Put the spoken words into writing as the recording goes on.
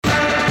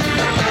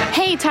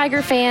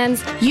Tiger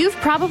fans, you've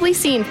probably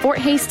seen Fort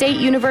Hays State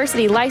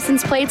University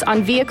license plates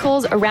on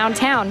vehicles around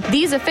town.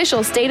 These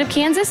official State of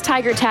Kansas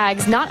Tiger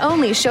tags not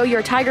only show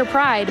your Tiger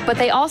pride, but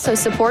they also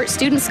support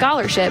student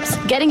scholarships.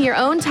 Getting your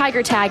own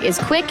Tiger tag is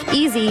quick,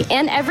 easy,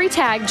 and every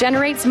tag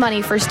generates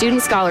money for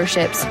student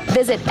scholarships.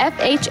 Visit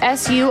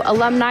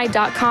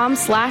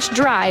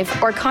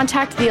FHSUalumni.com/drive or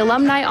contact the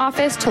alumni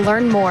office to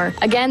learn more.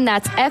 Again,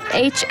 that's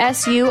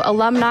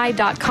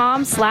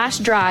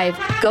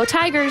FHSUalumni.com/drive. Go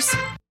Tigers!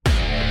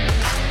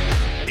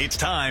 It's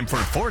time for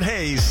Fort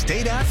Hays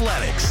State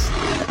Athletics. It's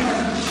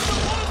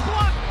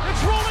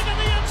rolling in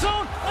the end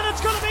zone, and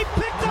it's going to be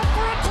picked up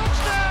for a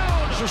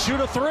touchdown. To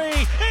shoot a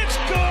three. It's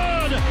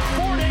good.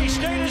 Fort Hays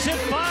State has hit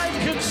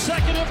 5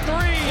 consecutive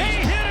threes.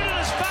 He hit it and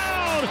it's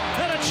fouled.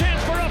 And a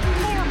chance for a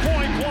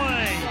 4-point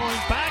play.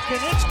 Going back,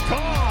 and it's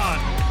gone.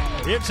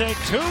 It's a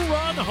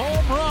 2-run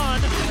home run.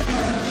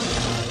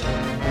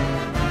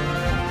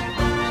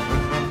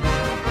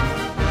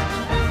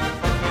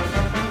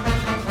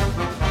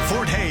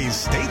 Fort Hays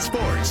State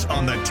Sports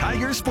on the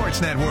Tiger Sports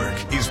Network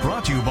is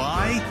brought to you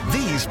by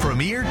these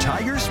premier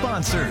Tiger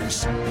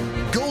sponsors.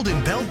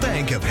 Golden Belt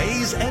Bank of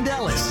Hays and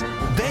Ellis,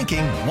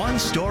 banking one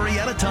story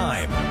at a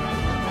time.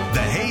 The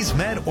Hays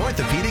Med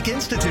Orthopedic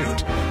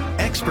Institute,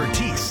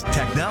 expertise,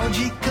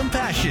 technology,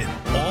 compassion,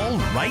 all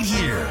right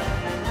here.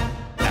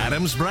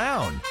 Adams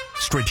Brown,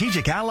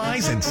 strategic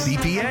allies and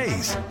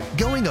CPAs,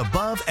 going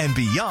above and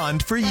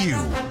beyond for you.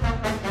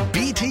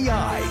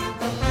 BTI,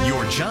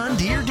 your John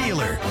Deere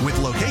dealer with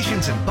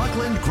locations in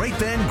Buckland, Great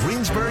Bend,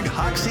 Greensburg,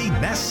 Hoxie,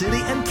 Ness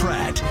City, and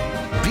Pratt.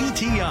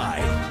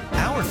 BTI,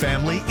 our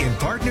family in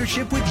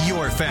partnership with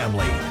your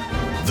family.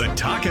 The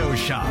Taco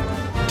Shop,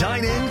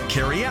 dine in,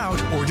 carry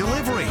out, or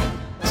delivery.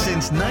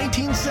 Since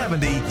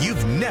 1970,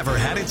 you've never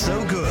had it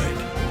so good.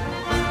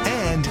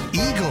 And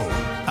Eagle,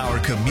 our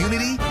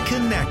community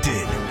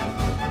connected.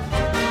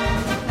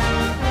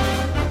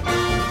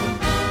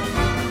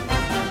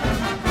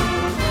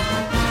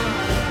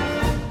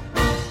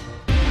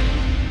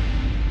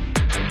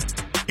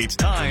 It's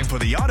time for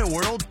the Auto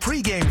World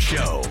pregame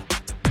show.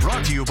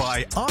 Brought to you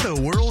by Auto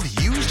World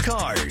Used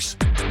Cars,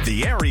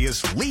 the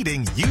area's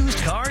leading used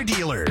car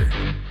dealer.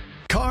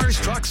 Cars,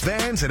 trucks,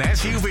 vans, and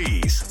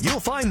SUVs. You'll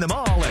find them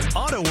all at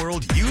Auto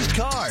World Used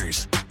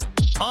Cars.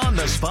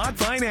 On-the-spot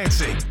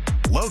financing.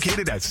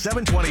 Located at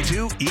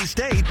 722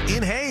 East 8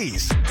 in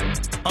Hays.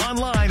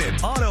 Online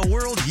at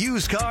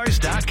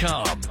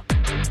AutoWorldUsedCars.com.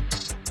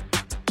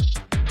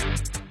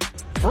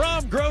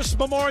 From Gross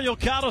Memorial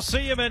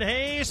Coliseum in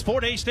Hays,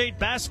 Fort Hays State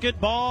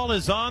basketball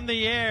is on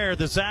the air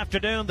this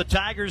afternoon. The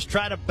Tigers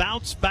try to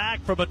bounce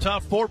back from a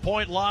tough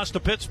 4-point loss to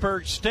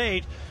Pittsburg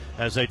State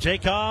as they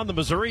take on the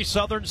Missouri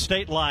Southern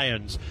State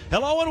Lions.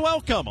 Hello and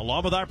welcome.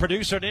 Along with our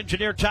producer and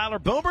engineer Tyler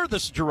Boomer,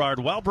 this is Gerard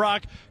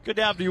Welbrock. Good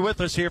to have you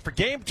with us here for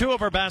Game 2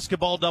 of our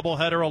basketball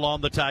doubleheader along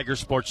the Tiger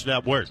Sports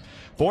Network.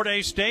 Fort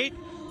Hays State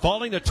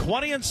falling to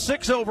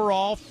 20-6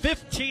 overall,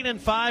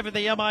 15-5 in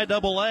the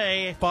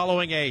MIAA,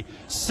 following a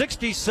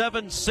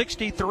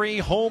 67-63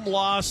 home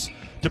loss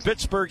to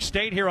Pittsburg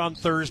State here on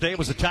Thursday. It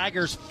was the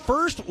Tigers'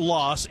 first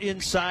loss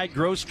inside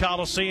Gross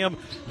Coliseum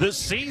this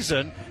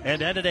season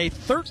and ended a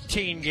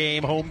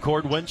 13-game home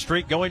court win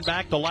streak going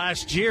back to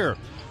last year.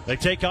 They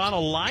take on a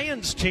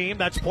Lions team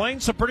that's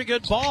playing some pretty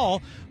good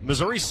ball.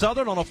 Missouri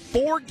Southern on a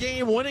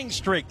 4-game winning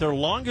streak, their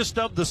longest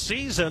of the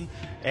season,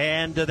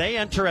 and they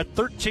enter at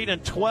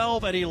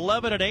 13-12 and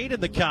 11-8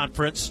 in the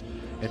conference.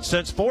 And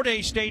since Fort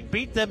Hays State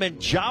beat them in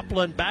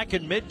Joplin back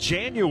in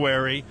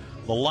mid-January,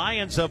 the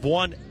Lions have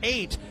won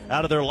 8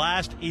 out of their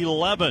last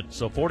 11.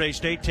 So Fort Hays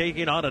State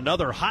taking on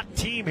another hot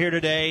team here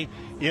today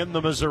in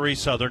the Missouri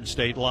Southern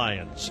State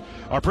Lions.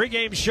 Our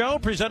pregame show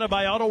presented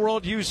by Auto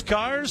World Used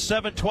Cars,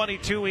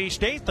 722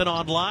 East 8th, and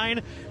online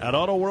at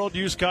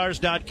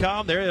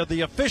AutoWorldUsedCars.com. They're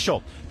the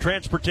official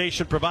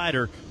transportation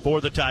provider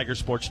for the Tiger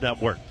Sports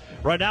Network.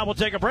 Right now, we'll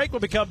take a break.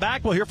 When we come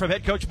back, we'll hear from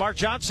head coach Mark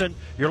Johnson.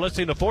 You're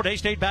listening to Fort Hays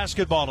State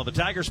basketball on the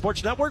Tiger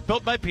Sports Network,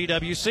 built by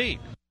PWC.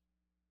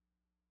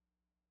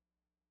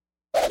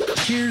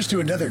 Cheers to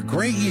another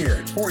great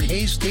year at Fort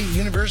Hays State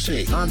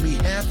University on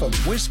behalf of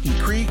Whiskey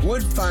Creek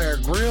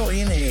Woodfire Grill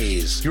in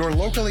Hays. Your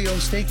locally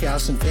owned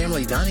steakhouse and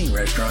family dining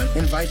restaurant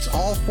invites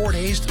all Fort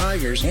Hays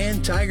Tigers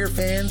and Tiger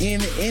fans in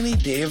any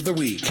day of the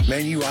week.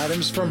 Menu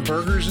items from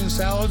burgers and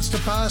salads to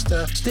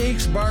pasta,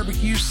 steaks,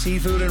 barbecue,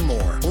 seafood, and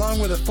more, along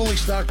with a fully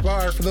stocked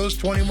bar for those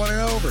 21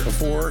 and over.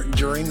 Before,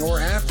 during, or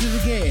after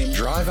the game,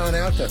 drive on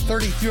out to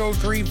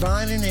 3203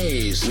 Vine in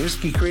Hays.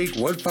 Whiskey Creek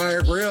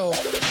Woodfire Grill,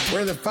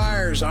 where the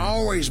fire's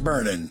always burning.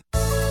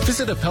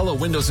 Visit a Pella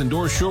Windows and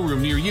Doors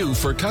showroom near you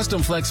for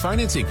custom flex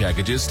financing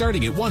packages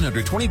starting at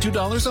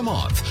 $122 a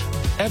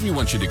month.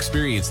 Everyone should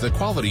experience the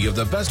quality of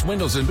the best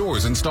windows and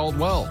doors installed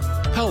well.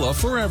 Pella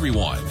for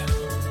everyone.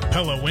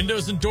 Pella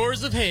Windows and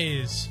Doors of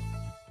Hays.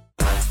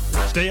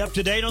 Stay up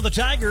to date on the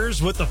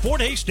Tigers with the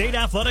Fort Hays State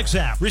Athletics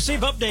app.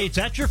 Receive updates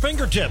at your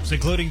fingertips,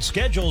 including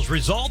schedules,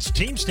 results,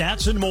 team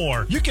stats, and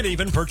more. You can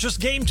even purchase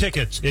game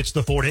tickets. It's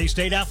the Fort Hays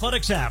State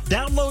Athletics app.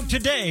 Download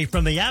today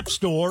from the App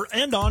Store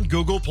and on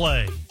Google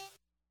Play.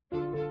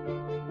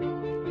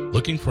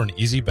 Looking for an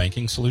easy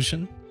banking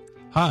solution?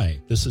 Hi,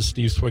 this is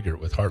Steve Swigert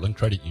with Heartland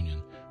Credit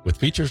Union. With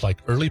features like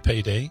early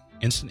payday,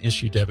 instant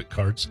issue debit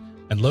cards,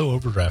 and low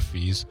overdraft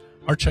fees,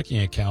 our checking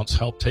accounts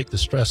help take the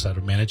stress out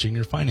of managing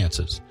your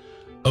finances.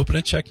 Open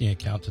a checking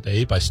account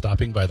today by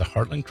stopping by the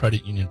Heartland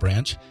Credit Union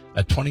branch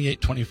at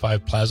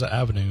 2825 Plaza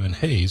Avenue in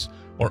Hayes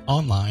or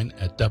online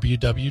at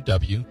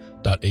www.hcu.coop.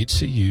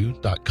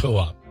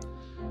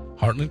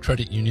 Heartland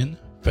Credit Union,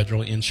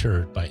 federally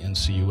insured by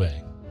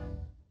NCUA.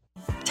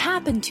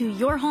 Tap into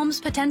your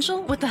home's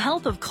potential with the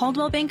help of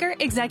Coldwell Banker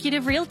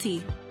Executive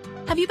Realty.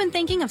 Have you been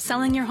thinking of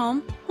selling your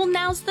home? Well,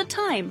 now's the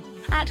time.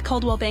 At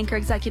Coldwell Banker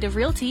Executive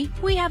Realty,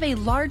 we have a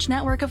large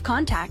network of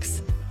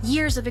contacts,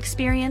 years of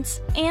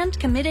experience, and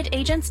committed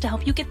agents to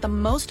help you get the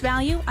most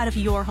value out of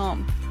your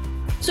home.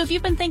 So if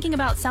you've been thinking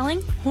about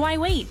selling, why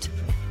wait?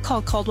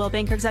 Call Coldwell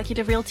Banker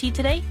Executive Realty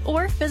today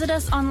or visit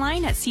us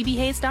online at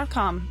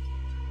cbhays.com.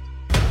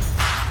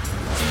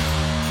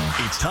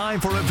 It's time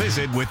for a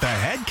visit with the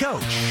head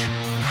coach.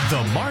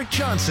 The Mark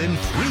Johnson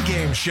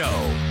pregame show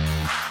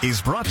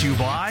is brought to you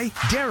by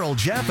Daryl,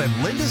 Jeff, and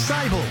Linda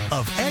Seibel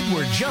of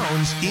Edward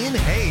Jones in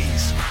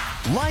Hayes.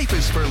 Life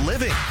is for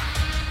living.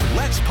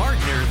 Let's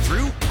partner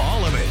through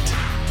all of it.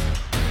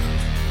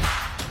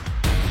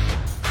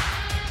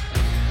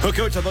 Well,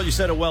 Coach, I thought you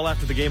said it well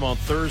after the game on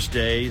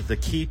Thursday. The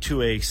key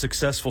to a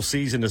successful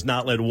season is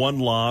not let one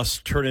loss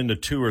turn into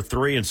 2 or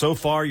 3. And so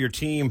far, your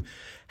team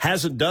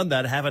hasn't done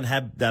that, haven't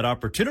had that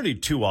opportunity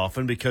too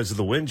often because of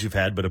the wins you've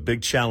had, but a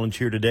big challenge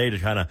here today to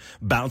kind of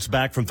bounce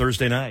back from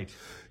Thursday night.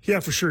 Yeah,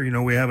 for sure.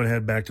 We haven't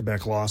had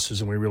back-to-back losses,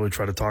 and we really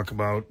try to talk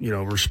about,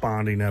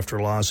 responding after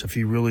a loss. If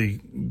you really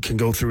can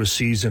go through a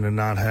season and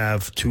not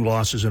have 2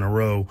 losses in a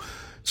row,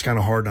 it's kind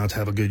of hard not to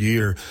have a good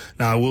year.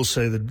 Now, I will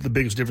say that the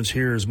biggest difference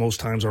here is most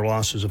times our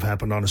losses have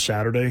happened on a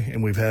Saturday,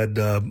 and we've had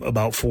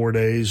about 5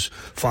 days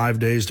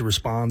to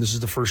respond. This is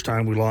the first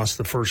time we lost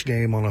the first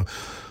game on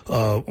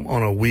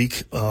a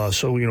week,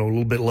 so a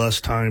little bit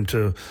less time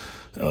to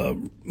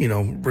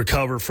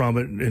recover from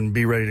it and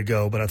be ready to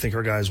go. But I think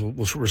our guys will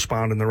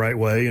respond in the right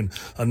way. And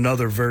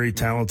another very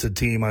talented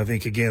team. I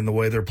think, again, the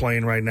way they're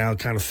playing right now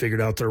kind of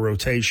figured out their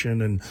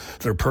rotation and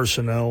their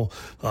personnel.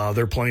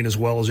 They're playing as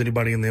well as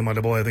anybody in the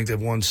MIAA. I think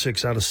they've won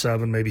 6 out of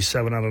 7, maybe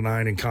 7 out of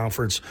 9 in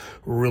conference.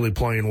 We're really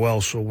playing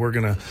well. So we're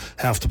going to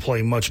have to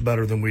play much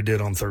better than we did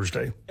on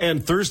Thursday.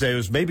 And Thursday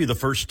was maybe the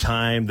first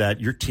time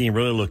that your team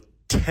really looked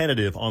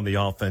tentative on the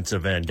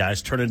offensive end.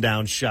 Guys turning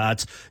down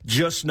shots,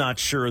 just not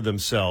sure of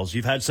themselves.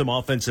 You've had some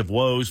offensive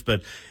woes,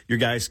 but your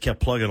guys kept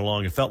plugging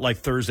along. It felt like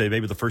Thursday,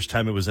 maybe the first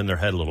time it was in their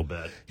head a little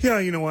bit. Yeah,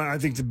 I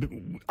think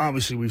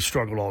obviously we've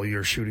struggled all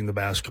year shooting the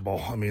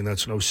basketball. I mean,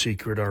 that's no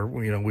secret.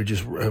 We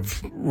just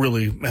have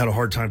really had a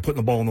hard time putting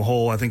the ball in the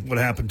hole. I think what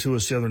happened to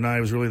us the other night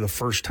was really the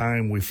first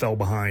time we fell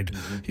behind.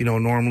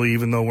 Mm-hmm. Normally,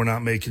 even though we're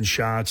not making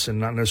shots and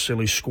not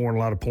necessarily scoring a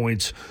lot of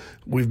points,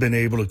 we've been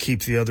able to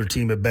keep the other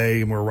team at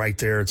bay, and we're right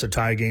there. It's a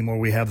tie game where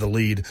we have the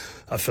lead.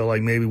 I feel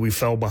like maybe we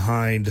fell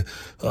behind,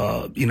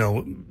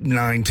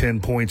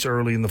 9-10 points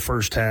early in the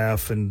first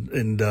half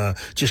and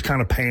just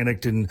kind of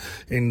panicked and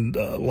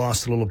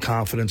lost a little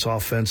confidence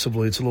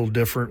offensively. It's a little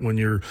different when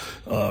you're,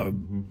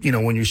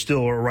 when you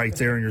still are right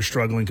there and you're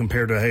struggling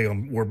compared to, hey,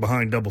 we're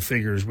behind double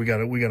figures. We got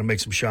to make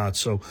some shots.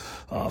 So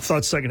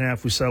thought second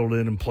half we settled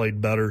in and played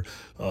better,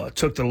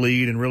 took the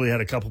lead and really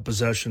had a couple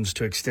possessions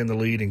to extend the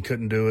lead and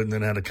couldn't do it, and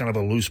then had a kind of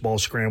a loose ball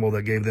scramble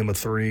that gave them a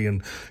 3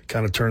 and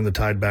kind of turned the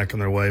tide back in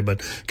their way.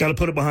 But got to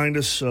put it behind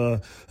us.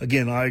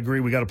 Again, I agree.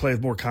 We got to play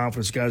with more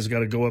confidence. Guys got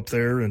to go up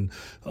there and,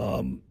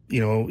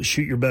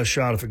 shoot your best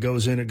shot. If it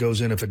goes in, it goes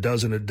in. If it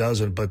doesn't, it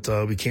doesn't. But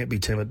we can't be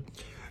timid.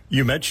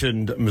 You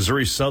mentioned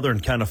Missouri Southern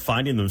kind of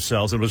finding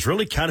themselves. It was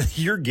really kind of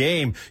your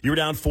game. You were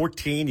down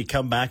 14. You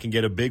come back and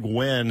get a big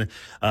win.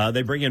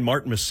 They bring in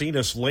Martin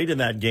Macinas late in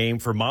that game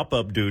for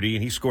mop-up duty,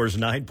 and he scores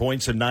 9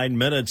 points in 9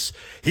 minutes.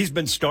 He's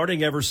been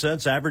starting ever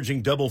since,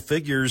 averaging double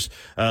figures.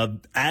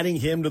 Adding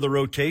him to the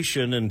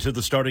rotation and to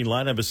the starting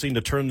lineup has seemed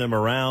to turn them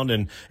around,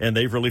 and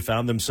they've really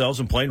found themselves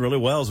and playing really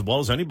well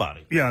as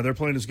anybody. Yeah, they're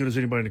playing as good as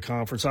anybody in the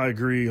conference. I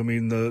agree. I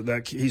mean,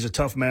 he's a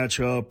tough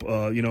matchup.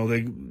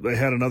 They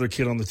had another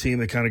kid on the team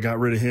that kind of got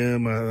rid of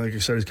him. Like I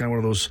said, he's kind of one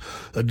of those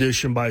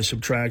addition by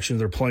subtraction.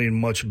 They're playing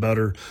much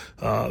better.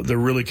 They're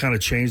really kind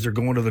of changed. They're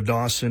going to the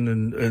Dawson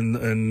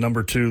and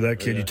number 2, that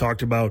kid you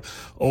talked about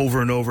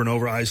over and over and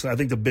over. I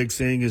think the big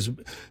thing is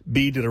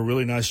B did a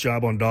really nice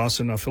job on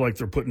Dawson. I feel like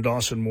they're putting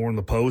Dawson more in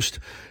the post,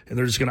 and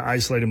they're just going to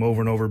isolate him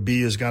over and over.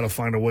 B has got to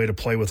find a way to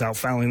play without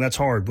fouling. That's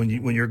hard when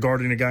you're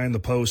guarding a guy in the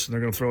post and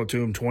they're going to throw it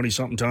to him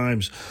 20-something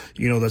times.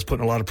 That's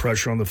putting a lot of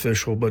pressure on the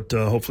official. But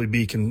hopefully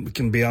B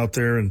can be out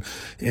there and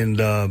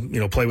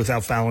play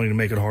without fouling to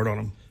make it hard on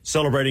him.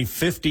 Celebrating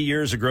 50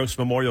 years of Gross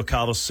Memorial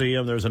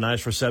Coliseum. There was a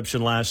nice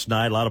reception last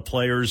night. A lot of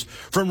players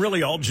from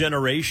really all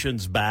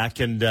generations back.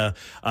 And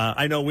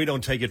I know we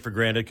don't take it for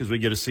granted because we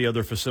get to see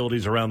other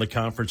facilities around the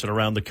conference and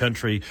around the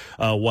country.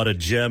 What a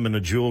gem and a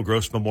jewel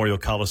Gross Memorial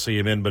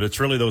Coliseum in. But it's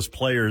really those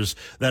players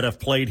that have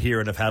played here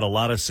and have had a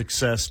lot of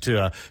success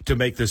to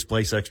make this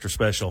place extra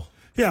special.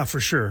 Yeah, for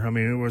sure. I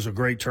mean, it was a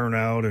great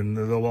turnout, and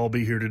they'll all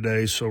be here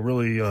today. So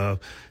really,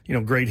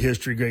 great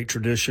history, great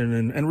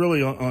tradition, and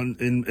really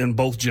in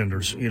both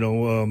genders,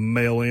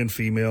 male and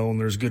female. And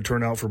there's good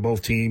turnout for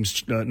both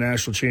teams,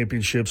 national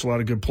championships, a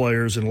lot of good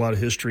players, and a lot of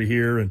history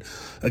here. And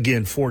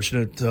again,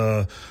 fortunate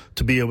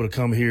to be able to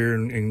come here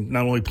and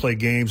not only play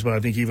games, but I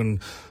think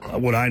even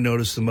what I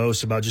noticed the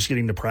most about just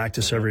getting to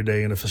practice every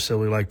day in a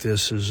facility like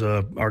this is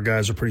our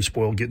guys are pretty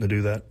spoiled getting to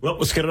do that. Well,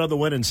 let's get another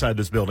win inside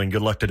this building.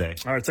 Good luck today.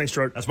 All right, thanks,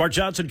 George. That's Mark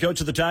Johnson,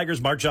 coach of the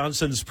Tigers. Mark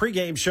Johnson's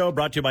pregame show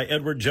brought to you by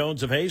Edward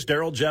Jones of Hayes,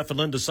 Darrell, Jeff, and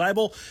Linda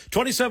Seibel.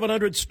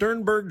 2700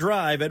 Sternberg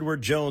Drive,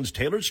 Edward Jones,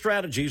 tailored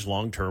strategies,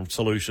 long-term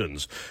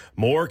solutions.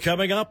 More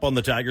coming up on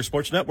the Tiger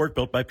Sports Network,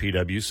 built by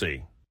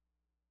PwC.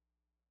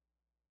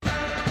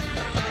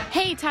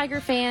 Hey Tiger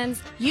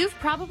fans, you've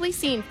probably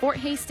seen Fort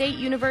Hays State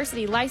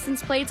University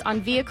license plates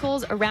on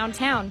vehicles around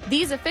town.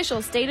 These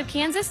official state of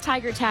Kansas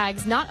Tiger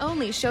tags not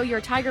only show your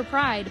Tiger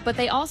pride, but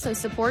they also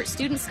support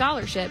student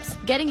scholarships.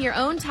 Getting your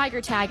own Tiger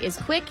tag is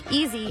quick,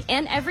 easy,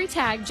 and every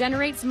tag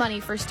generates money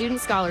for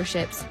student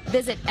scholarships.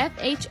 Visit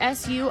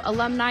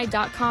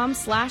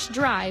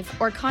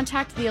FHSUalumni.com/drive or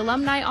contact the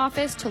alumni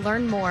office to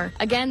learn more.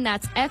 Again,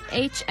 that's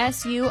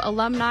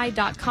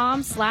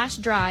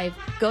FHSUalumni.com/drive.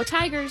 Go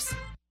Tigers!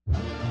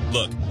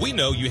 Look, we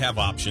know you have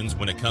options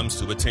when it comes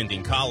to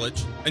attending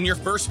college, and your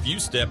first few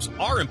steps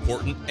are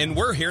important, and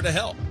we're here to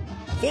help.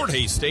 Fort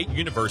Hays State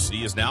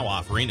University is now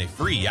offering a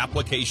free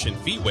application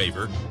fee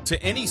waiver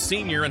to any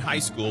senior in high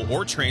school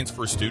or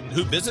transfer student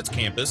who visits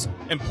campus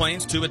and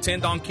plans to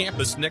attend on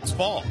campus next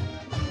fall.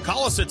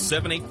 Call us at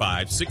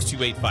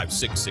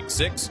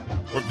 785-628-5666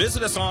 or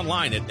visit us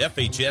online at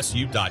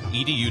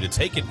fhsu.edu to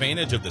take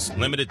advantage of this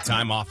limited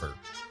time offer.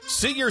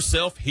 See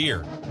yourself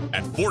here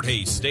at Fort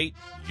Hays State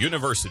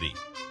University.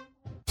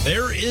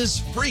 There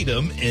is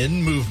freedom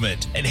in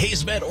movement, and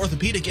HaysMed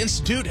Orthopedic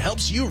Institute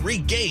helps you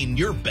regain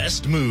your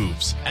best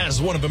moves.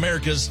 As one of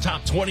America's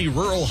top 20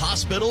 rural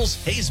hospitals,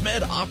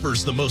 HaysMed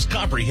offers the most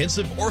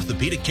comprehensive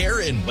orthopedic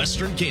care in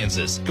Western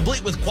Kansas,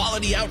 complete with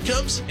quality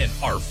outcomes and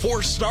our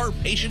 4-star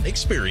patient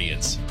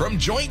experience. From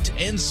joint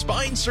and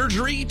spine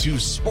surgery to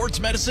sports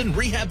medicine,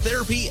 rehab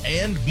therapy,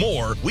 and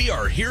more, we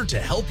are here to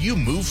help you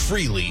move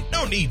freely.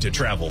 No need to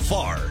travel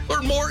far.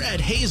 Learn more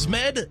at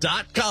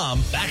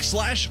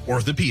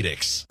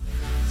haysmed.com/orthopedics.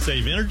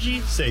 Save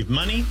energy, save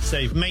money,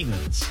 save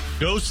maintenance.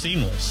 Go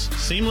Seamless.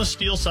 Seamless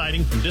steel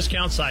siding from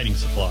Discount Siding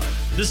Supply.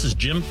 This is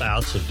Jim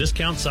Fouts of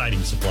Discount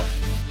Siding Supply.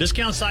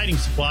 Discount Siding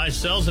Supply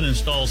sells and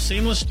installs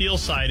seamless steel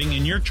siding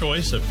in your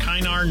choice of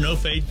Kynar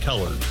no-fade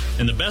colors.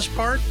 And the best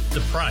part? The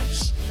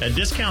price. At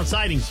Discount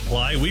Siding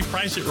Supply, we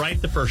price it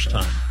right the first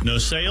time. No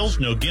sales,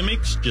 no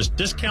gimmicks, just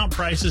discount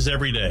prices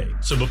every day.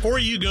 So before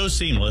you go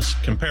Seamless,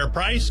 compare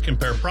price,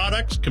 compare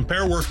products,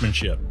 compare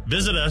workmanship.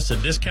 Visit us at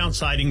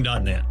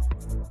discountsiding.net.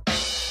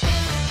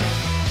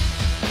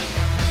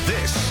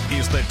 This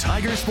is the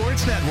Tiger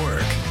Sports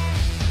Network.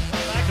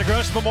 Back to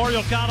Gross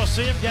Memorial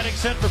Coliseum, getting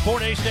set for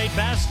Fort Hays State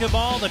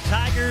basketball. The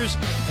Tigers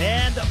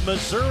and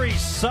Missouri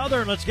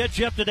Southern. Let's get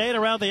you up to date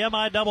around the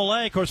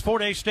MIAA. Of course,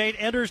 Fort Hays State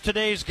enters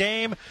today's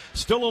game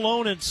still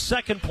alone in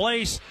second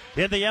place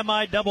in the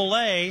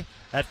MIAA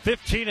at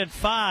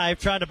 15-5,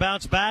 trying to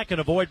bounce back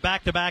and avoid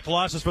back-to-back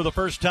losses for the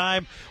first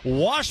time.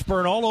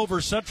 Washburn all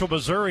over Central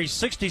Missouri,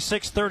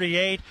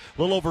 66-38. A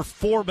little over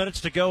 4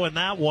 minutes to go in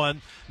that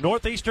one.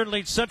 Northeastern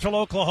leads Central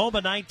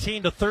Oklahoma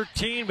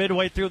 19-13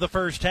 midway through the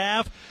first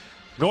half.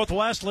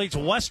 Northwest leads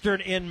Western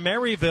in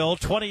Maryville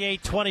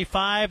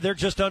 28-25. They're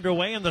just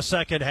underway in the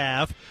second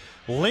half.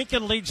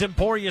 Lincoln leads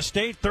Emporia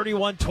State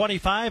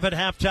 31-25 at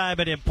halftime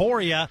at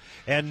Emporia.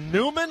 And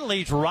Newman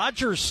leads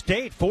Rogers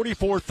State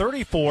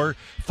 44-34,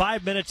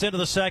 5 minutes into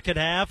the second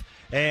half.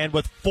 And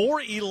with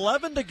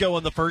 4:11 to go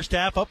in the first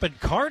half up in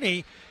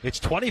Kearney, it's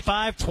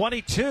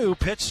 25-22,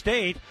 Pitt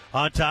State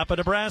on top of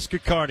Nebraska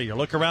Kearney. Your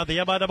look around the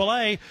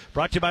MIAA,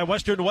 brought to you by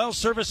Western Well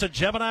Service and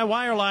Gemini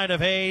Wireline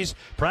of Hayes.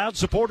 Proud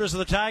supporters of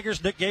the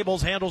Tigers. Nick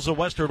Gables handles the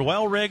Western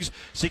Well rigs.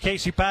 See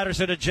Casey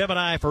Patterson at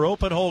Gemini for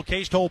open hole,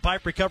 cased hole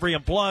pipe recovery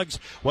and plugs.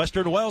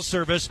 Western Well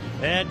Service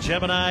and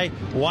Gemini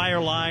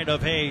Wireline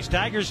of Hayes.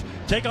 Tigers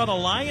take on the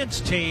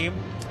Lions team.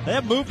 They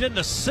have moved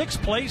into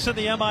 6th place in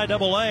the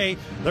MIAA.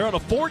 They're on a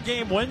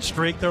 4-game win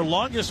streak, their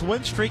longest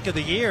win streak of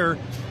the year.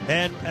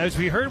 And as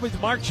we heard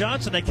with Mark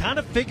Johnson, they kind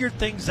of figured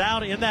things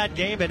out in that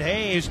game at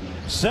Hayes.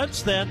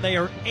 Since then, they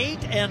are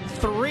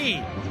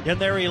 8-3 in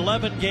their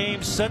 11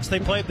 games since they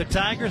played the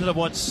Tigers and have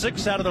won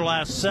 6 out of their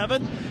last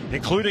 7,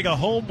 including a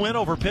home win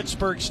over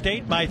Pittsburgh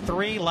State by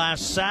 3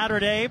 last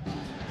Saturday.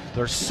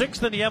 They're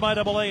 6th in the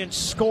MIAA in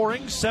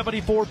scoring,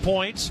 74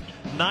 points.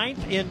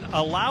 9th in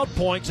allowed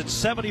points at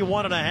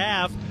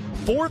 71.5.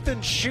 4th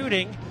in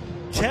shooting,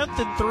 10th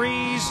in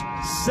threes,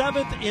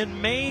 7th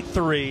in made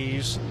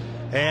threes.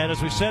 And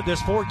as we said,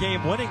 this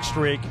 4-game winning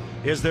streak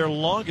is their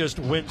longest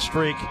win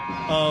streak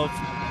of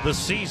the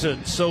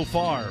season so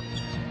far.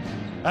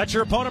 That's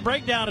your opponent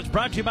breakdown. It's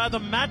brought to you by the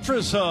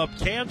Mattress Hub,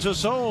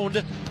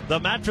 Kansas-owned. The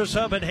Mattress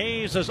Hub in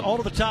Hayes has all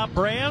of the top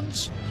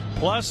brands,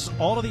 plus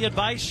all of the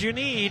advice you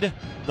need.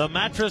 The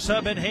Mattress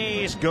Hub in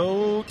Hayes.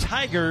 Go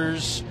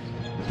Tigers.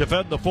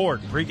 Defend the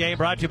fort. Pre-game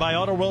brought to you by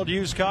Auto World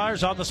Used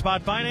Cars,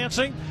 on-the-spot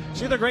financing.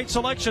 See the great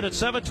selection at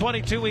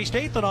 722 East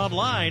 8th and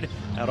online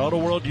at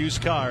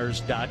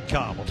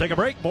AutoWorldUsedCars.com. We'll take a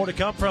break. More to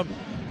come from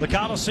the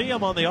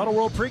Coliseum on the Auto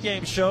World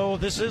pregame show.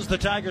 This is the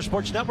Tiger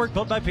Sports Network,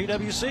 built by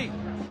PWC.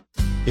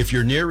 If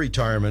you're near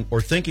retirement or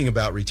thinking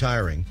about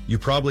retiring, you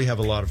probably have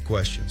a lot of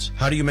questions.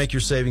 How do you make your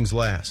savings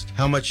last?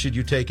 How much should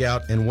you take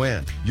out and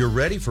when? You're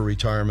ready for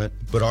retirement,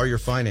 but are your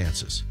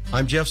finances?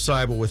 I'm Jeff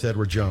Seibel with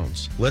Edward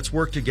Jones. Let's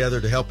work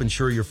together to help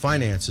ensure your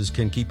finances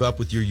can keep up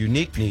with your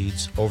unique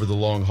needs over the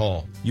long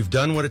haul. You've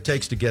done what it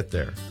takes to get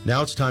there.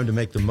 Now it's time to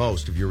make the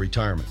most of your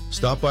retirement.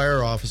 Stop by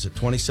our office at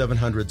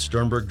 2700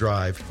 Sternberg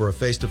Drive for a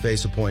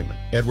face-to-face appointment.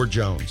 Edward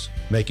Jones,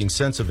 making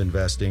sense of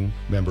investing,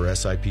 member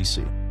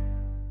SIPC.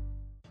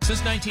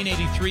 Since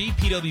 1983,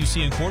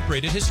 PWC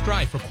Incorporated has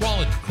strived for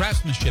quality,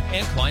 craftsmanship,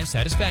 and client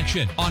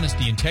satisfaction.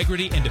 Honesty,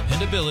 integrity, and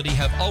dependability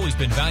have always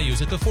been values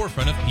at the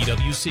forefront of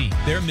PWC.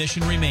 Their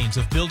mission remains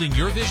of building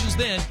your visions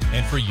then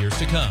and for years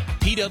to come.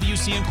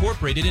 PWC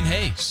Incorporated in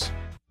Hayes.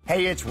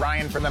 Hey, it's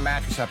Ryan from the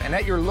Mattress Hub, and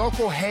at your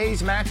local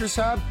Hayes Mattress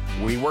Hub,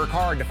 we work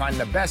hard to find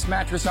the best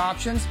mattress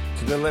options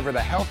to deliver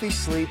the healthy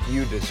sleep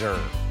you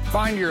deserve.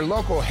 Find your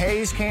local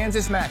Hayes,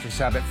 Kansas Mattress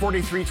Hub at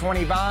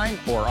 4320 Vine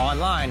or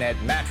online at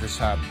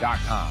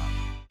mattresshub.com.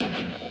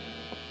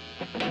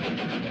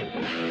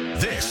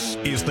 This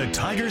is the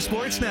Tiger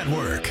Sports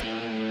Network.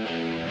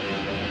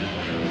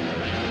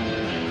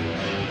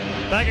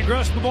 Back at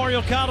Gross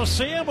Memorial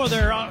Coliseum, where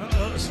they're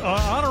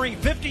honoring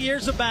 50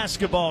 years of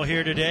basketball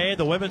here today.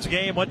 The women's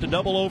game went to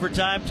double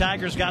overtime.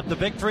 Tigers got the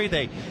victory.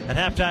 They, at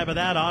halftime of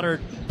that,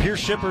 honored Pierce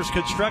Shippers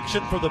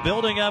Construction for the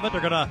building of it.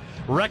 They're going to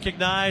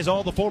recognize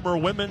all the former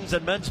women's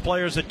and men's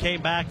players that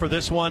came back for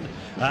this one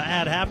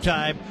at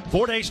halftime.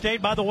 Fort Hays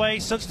State, by the way,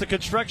 since the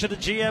construction of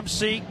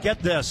GMC,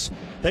 get this,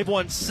 they've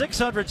won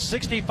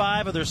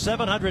 665 of their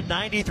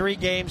 793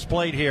 games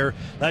played here.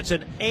 That's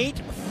an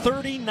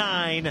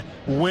 .839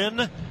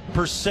 win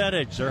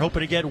percentage. They're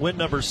hoping to get win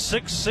number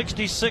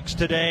 666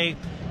 today.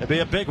 It'll be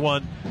a big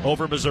one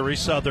over Missouri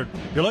Southern.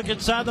 You look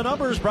inside the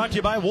numbers, brought to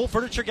you by Wolf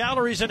Furniture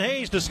Galleries in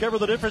Hayes. Discover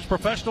the difference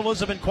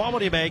professionalism and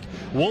quality make.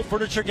 Wolf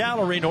Furniture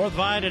Gallery, North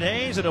Vine in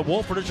Hayes, and at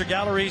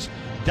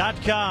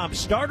wolffurnituregalleries.com.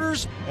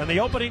 Starters and the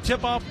opening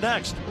tip-off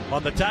next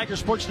on the Tiger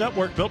Sports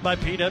Network, built by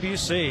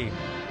PWC.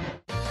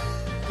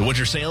 The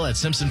winter sale at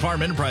Simpson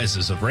Farm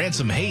Enterprises of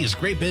Ransom, Hayes,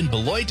 Great Bend,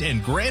 Beloit,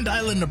 and Grand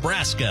Island,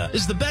 Nebraska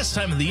is the best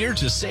time of the year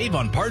to save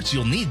on parts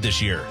you'll need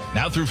this year.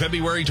 Now through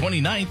February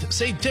 29th,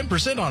 save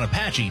 10% on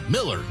Apache,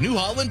 Miller, New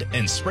Holland,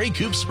 and Spray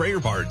Coupe sprayer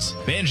parts.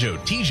 Banjo,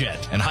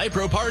 T-Jet, and High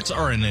Pro parts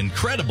are an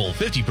incredible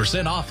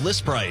 50% off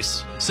list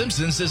price.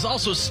 Simpson's is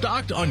also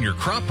stocked on your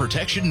crop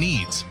protection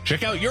needs.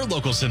 Check out your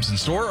local Simpson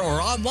store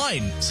or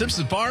online,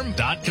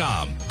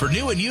 simpsonfarm.com, for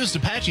new and used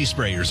Apache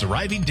sprayers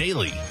arriving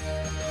daily.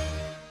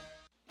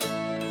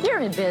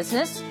 You're in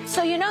business,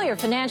 so you know your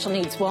financial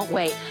needs won't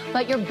wait,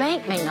 but your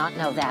bank may not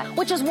know that,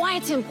 which is why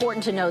it's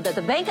important to know that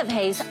the Bank of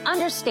Hayes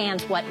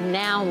understands what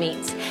now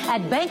means.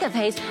 At Bank of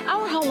Hayes,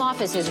 our home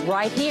office is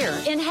right here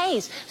in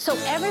Hayes, so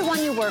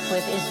everyone you work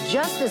with is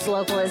just as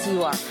local as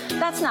you are.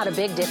 That's not a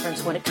big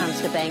difference when it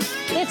comes to banks.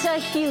 It's a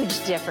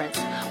huge difference.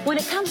 When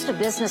it comes to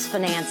business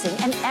financing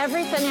and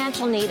every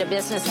financial need a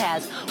business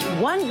has,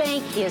 one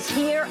bank is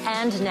here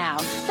and now,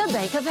 the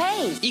Bank of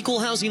Hayes. Equal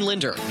housing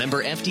lender,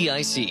 member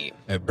FDIC.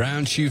 At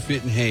Brown Shoe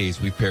Fit in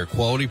Hayes, we pair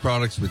quality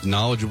products with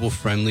knowledgeable,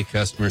 friendly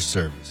customer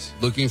service.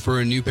 Looking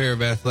for a new pair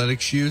of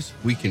athletic shoes?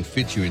 We can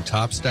fit you in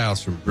top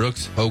styles from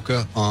Brooks,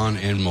 Hoka, On,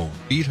 and more.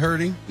 Feet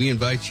hurting? We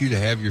invite you to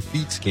have your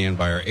feet scanned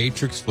by our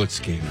Atrix foot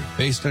scanner.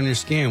 Based on your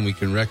scan, we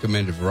can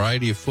recommend a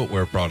variety of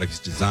footwear products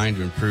designed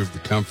to improve the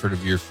comfort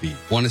of your feet.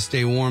 Want to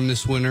stay warm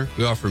this winter?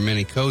 We offer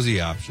many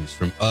cozy options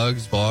from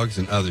Uggs, Bogs,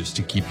 and others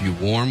to keep you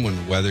warm when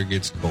the weather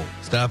gets cold.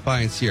 Stop by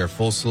and see our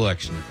full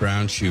selection at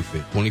Brown Shoe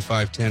Fit,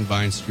 2510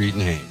 Vine Street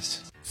in Hayes.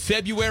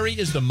 February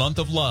is the month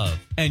of love,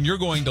 and you're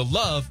going to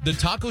love the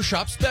Taco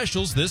Shop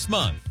specials this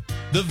month.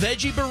 The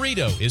Veggie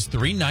Burrito is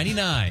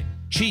 $3.99,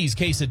 Cheese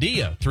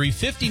Quesadilla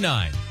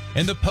 $3.59,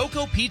 and the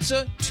Poco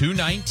Pizza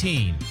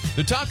 $2.19.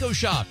 The Taco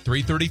Shop,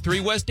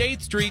 333 West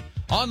 8th Street,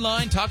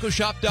 online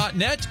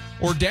tacoshop.net,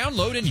 or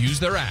download and use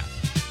their app.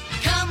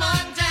 Come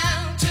on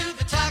down to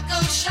the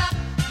Taco Shop.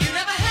 You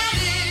never had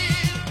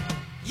it.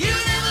 You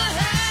never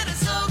had it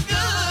so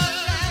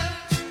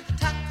good. The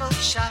Taco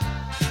Shop.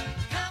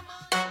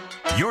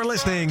 You're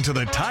listening to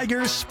the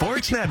Tiger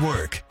Sports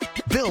Network,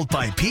 built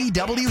by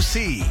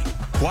PWC.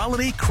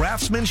 Quality,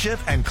 craftsmanship,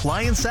 and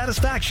client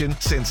satisfaction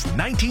since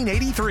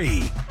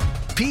 1983.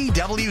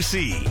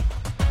 PWC.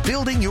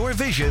 Building your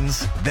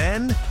visions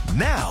then,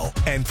 now,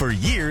 and for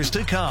years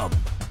to come.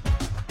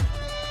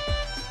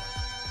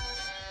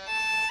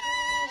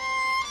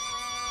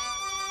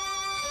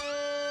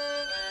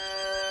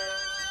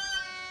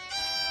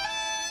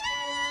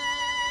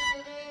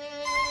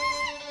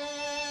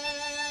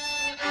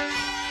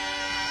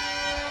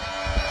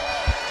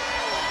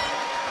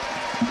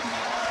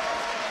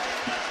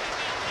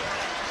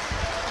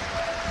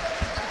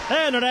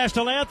 And the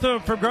national anthem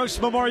from Gross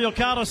Memorial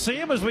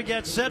Coliseum as we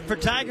get set for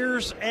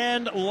Tigers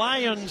and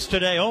Lions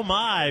today. Oh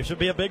my, should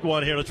be a big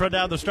one here. Let's run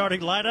down the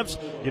starting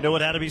lineups. You know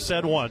it had to be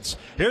said once.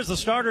 Here's the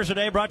starters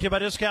today, brought to you by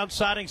Discount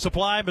Siding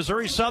Supply.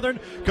 Missouri Southern,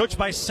 coached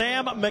by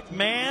Sam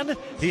McMahon.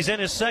 He's in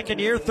his second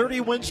year,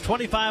 30 wins,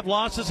 25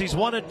 losses. He's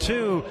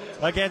 1-2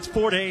 against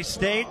Fort Hays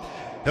State.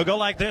 He'll go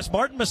like this.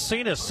 Martin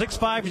Messina,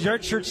 6'5",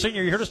 redshirt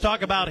senior. You heard us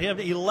talk about him.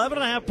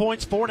 11.5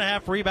 points,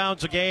 4.5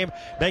 rebounds a game,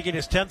 making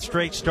his 10th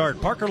straight start.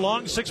 Parker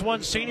Long,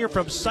 6'1", senior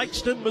from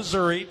Sikeston,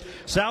 Missouri.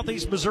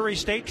 Southeast Missouri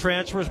State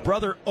transfer. His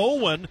brother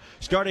Owen,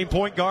 starting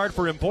point guard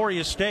for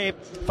Emporia State.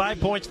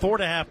 5 points,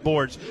 4.5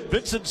 boards.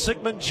 Vincent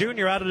Sigmund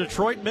Jr. out of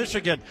Detroit,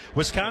 Michigan.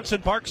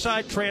 Wisconsin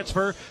Parkside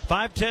transfer.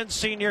 5'10",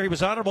 senior. He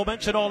was honorable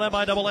mention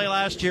All-MIAA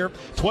last year.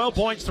 12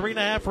 points,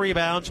 3.5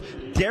 rebounds.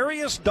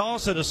 Darius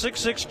Dawson, a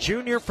 6'6",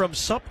 junior from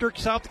Sumter,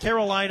 South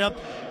Carolina.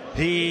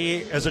 He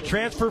is a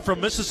transfer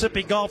from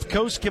Mississippi Gulf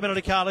Coast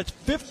Community College.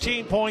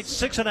 15 points,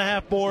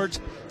 6.5 boards.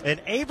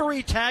 And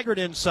Avery Taggart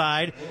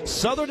inside,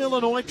 Southern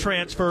Illinois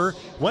transfer,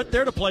 went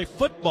there to play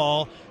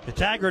football.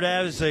 Taggart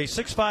is a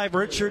 6'5"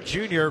 redshirt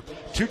junior,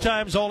 2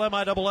 times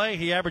All-MIAA.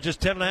 He averages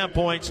 10.5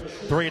 points,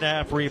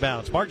 3.5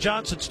 rebounds. Mark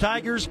Johnson's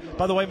Tigers,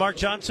 by the way, Mark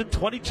Johnson,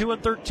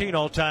 22-13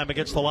 all-time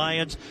against the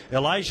Lions.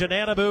 Elijah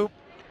Nanabu,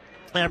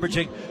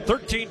 averaging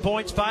 13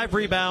 points, 5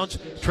 rebounds.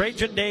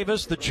 Trajan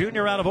Davis, the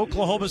junior out of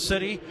Oklahoma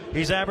City,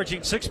 he's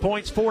averaging 6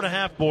 points,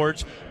 4.5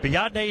 boards.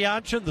 Bjarne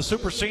Jansson, the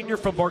super senior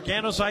from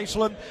Borganos,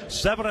 Iceland,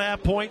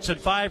 7.5 points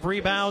and 5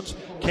 rebounds.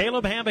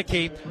 Caleb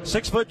Hammocky,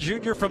 6-foot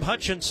junior from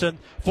Hutchinson,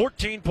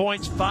 14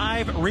 points,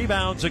 5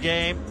 rebounds a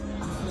game.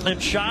 And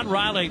Sean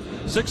Riley,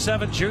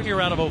 6'7", junior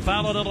out of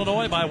O'Fallon,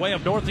 Illinois, by way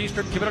of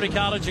Northeastern Community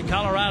College in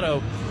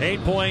Colorado,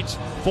 8 points,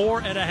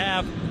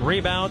 4.5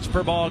 rebounds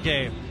per ball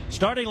game.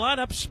 Starting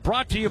lineups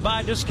brought to you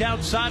by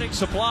Discount Siding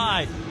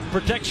Supply.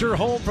 Protect your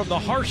home from the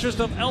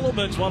harshest of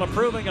elements while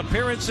improving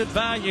appearance and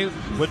value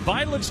with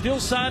vinyl and steel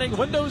siding,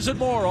 windows, and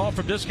more. All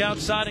from Discount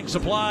Siding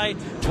Supply,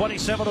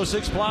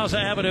 2706 Plaza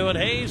Avenue in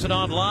Hayes, and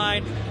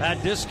online at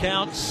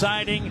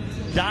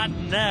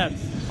discountsiding.net.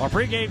 Our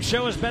pregame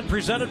show has been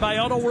presented by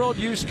Auto World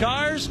Used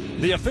Cars,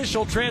 the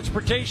official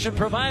transportation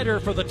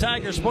provider for the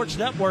Tiger Sports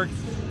Network.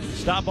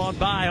 Stop on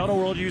by Auto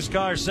World Used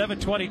Cars,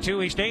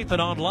 722 East 8th, and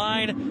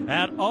online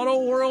at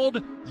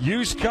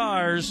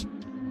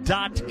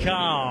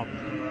autoworldusedcars.com.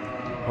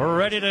 We're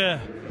ready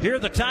to hear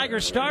the Tiger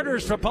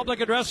starters from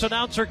public address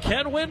announcer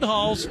Ken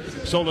Windhals.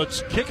 So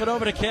let's kick it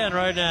over to Ken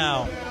right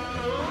now.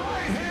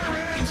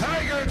 Here in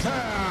Tiger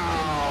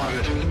Town,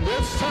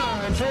 it's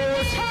time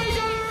for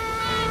Tiger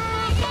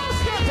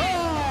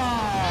basketball.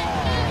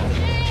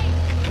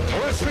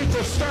 Let's meet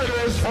the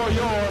starters for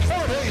your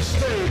Fort Hays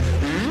State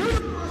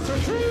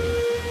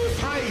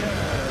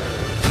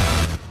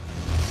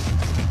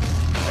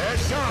at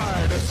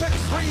guard, a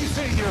 6'3"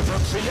 senior from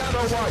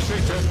Seattle,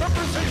 Washington,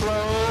 number 0,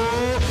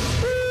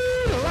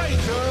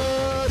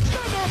 Elijah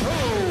Nanabu.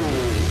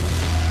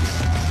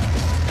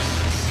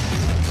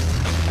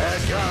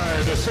 At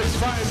guard, a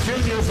 6'5"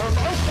 junior from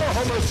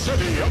Oklahoma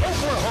City,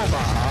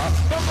 Oklahoma,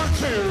 number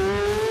 2,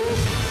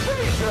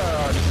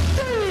 Trajan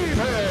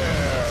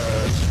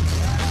Davis.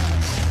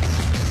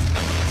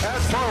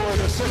 At forward,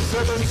 a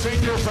 6'7"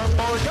 senior from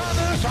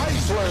Borganos,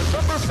 Iceland,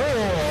 number 4,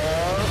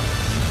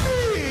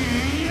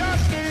 Bjarne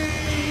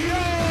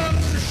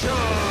Jansson.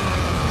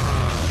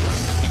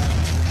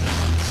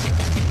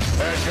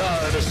 At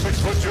guard, a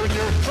 6-foot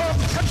junior from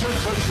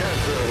Hutchinson,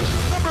 Kansas,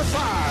 number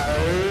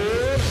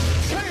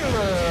 5,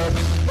 Caleb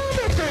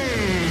Hammocky.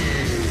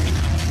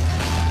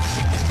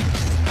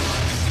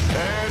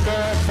 And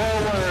at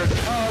forward,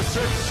 a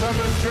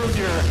 6'7"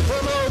 junior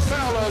from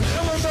O'Fallon,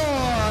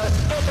 Illinois,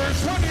 number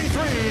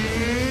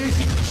 23,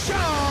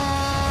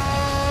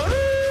 Sean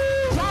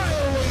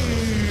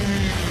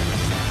Riley.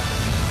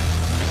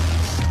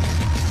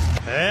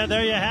 And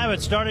there you have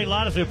it. Starting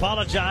lineups. We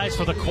apologize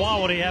for the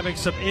quality having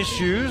some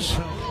issues.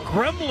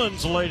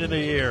 Gremlins late in the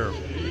year.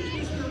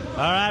 All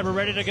right, we're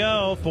ready to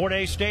go. Fort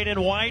Hays State in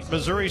white,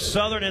 Missouri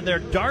Southern in their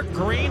dark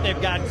green. They've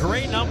got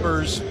gray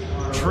numbers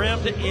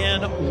trimmed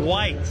in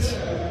white.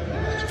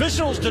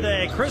 Officials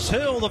today, Chris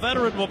Hill, the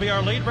veteran, will be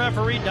our lead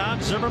referee.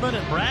 Don Zimmerman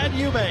and Brad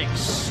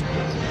Eubanks.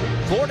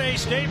 Fort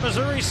Hays State,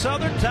 Missouri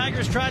Southern.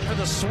 Tigers tried for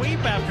the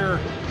sweep after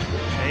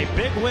a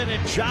big win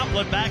in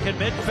Joplin back in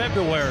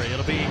mid-February.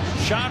 It'll be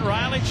Sean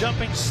Riley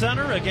jumping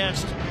center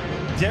against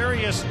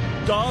Darius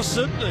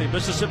Dawson, the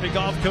Mississippi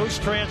Gulf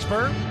Coast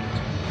transfer.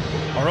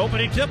 Our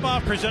opening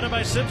tip-off presented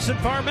by Simpson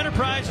Farm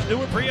Enterprises,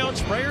 new and pre-owned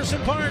sprayers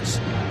and parts.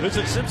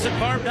 Visit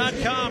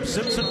SimpsonFarm.com.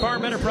 Simpson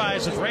Farm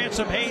Enterprises,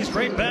 Ransom, Hayes,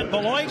 Great Bend,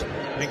 Beloit,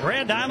 and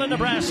Grand Island,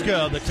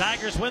 Nebraska. The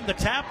Tigers win the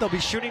tap. They'll be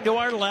shooting to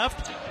our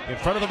left in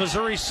front of the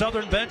Missouri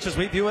Southern bench as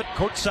we view it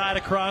courtside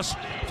across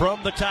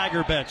from the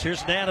Tiger bench.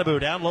 Here's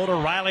Nanabu down low to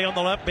Riley on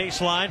the left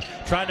baseline,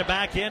 trying to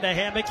back into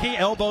Hammocky.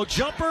 Elbow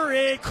jumper.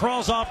 It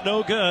crawls off,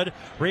 no good.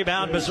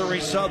 Rebound,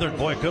 Missouri Southern.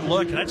 Boy, good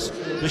look. That's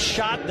the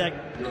shot that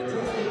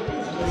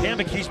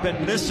Hammock's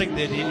been missing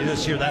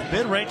this year. That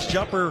mid-range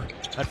jumper,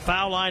 that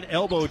foul line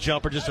elbow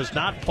jumper just has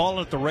not fallen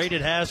at the rate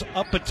it has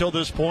up until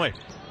this point.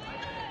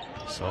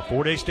 So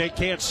Fort Hays State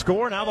can't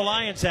score. Now the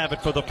Lions have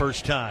it for the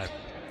first time.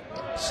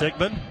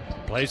 Sigmund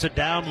plays it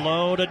down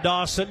low to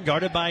Dawson,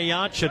 guarded by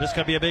Jansson. It's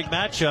going to be a big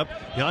matchup.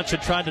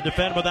 Jansson trying to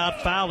defend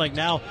without fouling.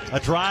 Now a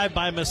drive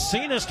by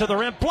Messinas to the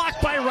rim,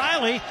 blocked by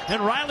Riley,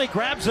 and Riley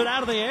grabs it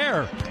out of the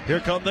air. Here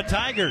come the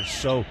Tigers.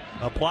 So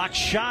a blocked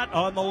shot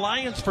on the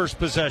Lions' first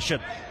possession.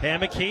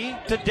 Hammock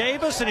to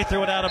Davis, and he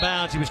threw it out of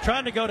bounds. He was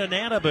trying to go to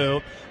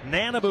Nanabu.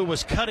 Nanabu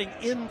was cutting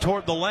in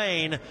toward the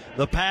lane.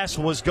 The pass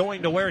was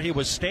going to where he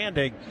was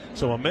standing.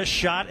 So a missed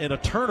shot and a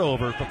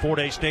turnover for Fort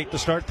Hays State to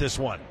start this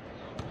one.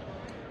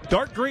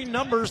 Dark green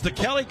numbers, the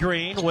Kelly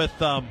green, with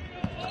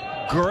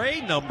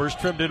gray numbers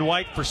trimmed in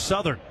white for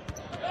Southern.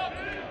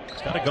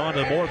 It's kind of gone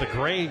to more of the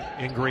gray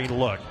and green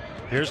look.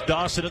 Here's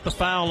Dawson at the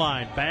foul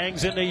line.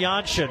 Bangs into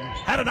Jansson.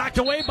 Had it knocked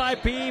away by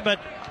B, but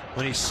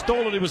when he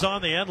stole it, he was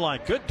on the end line.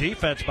 Good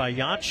defense by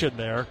Jansson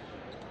there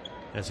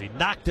as he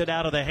knocked it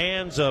out of the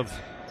hands of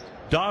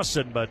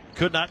Dawson, but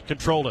could not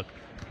control it.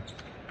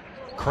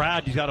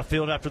 Crowd, you got to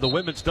feel it after the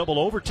women's double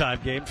overtime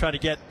game, trying to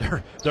get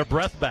their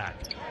breath back.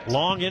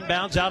 Long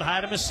inbounds out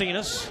high to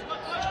Messinas.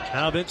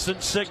 Now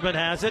Vincent Sigmund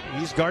has it.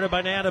 He's guarded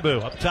by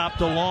Nanabu. Up top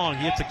to Long.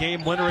 He hits the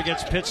game winner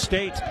against Pitt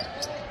State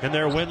in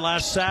their win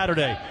last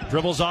Saturday.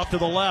 Dribbles off to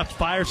the left.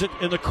 Fires it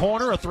in the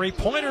corner. A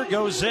three-pointer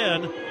goes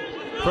in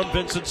from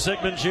Vincent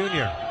Sigmund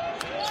Jr.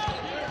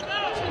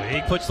 So he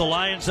puts the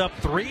Lions up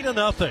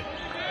 3-0.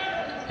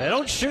 They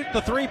don't shoot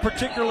the three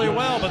particularly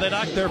well, but they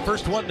knocked their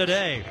first one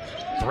today.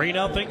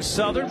 3-0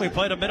 Southern. We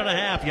played a minute and a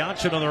half.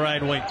 Jansson on the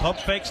right wing. Pump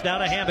fakes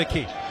down to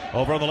Hammocky.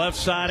 Over on the left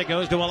side, it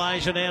goes to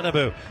Elijah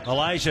Nanabu.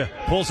 Elijah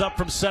pulls up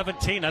from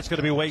 17. That's going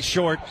to be way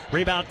short.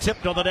 Rebound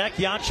tipped on the deck.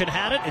 Jansson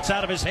had it. It's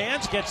out of his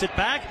hands. Gets it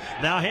back.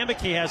 Now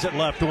Hammocky has it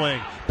left wing.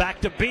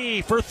 Back to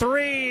B for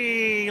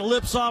three.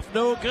 Lips off,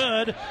 no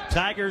good.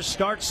 Tigers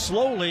start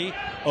slowly.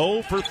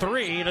 0 for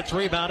 3, and it's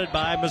rebounded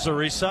by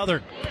Missouri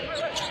Southern.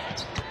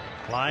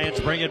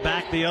 Lions bring it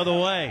back the other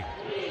way.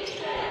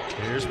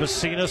 Here's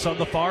Messinas on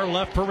the far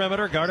left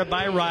perimeter, guarded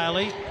by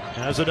Riley.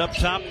 Has it up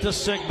top to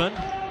Sigmund.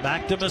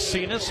 Back to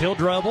Messinas. He'll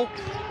dribble.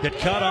 Get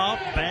cut off.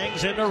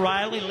 Bangs into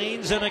Riley.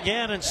 Leans in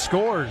again and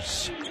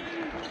scores.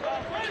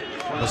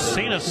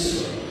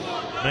 Messinas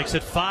makes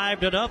it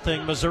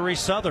 5-0 Missouri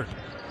Southern.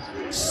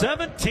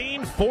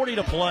 17:40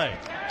 to play.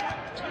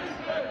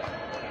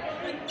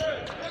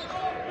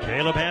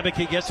 Caleb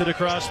Hammocky gets it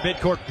across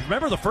midcourt.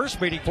 Remember the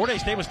first meeting, Fort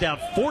Hays State was down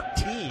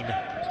 14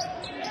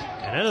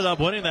 and ended up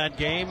winning that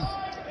game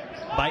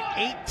by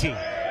 18.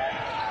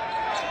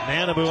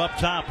 Nanabu up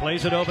top,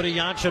 plays it over to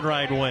Jansson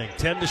right wing.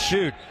 10 to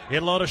shoot.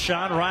 In low to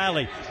Sean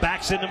Riley.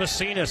 Backs into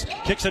Messinas.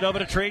 Kicks it over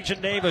to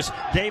Trajan Davis.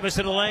 Davis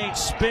in the lane.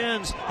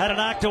 Spins. Had it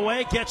knocked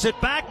away. Gets it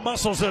back.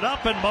 Muscles it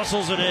up and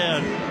muscles it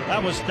in.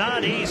 That was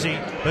not easy.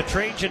 But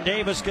Trajan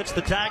Davis gets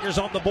the Tigers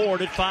on the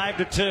board at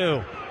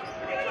 5-2.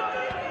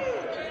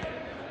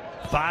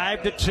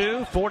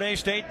 5-2. Fort Hays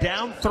State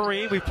down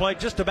 3. We've played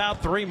just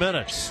about 3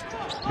 minutes.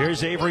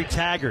 Here's Avery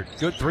Taggart.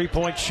 Good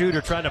three-point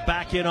shooter trying to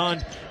back in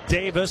on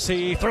Davis.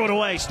 He threw it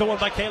away. Stolen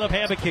by Caleb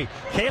Hammocky.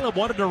 Caleb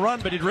wanted to run,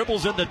 but he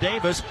dribbles into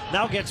Davis.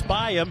 Now gets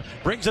by him.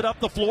 Brings it up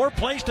the floor.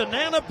 Plays to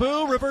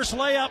Nanabu. Reverse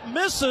layup.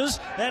 Misses.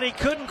 And he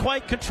couldn't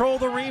quite control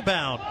the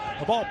rebound.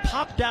 The ball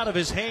popped out of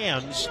his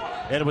hands,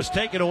 and it was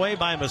taken away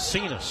by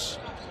Messinas.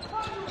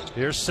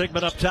 Here's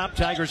Sigmund up top.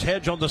 Tigers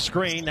hedge on the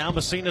screen. Now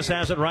Messinas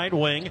has it right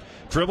wing.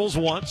 Dribbles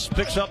once.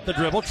 Picks up the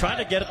dribble. Trying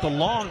to get it to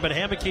Long, but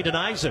Hammocky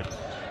denies it.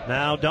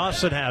 Now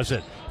Dawson has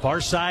it. Far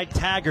side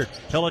Taggart.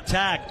 He'll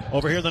attack.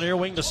 Over here the near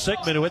wing to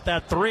Sigmund, who hit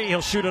that three. He'll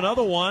shoot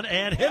another one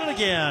and hit it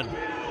again.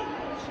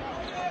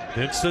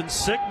 Vincent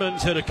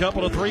Sigmund's hit a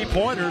couple of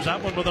three-pointers.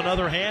 That one with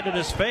another hand in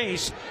his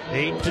face.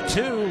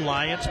 8-2.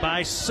 Lions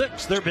by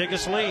 6, their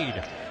biggest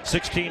lead.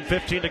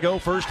 16:15 to go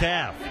first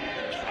half.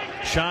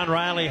 Sean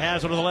Riley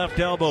has it on the left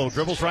elbow.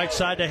 Dribbles right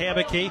side to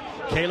Hammocky.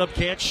 Caleb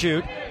can't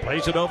shoot.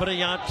 Plays it over to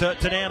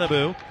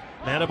Nanabu.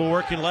 Nanabu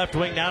working left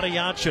wing now to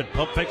Jansson.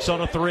 Pump fakes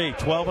on a three.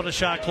 12 on the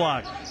shot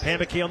clock.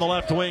 Hammocky on the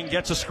left wing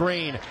gets a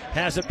screen.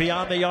 Has it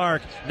beyond the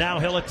arc. Now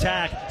he'll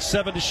attack.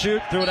 7 to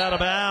shoot. Threw it out of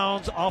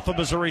bounds. Off of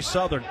Missouri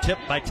Southern.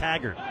 Tipped by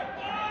Taggart.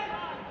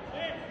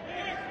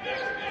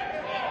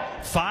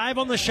 5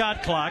 on the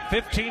shot clock.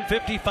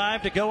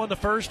 15:55 to go in the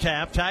first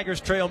half.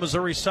 Tigers trail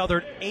Missouri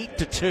Southern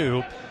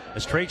 8-2.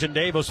 As Trajan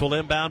Davis will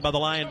inbound by the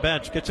Lion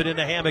bench. Gets it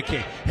into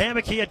Hammocky.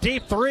 Hammocky a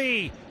deep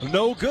three.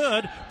 No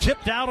good.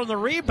 Tipped out on the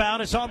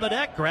rebound. It's on the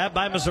deck. Grabbed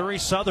by Missouri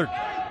Southern.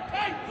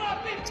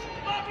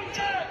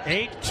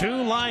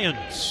 8-2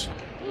 Lions.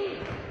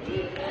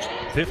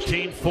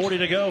 15:40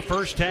 to go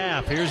first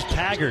half. Here's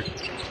Taggart.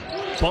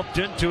 Bumped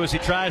into as he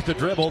tries to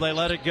dribble. They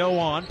let it go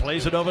on.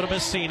 Plays it over to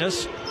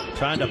Messinas.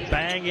 Trying to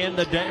bang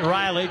into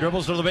Riley.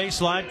 Dribbles to the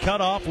baseline. Cut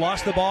off.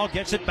 Lost the ball.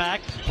 Gets it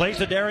back. Plays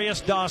to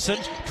Darius Dawson.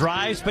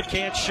 Drives but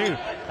can't shoot.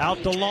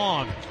 Out to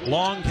Long.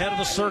 Long head of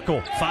the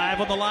circle.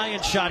 5 on the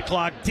Lions shot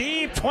clock.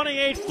 Deep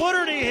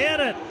 28-footer. And he hit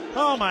it.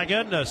 Oh, my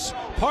goodness.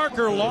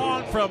 Parker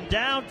Long from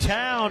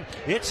downtown.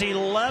 It's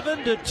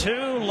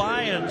 11-2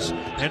 Lions.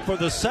 And for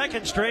the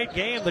second straight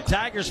game, the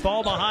Tigers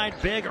fall behind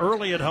big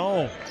early at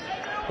home.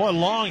 Boy,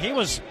 Long, he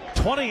was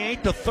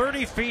 28 to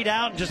 30 feet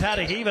out and just had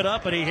to heave it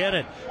up, and he hit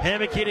it.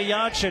 Hammocky to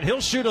Janssen. He'll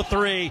shoot a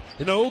three.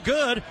 No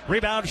good.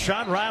 Rebound,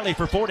 Sean Riley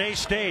for Fort Hays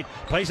State.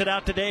 Plays it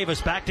out to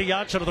Davis. Back to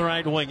Janssen to the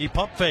right wing. He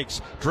pump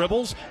fakes,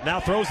 dribbles, now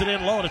throws it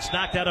in low, and it's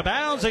knocked out of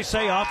bounds. They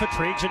say off at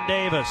Trajan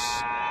Davis.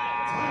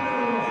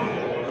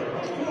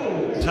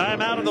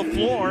 Timeout on the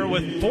floor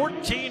with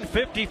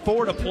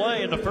 14:54 to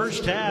play in the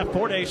first half.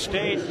 Fort Hays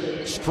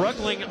State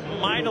struggling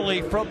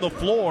mightily from the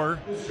floor.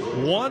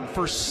 1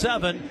 for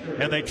 7,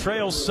 and they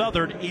trail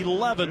Southern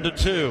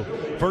 11-2.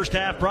 First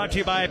half brought to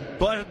you by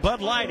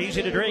Bud Light.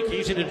 Easy to drink,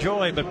 easy to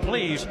enjoy, but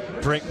please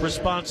drink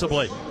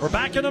responsibly. We're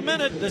back in a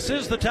minute. This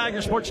is the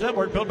Tiger Sports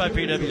Network, built by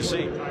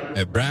PwC.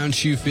 At Brown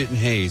Shoe Fit in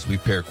Hayes, we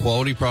pair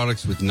quality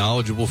products with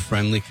knowledgeable,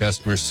 friendly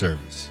customer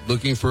service.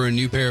 Looking for a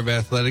new pair of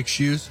athletic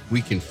shoes?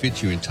 We can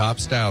fit you in top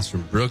styles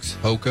from Brooks,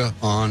 Hoka,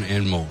 On,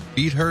 and more.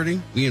 Feet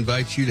hurting? We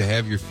invite you to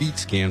have your feet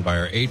scanned by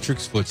our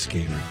Atrix foot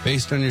scanner.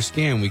 Based on your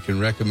scan, we can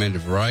recommend a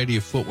variety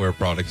of footwear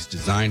products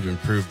designed to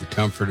improve the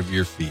comfort of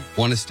your feet.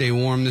 Want to stay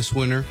warm this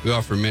winter? We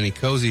offer many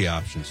cozy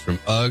options from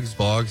Uggs,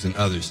 Bogs, and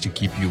others to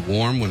keep you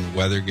warm when the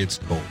weather gets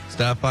cold.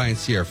 Stop by and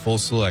see our full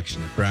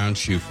selection at Brown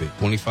Shoe Fit,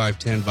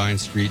 2510 Vine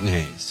Street in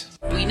Hayes.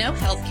 We know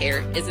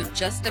healthcare isn't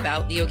just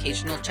about the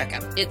occasional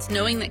checkup. It's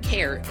knowing that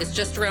care is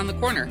just around the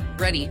corner,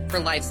 ready for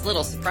life's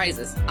little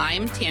surprises.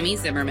 I'm Tammy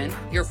Zimmerman,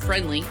 your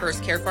friendly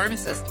First Care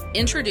pharmacist.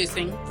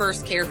 Introducing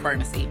First Care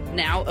Pharmacy,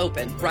 now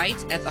open right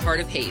at the heart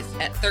of Hayes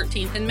at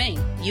 13th and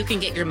Main. You can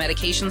get your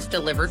medications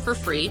delivered for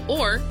free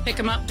or pick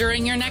them up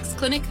during your next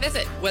clinic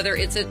visit. Whether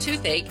it's a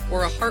toothache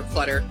or a heart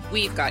flutter,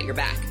 we've got your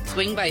back.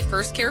 Swing by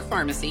First Care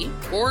Pharmacy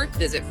or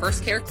visit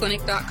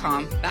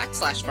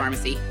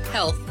firstcareclinic.com/pharmacy.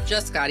 Health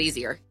just got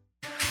easier.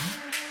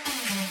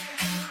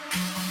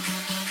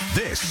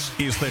 This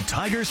is the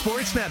Tiger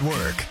Sports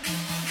Network.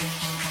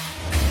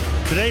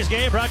 Today's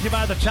game brought to you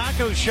by the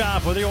Taco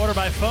Shop. Whether you order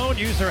by phone,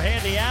 use their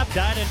handy app,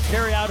 dine in,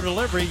 carry out, or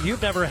delivery,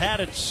 you've never had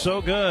it so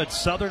good.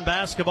 Southern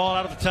basketball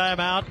out of the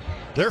timeout.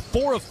 They're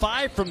 4 of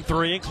 5 from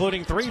 3,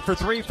 including 3 for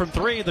 3 from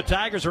 3. The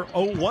Tigers are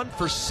 0-1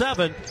 for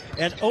 7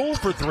 and 0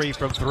 for 3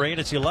 from 3, and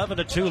it's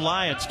 11-2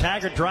 Lions.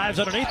 Taggart drives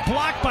underneath,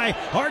 blocked by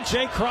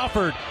R.J.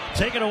 Crawford.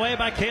 Taken away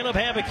by Caleb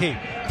Hammocky.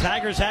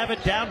 Tigers have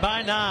it down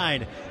by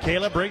 9.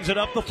 Caleb brings it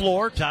up the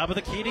floor, top of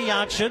the key to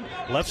Janssen.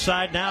 Left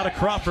side now to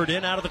Crawford,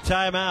 in out of the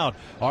timeout.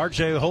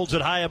 R.J. holds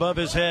it high above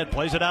his head,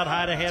 plays it out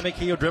high to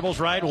Hammocky, who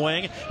dribbles right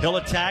wing. He'll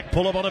attack,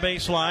 pull up on the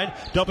baseline,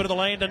 dump into the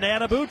lane to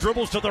Nanabu,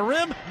 dribbles to the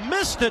rim,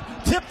 missed it,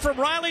 tip from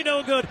Riley,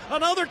 no good.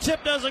 Another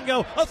tip doesn't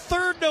go. A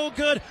third, no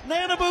good.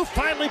 Nanabu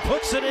finally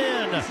puts it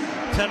in.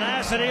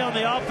 Tenacity on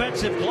the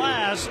offensive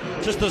glass.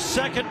 Just the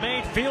second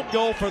made field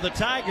goal for the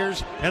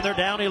Tigers, and they're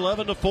down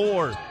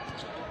 11-4.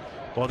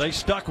 Well, they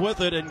stuck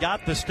with it and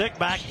got the stick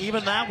back.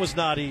 Even that was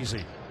not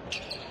easy.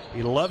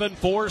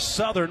 11-4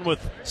 Southern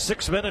with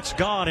 6 minutes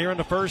gone here in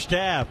the first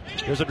half.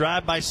 Here's a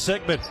drive by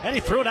Sigmund, and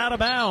he threw it out of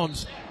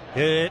bounds.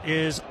 It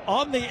is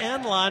on the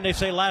end line. They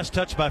say last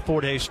touch by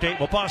Fort Hays State.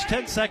 We'll pause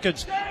 10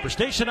 seconds for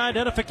station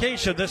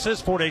identification. This is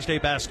Fort Hays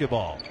State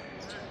basketball.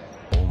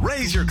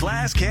 Raise your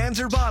glass cans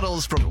or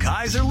bottles from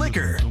Kaiser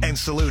Liquor and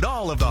salute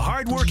all of the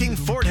hardworking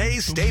Fort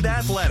Hays State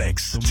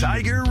Athletics.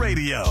 Tiger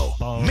Radio,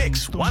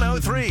 Mix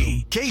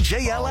 103,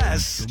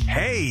 KJLS,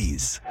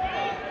 Hayes.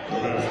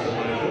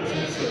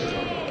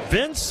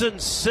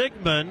 Vincent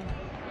Sigmund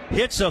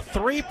hits a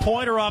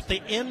three-pointer off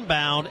the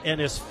inbound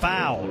and is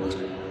fouled.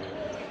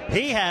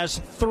 He has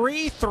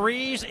 3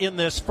 threes in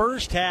this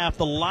first half.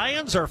 The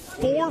Lions are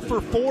 4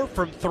 for 4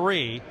 from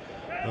 3.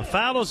 The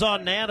foul is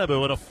on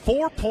Nanabu, and a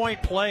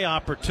 4-point play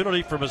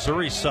opportunity for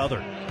Missouri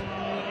Southern.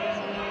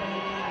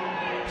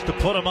 It's to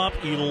put them up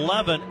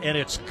 11, and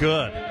it's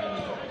good.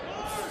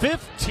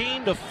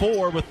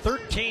 15-4 with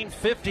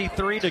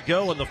 13:53 to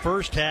go in the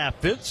first half.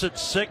 Vincent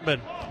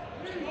Sigmund,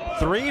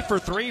 3 for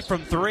 3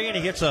 from 3, and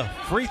he hits a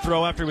free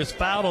throw after he was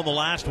fouled on the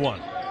last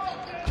one.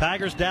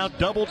 Tigers down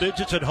double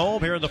digits at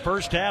home here in the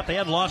first half. They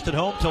hadn't lost at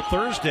home till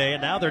Thursday,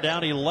 and now they're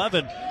down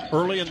 11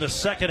 early in the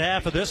second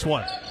half of this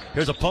one.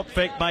 Here's a pump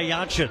fake by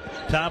Janssen.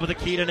 Top of the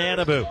key to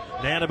Nanabu.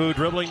 Nanabu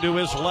dribbling to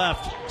his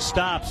left.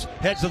 Stops.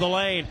 Heads to the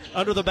lane.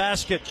 Under the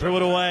basket. Threw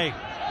it away.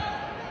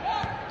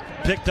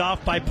 Picked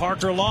off by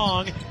Parker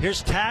Long.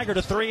 Here's Taggart,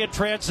 a 3 in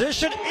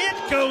transition.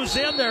 It goes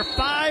in. They're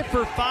 5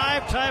 for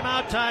 5.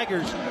 Timeout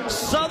Tigers.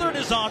 Southern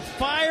is on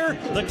fire.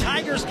 The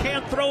Tigers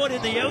can't throw it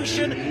in the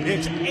ocean.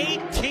 It's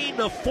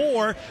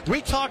 18-4.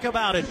 We talk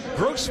about it.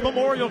 Gross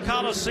Memorial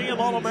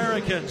Coliseum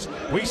All-Americans.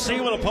 We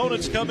see when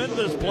opponents come into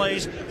this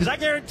place, because I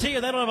guarantee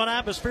you they don't have an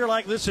atmosphere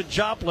like this in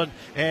Joplin.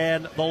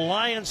 And the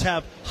Lions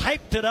have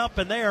hyped it up,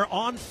 and they are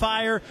on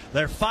fire.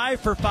 They're 5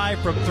 for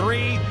 5 from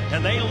 3,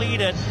 and they lead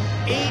it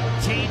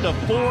 18-4.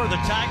 The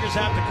Tigers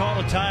have to call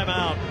a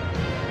timeout.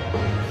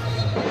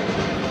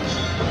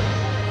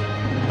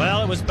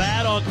 Well, it was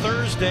bad on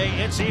Thursday.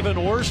 It's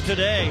even worse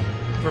today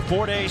for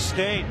Fort Hays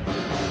State.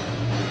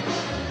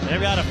 They've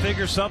got to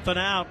figure something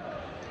out.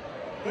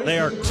 They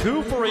are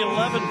 2 for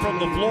 11 from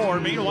the floor.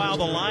 Meanwhile,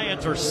 the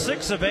Lions are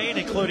 6 of 8,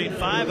 including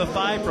 5 of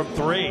 5 from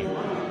 3.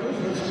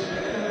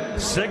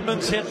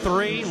 Sigmund's hit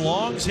 3,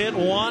 Long's hit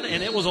 1,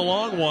 and it was a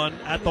long one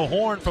at the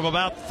horn from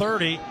about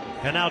 30.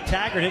 And now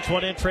Taggart hits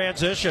one in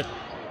transition.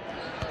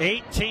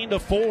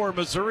 18-4,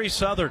 Missouri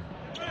Southern.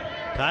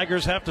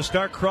 Tigers have to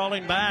start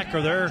crawling back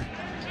or they're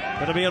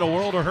going to be in a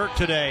world of hurt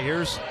today.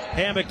 Here's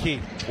Hammocky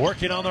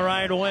working on the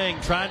right wing,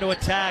 trying to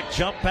attack.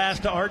 Jump pass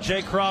to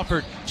R.J.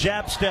 Crawford.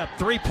 Jab step,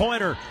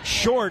 three-pointer,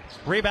 short.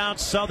 Rebound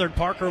Southern,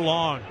 Parker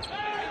Long.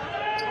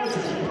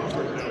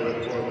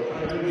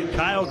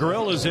 Kyle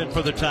Grill is in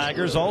for the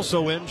Tigers.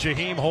 Also in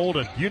Jaheim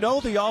Holden. You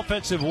know the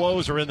offensive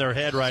woes are in their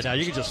head right now.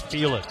 You can just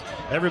feel it.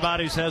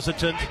 Everybody's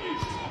hesitant.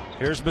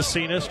 Here's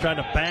Macinas trying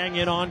to bang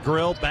in on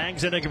Grill.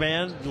 Bangs in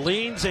again.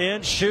 Leans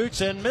in, shoots,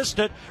 and missed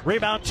it.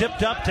 Rebound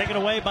tipped up, taken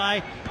away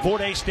by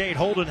Fort Hays State.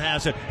 Holden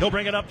has it. He'll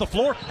bring it up the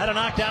floor. Had it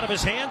knocked out of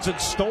his hands and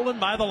stolen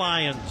by the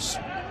Lions.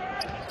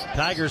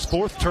 Tigers'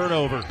 4th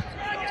turnover.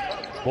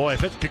 Boy,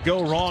 if it could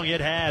go wrong, it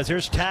has.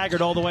 Here's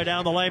Taggart all the way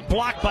down the lane.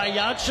 Blocked by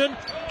Janssen.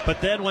 But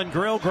then when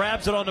Grill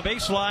grabs it on the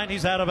baseline,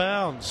 he's out of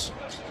bounds.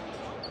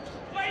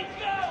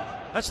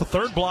 That's the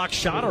 3rd block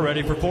shot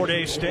already for Fort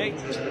Hays State.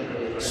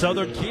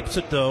 Southern keeps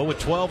it, though, with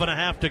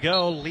 12.5 to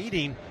go,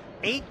 leading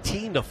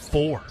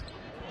 18-4.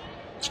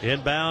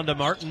 Inbound to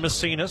Martin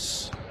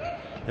Macinas.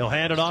 He'll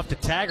hand it off to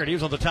Taggart. He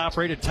was on the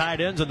top-rated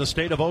tight ends in the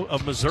state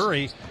of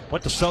Missouri.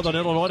 Went to Southern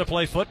Illinois to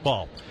play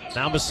football.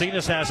 Now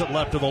Macinas has it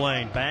left of the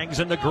lane. Bangs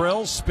into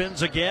Grill,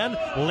 spins again,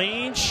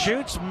 leans,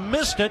 shoots,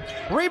 missed it.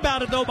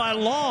 Rebounded, though, by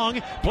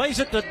Long. Plays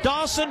it to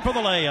Dawson for the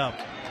layup.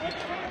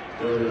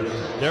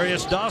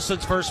 Darius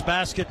Dawson's first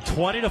basket,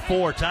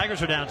 20-4.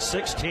 Tigers are down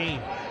 16.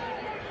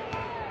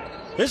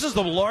 This is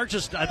the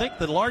largest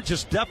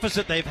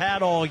deficit they've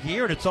had all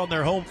year, and it's on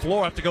their home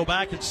floor. I have to go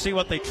back and see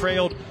what they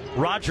trailed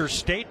Rogers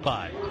State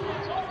by.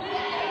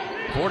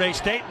 Fort Hays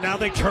State, now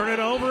they turn it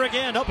over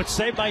again. Nope, it's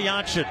saved by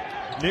Janssen.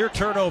 Near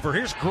turnover.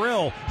 Here's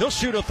Grill. He'll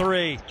shoot a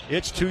 3.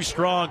 It's too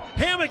strong.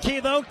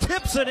 Hammocky, though,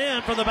 tips it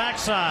in from the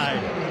backside.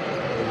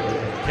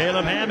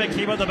 Caleb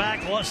Hammocky with the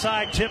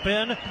backside tip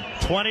in.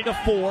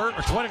 20-4, or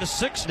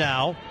 20-6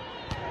 now.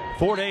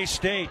 Fort Hays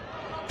State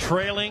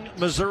trailing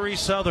Missouri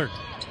Southern.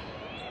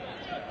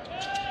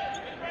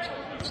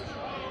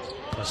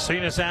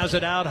 Macinas has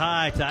it out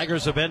high.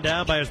 Tigers have been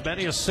down by as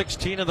many as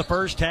 16 in the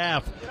first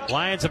half.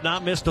 Lions have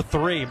not missed a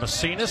 3.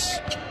 Macinas,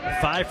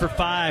 5 for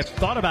 5.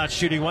 Thought about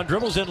shooting one.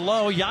 Dribbles in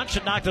low.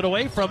 Janssen knocked it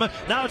away from him.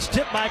 Now it's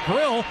tipped by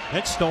Grill.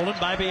 It's stolen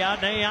by Bjarne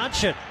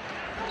Janssen.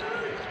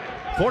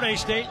 Fort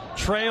Hays State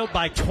trailed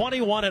by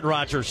 21 at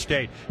Rogers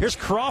State. Here's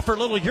Crawford,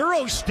 little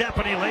Euro step,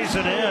 and he lays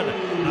it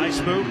in.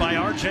 Nice move by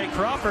R.J.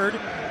 Crawford.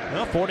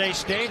 Well, Fort Hays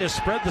State has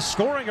spread the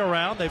scoring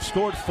around. They've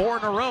scored 4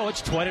 in a row.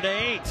 It's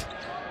 20-8.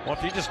 Well,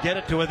 if you just get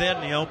it to within,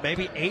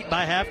 maybe 8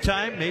 by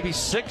halftime, maybe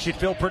 6, you'd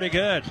feel pretty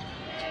good.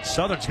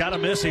 Southern's got to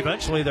miss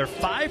eventually. They're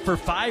 5 for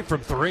 5 from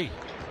 3.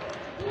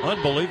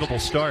 Unbelievable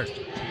start.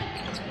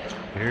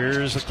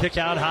 Here's a kick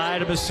out high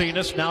to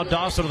Macinas. Now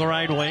Dawson to the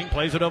right wing.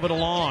 Plays it over to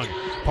Long.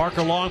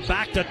 Parker Long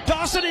back to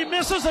Dawson. He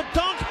misses a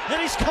dunk,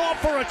 and he's called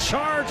for a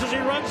charge as he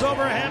runs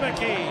over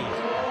Hammocky.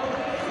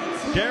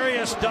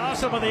 Darius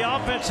Dawson with the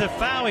offensive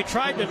foul. He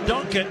tried to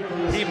dunk it.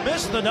 He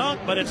missed the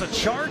dunk, but it's a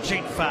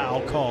charging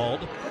foul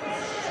called.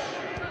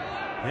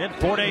 And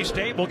Fort Hays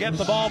State will get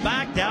the ball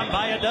back, down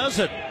by a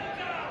dozen.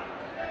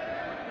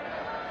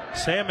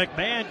 Sam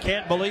McMahon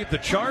can't believe the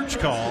charge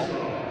call.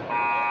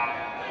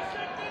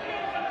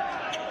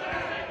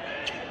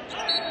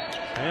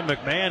 And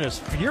McMahon is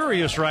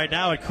furious right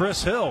now at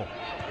Chris Hill.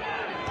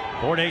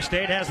 Fort Hays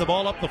State has the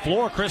ball up the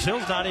floor. Chris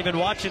Hill's not even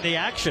watching the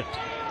action.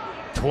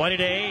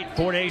 20-8.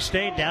 Fort Hays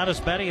State down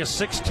as many as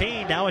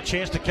 16. Now a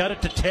chance to cut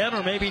it to 10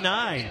 or maybe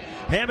 9.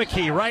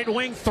 Hammocky, right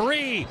wing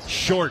 3.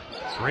 Short.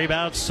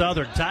 Rebound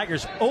Southern.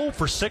 Tigers 0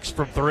 for 6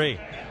 from 3. You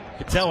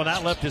can tell when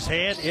that left his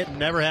hand, it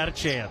never had a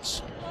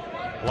chance.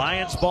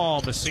 Lions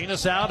ball.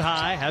 Macinas out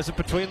high. Has it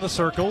between the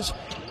circles.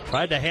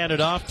 Tried to hand it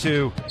off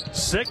to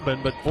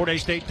Sigmund, but Fort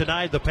Hays State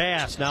denied the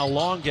pass. Now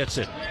Long gets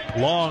it.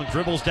 Long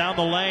dribbles down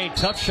the lane.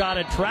 Tough shot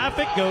in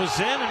traffic. Goes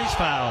in, and he's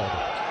fouled.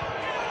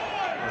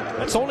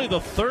 That's only the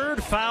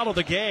 3rd foul of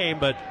the game,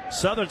 but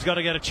Southern's going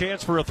to get a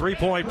chance for a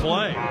 3-point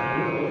play.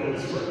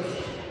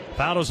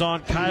 Foul is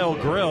on Kyle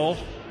Grill.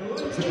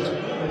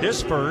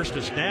 His first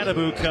as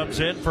Nanabu comes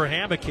in for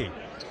Hammocky.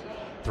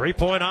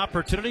 3-point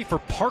opportunity for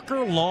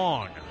Parker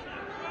Long.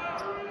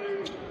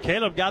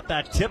 Caleb got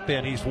that tip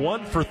in. He's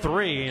 1 for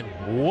 3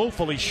 and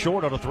woefully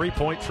short on a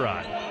 3-point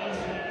try.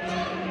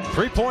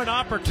 3-point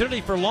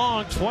opportunity for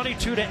Long.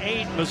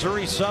 22-8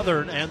 Missouri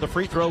Southern, and the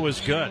free throw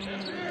is good.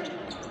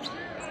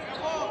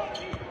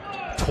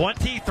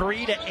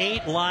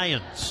 23-8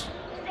 Lions.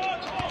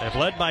 They've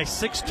led by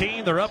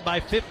 16. They're up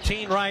by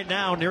 15 right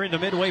now, nearing the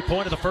midway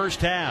point of the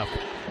first half.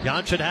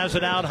 Janssen has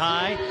it out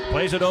high.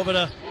 Plays it over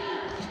to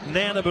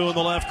Nanabu in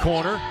the left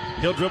corner.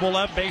 He'll dribble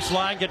left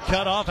baseline, get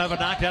cut off, have it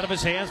knocked out of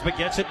his hands, but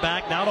gets it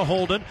back now to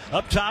Holden.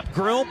 Up top,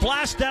 Grill,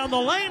 blast down the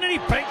lane, and he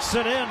banks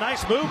it in.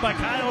 Nice move by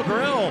Kyle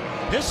Grill.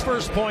 His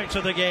first points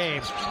of the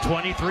game.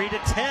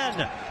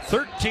 23-10.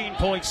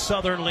 13-point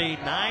Southern lead.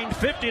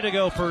 9:50 to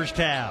go first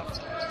half.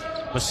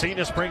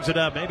 Macinas brings it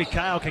up. Maybe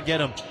Kyle can get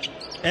him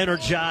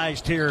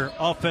energized here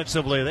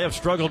offensively. They have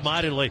struggled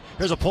mightily.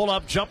 Here's a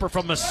pull-up jumper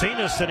from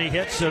Macinas, and he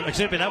hits it.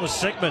 Excuse me, that was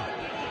Sigmund.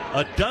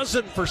 A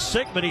dozen for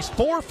Sigmund. He's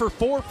 4 for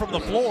 4 from the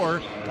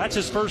floor. That's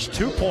his first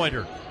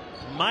two-pointer.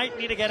 Might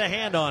need to get a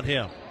hand on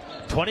him.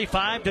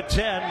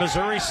 25-10,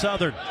 Missouri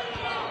Southern.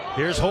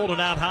 Here's Holden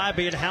out high,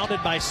 being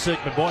hounded by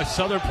Sigmund. Boy,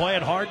 Southern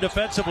playing hard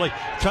defensively.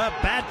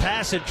 Bad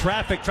pass in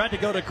traffic. Tried to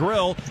go to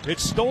Grill.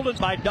 It's stolen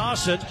by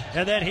Dawson,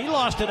 and then he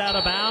lost it out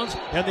of bounds.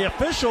 And the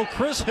official,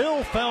 Chris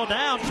Hill, fell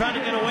down trying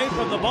to get away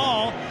from the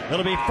ball.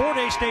 It'll be Fort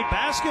Hays State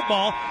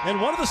basketball. And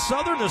one of the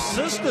Southern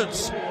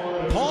assistants,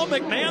 Paul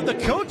McMahon, the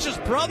coach's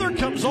brother,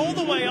 comes all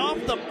the way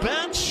off the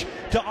bench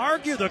to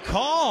argue the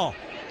call.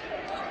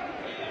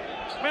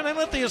 Man, they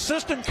let the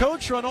assistant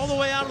coach run all the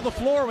way out of the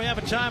floor. We have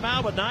a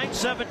timeout with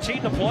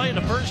 9:17 to play in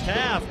the first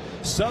half.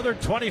 Southern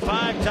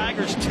 25,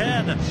 Tigers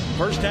 10.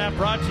 First half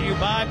brought to you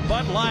by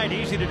Bud Light.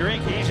 Easy to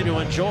drink, easy to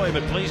enjoy,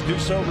 but please do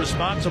so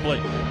responsibly.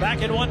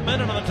 Back in 1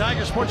 minute on the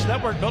Tiger Sports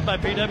Network, built by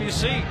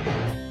PwC.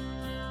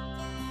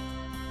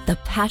 The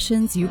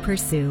passions you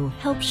pursue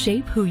help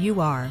shape who you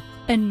are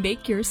and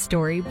make your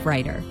story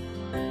brighter.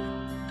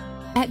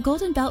 At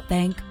Golden Belt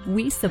Bank,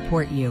 we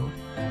support you.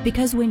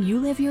 Because when you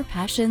live your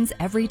passions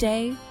every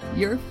day,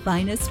 your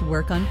finest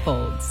work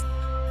unfolds.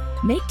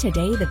 Make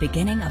today the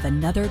beginning of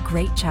another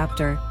great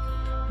chapter.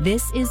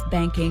 This is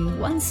banking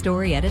one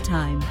story at a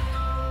time.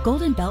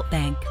 Golden Belt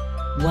Bank,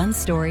 one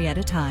story at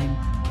a time.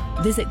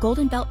 Visit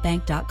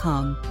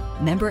goldenbeltbank.com.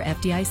 Member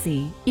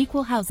FDIC,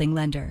 Equal Housing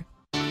Lender.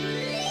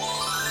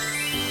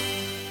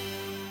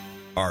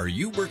 Are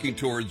you working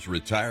towards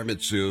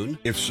retirement soon?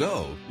 If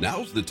so,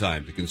 now's the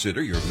time to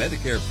consider your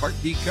Medicare Part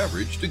D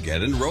coverage to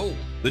get enrolled.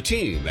 The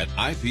team at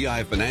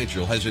IPI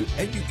Financial has an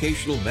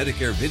educational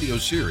Medicare video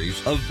series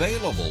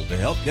available to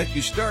help get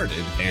you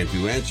started and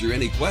to answer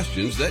any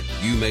questions that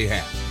you may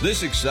have.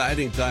 This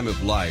exciting time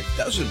of life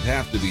doesn't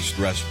have to be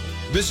stressful.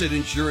 Visit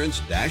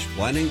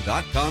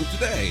insurance-planning.com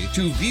today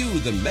to view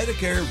the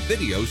Medicare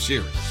video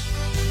series.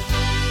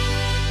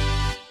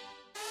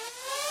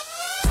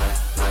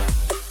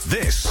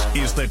 This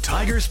is the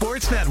Tiger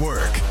Sports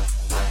Network.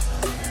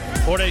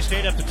 Fort Hays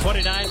State up to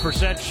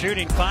 29%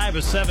 shooting, 5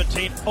 of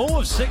 17, 0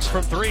 of 6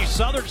 from 3.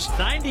 Southern's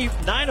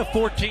 99 of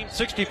 14,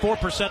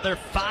 64%. They're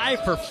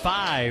 5 for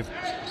 5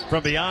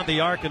 from beyond the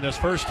arc in this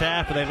first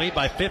half, and they lead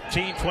by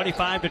 15,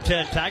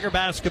 25-10. Tiger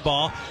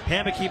basketball.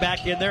 Hammocky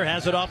back in there,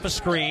 has it off a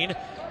screen.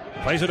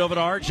 Plays it over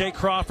to R.J.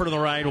 Crawford on the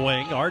right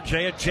wing.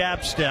 R.J. a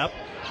jab step.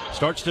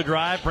 Starts to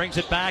drive, brings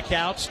it back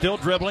out, still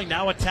dribbling,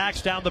 now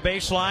attacks down the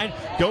baseline,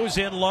 goes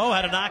in low,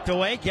 had it knocked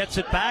away, gets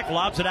it back,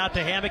 lobs it out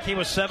to Hammocky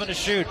with 7 to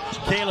shoot.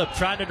 Caleb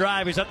trying to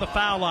drive, he's at the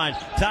foul line,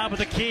 top of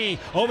the key,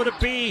 over to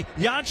B,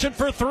 Janssen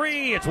for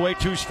 3, it's way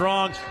too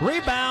strong,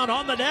 rebound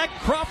on the deck,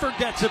 Crawford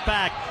gets it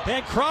back,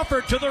 and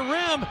Crawford to the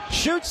rim,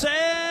 shoots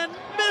and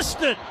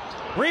missed it.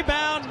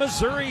 Rebound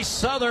Missouri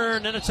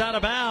Southern, and it's out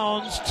of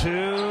bounds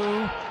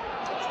to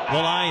the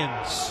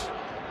Lions.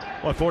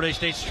 Well, Fort Hays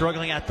State's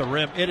struggling at the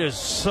rim. It is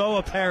so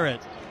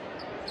apparent.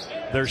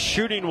 Their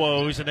shooting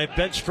woes, and they've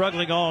been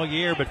struggling all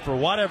year, but for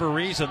whatever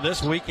reason,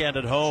 this weekend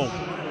at home,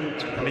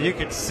 I mean, you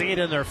can see it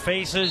in their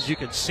faces. You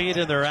can see it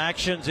in their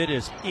actions. It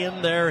is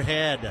in their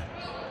head.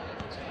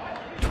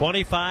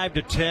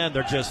 25-10.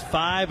 They're just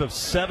 5 of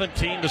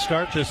 17 to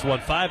start this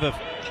one. 5 of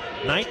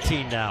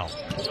 19 now.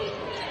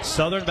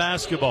 Southern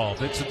basketball.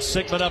 Vincent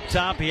Sigmund up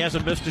top. He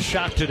hasn't missed a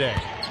shot today.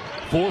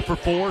 4 for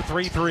 4,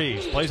 3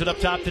 threes. Plays it up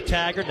top to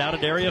Taggart. Now to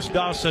Darius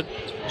Dawson.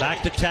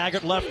 Back to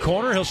Taggart, left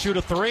corner. He'll shoot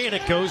a 3, and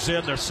it goes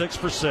in. They're 6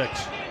 for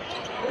 6.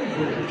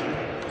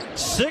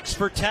 6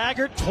 for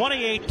Taggart,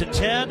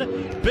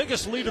 28-10.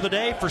 Biggest lead of the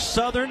day for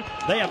Southern.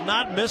 They have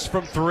not missed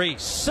from 3.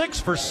 6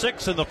 for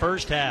 6 in the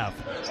first half.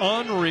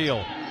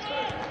 Unreal.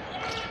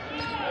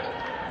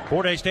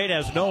 Fort Hays State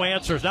has no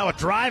answers. Now a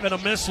drive and a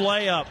missed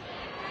layup.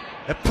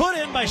 And put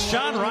in by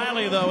Sean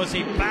Riley, though, as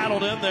he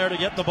battled in there to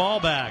get the ball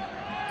back.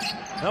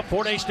 Now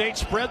Fort Hays State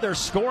spread their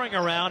scoring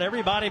around.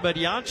 Everybody but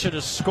Janssen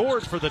has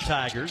scored for the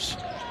Tigers.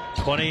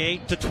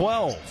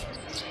 28-12.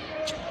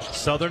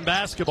 Southern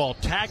basketball.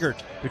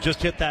 Taggart, who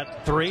just hit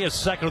that 3, his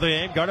second of the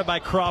game, guarded by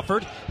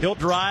Crawford. He'll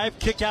drive,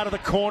 kick out of the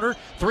corner.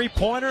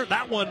 3-pointer.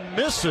 That one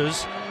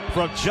misses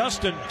from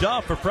Justin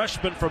Duff, a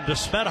freshman from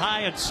DeSmet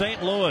High in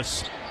St.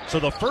 Louis. So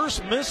the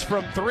first miss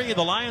from 3.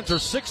 The Lions are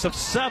 6 of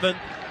 7.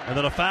 And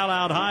then a foul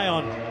out high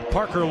on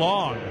Parker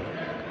Long.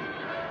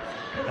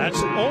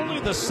 That's only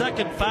the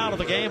second foul of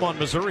the game on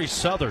Missouri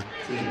Southern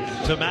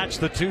to match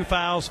the 2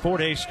 fouls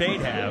Fort Hays State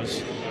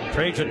has.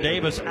 Trajan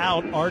Davis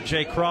out,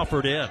 R.J.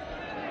 Crawford in.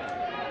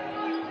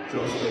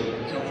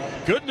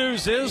 Good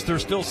news is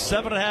there's still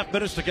 7.5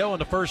 minutes to go in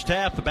the first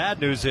half. The bad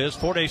news is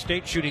Fort Hays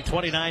State shooting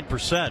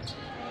 29%.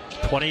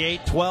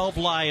 28-12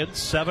 Lions,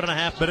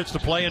 7.5 minutes to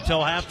play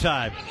until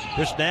halftime.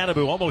 This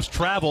Nanabu almost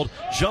traveled,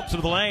 jumps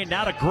into the lane,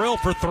 now to Grill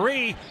for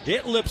three.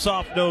 It lips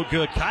off no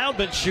good. Kyle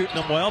been shooting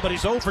them well, but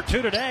he's 0 for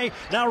 2 today.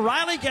 Now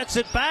Riley gets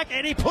it back,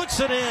 and he puts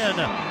it in.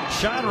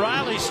 Sean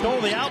Riley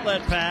stole the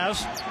outlet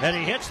pass, and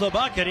he hits the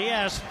bucket. He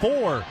has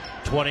 4.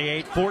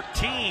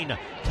 28-14.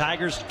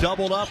 Tigers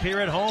doubled up here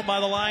at home by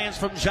the Lions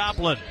from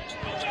Joplin.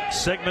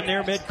 Sigmund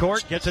near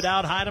midcourt, gets it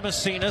out high to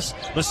Macinas.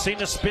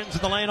 Macinas spins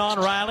in the lane on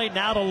Riley.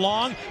 Now to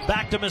Long,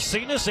 back to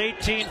Macinas,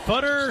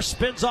 18-footer,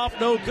 spins off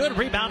no good.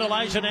 Rebound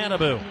Elijah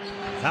Nanabu.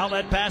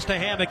 Outlet pass to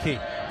Hammocky.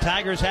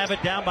 Tigers have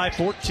it down by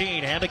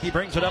 14. Hammocky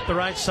brings it up the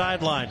right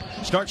sideline.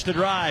 Starts to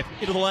drive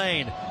into the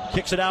lane.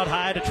 Kicks it out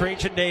high to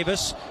Trajan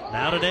Davis.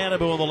 Now to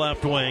Nanabu on the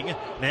left wing.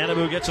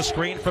 Nanabu gets a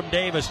screen from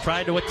Davis.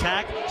 Trying to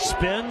attack.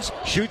 Spins.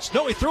 Shoots.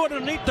 No, he threw it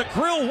underneath the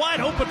Grill.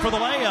 Wide open for the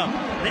layup.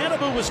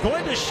 Nanabu was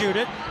going to shoot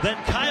it.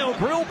 Then Kyle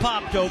Grill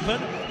popped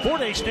open. Fort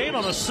Hays State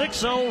on a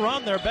 6-0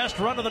 run. Their best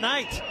run of the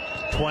night.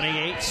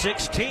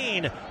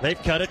 28-16.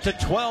 They've cut it to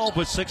 12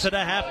 with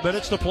 6.5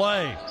 minutes to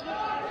play.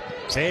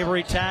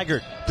 Avery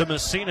Taggart to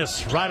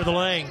Macinas, right of the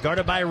lane,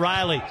 guarded by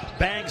Riley,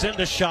 bangs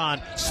into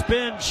Sean,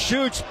 spins,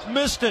 shoots,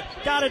 missed it,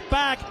 got it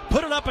back,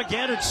 put it up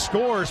again and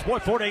scores. Boy,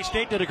 Fort Hays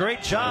State did a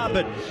great job,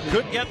 but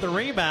couldn't get the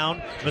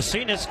rebound.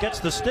 Macinas gets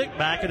the stick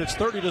back, and it's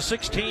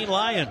 30-16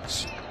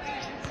 Lions.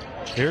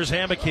 Here's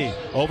Hammocky,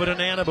 over to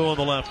Nanabu on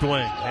the left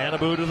wing.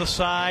 Nanabu to the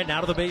side, now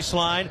to the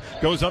baseline,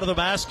 goes under the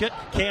basket,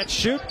 can't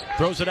shoot,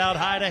 throws it out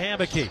high to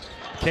Hammocky.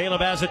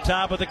 Caleb has it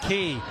top of the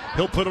key.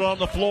 He'll put it on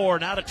the floor.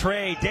 Now to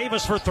Trey.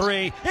 Davis for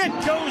three.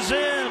 It goes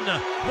in.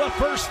 The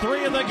first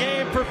three of the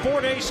game for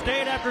Fort Hays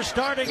State after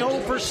starting 0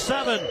 for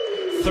 7.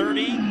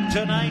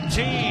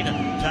 30-19.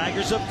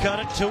 Tigers have cut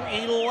it to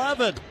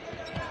 11.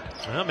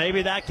 Well,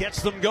 maybe that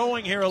gets them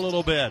going here a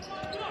little bit.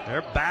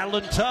 They're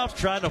battling tough,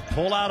 trying to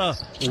pull out a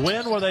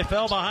win where they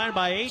fell behind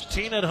by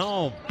 18 at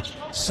home.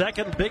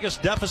 Second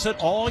biggest deficit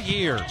all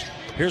year.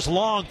 Here's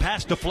Long,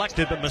 pass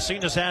deflected, but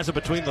Macinas has it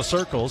between the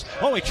circles.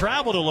 Oh, he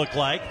traveled, it looked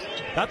like.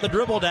 Got the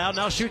dribble down,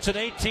 now shoots an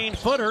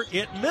 18-footer.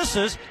 It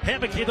misses.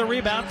 Hammocky the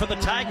rebound for the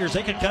Tigers.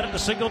 They can cut it to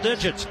single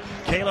digits.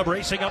 Caleb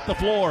racing up the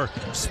floor.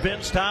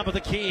 Spins top of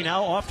the key,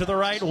 now off to the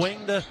right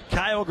wing to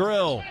Kyle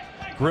Grill.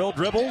 Grill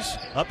dribbles,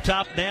 up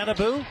top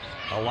Nanabu.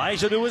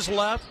 Elijah to his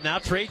left, now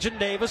Trajan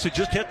Davis, who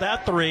just hit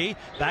that three.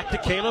 Back to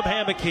Caleb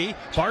Hammocky,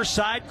 far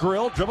side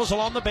Grill, dribbles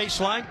along the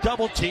baseline,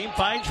 double team,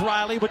 finds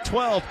Riley with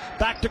 12.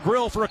 Back to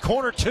Grill for a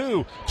corner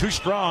two. Too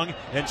strong,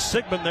 and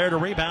Sigmund there to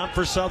rebound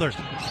for Southern.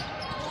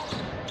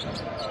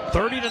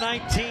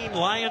 30-19,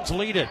 Lions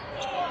lead it.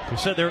 We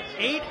said they're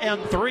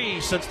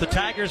 8-3 since the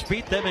Tigers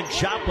beat them in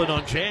Joplin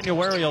on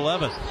January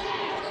 11th.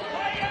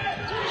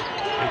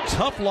 A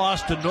tough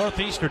loss to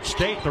Northeastern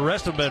State. The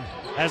rest have been,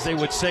 as they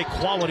would say,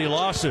 quality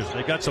losses.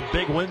 They got some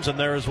big wins in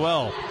there as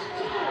well.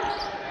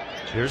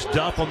 Here's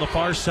Duff on the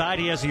far side.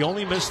 He has the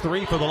only missed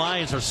three for the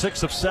Lions. They're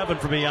 6 of 7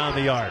 from beyond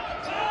the arc.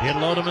 In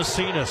low to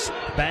Macinas.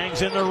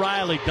 Bangs into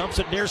Riley. Dumps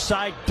it near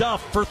side.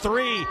 Duff for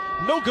three.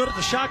 No good at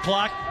the shot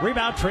clock.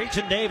 Rebound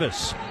Trajan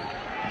Davis.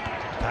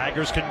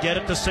 Tigers can get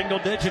it to single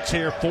digits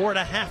here.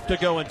 4.5 to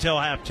go until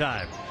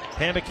halftime.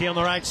 Hammocky on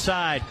the right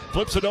side,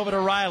 flips it over to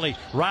Riley.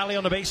 Riley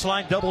on the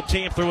baseline, double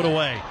team, threw it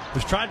away.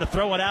 Was trying to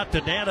throw it out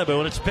to Nanabu,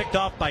 and it's picked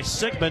off by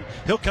Sigmund.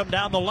 He'll come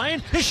down the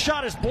lane. His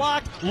shot is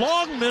blocked.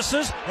 Long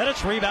misses, and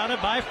it's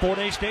rebounded by Fort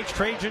Hays State's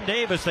Trajan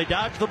Davis. They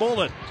dodged the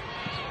bullet.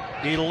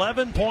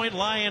 11-point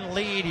Lion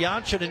lead.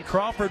 Yanchin and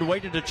Crawford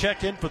waited to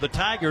check in for the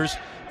Tigers.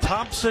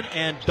 Thompson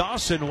and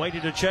Dawson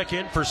waited to check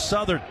in for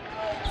Southern.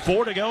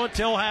 4 to go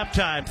until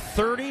halftime.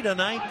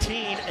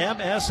 30-19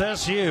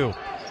 MSSU.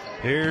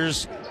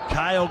 Here's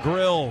Kyle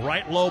Grill,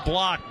 right low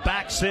block,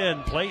 backs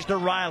in, plays to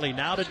Riley,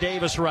 now to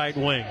Davis right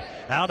wing.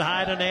 Out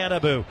high to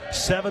Nanabu,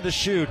 7 to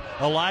shoot.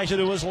 Elijah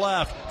to his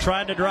left,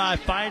 trying to drive,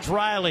 finds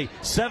Riley,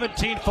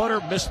 17-footer,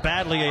 missed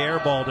badly,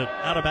 airballed it,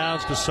 out of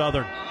bounds to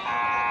Southern.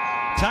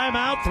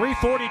 Timeout,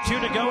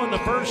 3:42 to go in the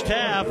first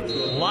half.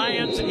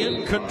 Lions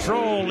in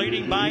control,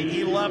 leading by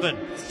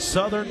 11.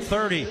 Southern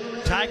 30,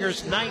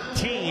 Tigers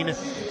 19.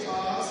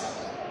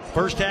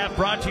 First half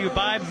brought to you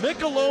by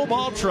Michelob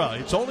Ultra.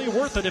 It's only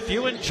worth it if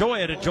you enjoy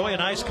it. Enjoy an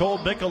ice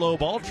cold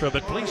Michelob Ultra,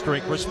 but please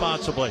drink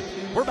responsibly.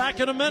 We're back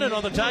in a minute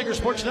on the Tiger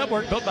Sports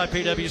Network, built by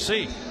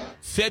PwC.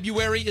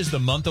 February is the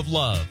month of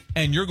love,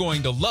 and you're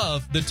going to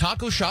love the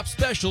taco shop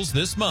specials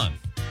this month.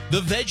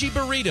 The veggie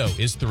burrito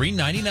is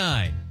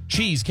 $3.99,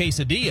 cheese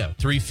quesadilla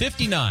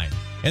 $3.59,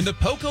 and the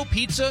Poco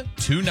Pizza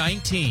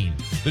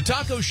 $2.19. The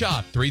Taco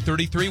Shop,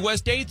 333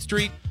 West 8th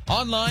Street,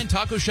 online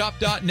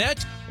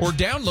tacoshop.net, or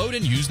download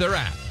and use their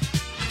app.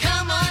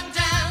 Come on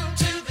down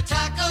to the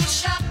taco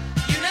shop.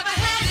 You never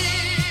had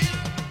it.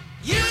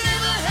 You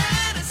never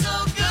had it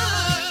so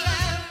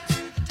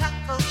good. The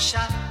taco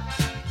shop.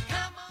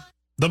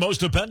 The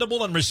most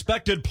dependable and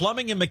respected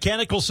plumbing and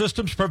mechanical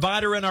systems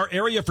provider in our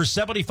area for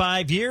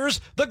 75 years,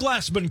 the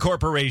Glassman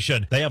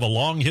Corporation. They have a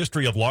long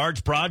history of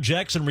large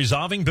projects and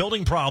resolving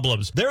building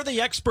problems. They're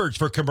the experts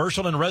for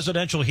commercial and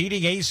residential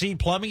heating, AC,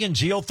 plumbing, and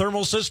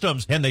geothermal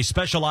systems, and they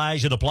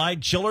specialize in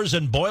applied chillers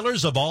and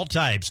boilers of all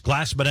types.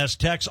 Glassman has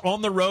techs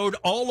on the road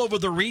all over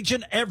the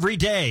region every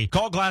day.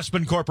 Call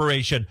Glassman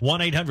Corporation,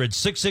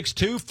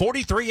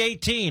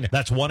 1-800-662-4318.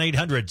 That's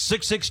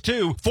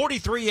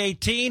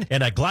 1-800-662-4318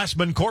 and at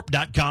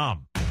glassmancorp.com.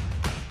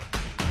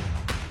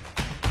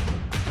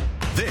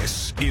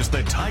 This is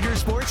the Tiger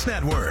Sports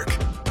Network.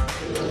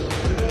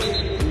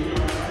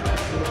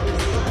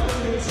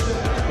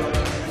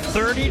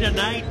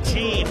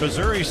 30-19,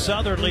 Missouri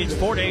Southern leads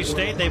Fort Hays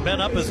State. They've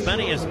been up as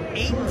many as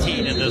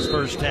 18 in this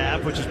first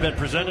half, which has been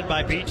presented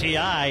by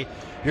BTI.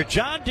 Your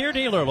John Deere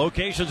dealer,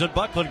 locations in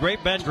Buckland,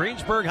 Great Bend,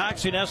 Greensburg,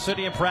 Hoxie, Ness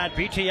City, and Pratt.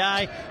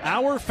 BTI,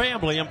 our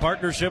family in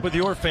partnership with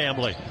your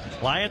family.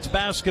 Lions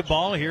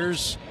basketball,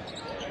 here's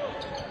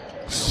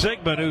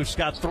Sigmund, who's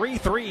got 3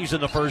 threes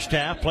in the first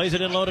half, plays it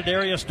in low to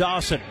Darius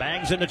Dawson,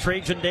 bangs into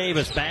Trajan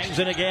Davis, bangs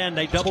in again,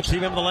 they double team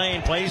him in the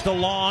lane, plays the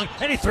long,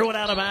 and he threw it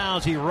out of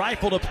bounds. He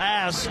rifled a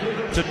pass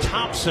to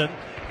Thompson.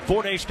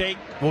 Fort Hays State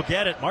will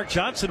get it. Mark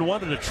Johnson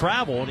wanted to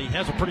travel, and he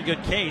has a pretty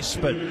good case,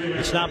 but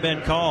it's not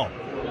been called.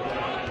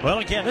 Well,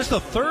 again, this is the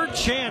third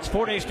chance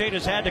Fort Hays State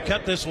has had to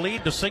cut this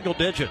lead to single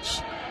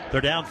digits. They're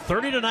down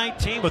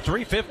 30-19 with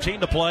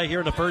 3:15 to play here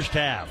in the first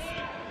half.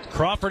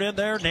 Crawford in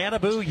there,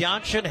 Nanabu,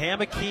 Jansson,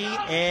 Hamaki,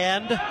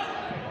 and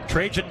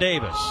Trajan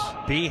Davis.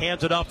 B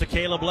hands it off to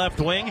Caleb left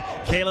wing.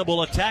 Caleb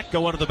will attack,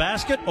 go under the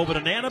basket, over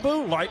to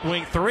Nanabu, right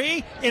wing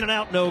 3, in and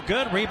out, no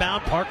good.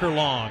 Rebound, Parker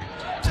Long.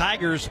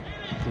 Tigers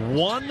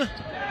 1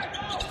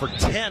 for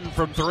 10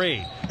 from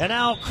 3. And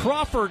now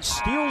Crawford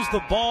steals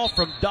the ball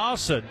from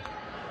Dawson,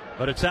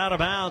 but it's out of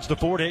bounds to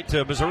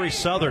to Missouri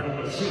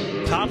Southern.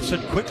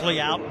 Thompson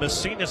quickly out,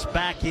 Macinas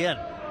back in.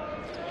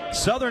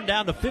 Southern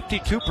down to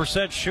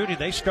 52% shooting.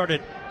 They started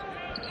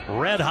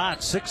red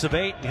hot, 6 of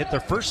 8, and hit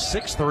their first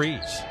 6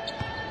 threes.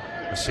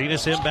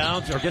 Macinas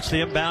inbounds, or gets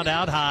the inbound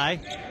out high,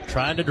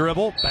 trying to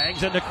dribble,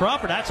 bangs into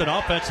Crawford. That's an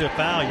offensive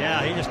foul.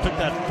 Yeah, he just took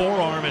that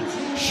forearm and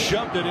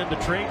shoved it into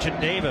Trajan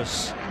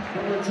Davis.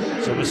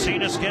 So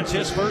Macinas gets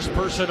his first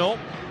personal.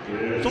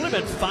 There's only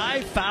been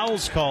 5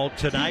 fouls called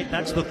tonight.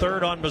 That's the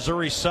third on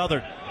Missouri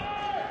Southern.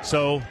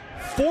 So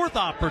 4th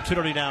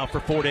opportunity now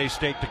for Fort Hays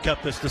State to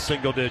cut this to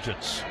single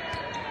digits.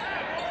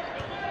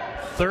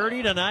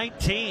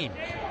 30-19.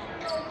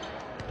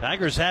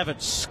 Tigers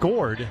haven't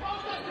scored.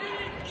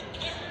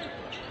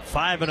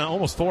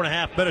 Almost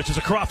 4.5 minutes. It's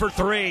a Crawford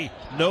 3.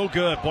 No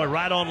good. Boy,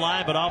 right on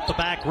line, but off the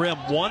back rim.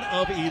 1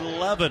 of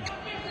 11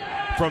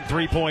 from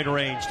 3-point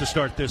range to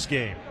start this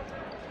game.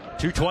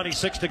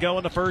 2:26 to go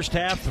in the first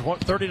half.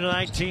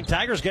 30-19.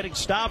 Tigers getting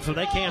stops when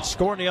they can't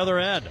score on the other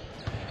end.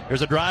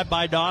 Here's a drive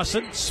by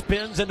Dawson.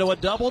 Spins into a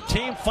double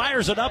team.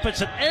 Fires it up.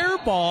 It's an air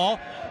ball.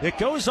 It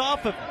goes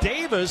off of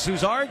Davis,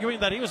 who's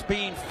arguing that he was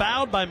being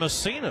fouled by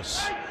Macinas.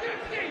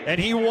 And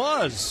he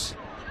was.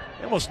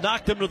 He almost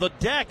knocked him to the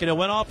deck, and it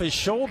went off his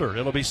shoulder.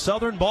 It'll be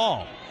Southern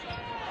ball.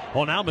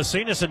 Well, now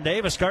Macinas and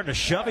Davis starting to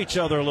shove each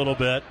other a little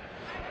bit.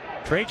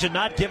 Trajan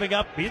not giving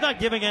up. He's not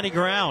giving any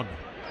ground.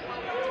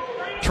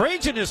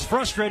 Trajan is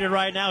frustrated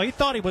right now. He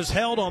thought he was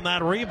held on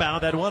that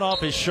rebound that went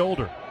off his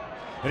shoulder.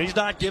 And he's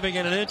not giving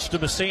it an inch to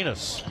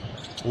Macinas.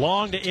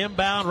 Long to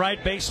inbound,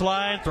 right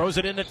baseline, throws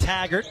it into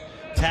Taggart.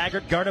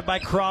 Taggart guarded by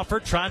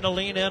Crawford, trying to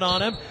lean in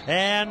on him.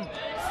 And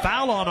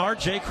foul on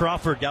R.J.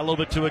 Crawford. Got a little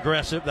bit too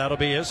aggressive. That'll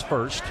be his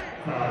first.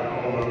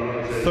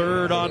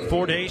 Third on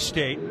Fort Hays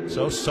State.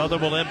 So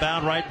Southern will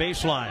inbound right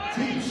baseline.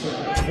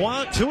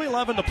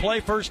 2:11 to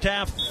play first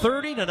half.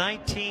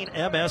 30-19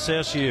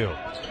 MSSU.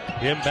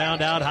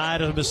 Inbound out high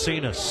to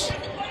Macinas.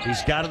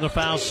 He's got in the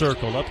foul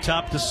circle. Up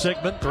top to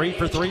Sigmund. 3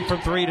 for 3 from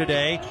 3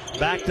 today.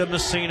 Back to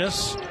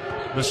Macinas.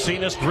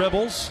 Macinas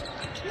dribbles.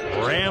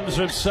 Rams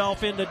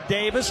himself into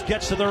Davis.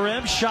 Gets to the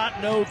rim.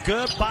 Shot no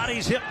good.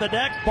 Bodies hit the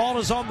deck. Ball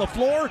is on the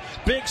floor.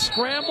 Big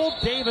scramble.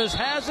 Davis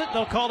has it.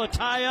 They'll call a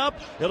tie-up.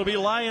 It'll be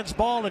Lions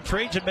ball, and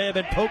Trajan may have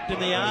been poked in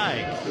the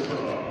eye.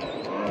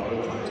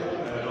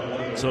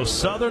 So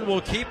Southern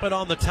will keep it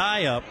on the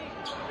tie-up.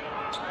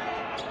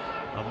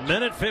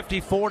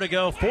 1:54 to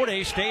go. Fort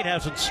Hays State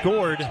hasn't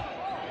scored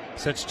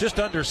since just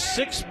under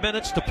 6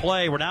 minutes to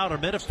play. We're now at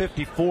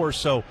 1:54,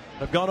 so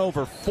they've gone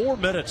over 4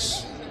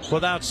 minutes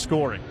without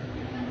scoring.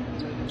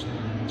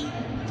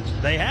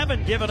 They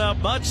haven't given up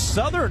much.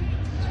 Southern,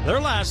 their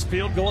last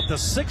field goal at the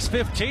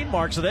 6:15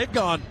 mark, so they've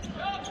gone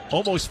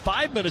almost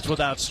 5 minutes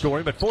without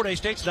scoring, but Fort Hays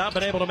State's not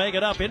been able to make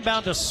it up.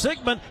 Inbound to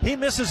Sigmund. He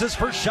misses his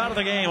first shot of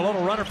the game. A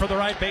little runner for the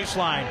right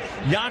baseline.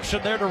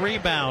 Jansson there to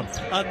rebound.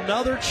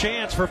 Another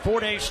chance for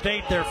Fort Hays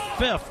State, their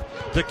 5th,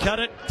 to cut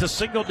it to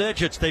single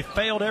digits. They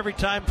failed every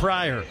time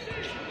prior.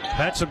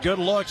 Had some good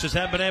looks, just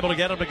haven't been able to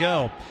get them to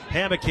go.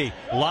 Hamaki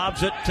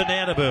lobs it to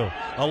Nanabu.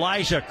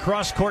 Elijah,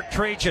 cross-court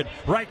Trajan.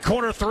 Right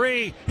corner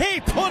 3. He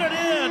put it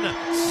in!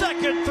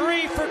 Second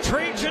 3 for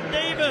Trajan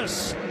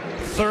Davis.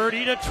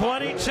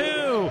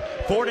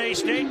 30-22. Fort Hays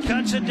State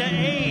cuts it to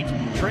 8.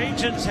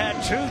 Trojans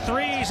had 2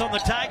 threes on the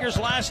Tigers'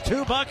 last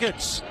 2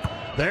 buckets.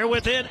 They're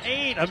within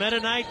 8, a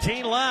minute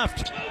 19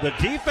 left. The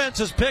defense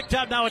is picked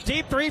up. Now a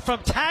deep 3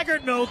 from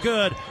Taggart, no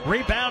good.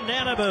 Rebound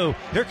Nanabu.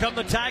 Here come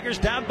the Tigers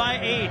down by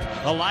 8.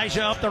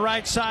 Elijah up the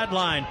right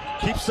sideline.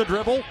 Keeps the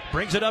dribble,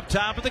 brings it up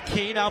top of the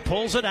key, now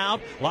pulls it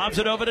out, lobs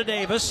it over to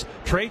Davis.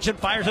 Trajan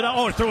fires it out.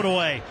 Oh, threw it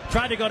away.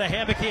 Tried to go to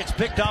Hammocky. It's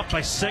picked off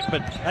by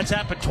Sigmund. That's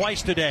happened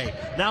twice today.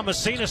 Now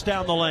Messinas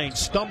down the lane.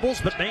 Stumbles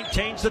but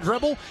maintains the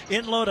dribble.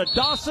 In low to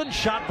Dawson.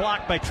 Shot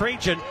blocked by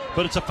Trajan,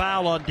 but it's a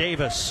foul on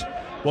Davis.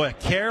 Boy, a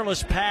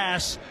careless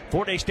pass.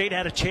 Fort Hays State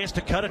had a chance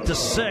to cut it to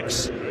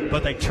 6,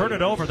 but they turn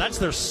it over. That's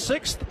their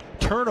 6th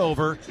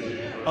turnover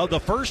of the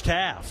first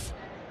half.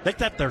 I think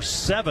that's their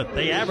 7th.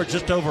 They average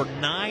just over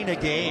 9 a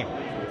game.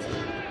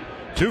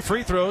 2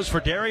 free throws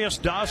for Darius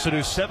Dawson,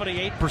 who's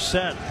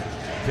 78%.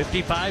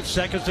 55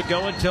 seconds to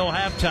go until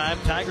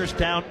halftime. Tigers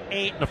down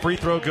 8, and the free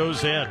throw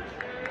goes in.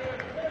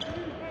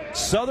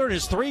 Southern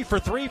is 3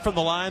 for 3 from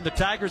the line. The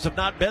Tigers have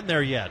not been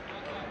there yet.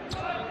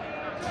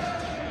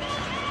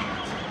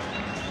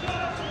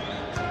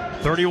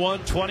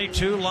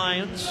 31-22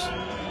 Lions.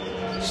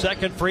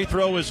 Second free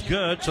throw is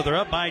good, so they're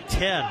up by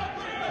 10.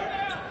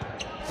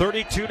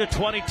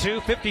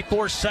 32-22,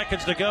 54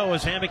 seconds to go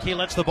as Hammocky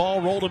lets the ball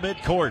roll to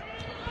midcourt.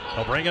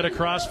 They'll bring it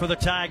across for the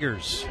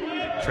Tigers.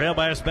 Trail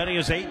by as many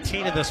as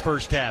 18 in this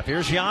first half.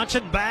 Here's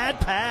Janssen,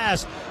 bad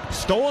pass.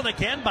 Stolen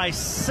again by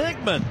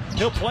Sigmund.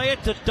 He'll play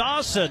it to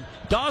Dawson.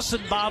 Dawson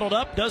bottled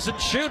up,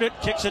 doesn't shoot it,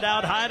 kicks it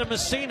out high to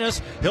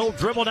Messinas. He'll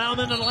dribble down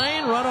in the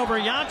lane, run over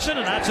Janssen,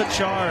 and that's a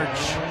charge.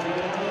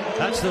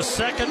 That's the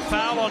second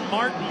foul on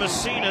Martin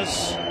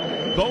Messinas,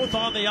 both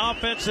on the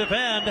offensive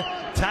end.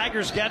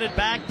 Tigers get it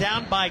back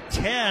down by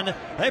 10.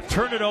 They've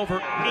turned it over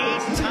 8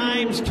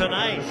 times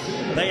tonight.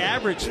 They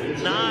average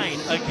 9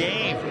 a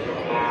game.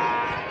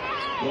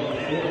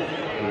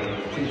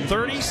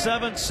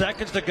 37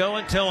 seconds to go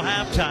until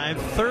halftime.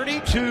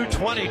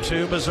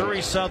 32-22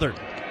 Missouri Southern.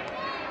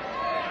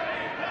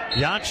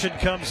 Janssen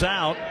comes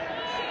out.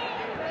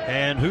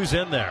 And who's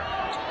in there?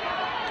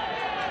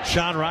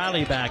 Sean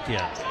Riley back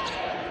in.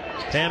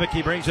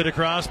 Hammocky brings it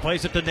across,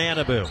 plays it to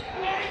Nanabu.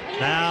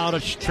 Now to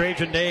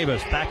Trajan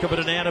Davis. Back over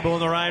to Nanabu in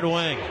the right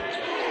wing.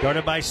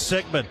 Guarded by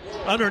Sigmund.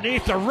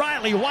 Underneath to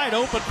Riley, wide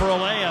open for a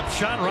layup.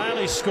 Sean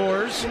Riley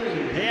scores.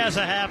 He has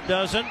a half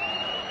dozen.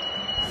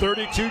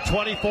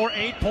 32-24,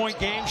 8-point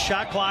game.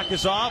 Shot clock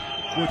is off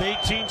with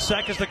 18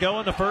 seconds to go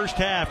in the first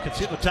half. Can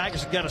see the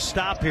Tigers have got to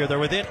stop here. They're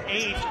within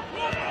 8.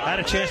 Had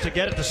a chance to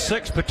get it to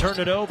 6, but turned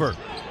it over.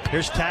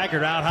 Here's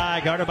Taggart out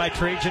high, guarded by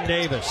Trajan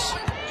Davis.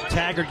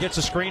 Taggart gets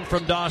a screen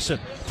from Dawson.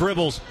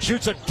 Dribbles,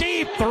 shoots a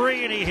deep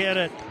 3, and he hit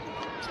it.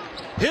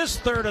 His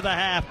third of the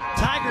half.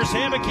 Tigers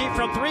Hammocky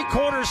from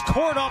 3/4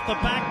 court off the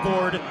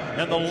backboard,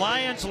 and the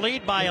Lions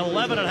lead by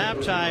 11 at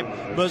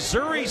halftime.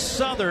 Missouri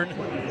Southern,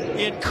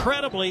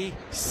 incredibly,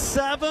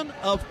 7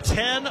 of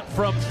 10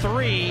 from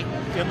 3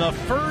 in the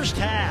first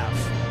half,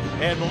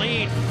 and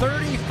lead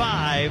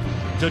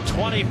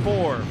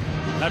 35-24.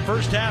 That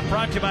first half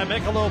brought to you by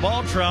Michelob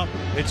Ultra.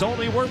 It's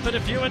only worth it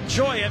if you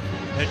enjoy it.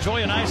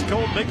 Enjoy an ice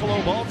cold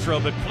Michelob Ultra,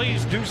 but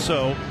please do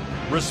so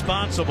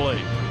responsibly.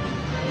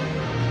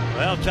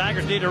 Well,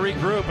 Tigers need to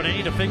regroup, and they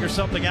need to figure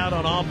something out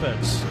on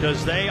offense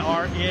because they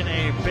are in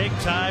a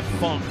big-time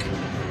funk.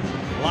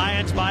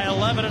 Lions by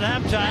 11 at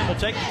halftime. We'll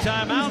take the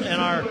timeout,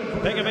 and our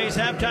Big of A's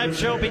halftime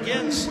show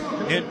begins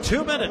in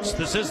 2 minutes.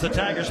 This is the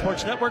Tiger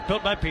Sports Network,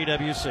 built by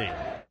PwC.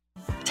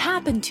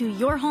 Tap into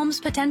your home's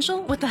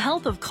potential with the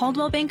help of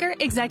Coldwell Banker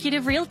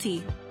Executive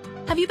Realty.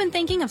 Have you been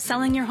thinking of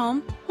selling your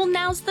home? Well,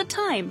 now's the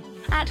time.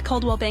 At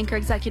Coldwell Banker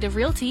Executive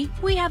Realty,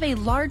 we have a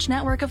large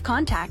network of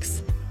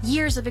contacts,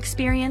 years of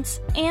experience,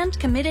 and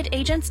committed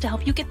agents to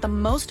help you get the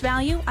most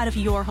value out of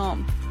your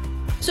home.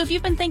 So if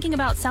you've been thinking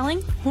about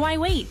selling, why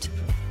wait?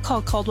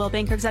 Call Coldwell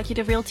Banker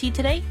Executive Realty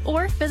today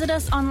or visit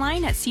us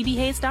online at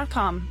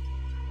cbhays.com.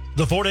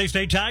 The Fort Hays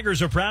State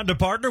Tigers are proud to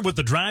partner with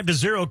the Drive to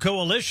Zero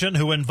Coalition,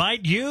 who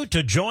invite you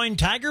to join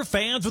Tiger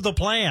fans with a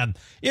plan.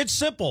 It's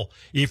simple.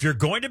 If you're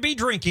going to be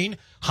drinking,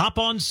 hop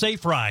on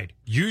Safe Ride.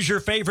 Use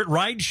your favorite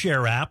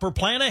rideshare app or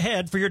plan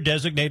ahead for your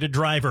designated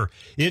driver.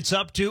 It's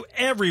up to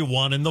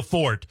everyone in the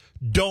fort.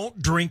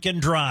 Don't drink and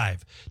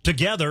drive.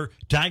 Together,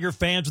 Tiger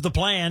fans with a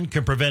plan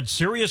can prevent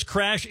serious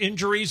crash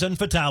injuries and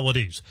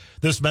fatalities.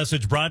 This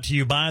message brought to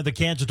you by the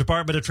Kansas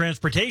Department of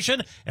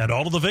Transportation and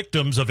all of the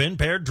victims of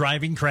impaired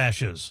driving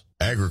crashes.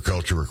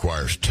 Agriculture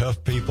requires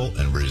tough people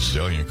and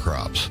resilient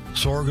crops.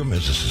 Sorghum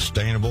is a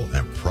sustainable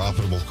and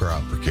profitable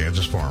crop for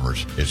Kansas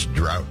farmers. It's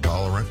drought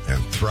tolerant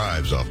and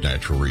thrives off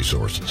natural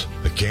resources.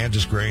 The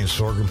Kansas Grain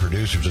Sorghum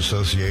Producers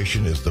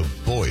Association is the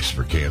voice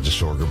for Kansas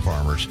sorghum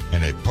farmers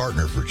and a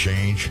partner for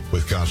change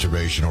with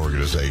conservation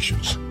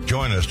organizations.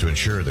 Join us to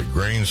ensure that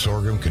grain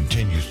sorghum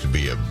continues to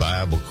be a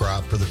viable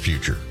crop for the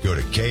future. Go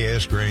to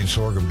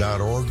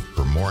ksgrainsorghum.org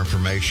for more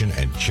information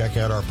and check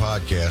out our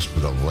podcast for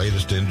the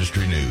latest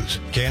industry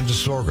news. Kansas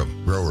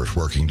Sorghum, growers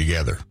working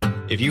together.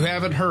 If you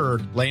haven't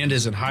heard, land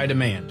is in high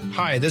demand.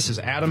 Hi, this is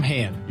Adam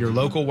Hand, your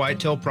local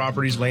Whitetail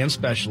Properties land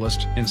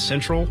specialist in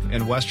central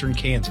and western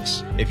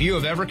Kansas. If you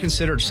have ever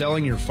considered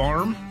selling your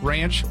farm,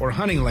 ranch, or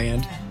hunting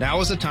land,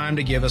 now is the time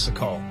to give us a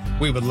call.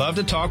 We would love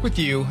to talk with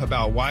you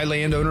about why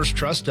landowners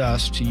trust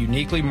us to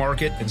uniquely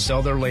market and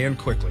sell their land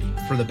quickly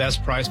for the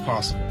best price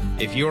possible.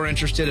 If you are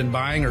interested in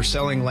buying or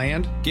selling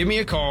land, give me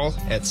a call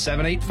at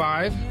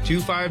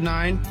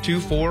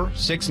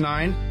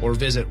 785-259-2469 or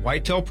visit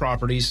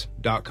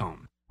whitetailproperties.com.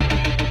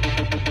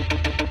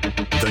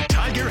 The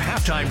Tiger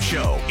Halftime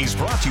Show is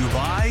brought to you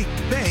by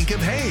Bank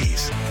of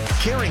Hayes,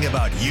 caring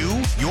about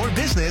you, your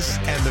business,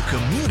 and the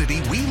community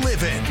we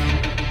live in.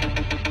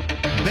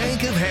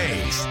 Bank of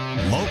Hayes,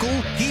 local,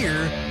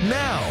 here,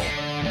 now.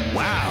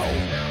 Wow.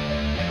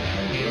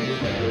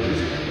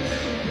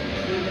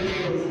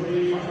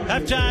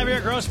 Halftime here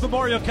at Gross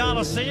Memorial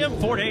Coliseum.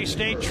 Fort Hays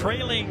State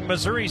trailing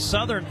Missouri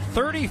Southern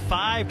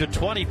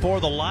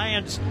 35-24. The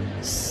Lions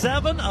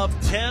 7 of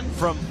 10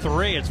 from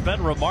 3. It's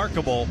been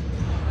remarkable.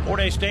 Fort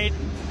Hays State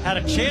had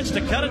a chance to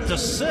cut it to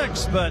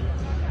 6, but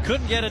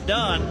couldn't get it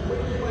done.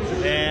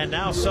 And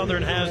now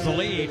Southern has the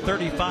lead,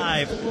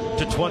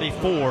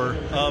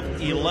 35-24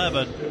 of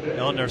 11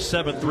 on their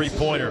 7th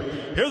three-pointer.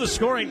 Here are the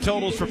scoring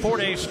totals for Fort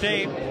Hays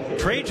State.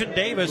 Trajan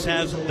Davis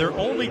has their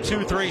only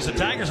 2 threes. The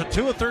Tigers are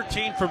 2 of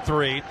 13 from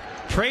 3.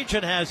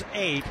 Trajan has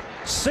 8,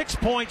 6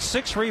 points,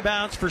 6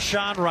 rebounds for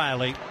Sean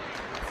Riley,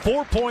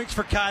 4 points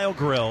for Kyle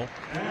Grill,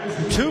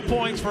 2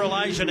 points for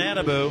Elijah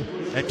Nanabu,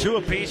 and 2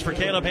 apiece for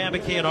Caleb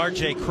Hammocky and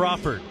R.J.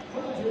 Crawford.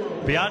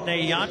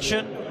 Biatne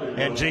Yanchin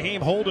and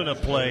Jaheim Holden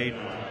have played,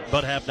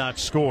 but have not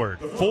scored.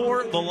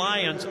 For the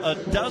Lions, a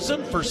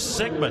dozen for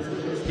Sigmund.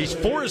 He's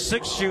 4 of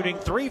 6 shooting,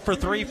 3 for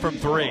 3 from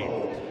 3.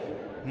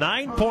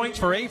 9 points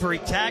for Avery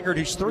Taggart,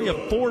 who's 3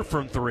 of 4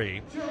 from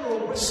 3.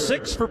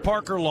 6 for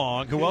Parker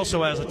Long, who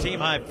also has a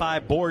team-high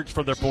 5 boards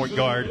from their point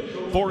guard.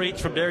 4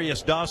 each from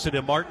Darius Dawson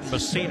and Martin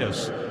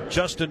Macinas.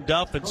 Justin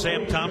Duff and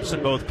Sam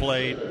Thompson both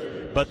played,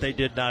 but they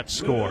did not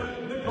score.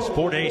 As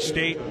Fort Hays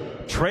State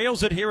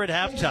trails it here at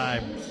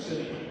halftime,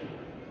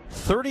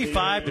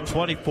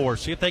 35-24.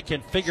 See if they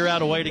can figure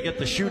out a way to get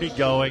the shooting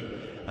going.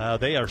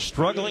 They are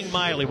struggling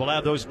mightily. We'll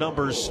have those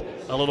numbers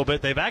a little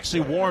bit. They've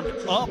actually warmed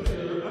up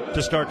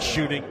to start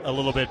shooting a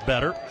little bit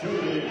better.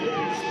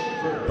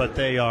 But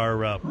they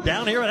are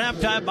down here at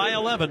halftime by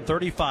 11,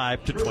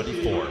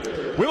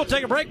 35-24. We will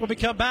take a break when we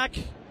come back.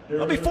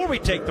 Before we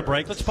take the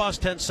break, let's pause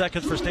 10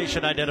 seconds for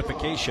station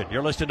identification.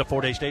 You're listening to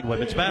Fort Hays State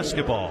Women's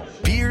Basketball.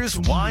 Beers,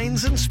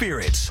 wines, and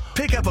spirits.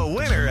 Pick up a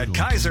winner at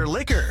Kaiser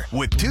Liquor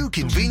with 2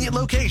 convenient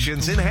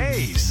locations in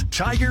Hays.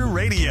 Tiger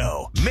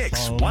Radio,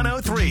 Mix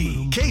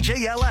 103,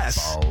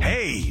 KJLS,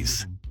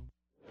 Hays.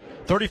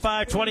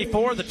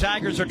 35-24, the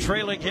Tigers are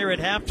trailing here at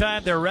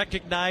halftime. They're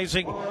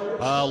recognizing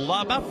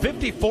about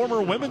 50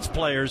 former women's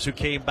players who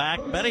came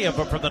back, many of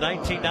them from the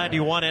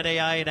 1991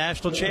 NAIA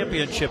National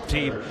Championship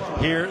team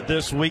here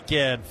this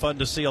weekend. Fun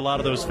to see a lot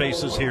of those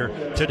faces here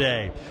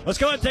today. Let's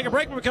go ahead and take a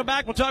break. When we come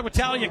back, we'll talk with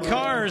Talia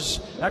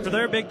Cars after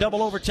their big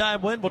double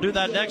overtime win. We'll do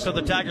that next on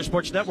the Tiger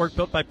Sports Network,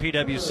 built by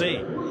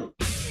PwC.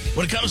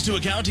 When it comes to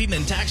accounting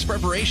and tax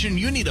preparation,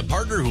 you need a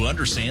partner who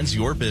understands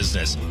your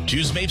business.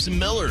 Choose Mapes &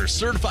 Miller,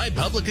 certified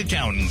public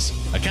accountants.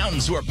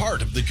 Accountants who are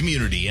part of the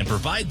community and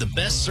provide the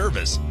best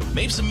service.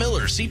 Mapes &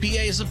 Miller,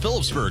 CPAs of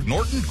Phillipsburg,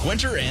 Norton,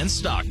 Quinter, and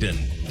Stockton.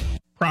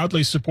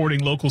 Proudly supporting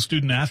local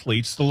student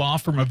athletes, the law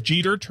firm of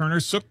Jeter, Turner,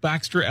 Sook,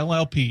 Baxter,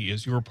 LLP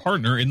is your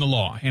partner in the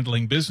law,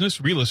 handling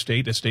business, real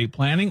estate, estate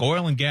planning,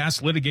 oil and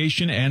gas,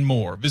 litigation, and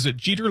more. Visit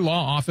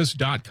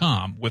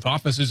JeterLawOffice.com with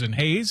offices in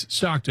Hays,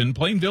 Stockton,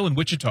 Plainville, and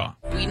Wichita.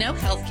 We know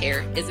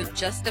healthcare isn't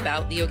just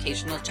about the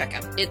occasional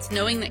checkup. It's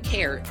knowing that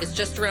care is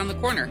just around the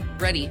corner,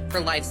 ready for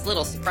life's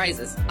little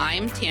surprises.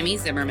 I'm Tammy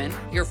Zimmerman,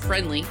 your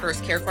friendly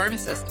First Care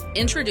pharmacist.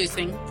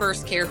 Introducing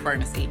First Care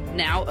Pharmacy,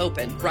 now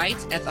open right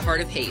at the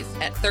heart of Hays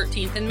at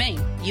 13th in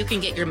Maine. You can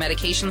get your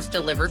medications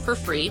delivered for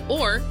free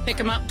or pick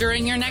them up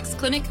during your next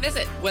clinic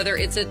visit. Whether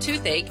it's a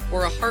toothache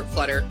or a heart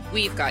flutter,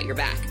 we've got your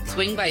back.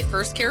 Swing by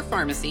First Care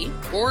Pharmacy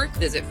or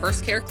visit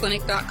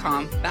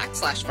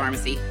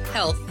firstcareclinic.com/pharmacy.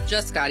 Health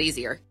just got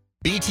easier.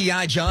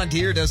 BTI John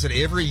Deere does it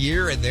every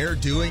year, and they're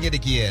doing it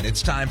again.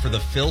 It's time for the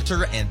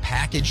filter and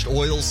packaged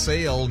oil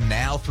sale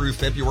now through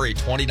February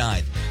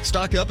 29th.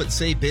 Stock up and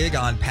save big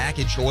on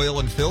packaged oil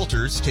and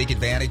filters. Take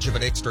advantage of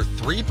an extra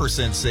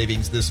 3%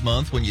 savings this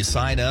month when you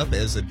sign up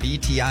as a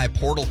BTI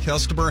Portal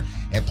customer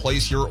and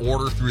place your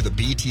order through the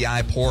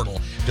BTI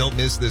Portal. Don't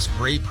miss this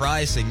great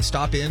pricing.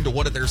 Stop in to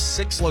one of their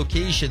 6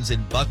 locations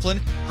in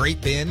Buckland, Great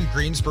Bend,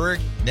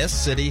 Greensburg,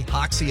 Nest City,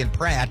 Hoxie, and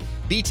Pratt.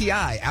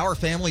 BTI, our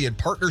family in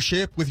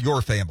partnership with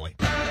your family.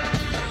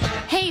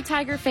 Hey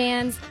Tiger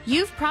fans,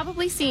 you've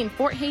probably seen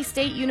Fort Hays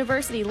State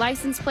University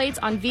license plates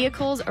on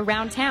vehicles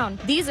around town.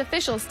 These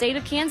official state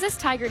of Kansas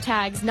Tiger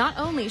tags not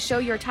only show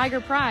your Tiger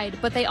pride,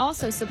 but they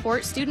also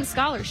support student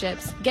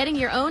scholarships. Getting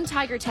your own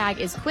Tiger tag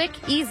is quick,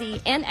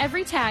 easy, and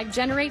every tag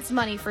generates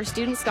money for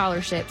student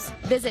scholarships.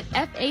 Visit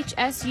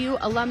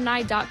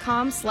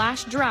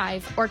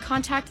FHSUalumni.com/drive or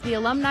contact the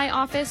alumni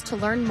office to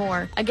learn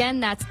more.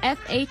 Again, that's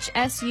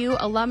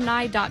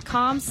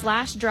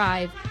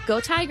FHSUalumni.com/drive.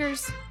 Go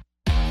Tigers!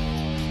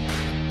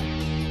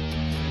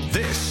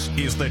 This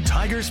is the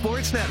Tiger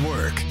Sports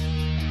Network.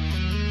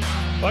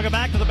 Welcome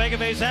back to the Bank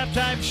of A's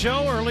halftime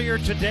show. Earlier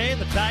today,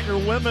 the Tiger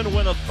women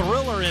win a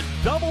thriller in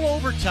double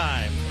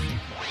overtime.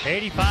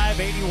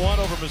 85-81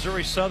 over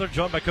Missouri Southern,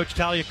 joined by Coach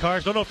Talia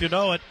Cars. Don't know if you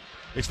know it.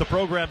 It's the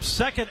program's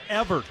second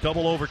ever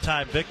double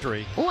overtime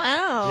victory.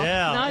 Wow.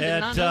 Yeah, No, I did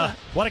not know that.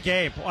 What a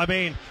game. I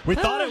mean, we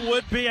thought it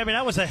would be. I mean,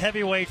 that was a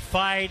heavyweight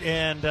fight,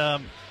 and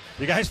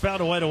you guys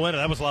found a way to win it.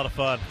 That was a lot of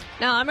fun.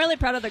 No, I'm really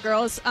proud of the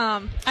girls.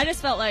 I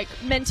just felt like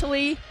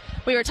mentally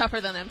we were tougher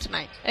than them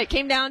tonight. It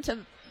came down to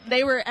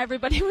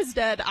everybody was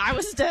dead. I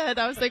was dead.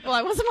 I was thankful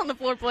I wasn't on the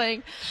floor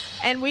playing.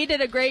 And we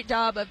did a great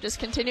job of just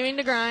continuing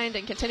to grind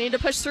and continuing to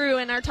push through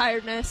in our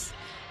tiredness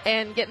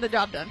and getting the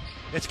job done.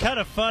 It's kind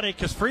of funny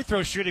because free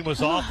throw shooting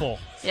was awful.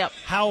 Yep.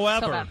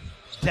 However,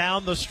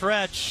 down the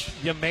stretch,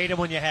 you made them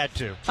when you had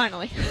to.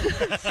 Finally.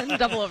 In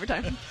double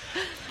overtime.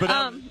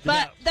 I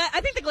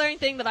think the glaring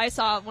thing that I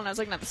saw when I was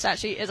looking at the stat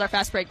sheet is our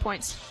fast break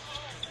points.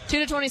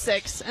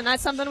 2-26, and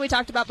that's something we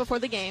talked about before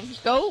the game.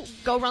 Go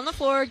run the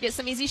floor, get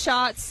some easy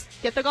shots,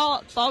 get the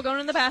ball going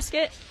in the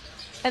basket,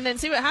 and then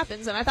see what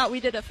happens. And I thought we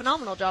did a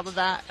phenomenal job of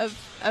that,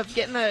 of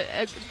getting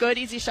a good,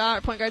 easy shot.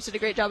 Our point guards did a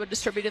great job of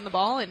distributing the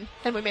ball, and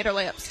we made our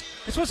layups.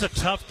 This was a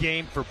tough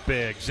game for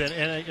bigs,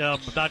 and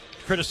not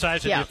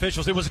criticizing the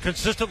officials. It was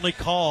consistently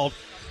called,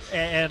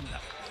 and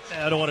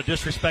I don't want to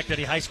disrespect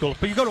any high school,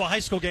 but you go to a high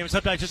school game, and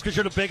sometimes just because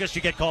you're the biggest,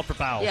 you get called for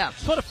fouls. Yeah.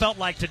 That's what it felt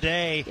like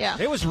today. Yeah.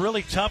 It was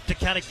really tough to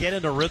kind of get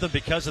into rhythm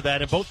because of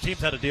that, and both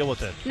teams had to deal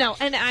with it. No,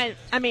 and I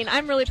mean,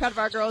 I'm really proud of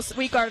our girls.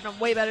 We guarded them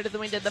way better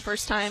than we did the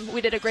first time. We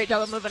did a great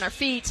job of moving our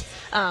feet.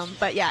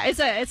 But yeah, it's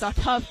a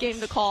tough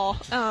game to call.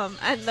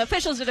 And the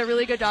officials did a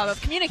really good job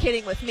of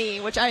communicating with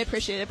me, which I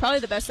appreciated. Probably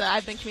the best that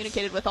I've been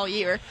communicated with all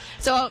year.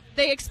 So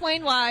they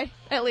explained why,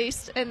 at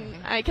least, and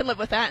I can live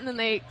with that. And then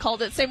they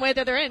called it the same way at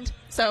the other end.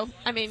 So,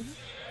 I mean,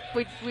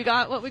 we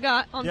got what we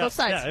got on both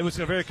sides. Yeah, it was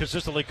very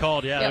consistently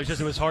called. Yeah, it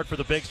was hard for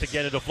the bigs to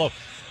get into flow.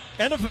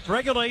 End of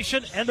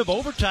regulation, end of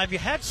overtime. You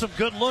had some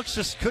good looks,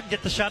 just couldn't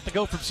get the shot to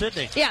go from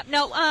Sydney. Yeah,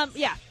 no, and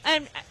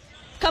a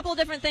couple of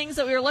different things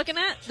that we were looking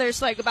at. There's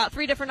like about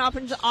 3 different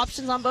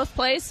options on both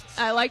plays.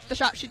 I liked the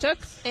shot she took,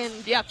 and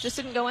just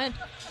didn't go in.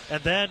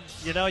 And then,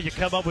 you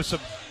come up with some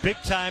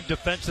big-time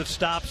defensive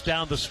stops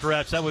down the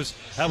stretch. That was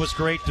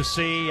great to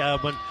see.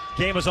 When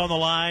game was on the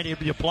line,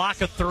 you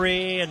block a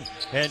 3 and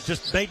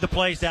just made the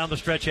plays down the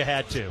stretch you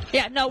had to.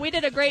 Yeah, no, we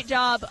did a great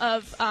job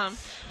of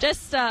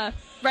just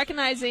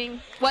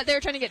recognizing what they were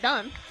trying to get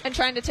done and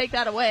trying to take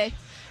that away.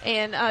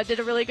 And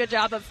did a really good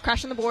job of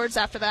crashing the boards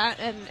after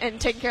that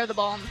and taking care of the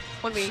ball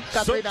when we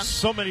got 3 done.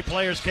 So many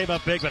players came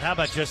up big, but how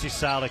about Jessie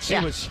Salek? She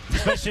was,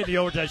 especially in the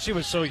overtime, she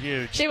was so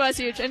huge. She was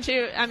huge, and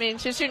she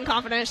was shooting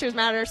confident. She was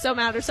so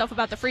mad at herself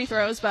about the free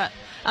throws, but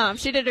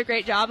she did a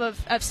great job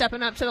of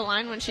stepping up to the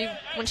line when she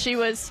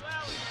was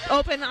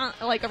open,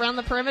 around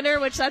the perimeter,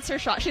 which that's her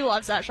shot. She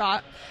loves that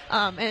shot,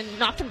 and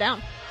knocked him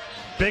down.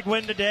 Big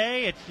win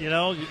today.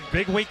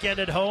 Big weekend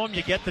at home.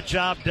 You get the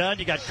job done.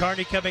 You got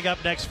Kearney coming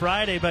up next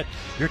Friday, but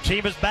your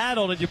team has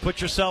battled, and you put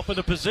yourself in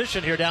a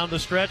position here down the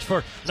stretch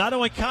for not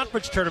only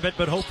conference tournament,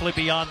 but hopefully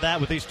beyond that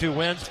with these 2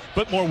 wins,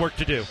 but more work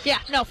to do. Yeah,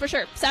 no, for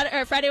sure.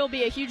 Friday will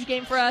be a huge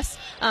game for us.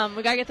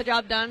 We got to get the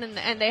job done,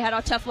 and they had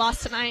a tough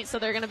loss tonight, so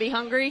they're going to be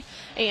hungry.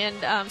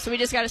 And so we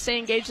just got to stay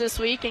engaged this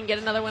week and get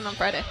another win on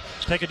Friday.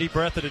 Take a deep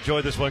breath and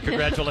enjoy this one.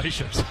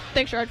 Congratulations.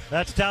 Thanks, Gerard.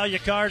 That's Talia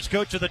Cars,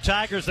 coach of the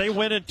Tigers. They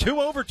win in 2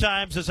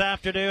 overtimes this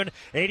afternoon,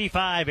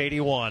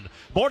 85-81.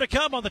 More to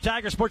come on the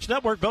Tiger Sports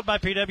Network, built by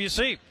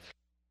PwC.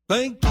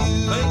 Thank you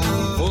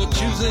for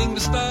choosing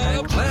the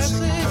style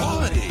Classic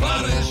Quality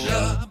Body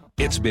Shop.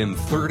 It's been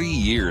 30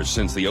 years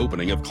since the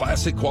opening of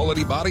Classic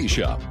Quality Body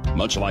Shop.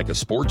 Much like a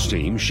sports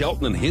team,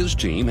 Shelton and his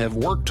team have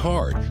worked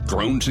hard,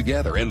 grown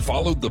together, and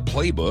followed the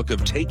playbook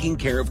of taking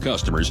care of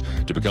customers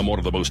to become one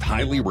of the most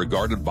highly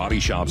regarded body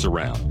shops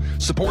around.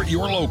 Support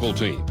your local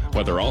team,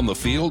 whether on the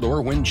field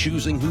or when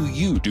choosing who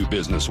you do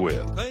business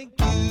with. Thank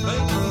you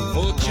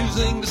for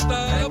choosing the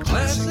style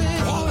Classic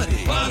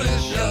Quality Body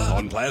Shop.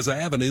 On Plaza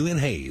Avenue in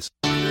Hayes.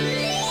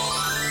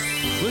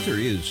 Winter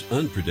is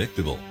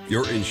unpredictable.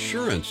 Your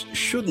insurance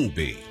shouldn't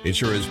be.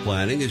 Insurance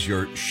planning is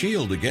your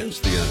shield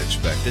against the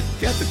unexpected.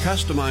 Get the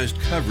customized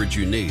coverage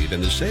you need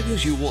and the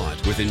savings you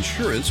want with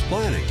insurance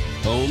planning.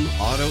 Home,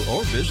 auto,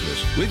 or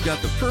business, we've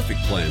got the perfect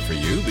plan for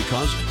you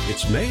because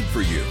it's made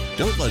for you.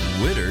 Don't let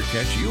winter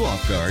catch you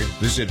off guard.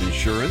 Visit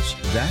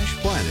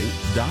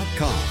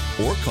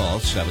insurance-planning.com or call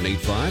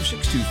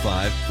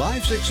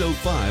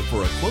 785-625-5605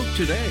 for a quote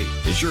today.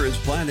 Insurance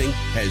planning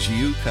has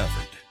you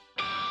covered.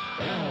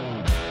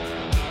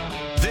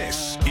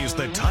 is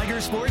the Tiger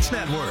Sports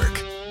Network.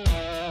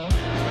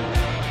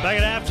 Back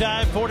at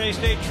halftime, Fort Hays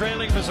State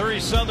trailing Missouri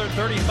Southern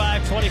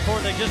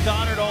 35-24. They just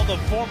honored all the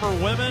former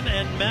women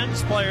and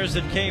men's players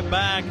that came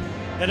back.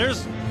 And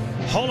there's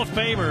Hall of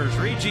Famers,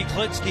 Regie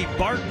Klitsky,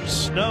 Barton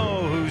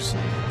Snow, who's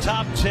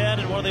top 10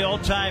 and one of the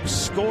all-time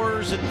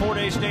scorers in Fort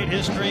Hays State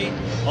history.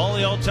 All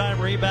the all-time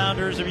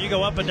rebounders. If you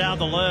go up and down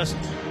the list,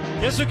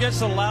 guess who gets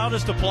the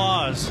loudest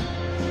applause?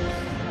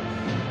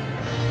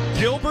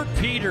 Gilbert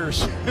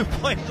Peters, who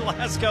played the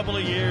last couple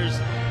of years.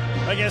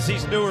 I guess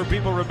he's newer.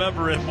 People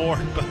remember him more.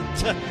 But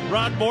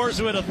Ron Moore's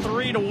who had a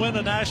 3 to win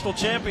the national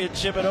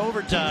championship in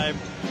overtime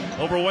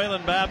over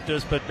Wayland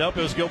Baptist. But nope,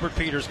 it was Gilbert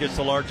Peters gets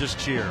the largest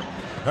cheer.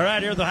 All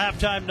right, here are the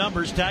halftime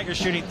numbers. Tigers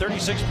shooting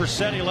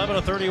 36%, 11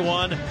 of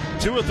 31,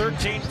 2 of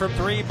 13 from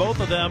 3, both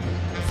of them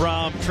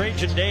from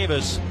Trajan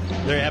Davis.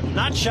 They have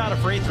not shot a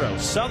free throw.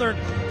 Southern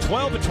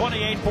 12 of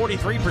 28,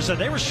 43%.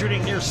 They were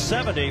shooting near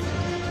 70,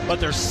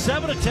 but they're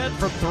 7 of 10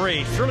 from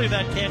 3. Surely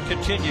that can't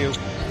continue.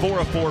 4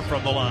 of 4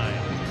 from the line.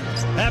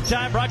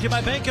 Halftime brought to you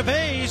by Bank of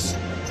Hays.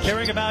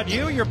 Caring about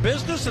you, your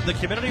business, and the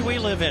community we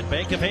live in.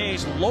 Bank of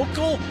Hays,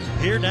 local,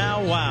 here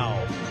now,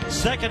 wow.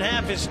 Second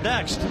half is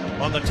next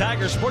on the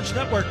Tiger Sports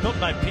Network, built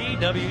by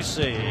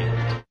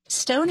PWC.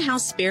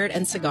 Stonehouse Spirit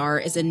and Cigar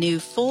is a new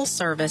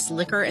full-service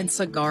liquor and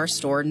cigar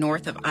store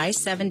north of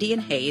I-70 in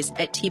Hays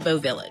at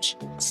Tebow Village.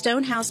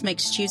 Stonehouse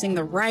makes choosing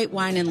the right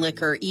wine and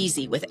liquor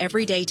easy with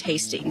everyday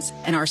tastings,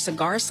 and our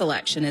cigar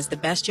selection is the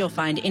best you'll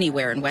find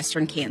anywhere in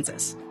western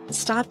Kansas.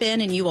 Stop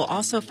in and you will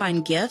also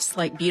find gifts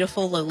like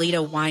beautiful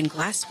Lolita wine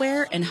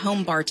glassware and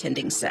home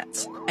bartending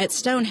sets. At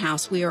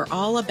Stonehouse, we are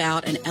all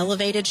about an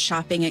elevated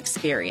shopping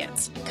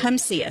experience. Come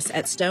see us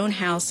at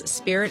Stonehouse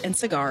Spirit and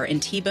Cigar in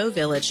Tebow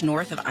Village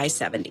north of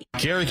I-70.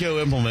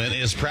 Carico Implement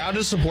is proud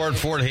to support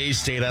Fort Hays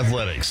State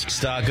Athletics.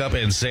 Stock up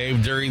and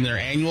save during their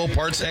annual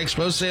Parts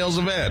Expo sales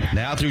event.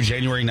 Now through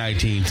January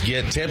 19th,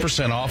 get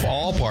 10% off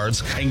all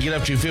parts and get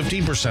up to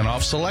 15%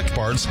 off select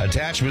parts,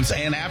 attachments,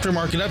 and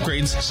aftermarket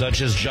upgrades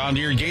such as John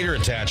Deere Gator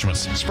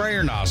attachments,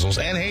 sprayer nozzles,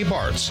 and hay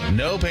parts.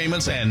 No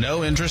payments and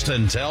no interest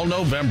until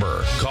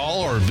November.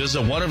 Call or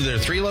visit one of their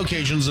 3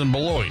 locations in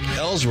Beloit,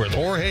 Ellsworth,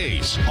 or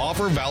Hays.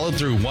 Offer valid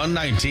through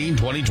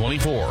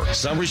 1/19/2024.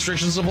 Some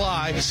restrictions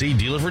apply. See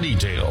dealer for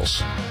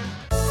details.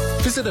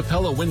 Visit a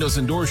Pella Windows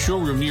and Doors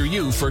showroom near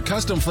you for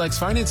custom flex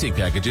financing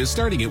packages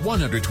starting at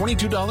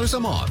 $122 a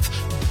month.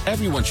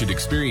 Everyone should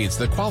experience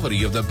the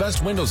quality of the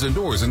best windows and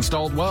doors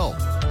installed well.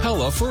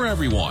 Pella for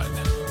everyone.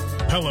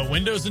 Pella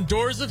Windows and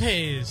Doors of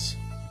Hays.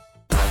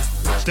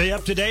 Stay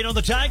up to date on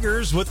the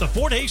Tigers with the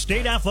Fort Hays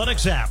State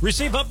Athletics app.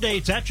 Receive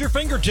updates at your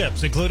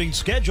fingertips, including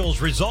schedules,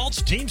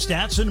 results, team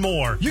stats, and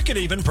more. You can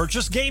even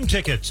purchase game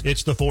tickets.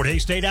 It's the Fort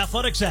Hays State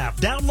Athletics app.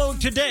 Download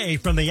today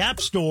from the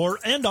App Store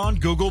and on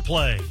Google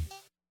Play.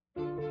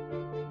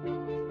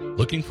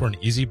 Looking for an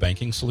easy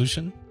banking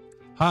solution?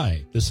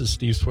 Hi, this is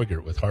Steve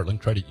Swigert with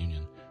Heartland Credit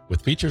Union.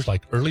 With features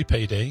like early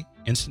payday,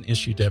 instant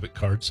issue debit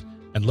cards,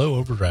 and low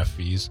overdraft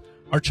fees,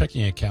 our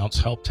checking accounts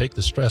help take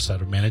the stress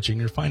out of managing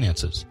your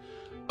finances.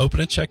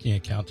 Open a checking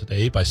account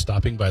today by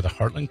stopping by the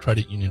Heartland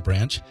Credit Union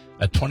branch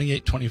at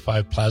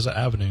 2825 Plaza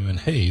Avenue in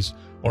Hays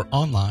or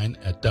online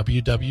at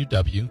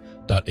www.hcu.coop.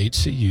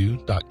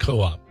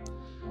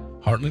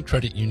 Heartland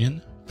Credit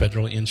Union,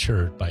 federally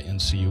insured by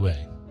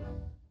NCUA.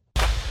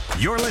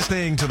 You're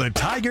listening to the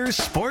Tiger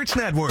Sports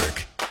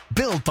Network,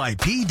 built by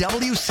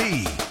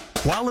PWC.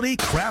 Quality,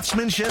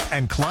 craftsmanship,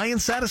 and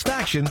client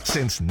satisfaction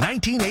since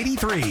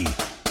 1983.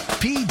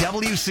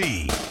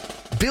 PWC.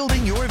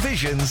 Building your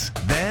visions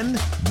then,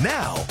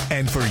 now,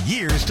 and for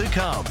years to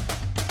come.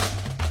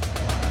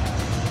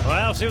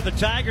 Well, see if the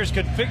Tigers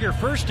can figure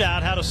first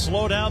out how to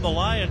slow down the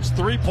Lions'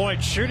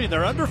 three-point shooting.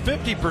 They're under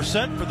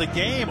 50% for the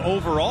game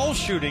overall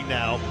shooting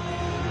now.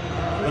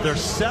 But they're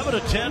 7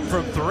 of 10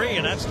 from 3,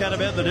 and that's kind of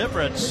been the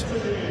difference.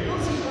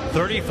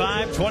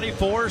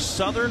 35-24,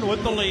 Southern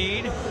with the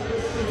lead.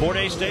 Fort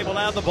Hays State will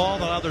have the ball.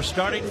 They'll have their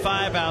starting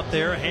 5 out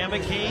there.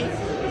 Hammocky,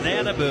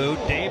 Nanabu,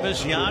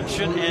 Davis,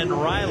 Jansson, and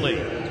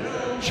Riley.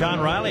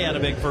 Sean Riley had a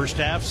big first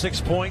half, 6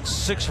 points,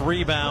 6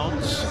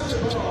 rebounds.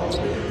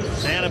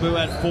 Nanabu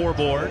had 4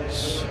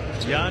 boards.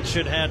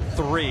 Jansson had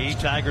 3.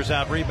 Tigers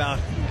out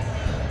rebound.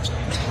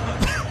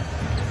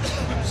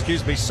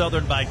 Excuse me,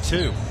 Southern by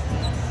 2.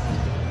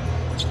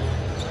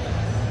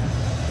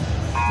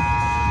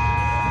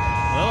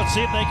 Well, let's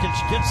see if they can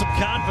get some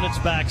confidence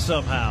back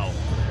somehow.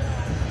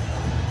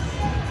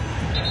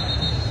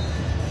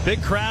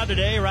 Big crowd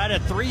today, right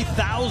at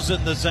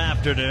 3,000 this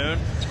afternoon.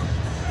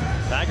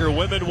 Tiger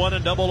women won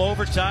in double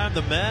overtime.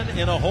 The men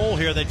in a hole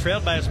here. They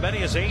trailed by as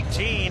many as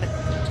 18.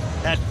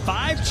 Had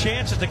 5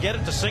 chances to get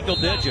it to single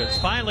digits.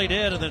 Finally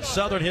did, and then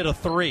Southern hit a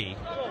 3.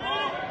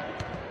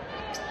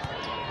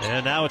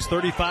 And now it's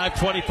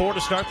 35-24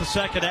 to start the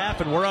second half,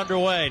 and we're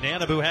underway.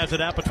 Nanabu has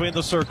it out between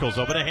the circles.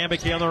 Over to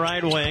Hammocky on the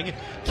right wing.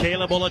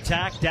 Caleb will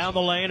attack down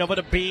the lane. Over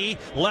to B.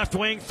 Left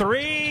wing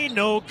 3.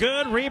 No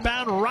good.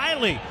 Rebound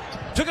Riley.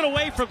 Took it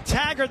away from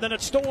Taggart, then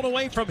it's stolen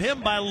away from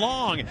him by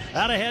Long.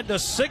 Out ahead to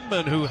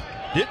Sigmund, who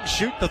didn't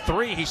shoot the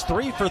 3. He's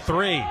 3 for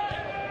 3.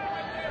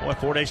 Boy,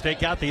 Fort Hays State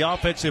got the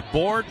offensive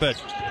board,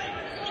 but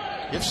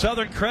give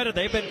Southern credit.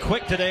 They've been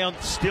quick today on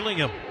stealing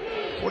them.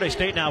 Fort Hays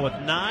State now with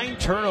 9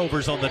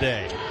 turnovers on the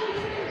day.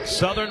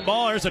 Southern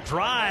ball, there's a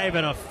drive,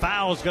 and a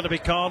foul is going to be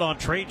called on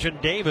Trajan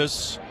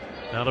Davis.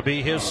 That'll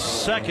be his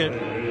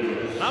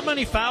second. Not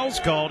many fouls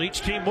called. Each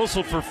team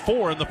whistled for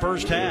 4 in the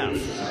first half.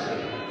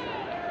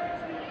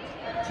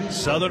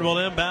 Southern will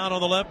inbound on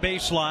the left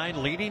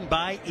baseline, leading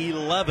by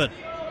 11.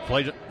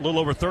 Played a little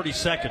over 30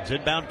 seconds.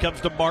 Inbound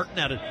comes to Martin,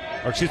 to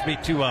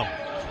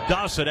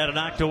Dawson, had it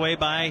knocked away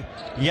by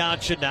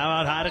Jansson. Now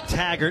out high to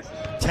Taggart.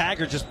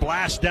 Taggart just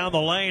blasts down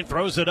the lane,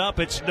 throws it up.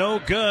 It's no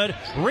good.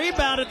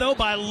 Rebounded, though,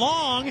 by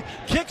Long.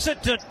 Kicks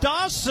it to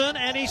Dawson,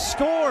 and he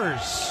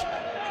scores.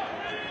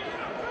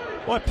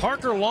 Boy,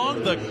 Parker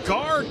Long, the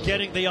guard,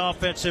 getting the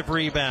offensive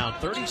rebound.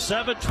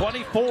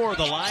 37-24,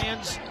 the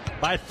Lions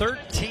by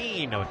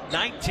 13.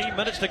 19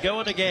 minutes to go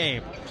in the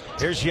game.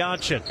 Here's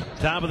Jansson.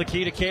 Top of the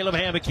key to Caleb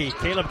Hammocky.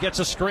 Caleb gets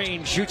a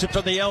screen, shoots it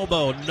from the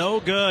elbow. No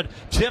good.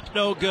 Tip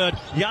no good.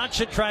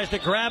 Jansson tries to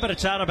grab it.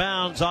 It's out of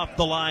bounds off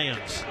the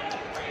Lions.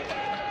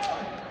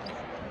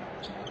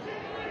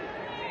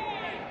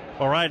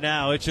 Well, right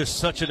now, it's just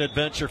such an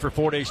adventure for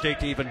Fort Hays State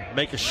to even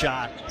make a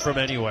shot from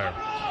anywhere.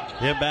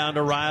 Inbound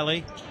to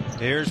Riley.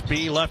 Here's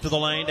B left of the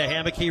lane to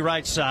Hammocky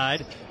right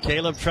side.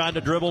 Caleb trying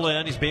to dribble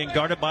in. He's being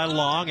guarded by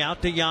Long.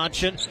 Out to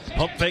Jansson.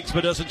 Pump fakes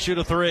but doesn't shoot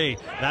a 3.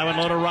 Now in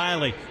low to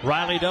Riley.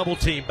 Riley double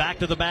team. Back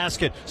to the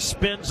basket.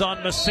 Spins on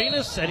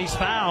Macinas and he's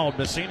fouled.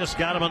 Macinas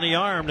got him on the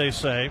arm, they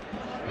say.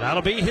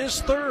 That'll be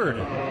his third.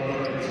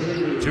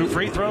 2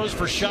 free throws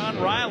for Sean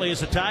Riley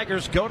as the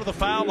Tigers go to the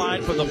foul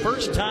line for the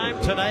first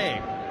time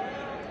today.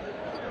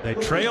 They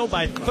trailed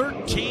by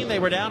 13. They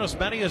were down as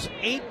many as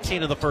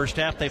 18 in the first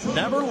half. They've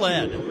never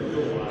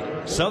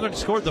led. Southern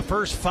scored the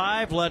first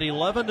 5, led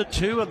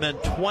 11-2, and then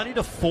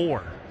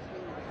 20-4.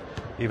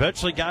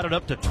 Eventually got it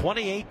up to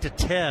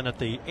 28-10 at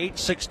the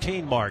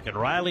 8:16 mark. And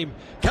Riley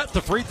got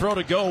the free throw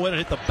to go in and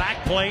hit the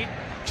back plate.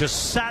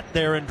 Just sat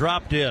there and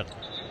dropped in.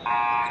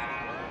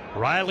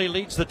 Riley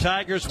leads the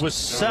Tigers with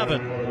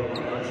 7.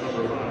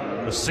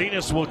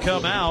 Macinas will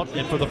come out.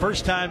 And for the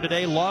first time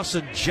today,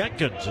 Lawson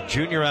Jenkins, a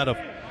junior out of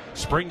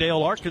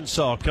Springdale,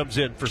 Arkansas, comes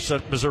in for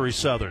Missouri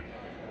Southern.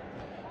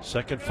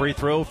 Second free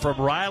throw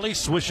from Riley,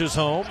 swishes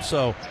home,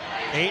 so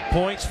 8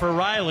 points for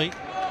Riley.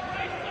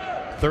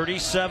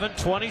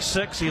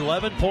 37-26,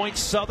 11 points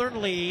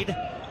Southern lead,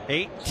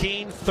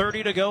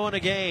 18:30 to go in a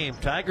game.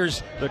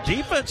 Tigers, the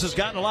defense has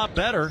gotten a lot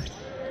better,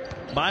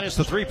 minus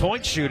the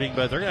 3-point shooting,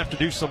 but they're going to have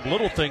to do some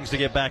little things to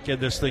get back in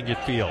this thing, you'd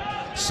feel.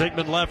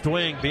 Sigmund left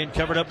wing, being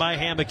covered up by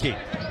Hammocky.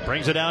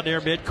 Brings it down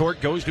there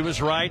midcourt, goes to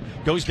his right,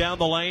 goes down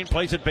the lane,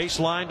 plays it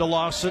baseline to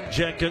Lawson.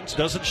 Jenkins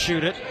doesn't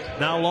shoot it.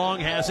 Now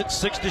Long has it,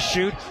 6 to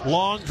shoot.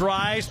 Long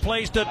drives,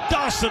 plays to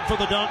Dawson for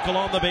the dunk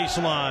along the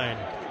baseline.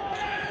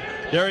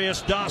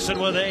 Darius Dawson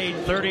with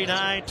 8,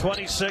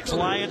 39-26,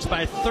 Lions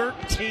by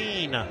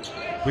 13.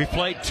 We've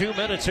played 2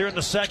 minutes here in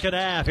the second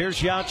half. Here's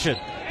Jansson,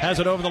 has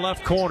it over the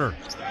left corner.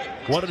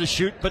 Wanted to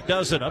shoot, but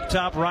doesn't. Up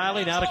top,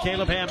 Riley, now to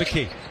Caleb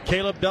Hammocky.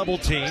 Caleb double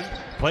team,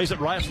 plays it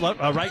right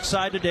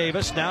side to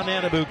Davis. Now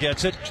Nanabu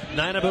gets it.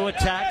 Nanabu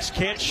attacks,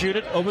 can't shoot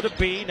it. Over to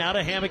B, now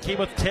to Hammocky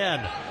with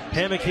 10.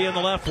 Hammocky in the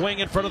left wing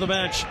in front of the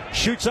bench.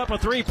 Shoots up a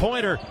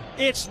 3-pointer.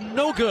 It's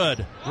no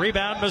good.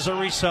 Rebound,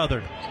 Missouri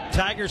Southern.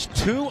 Tigers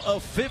 2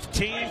 of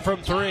 15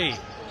 from 3.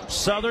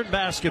 Southern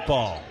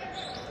basketball.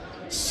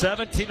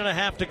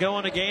 17.5 to go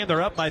in the game.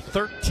 They're up by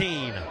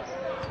 13.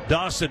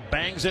 Dawson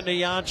bangs into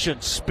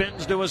Jansson,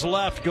 spins to his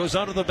left, goes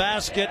under the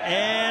basket,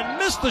 and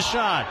missed the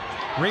shot.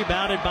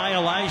 Rebounded by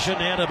Elijah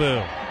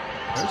Nanabu.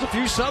 There's a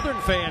few Southern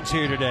fans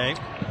here today.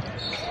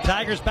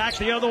 Tigers back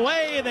the other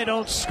way, and they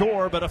don't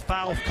score, but a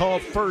foul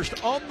called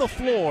first on the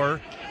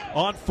floor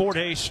on Fort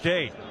Hays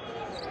State.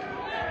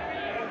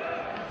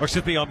 Or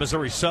should be on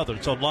Missouri Southern.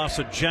 It's on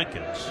Lawson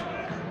Jenkins.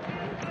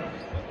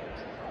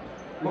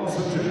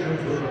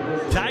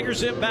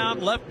 Tigers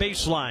inbound left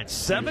baseline.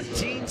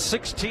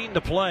 17-16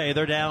 to play.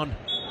 They're down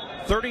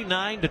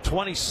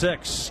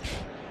 39-26.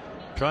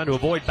 Trying to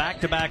avoid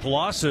back-to-back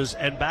losses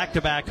and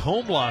back-to-back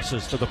home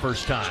losses for the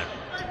first time.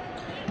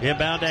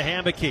 Inbound to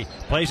Hammocky.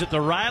 Plays it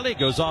to Riley.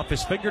 Goes off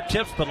his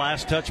fingertips, but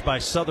last touch by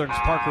Southern's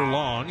Parker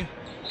Long.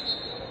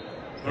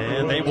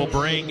 And they will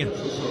bring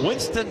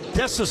Winston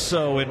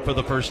Desiso in for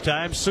the first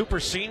time. Super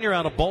senior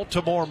out of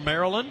Baltimore,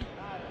 Maryland.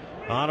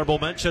 Honorable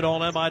mention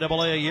on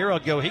MIAA a year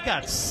ago. He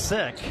got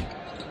sick.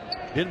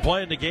 Didn't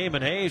play in the game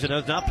in Hayes and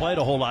has not played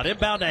a whole lot.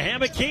 Inbound to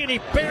Hammocky, and he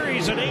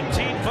buries an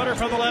 18-footer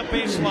from the left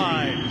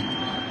baseline.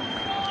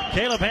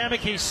 Caleb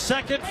Hammocky's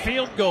second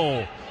field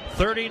goal.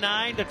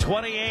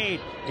 39-28,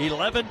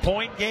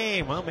 11-point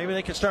game. Well, maybe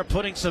they can start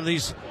putting some of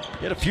these,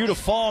 get a few to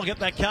fall, get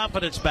that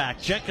confidence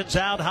back. Jenkins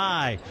out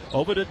high,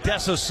 over to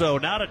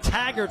Desiso, now to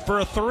Taggart for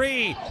a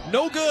 3.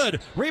 No good.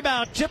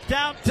 Rebound tipped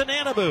out to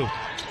Nanabu.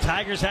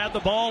 Tigers have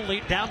the ball,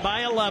 lead down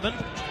by 11.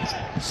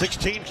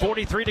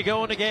 16:43 to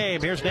go in the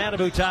game. Here's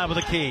Nanabu top of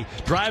the key.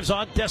 Drives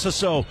on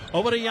Desiso.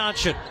 Over to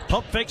Jansson.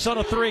 Pump fakes on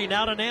a three.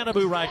 Now to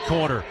Nanabu right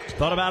corner.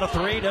 Thought about a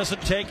three.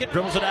 Doesn't take it.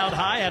 Dribbles it out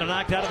high. Had it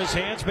knocked out of his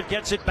hands, but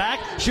gets it back.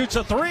 Shoots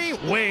a three.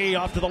 Way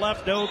off to the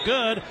left. No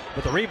good.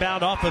 But the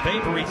rebound off of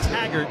Avery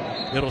Taggart.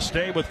 It'll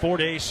stay with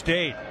Fort Hays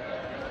State.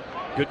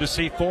 Good to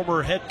see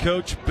former head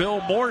coach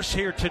Bill Morse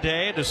here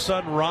today. And his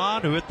son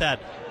Ron, who hit that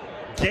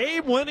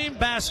game-winning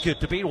basket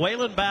to beat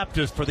Wayland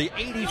Baptist for the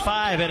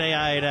 85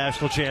 NAIA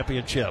National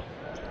Championship.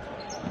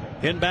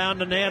 Inbound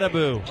to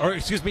Nanabu,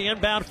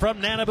 inbound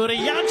from Nanabu to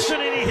Jansson,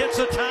 and he hits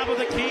the top of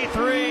the key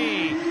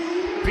three.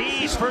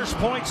 B's first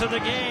points of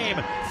the game,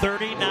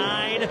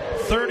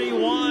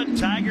 39-31.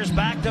 Tigers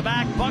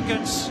back-to-back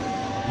buckets.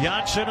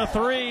 Jansson a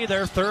three,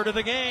 their third of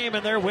the game,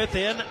 and they're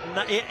within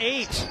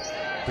 8.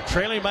 The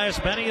trailing by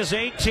as many as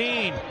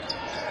 18.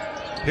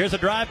 Here's a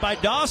drive by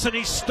Dawson.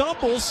 He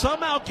stumbles,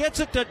 somehow gets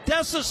it to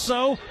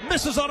Desiso,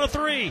 misses on a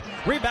three.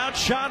 Rebound,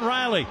 Sean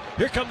Riley.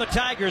 Here come the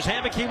Tigers.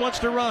 Hammocky wants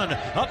to run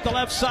up the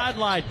left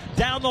sideline,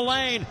 down the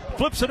lane,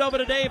 flips it over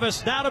to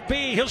Davis. Now to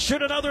B. He'll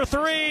shoot another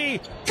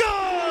three.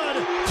 Good!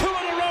 2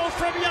 in a row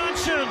from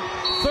Jansson.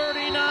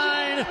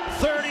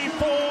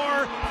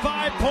 39-34,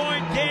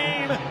 5-point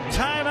game.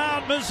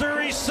 Timeout,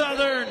 Missouri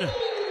Southern.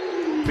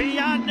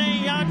 Bjarne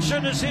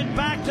Jansson is in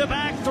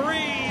back-to-back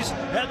threes,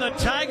 and the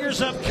Tigers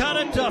have cut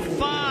it to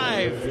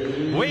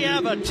 5. We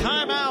have a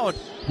timeout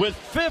with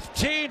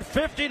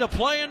 15:50 to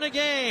play in the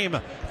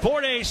game.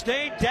 Fort Hays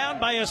State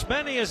down by as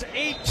many as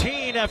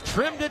 18, have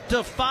trimmed it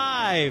to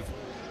 5.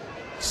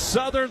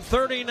 Southern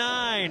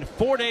 39,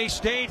 Fort Hays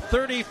State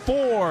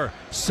 34.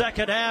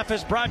 Second half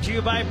is brought to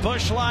you by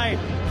Busch Light,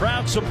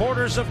 proud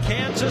supporters of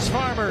Kansas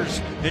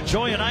farmers.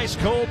 Enjoy an ice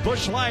cold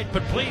Busch Light,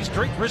 but please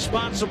drink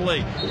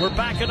responsibly. We're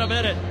back in a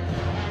minute.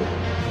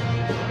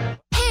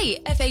 Hey,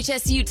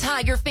 FHSU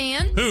Tiger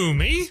fan. Who,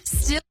 me?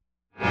 Still.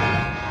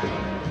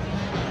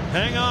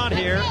 Hang on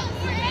here.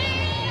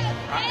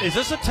 Is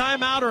this a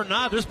timeout or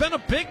not? There's been a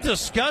big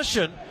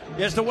discussion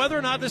as to whether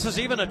or not this is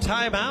even a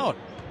timeout.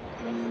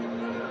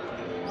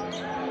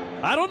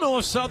 I don't know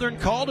if Southern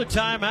called a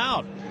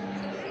timeout.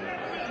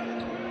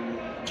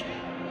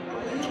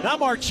 Now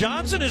Mark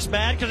Johnson is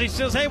mad because he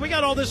says, hey, we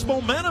got all this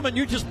momentum and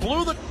you just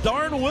blew the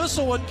darn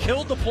whistle and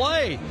killed the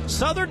play.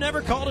 Southern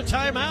never called a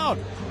timeout.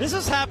 This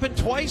has happened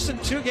twice in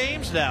 2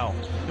 games now,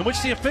 in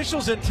which the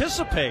officials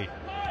anticipate.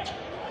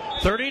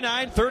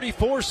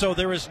 39-34, so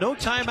there is no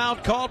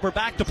timeout called. We're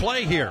back to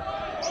play here.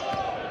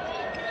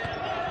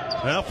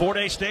 Well, Fort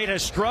Hays State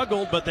has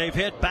struggled, but they've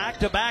hit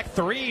back-to-back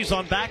threes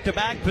on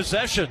back-to-back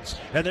possessions.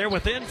 And they're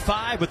within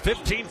 5 with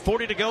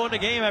 15:40 to go in the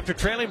game after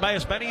trailing by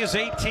as many as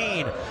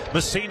 18.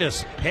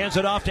 Macinas hands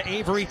it off to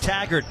Avery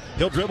Taggart.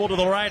 He'll dribble to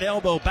the right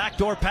elbow.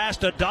 Backdoor pass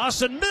to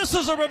Dawson.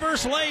 Misses a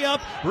reverse layup.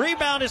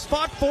 Rebound is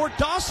fought for.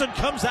 Dawson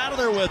comes out of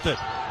there with it.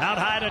 Out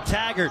high to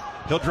Taggart.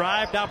 He'll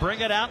drive, now bring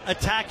it out,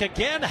 attack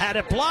again, had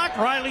it blocked.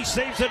 Riley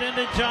saves it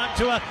into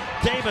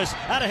Davis.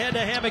 Out ahead to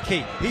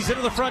Hammocky. He's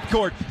into the front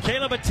court.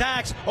 Caleb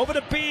attacks, over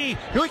to B.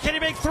 Can he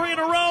make 3 in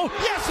a row?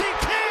 Yes, he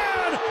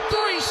can!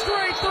 3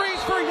 straight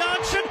threes for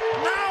Jansson.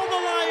 Now the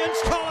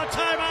Lions call a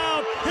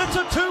timeout. It's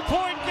a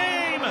 2-point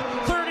game.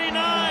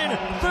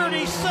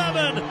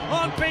 39-37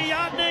 on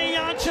Bjarne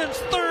Jansson's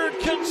 3rd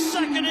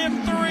consecutive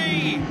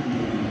three.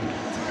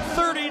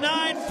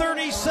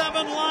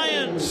 39-37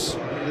 Lions.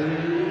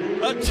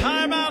 A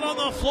timeout on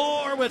the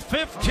floor with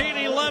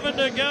 15:11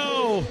 to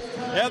go.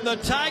 And the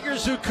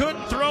Tigers, who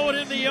couldn't throw it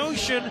in the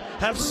ocean,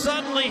 have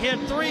suddenly hit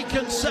 3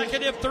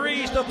 consecutive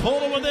threes to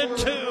pull it within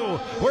 2.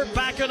 We're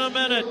back in a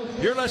minute.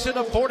 You're listening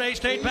to Fort Hays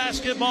State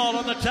basketball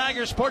on the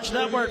Tiger Sports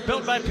Network,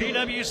 built by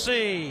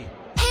PwC.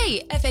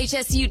 Hey,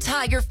 FHSU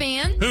Tiger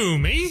fan. Who,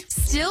 me?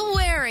 Still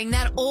wearing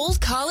that old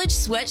college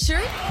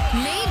sweatshirt?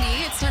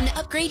 Maybe it's time to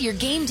upgrade your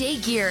game day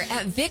gear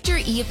at Victor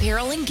E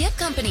Apparel and Gift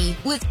Company.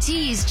 With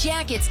tees,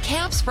 jackets,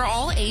 caps for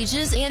all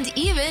ages, and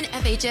even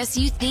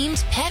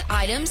FHSU-themed pet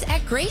items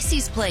at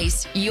Gracie's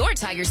Place. Your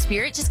Tiger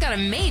spirit just got a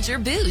major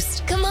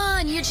boost. Come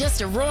on, you're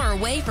just a roar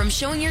away from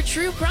showing your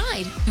true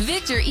pride.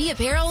 Victor E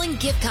Apparel and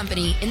Gift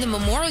Company in the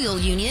Memorial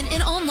Union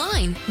and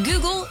online.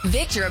 Google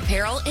Victor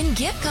Apparel and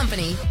Gift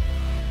Company.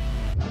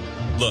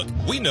 Look,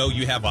 we know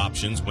you have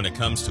options when it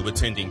comes to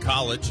attending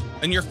college,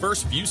 and your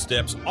first few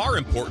steps are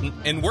important,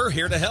 and we're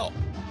here to help.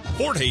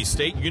 Fort Hays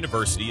State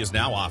University is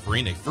now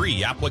offering a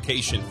free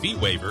application fee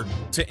waiver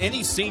to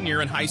any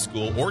senior in high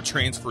school or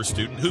transfer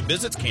student who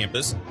visits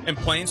campus and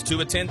plans to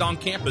attend on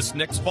campus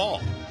next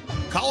fall.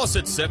 Call us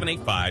at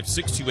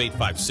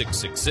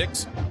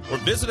 785-628-5666 or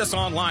visit us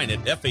online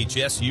at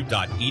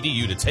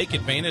fhsu.edu to take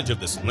advantage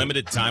of this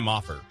limited time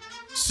offer.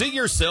 See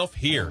yourself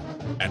here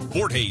at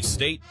Fort Hays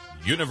State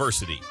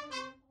University.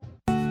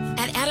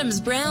 At Adams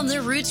Brown,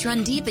 their roots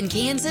run deep in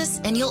Kansas,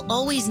 and you'll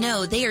always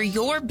know they are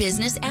your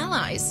business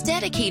allies,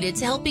 dedicated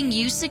to helping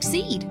you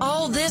succeed.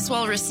 All this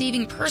while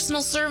receiving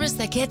personal service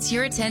that gets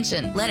your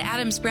attention. Let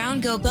Adams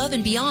Brown go above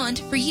and beyond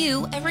for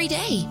you every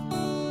day.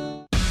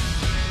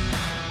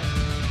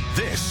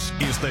 This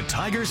is the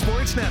Tiger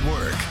Sports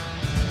Network.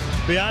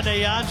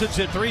 Beyonce Johnson's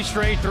hit 3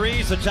 straight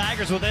threes. The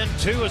Tigers within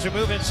 2 as we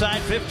move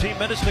inside 15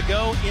 minutes to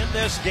go in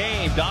this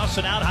game.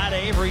 Dawson out high to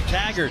Avery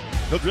Taggart.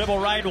 He'll dribble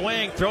right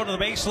wing, throw to the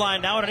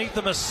baseline. Now underneath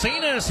the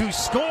Messinas, who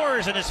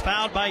scores and is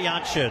fouled by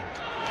Jansson.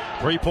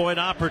 3-point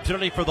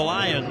opportunity for the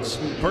Lions.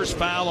 First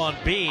foul on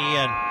B,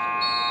 and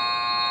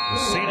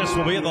Messinas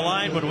will be in the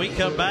line when we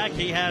come back.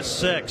 He has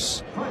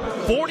 6.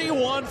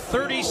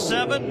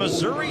 41-37,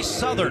 Missouri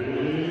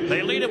Southern.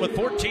 They lead it with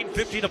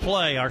 14:50 to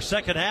play. Our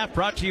second half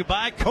brought to you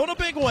by Kona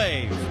Big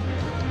Wave.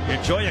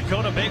 Enjoy a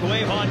Kona Big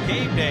Wave on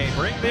game day.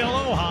 Bring the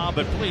aloha,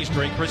 but please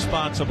drink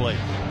responsibly.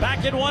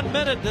 Back in 1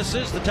 minute. This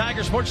is the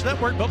Tiger Sports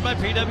Network, built by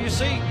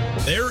PwC.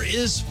 There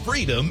is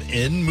freedom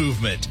in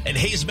movement, and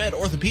HaysMed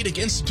Orthopedic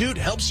Institute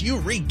helps you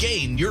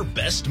regain your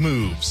best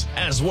moves.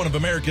 As one of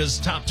America's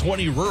top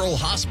 20 rural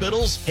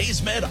hospitals,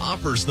 HaysMed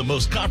offers the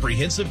most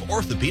comprehensive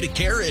orthopedic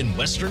care in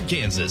Western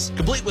Kansas,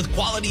 complete with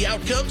quality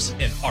outcomes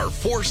and our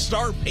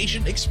 4-star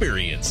patient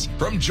experience.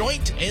 From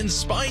joint and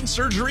spine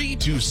surgery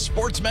to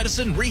sports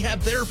medicine, rehab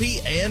therapy,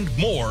 and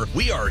more,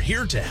 we are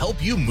here to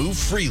help you move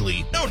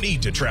freely. No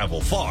need to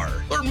travel far.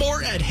 Learn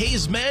more at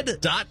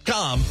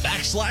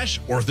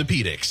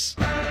haysmed.com/orthopedics.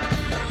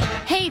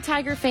 Hey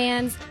Tiger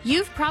fans,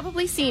 you've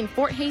probably seen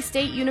Fort Hays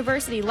State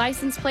University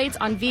license plates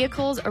on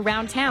vehicles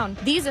around town.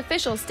 These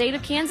official state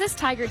of Kansas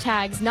Tiger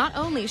tags not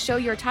only show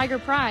your Tiger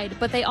pride,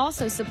 but they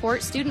also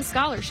support student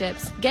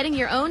scholarships. Getting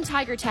your own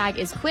Tiger tag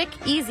is quick,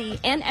 easy,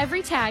 and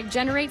every tag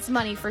generates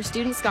money for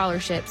student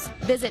scholarships.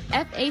 Visit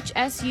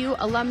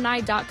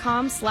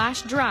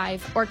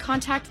FHSUalumni.com/drive or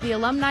contact the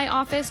alumni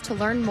office to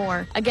learn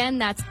more. Again,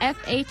 that's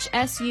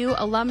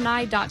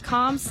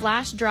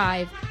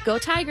FHSUalumni.com/drive. Go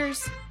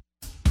Tigers!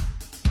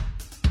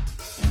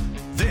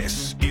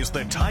 This is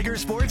the Tiger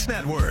Sports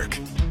Network.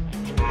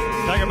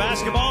 Tiger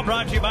basketball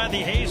brought to you by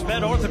the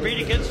HaysMed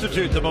Orthopedic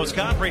Institute, the most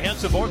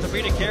comprehensive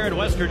orthopedic care in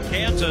Western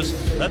Kansas.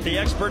 Let the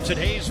experts at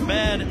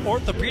HaysMed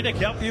Orthopedic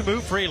help you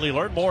move freely.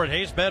 Learn more at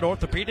HaysMed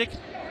Orthopedic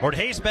or at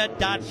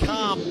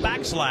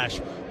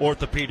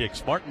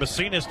haysmed.com/orthopedics. Martin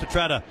Messinas to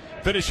try to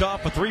finish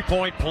off a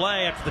 3-point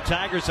play after the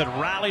Tigers had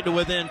rallied to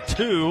within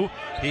 2.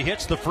 He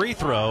hits the free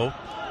throw.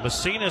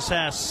 Messinas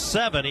has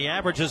 7. He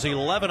averages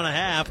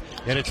 11.5,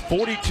 and it's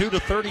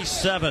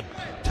 42-37.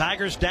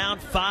 Tigers down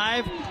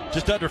 5,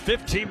 just under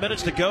 15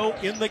 minutes to go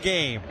in the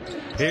game.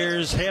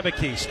 Here's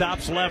Hameke,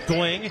 stops left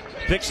wing,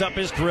 picks up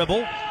his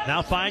dribble,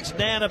 now finds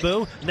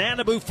Nanabu.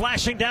 Nanabu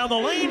flashing down the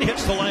lane,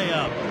 hits the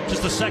layup.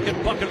 Just the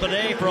second bucket of the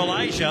day for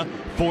Elijah.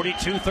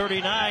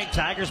 42-39,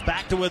 Tigers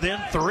back to within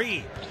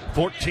 3.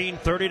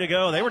 14:30 to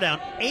go. They were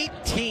down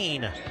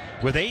 18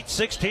 with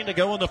 8:16 to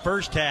go in the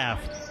first half.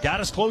 Got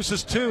as close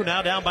as 2,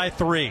 now down by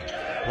 3.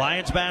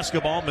 Lions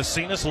basketball.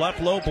 Messinas left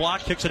low block,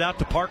 kicks it out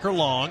to Parker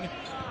Long.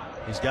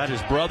 He's got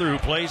his brother who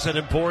plays at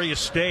Emporia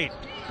State.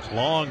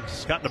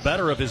 Long's gotten the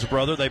better of his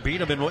brother. They beat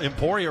him in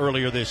Emporia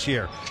earlier this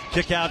year.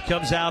 Kick out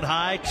comes out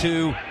high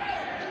to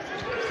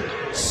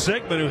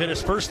Sigmund, who hit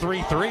his first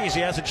 3 threes.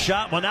 He hasn't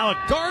shot one. Now a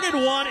guarded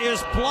one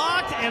is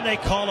blocked, and they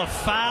call a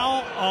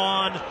foul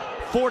on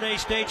Fort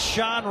Hays State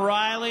Sean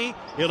Riley.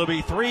 It'll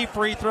be 3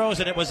 free throws,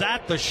 and it was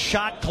at the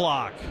shot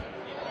clock.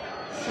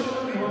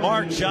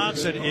 Mark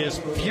Johnson is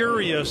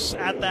furious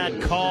at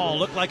that call.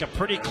 Looked like a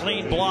pretty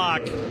clean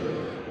block.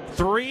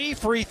 3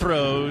 free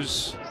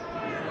throws.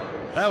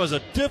 That was a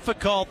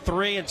difficult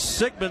 3, and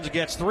Sigmund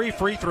gets 3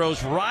 free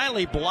throws.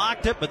 Riley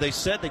blocked it, but they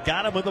said they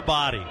got him with the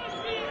body.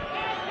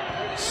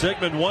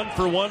 Sigmund 1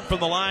 for 1 from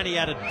the line. He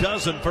had a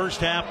dozen first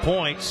half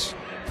points.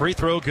 Free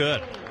throw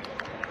good.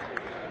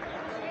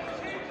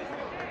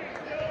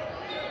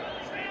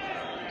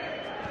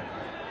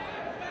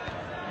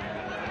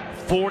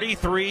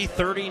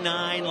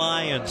 (43-39)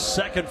 Lions.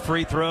 Second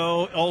free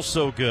throw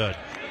also good.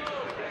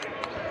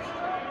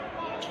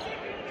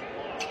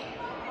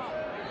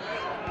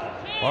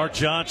 Mark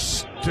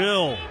Johnson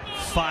still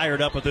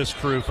fired up with this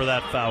crew for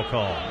that foul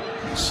call.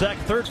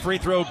 Third free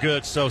throw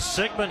good. So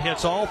Sigmund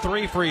hits all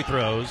 3 free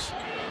throws.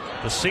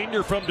 The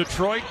senior from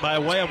Detroit by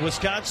way of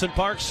Wisconsin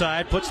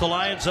Parkside puts the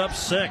Lions up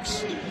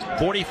 6.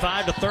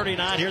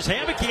 45-39. Here's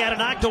Hameke, had it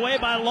knocked away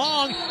by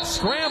Long.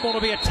 Scramble to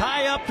be a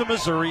tie-up to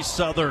Missouri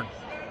Southern.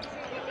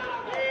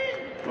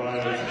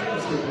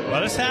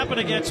 Well, this happened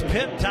against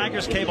Pitt.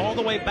 Tigers came all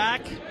the way back,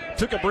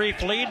 took a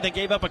brief lead, then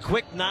gave up a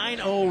quick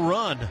 9-0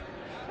 run.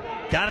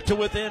 Got it to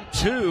within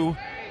 2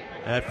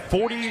 at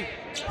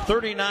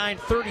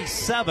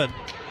 39-37.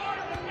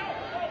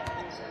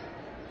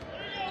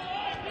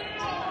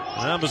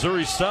 Now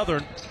Missouri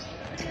Southern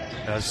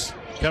has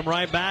come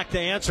right back to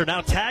answer.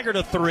 Now Taggart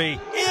a 3.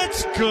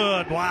 It's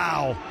good.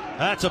 Wow.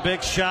 That's a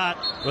big shot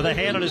with a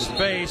hand on his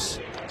face.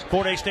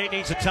 Fort Hays State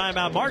needs a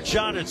timeout. Mark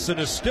Johnson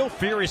is still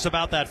furious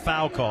about that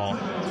foul call.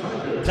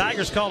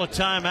 Tigers call a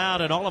timeout,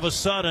 and all of a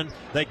sudden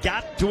they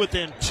got to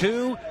within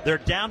 2. They're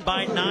down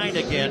by 9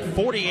 again,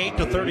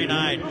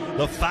 48-39.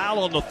 The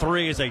foul on the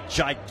 3 is a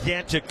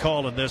gigantic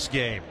call in this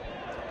game.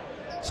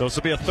 So this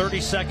will be a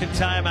 30-second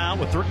timeout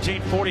with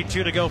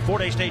 13:42 to go.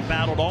 Fort Hays State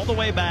battled all the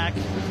way back.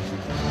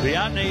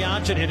 Beyonce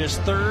Jansson hit his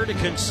 3rd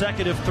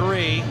consecutive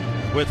 3.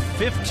 with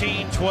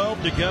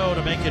 15-12 to go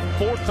to make it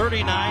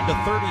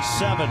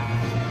 39-37.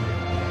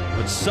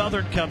 But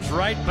Southern comes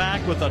right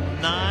back with a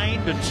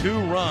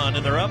 9-2 run,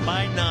 and they're up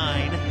by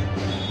 9,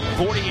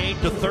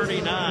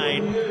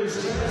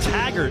 48-39.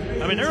 Taggart,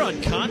 I mean, they're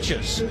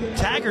unconscious.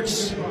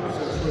 Taggart's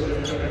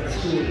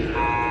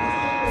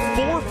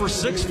 4 for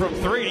 6 from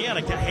 3. He had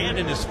a hand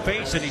in his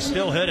face, and he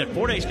still hit it.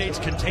 Fort Hays State's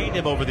contained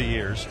him over the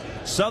years.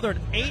 Southern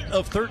 8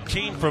 of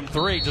 13 from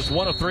 3, just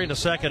 1 of 3 in the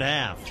second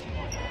half.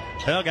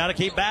 Well, got to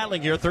keep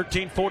battling here.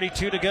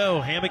 13:42 to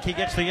go. Hammocky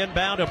gets the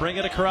inbound to bring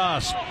it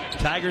across.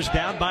 Tigers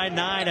down by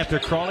 9 after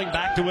crawling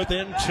back to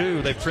within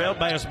 2. They've trailed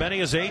by as many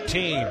as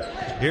 18.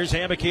 Here's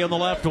Hammocky on the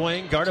left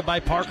wing, guarded by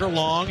Parker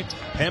Long.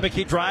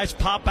 Hammocky drives,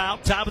 pop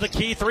out, top of the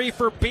key, 3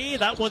 for B.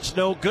 That one's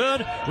no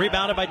good.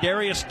 Rebounded by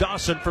Darius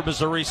Dawson for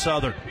Missouri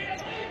Southern.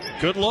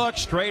 Good look,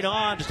 straight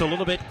on, just a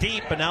little bit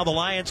deep, and now the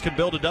Lions can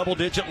build a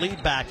double-digit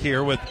lead back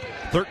here with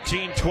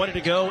 13:20 to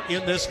go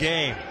in this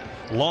game.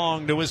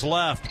 Long to his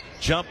left.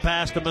 Jump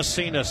pass to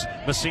Macinas.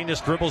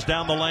 Macinas dribbles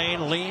down the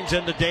lane, leans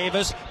into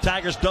Davis.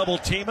 Tigers double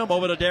team him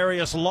over to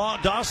Darius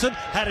Dawson.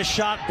 Had a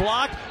shot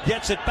blocked,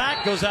 gets it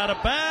back, goes out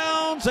of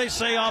bounds. They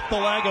say off the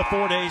leg of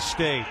Fort Hays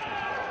State.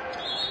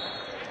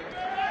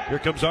 Here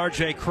comes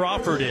R.J.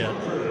 Crawford in.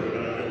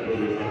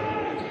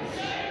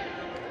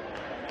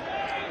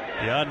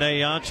 Yadne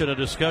Janssen, a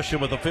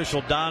discussion with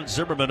official Don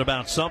Zimmerman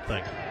about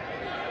something.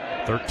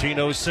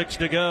 13:06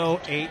 to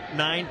go,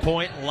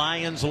 8-9-point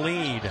Lions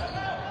lead.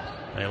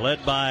 They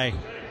led by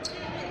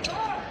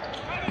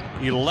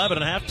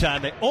 11 at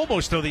halftime. They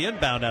almost throw the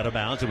inbound out of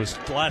bounds. It was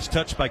last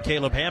touched by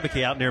Caleb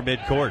Hammocky out near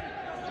midcourt.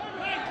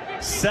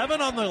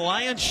 7 on the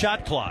Lions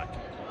shot clock.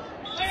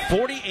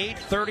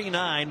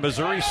 48-39,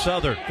 Missouri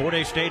Southern. Fort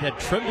Hays State had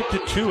trimmed it to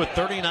 2 at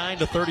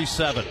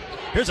 39-37.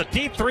 Here's a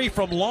deep 3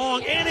 from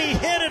Long, and he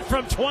hit it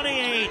from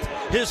 28.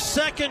 His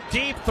second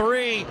deep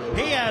 3.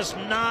 He has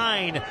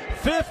 9,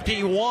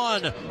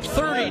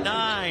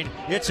 51-39.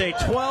 It's a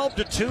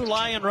 12-2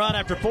 Lion run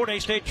after Fort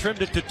Hays State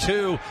trimmed it to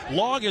 2.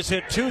 Long has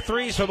hit 2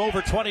 threes from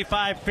over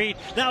 25 feet.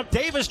 Now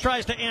Davis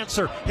tries to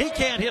answer. He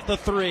can't hit the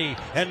 3.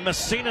 And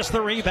Macinas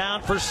the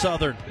rebound for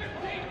Southern.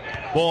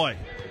 Boy.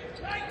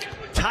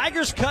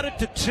 Tigers cut it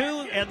to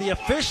 2, and the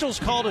officials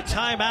called a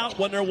timeout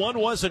when their one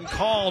wasn't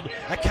called.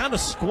 That kind of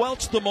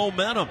squelched the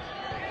momentum,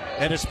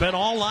 and it's been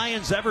all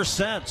Lions ever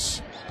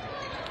since.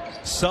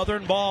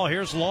 Southern ball.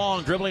 Here's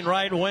Long dribbling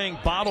right wing,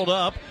 bottled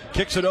up,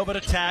 kicks it over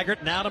to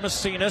Taggart, now to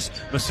Macinas.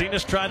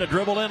 Macinas trying to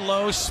dribble in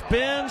low,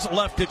 spins,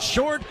 left it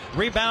short,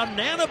 rebound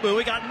Nanabu.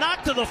 He got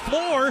knocked to the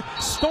floor,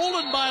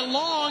 stolen by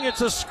Long.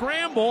 It's a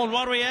scramble, and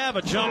what do we have?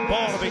 A jump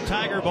ball. It'll be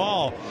Tiger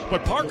ball.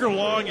 But Parker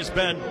Long has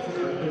been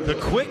the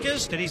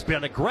quickest, and he's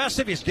been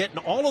aggressive. He's getting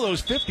all of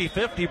those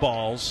 50-50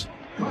 balls.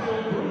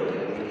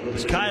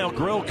 As Kyle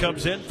Grill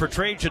comes in for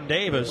Trajan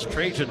Davis.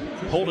 Trajan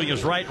holding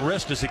his right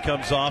wrist as he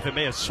comes off. It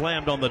may have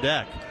slammed on the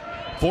deck.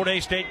 Fort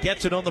Hays State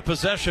gets it on the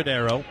possession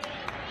arrow.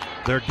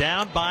 They're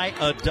down by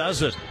a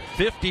dozen,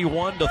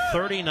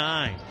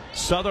 51-39.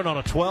 Southern on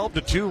a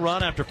 12-2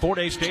 run after Fort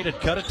Hays State had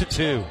cut it to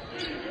 2.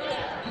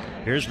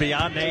 Here's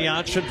Yadne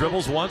Janssen,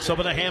 dribbles once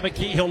over to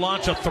Hammocky. He'll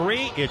launch a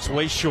 3. It's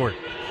way short.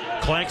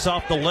 Clanks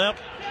off the lip.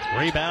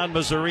 Rebound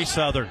Missouri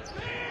Southern.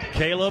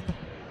 Caleb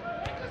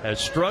has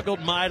struggled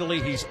mightily.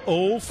 He's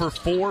 0 for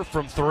 4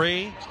 from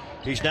 3.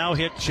 He's now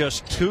hit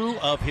just 2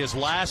 of his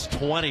last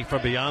 20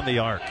 from beyond the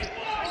arc.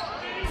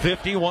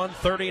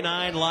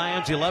 51-39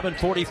 Lions,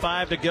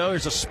 11:45 to go.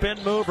 Here's a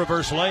spin move,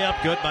 reverse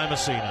layup, good by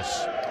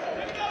Macinas.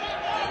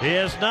 He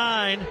has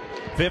 9,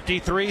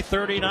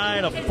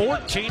 53-39, a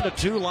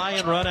 14-2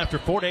 Lion run after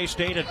Fort Hays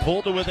State had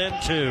pulled to within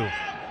 2.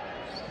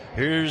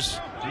 Here's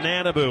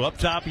Nanabu up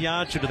top.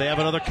 Janssen. Do they have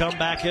another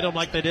comeback in them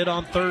like they did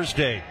on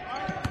Thursday?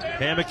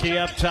 Hammocky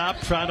up top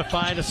trying to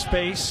find a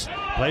space.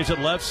 Plays it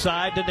left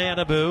side to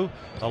Nanabu.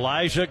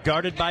 Elijah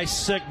guarded by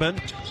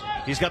Sigmund.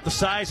 He's got the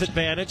size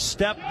advantage.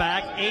 Step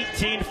back,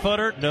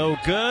 18-footer, no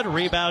good.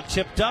 Rebound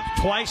tipped up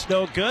twice,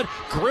 no good.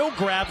 Grill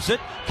grabs it.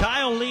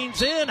 Kyle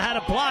leans in, had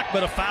a block,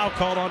 but a foul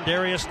called on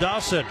Darius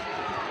Dawson.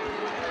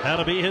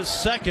 That'll be his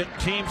second,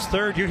 team's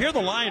third. You hear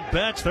the Lion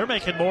bench. They're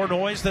making more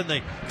noise than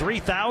the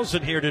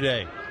 3,000 here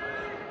today.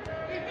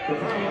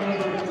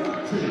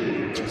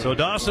 So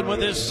Dawson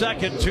with his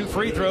second. 2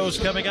 free throws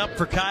coming up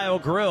for Kyle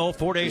Grill.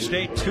 Fort Hays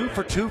State 2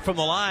 for 2 from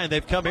the line.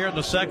 They've come here in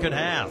the second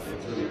half.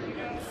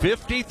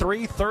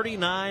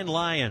 53-39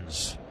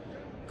 Lions.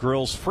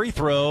 Grill's free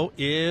throw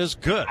is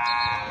good.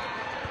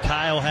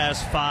 Kyle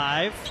has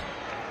 5.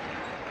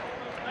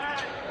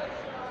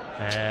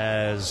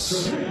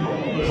 As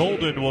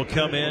Holden will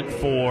come in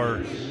for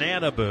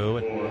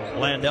Nanabu. And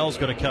Landell's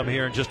going to come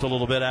here in just a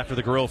little bit after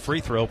the Grill free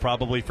throw,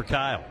 probably for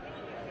Kyle.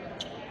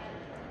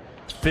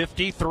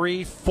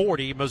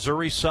 53-40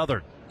 Missouri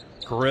Southern.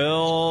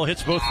 Grill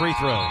hits both free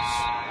throws.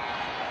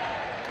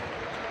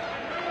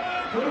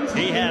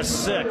 He has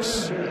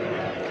 6.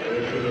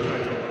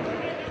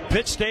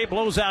 Pitt State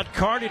blows out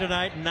Kearney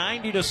tonight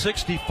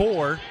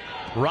 90-64.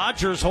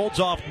 Rogers holds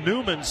off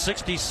Newman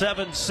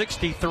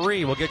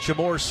 67-63. We'll get you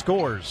more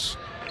scores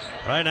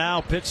Right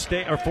now,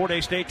 Fort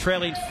Hays State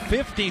trailing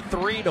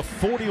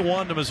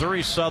 53-41 to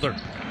Missouri Southern.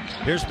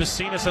 Here's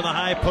Macinas in the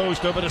high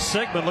post over to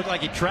Sigmund. Looked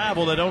like he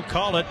traveled. They don't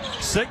call it.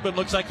 Sigmund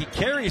looks like he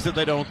carries it.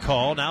 They don't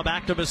call. Now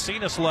back to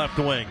Macinas left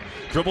wing.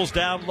 Dribbles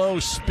down low,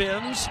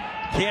 spins.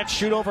 Can't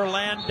shoot over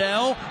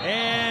Landell.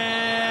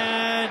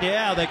 And,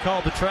 yeah, they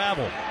called the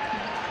travel.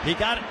 He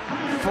got it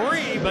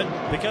free,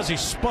 but because he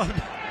spun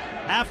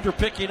after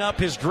picking up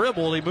his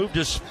dribble, he moved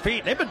his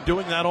feet. They've been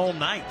doing that all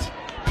night.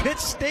 Pitt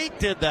State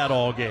did that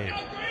all game.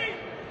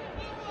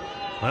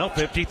 Well,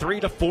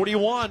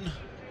 53-41.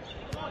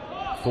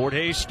 Fort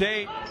Hays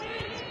State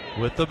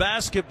with the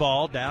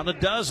basketball, down a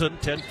dozen,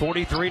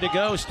 10:43 to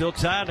go, still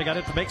time. They got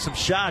it to make some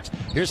shots.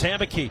 Here's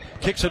Hammocky,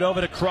 kicks it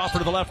over to Crawford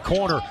to the left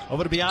corner,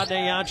 over to Beyonde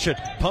Jansson,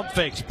 pump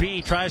fakes,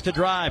 B tries to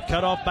drive,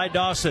 cut off by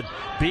Dawson.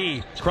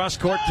 B, cross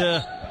court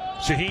to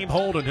Shaheem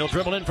Holden. He'll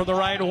dribble in from the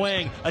right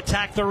wing,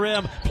 attack the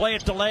rim, play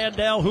it to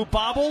Landell, who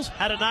bobbles,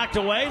 had it knocked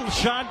away.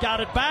 Sean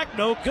got it back,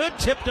 no good,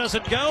 tip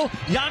doesn't go.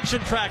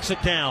 Jansson tracks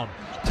it down.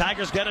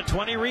 Tigers get a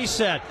 20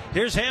 reset.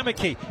 Here's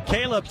Hammocky.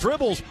 Caleb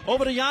dribbles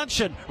over to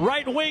Jansson.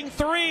 Right wing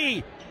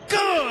three.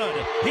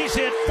 Good! He's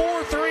hit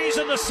 4 threes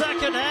in the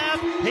second half.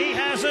 He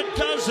has a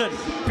dozen.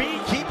 B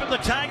keeping the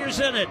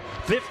Tigers in it.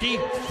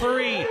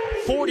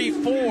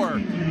 53-44.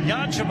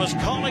 Jansson was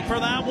calling for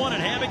that one,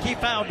 and Hammocky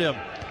found him.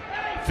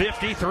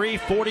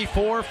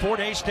 53-44. Fort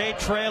Hays State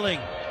trailing.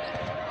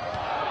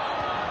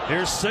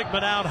 Here's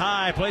Sigmund out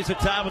high. Plays it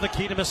time with the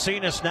key to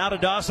Macinas. Now to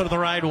Dawson to the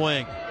right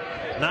wing.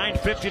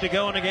 9:50 to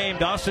go in the game.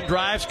 Dawson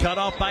drives, cut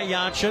off by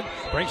Jansson.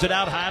 Brings it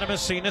out high to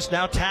Macinas.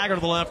 Now Taggart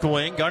to the left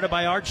wing, guarded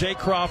by R.J.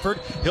 Crawford.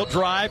 He'll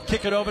drive,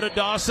 kick it over to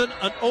Dawson.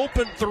 An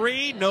open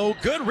three, no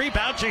good.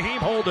 Rebound, Shaheem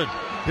Holden.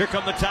 Here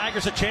come the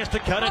Tigers, a chance to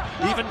cut it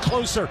even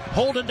closer.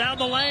 Holden down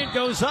the lane,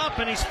 goes up,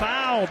 and he's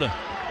fouled.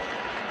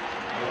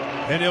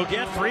 And he'll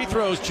get free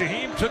throws.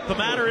 Shaheem took the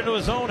matter into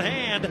his own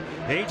hand.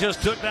 He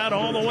just took that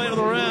all the way to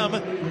the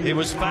rim. He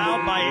was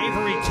fouled by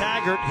Avery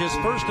Taggart, his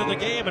first in the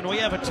game, and we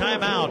have a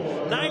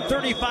timeout.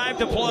 9:35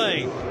 to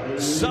play.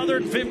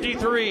 Southern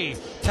 53,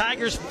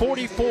 Tigers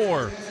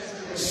 44.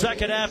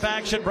 Second half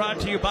action brought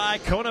to you by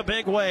Kona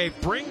Big Wave.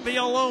 Bring the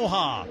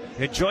aloha.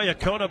 Enjoy a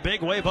Kona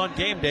Big Wave on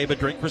game day, but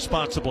drink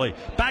responsibly.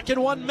 Back in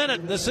 1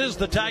 minute. This is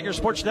the Tiger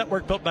Sports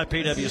Network, built by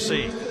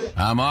PwC.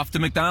 I'm off to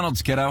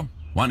McDonald's, kiddo.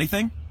 Want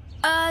anything?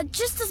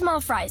 Just the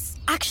small fries.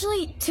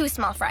 Actually, 2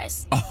 small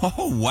fries.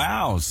 Oh,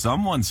 wow.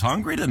 Someone's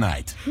hungry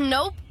tonight.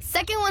 Nope.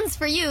 Second one's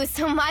for you,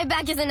 so my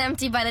bag isn't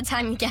empty by the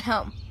time you get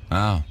home.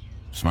 Oh,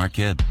 smart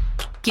kid.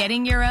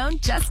 Getting your own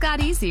just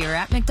got easier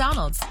at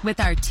McDonald's with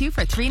our 2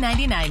 for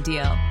 $3.99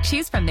 deal.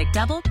 Choose from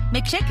McDouble,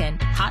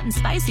 McChicken, Hot and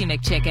Spicy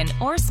McChicken,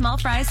 or small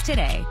fries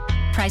today.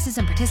 Prices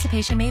and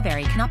participation may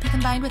vary. Cannot be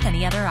combined with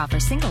any other offer.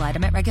 Single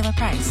item at regular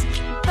price.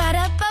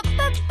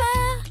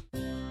 Ba-da-ba-ba-ba.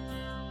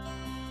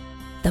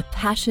 The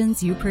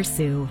passions you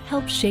pursue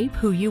help shape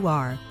who you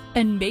are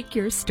and make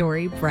your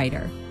story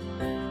brighter.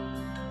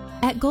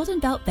 At Golden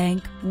Belt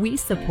Bank, we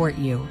support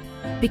you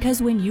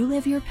because when you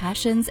live your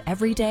passions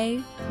every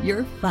day,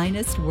 your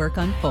finest work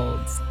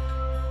unfolds.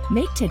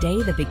 Make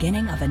today the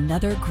beginning of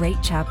another great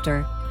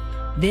chapter.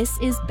 This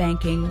is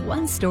banking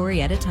one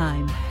story at a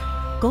time.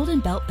 Golden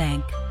Belt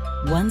Bank,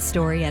 one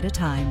story at a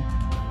time.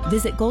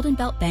 Visit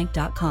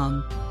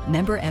goldenbeltbank.com.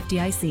 Member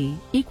FDIC,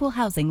 Equal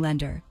Housing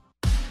Lender.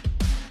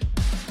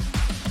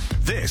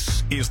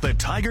 This is the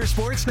Tiger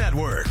Sports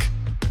Network.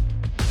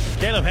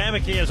 Caleb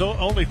Hammocky has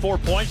only 4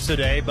 points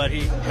today, but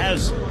he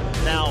has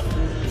now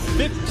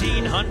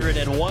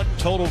 1,501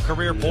 total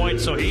career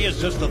points, so he is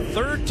just the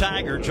third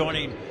Tiger,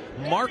 joining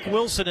Mark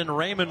Wilson and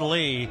Raymond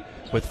Lee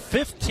with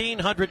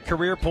 1,500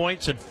 career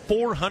points and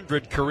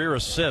 400 career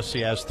assists.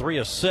 He has 3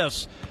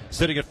 assists,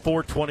 sitting at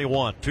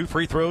 421. 2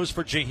 free throws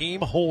for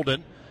Shaheem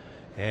Holden.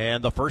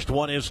 And the first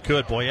one is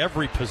good. Boy,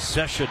 every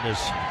possession is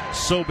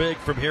so big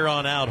from here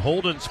on out.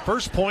 Holden's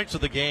first points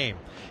of the game.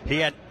 He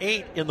had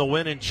 8 in the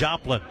win in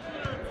Joplin.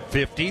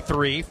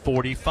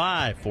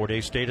 53-45. Fort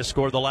Hays State has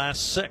scored the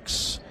last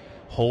 6.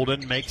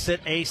 Holden makes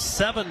it a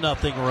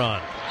 7-0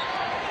 run.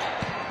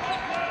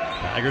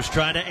 Tigers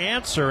trying to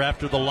answer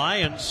after the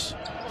Lions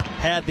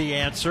had the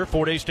answer.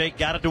 Fort Hays State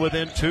got it to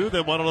within 2,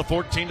 then went on a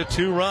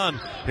 14-2 run.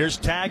 Here's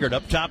Taggart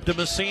up top to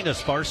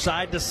Macinas, far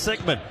side to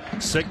Sigmund.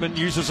 Sigmund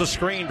uses a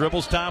screen,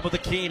 dribbles top with the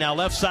key. Now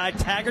left side,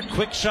 Taggart,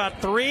 quick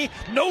shot 3,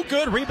 no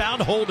good.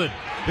 Rebound Holden.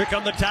 Here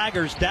come the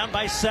Tigers, down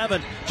by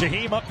 7.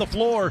 Shaheem up the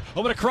floor,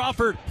 over to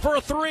Crawford for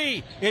a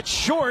 3. It's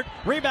short.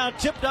 Rebound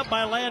tipped up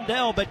by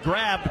Landell, but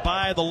grabbed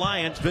by the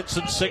Lions,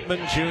 Vincent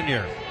Sigmund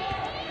Jr.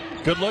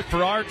 Good look for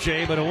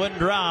RJ, but it wouldn't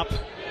drop.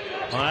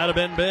 Well, that'd have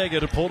been big.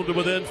 It'd have pulled it to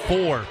within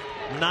 4.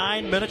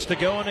 9 minutes to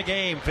go in the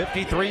game.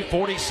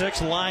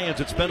 53-46 Lions.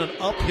 It's been an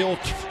uphill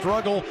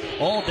struggle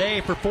all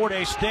day for Fort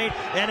Hays State.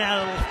 And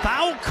a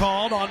foul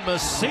called on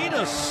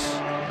Macinas.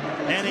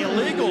 An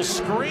illegal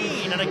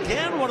screen. And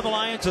again, one of the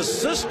Lions'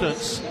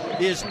 assistants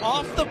is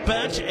off the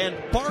bench and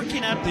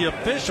barking at the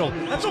official.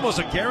 That's almost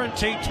a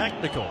guaranteed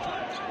technical.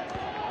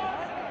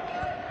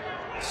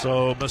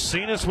 So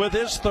Macinas with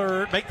his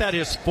 3rd. Make that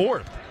his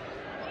 4th.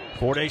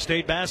 Fort Hays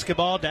State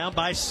basketball down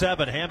by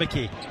 7.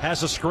 Hameke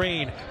has a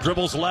screen,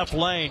 dribbles left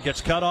lane, gets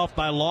cut off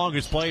by Long,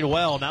 who's played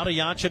well. Now to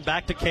Jansson,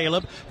 back to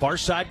Caleb. Far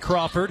side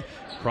Crawford.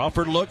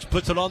 Crawford looks,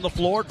 puts it on the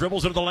floor,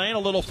 dribbles into the lane, a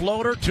little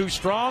floater, too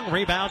strong,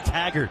 rebound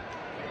Taggart.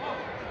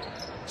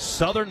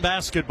 Southern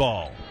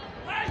basketball.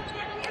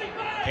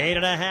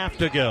 8.5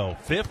 to go.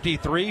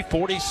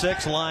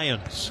 53-46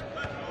 Lions.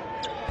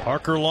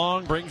 Parker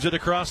Long brings it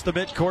across the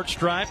midcourt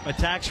stripe,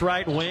 attacks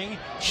right wing,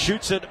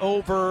 shoots it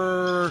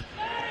over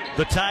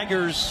the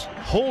Tigers.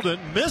 Holden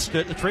missed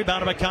it. It's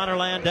rebounded by Connor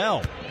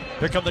Landell.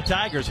 Here come the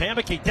Tigers.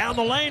 Hameke down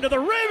the lane to the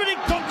rim, and he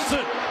dunks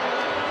it.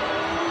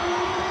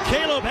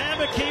 Caleb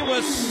Hameke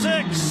with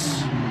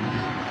 6.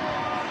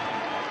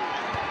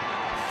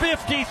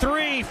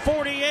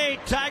 53-48.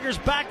 Tigers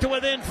back to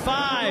within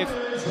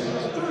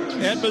 5.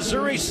 And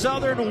Missouri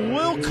Southern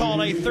will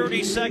call a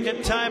 30-second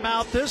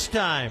timeout this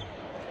time.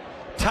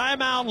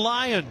 Timeout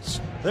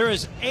Lions. There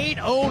is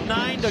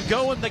 8:09 to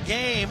go in the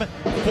game.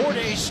 Fort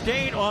Hays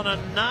State on a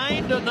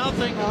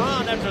 9-0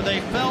 run after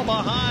they fell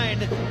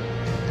behind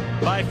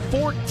by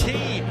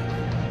 14.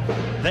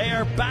 They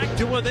are back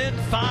to within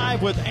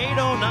 5 with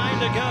 8:09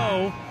 to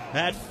go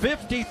at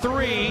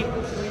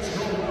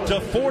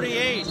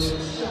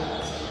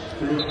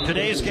 53-48.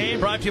 Today's game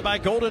brought to you by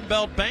Golden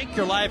Belt Bank.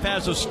 Your life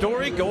has a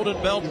story.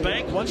 Golden Belt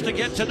Bank wants to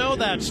get to know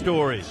that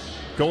story.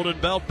 Golden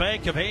Belt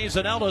Bank of Hays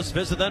and Ellis.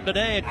 Visit them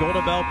today at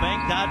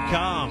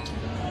goldenbeltbank.com.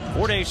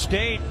 Fort Hays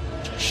State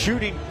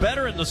shooting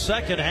better in the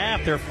second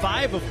half. They're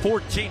 5 of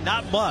 14,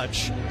 not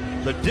much.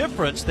 The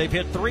difference, they've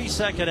hit 3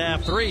 second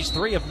half threes,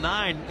 3 of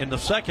 9 in the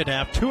second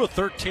half, 2 of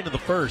 13 in the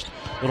first.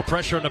 Little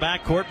pressure in the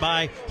backcourt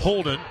by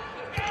Holden.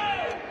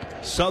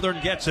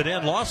 Southern gets it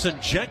in. Lawson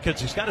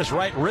Jenkins, he's got his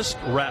right wrist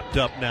wrapped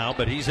up now,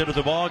 but he's into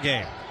the ball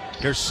game.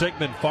 Here's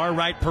Sigmund, far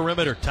right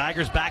perimeter.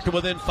 Tigers back to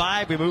within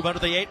 5. We move under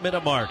the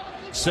 8-minute mark.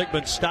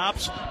 Sigmund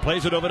stops,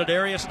 plays it over to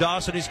Darius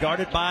Dawson. He's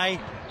guarded by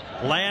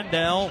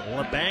Landell.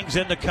 Bangs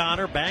into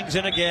Connor, bangs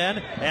in again,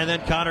 and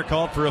then Connor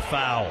called for a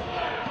foul.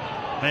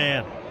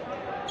 Man.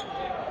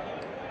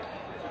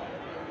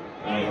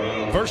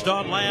 First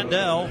on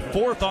Landell,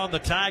 4th on the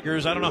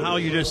Tigers. I don't know how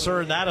you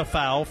discern that a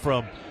foul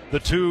from the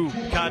 2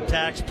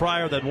 contacts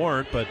prior that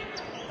weren't, but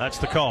that's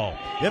the call.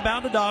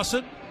 Inbound to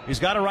Dawson. He's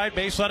got a right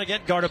baseline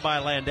again, guarded by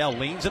Landell.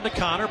 Leans into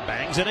Connor,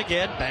 bangs in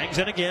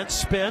again,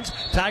 spins.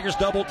 Tigers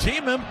double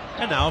team him,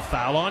 and now a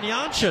foul on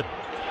Jansson.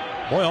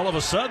 Boy, all of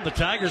a sudden, the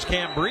Tigers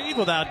can't breathe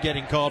without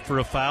getting called for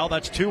a foul.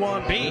 That's 2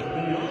 on B.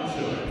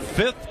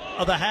 5th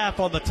of the half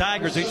on the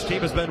Tigers. Each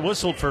team has been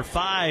whistled for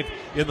 5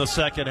 in the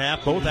second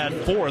half. Both had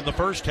 4 in the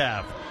first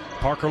half.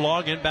 Parker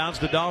Long inbounds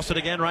to Dawson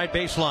again, right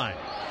baseline.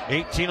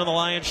 18 on the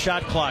Lions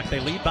shot clock. They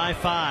lead by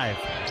 5.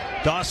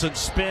 Dawson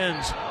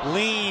spins,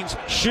 leans,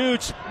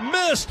 shoots,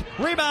 missed.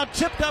 Rebound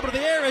tipped up into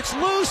the air. It's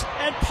loose,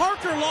 and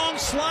Parker Long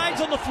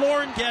slides on the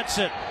floor and gets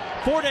it.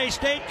 Fort Hays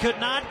State could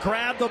not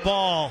grab the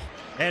ball.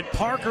 And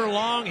Parker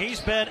Long, he's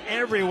been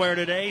everywhere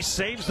today,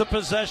 saves the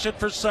possession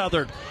for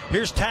Southern.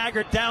 Here's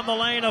Taggart down the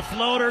lane. A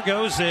floater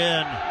goes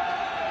in.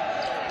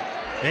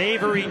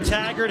 Avery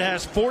Taggart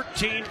has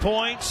 14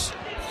 points,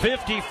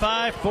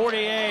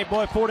 55-48.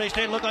 Boy, Fort Hays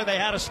State looked like they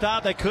had a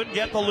stop. They couldn't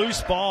get the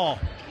loose ball.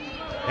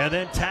 And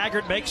then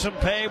Taggart makes them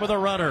pay with a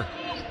runner.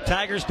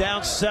 Tigers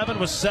down 7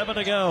 with 7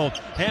 to go.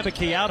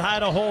 Hameke out high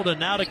to Holden,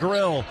 now to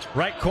Grill.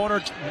 Right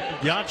corner,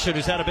 Jansson,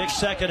 who's had a big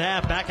second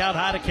half. Back out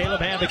high to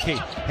Caleb Hameke.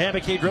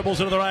 Hameke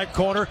dribbles into the right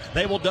corner.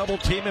 They will double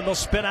team him. He'll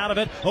spin out of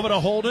it. Over to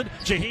Holden.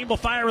 Jaheim will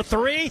fire a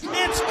 3.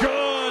 It's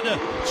good!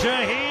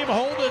 Jaheim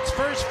Holden's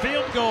first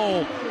field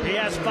goal. He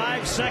has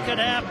 5 second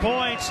half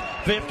points.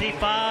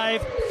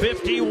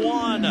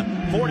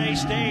 55-51. Fort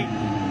Hays State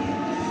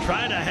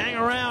trying to hang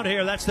around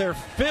here. That's their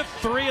 5th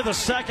 3 of the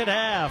second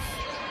half.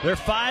 They're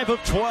 5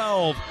 of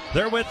 12.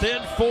 They're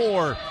within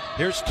 4.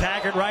 Here's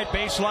Taggart, right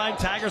baseline.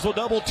 Tigers will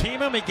double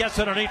team him. He gets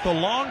underneath the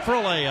Long for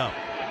a layup.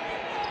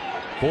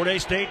 Fort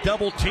Hays State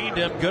double teamed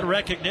him. Good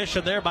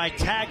recognition there by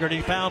Taggart.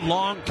 He found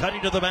Long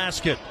cutting to the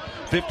basket.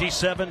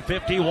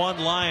 57-51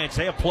 Lions.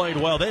 They have played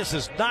well. This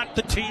is not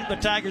the team the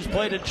Tigers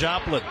played in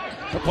Joplin.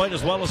 They played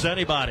as well as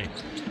anybody.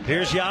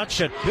 Here's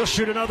Jansson. He'll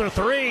shoot another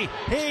 3.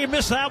 He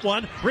missed that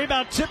one.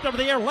 Rebound tipped over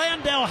the air.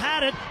 Landell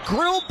had it.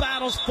 Grill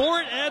battles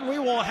for it, and we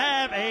will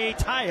have a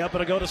tie-up.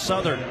 It'll go to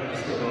Southern.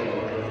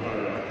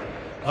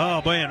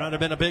 Oh, man, might have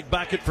been a big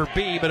bucket for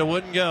B, but it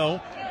wouldn't go.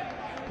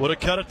 Would have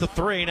cut it to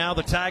 3. Now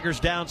the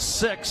Tigers down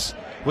 6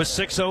 with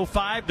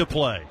 6:05 to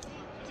play.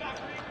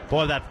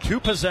 Boy, that 2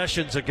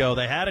 possessions ago,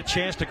 they had a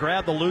chance to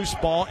grab the loose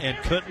ball and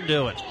couldn't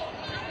do it.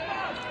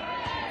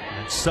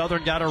 And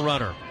Southern got a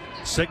runner.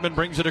 Sigmund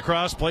brings it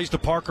across, plays to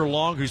Parker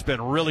Long, who's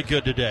been really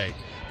good today.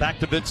 Back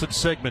to Vincent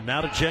Sigmund,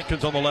 now to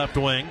Jenkins on the left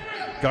wing.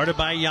 Guarded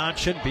by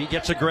Jansson. B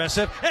gets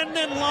aggressive, and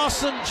then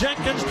Lawson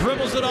Jenkins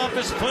dribbles it off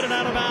his foot and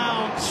out of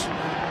bounds.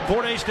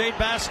 Fort Hays State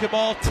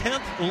basketball,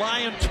 10th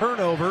Lion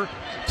turnover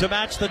to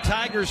match the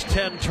Tigers'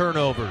 10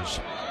 turnovers.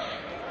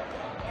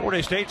 Fort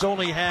Hays State's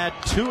only had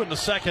 2 in the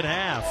second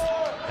half.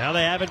 Now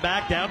they have it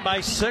back, down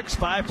by 6,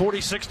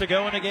 5:46 to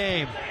go in the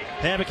game.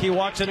 Hameke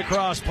walks it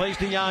across, plays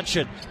to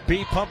Jansson.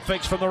 B pump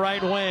fakes from the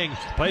right wing,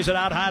 plays it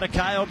out high to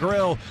Kyle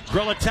Grill.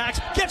 Grill attacks,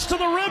 gets to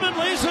the rim and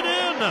lays it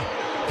in.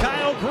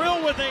 Kyle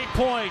Grill with 8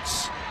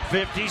 points.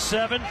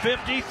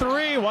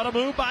 57-53. What a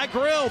move by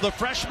Grill, the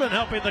freshman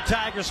helping the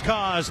Tigers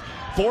cause.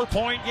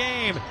 4-point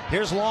game.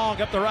 Here's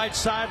Long up the right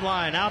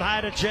sideline. Out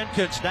high to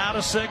Jenkins. Now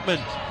to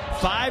Sigmund.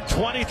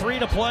 5:23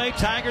 to play.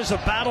 Tigers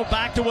have battled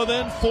back to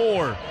within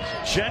 4.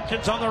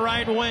 Jenkins on the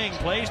right wing.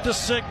 Plays to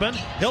Sigmund.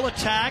 He'll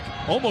attack.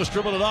 Almost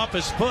dribbled it off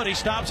his foot. He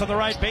stops on the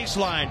right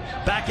baseline.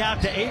 Back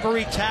out to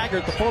Avery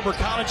Taggart, the former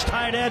college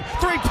tight end.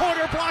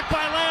 3-pointer blocked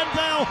by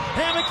Landell.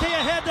 Hameke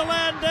ahead to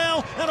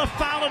Landell. And a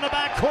foul in the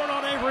backcourt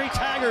on Avery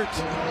Taggart.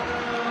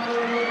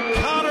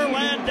 Connor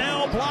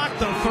Landell blocked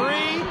the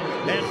 3.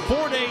 And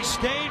Fort Hays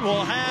State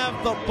will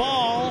have the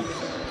ball,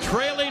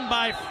 trailing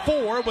by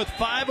 4 with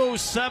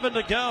 5:07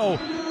 to go.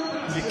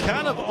 You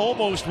kind of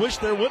almost wish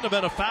there wouldn't have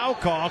been a foul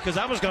call, because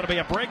that was going to be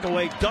a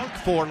breakaway dunk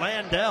for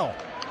Landell.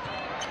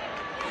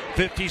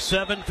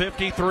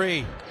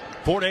 57-53.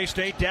 Fort Hays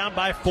State down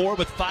by 4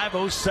 with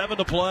 5:07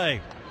 to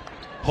play.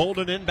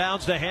 Holden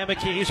inbounds to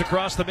Hameke. He's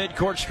across the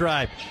midcourt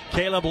stripe.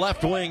 Caleb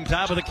left wing,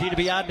 top of the key to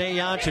Beyonce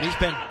Jansson. He's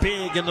been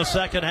big in the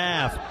second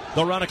half.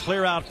 They'll run a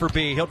clear out for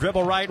B. He'll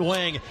dribble right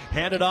wing,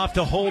 hand it off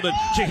to Holden.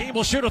 Jaheim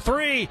will shoot a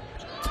 3.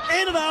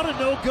 In and out and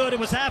no good. It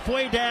was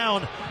halfway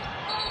down.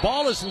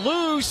 Ball is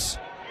loose,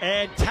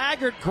 and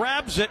Taggart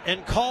grabs it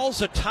and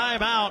calls a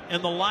timeout,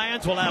 and the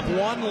Lions will have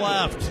 1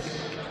 left.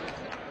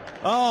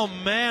 Oh,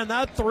 man,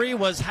 that 3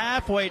 was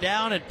halfway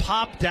down and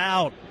popped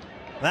out.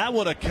 That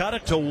would have cut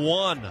it to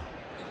 1.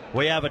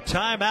 We have a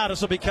timeout.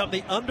 This will become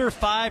the under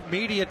 5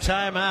 media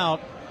timeout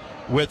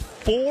with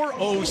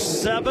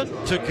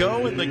 4:07 to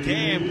go in the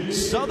game.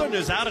 Southern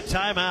is out of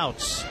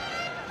timeouts.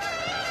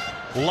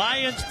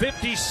 Lions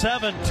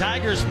 57,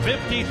 Tigers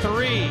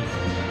 53.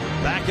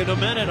 Back in a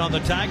minute on the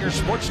Tigers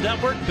Sports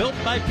Network, built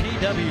by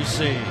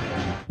PWC.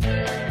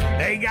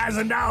 Hey guys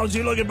and dolls,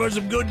 you looking for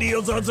some good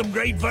deals on some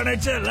great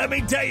furniture? Let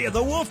me tell you,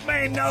 the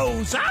Wolfman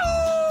knows.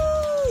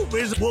 Oh!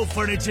 Visit Wolf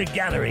Furniture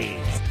Galleries.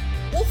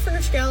 Wolf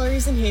Furniture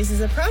Galleries in Hays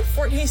is a proud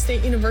Fort Hays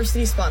State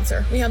University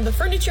sponsor. We have the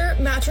furniture,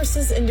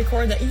 mattresses, and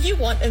decor that you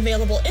want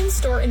available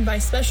in-store and by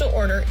special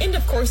order. And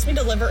of course, we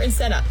deliver and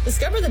set up.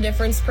 Discover the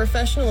difference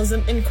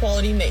professionalism and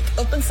quality make.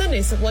 Open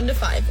Sundays 1 to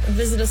 5.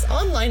 Visit us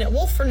online at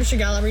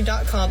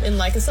wolffurnituregallery.com and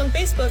like us on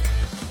Facebook.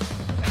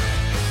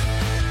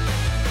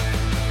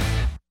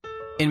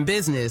 In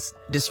business,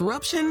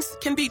 disruptions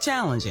can be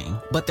challenging,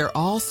 but they're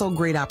also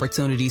great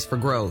opportunities for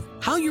growth.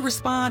 How you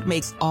respond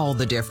makes all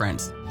the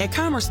difference. At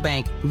Commerce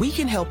Bank, we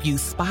can help you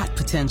spot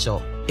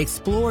potential,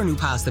 explore new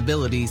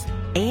possibilities,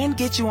 and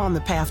get you on the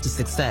path to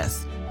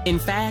success. In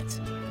fact,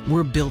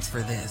 we're built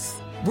for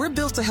this. We're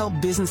built to help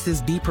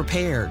businesses be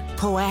prepared,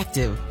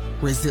 proactive,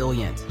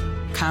 resilient.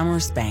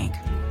 Commerce Bank.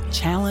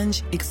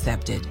 Challenge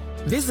accepted.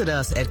 Visit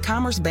us at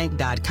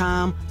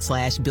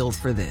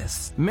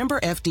commercebank.com/built-for-this.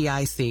 Member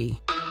FDIC.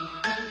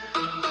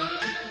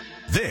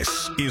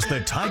 This is the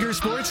Tiger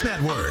Sports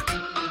Network.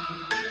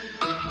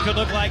 Could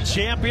look like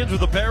champions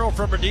with apparel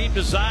from Redeem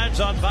Designs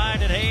on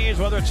Vine and Hayes.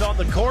 Whether it's on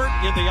the court,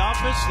 in the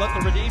office, let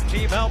the Redeem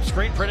team help.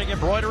 Screen printing,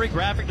 embroidery,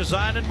 graphic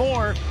design, and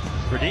more.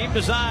 Redeem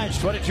Designs,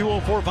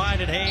 2204 Vine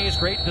and Hayes.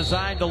 Great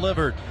design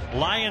delivered.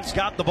 Lions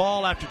got the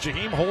ball after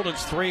Jaheim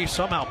Holden's 3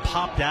 somehow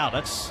popped out.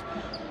 That's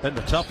been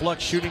the tough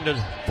luck shooting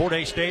to Fort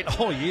Hays State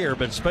all year,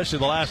 but especially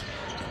the last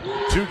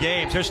 2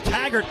 games. Here's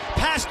Taggart,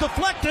 pass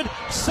deflected,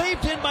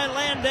 saved in by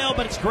Landell,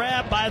 but it's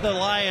grabbed by the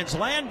Lions.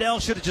 Landell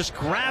should have just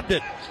grabbed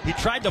it. He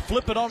tried to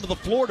flip it onto the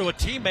floor to a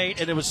teammate,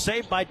 and it was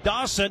saved by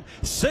Dawson.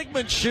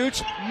 Sigmund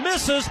shoots,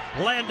 misses.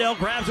 Landell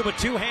grabs it with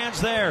 2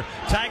 hands there.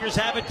 Tigers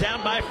have it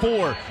down by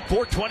 4.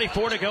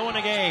 4:24 to go in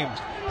the game.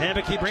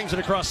 Hameke brings it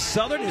across.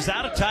 Southern is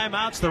out of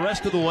timeouts the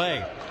rest of the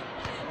way.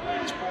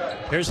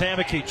 Here's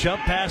Hameke,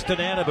 jump pass to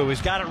Nanabu.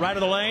 He's got it right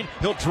of the lane.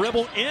 He'll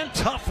dribble in,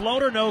 tough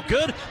floater, no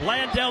good.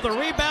 Landell the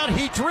rebound,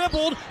 he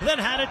dribbled, then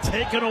had it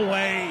taken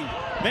away.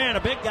 Man, a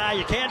big guy,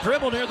 you can't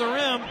dribble near the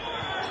rim.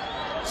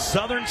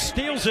 Southern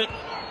steals it.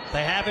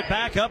 They have it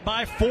back up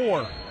by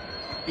 4.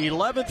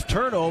 11th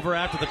turnover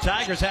after the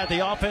Tigers had the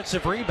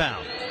offensive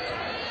rebound.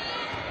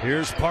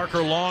 Here's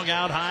Parker Long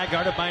out high,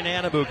 guarded by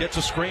Nanabu. Gets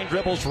a screen,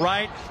 dribbles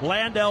right.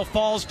 Landell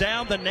falls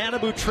down, then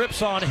Nanabu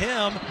trips on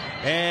him,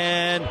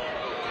 and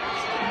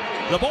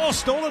the ball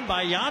stolen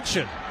by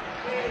Jansson.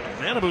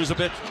 Nanabu's a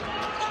bit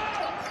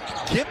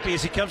gimpy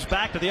as he comes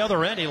back to the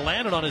other end. He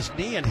landed on his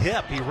knee and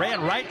hip. He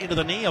ran right into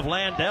the knee of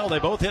Landell. They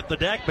both hit the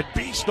deck, but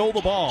B stole the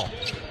ball.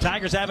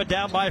 Tigers have it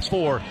down by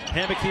 4.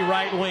 Hameke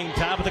right wing,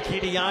 top of the key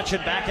to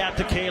Jansson, back out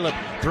to Caleb.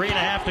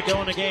 3.5 to go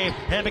in the game.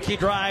 Hameke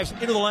drives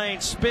into the lane,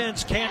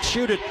 spins, can't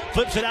shoot it,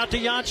 flips it out to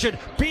Jansson.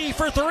 B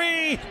for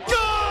 3.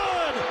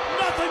 Good!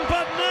 Nothing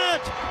but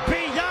net.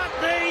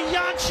 Beyonce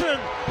Jansson,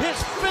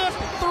 his 5th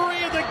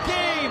 3 of the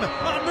game,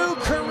 a new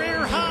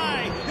career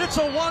high. It's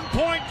a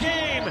 1-point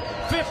game,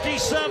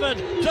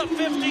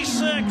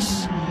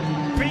 57-56.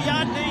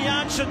 Biadney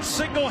Janssen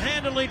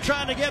single-handedly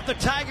trying to get the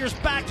Tigers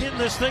back in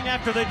this thing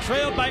after they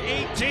trailed by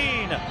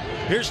 18.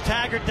 Here's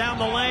Taggart down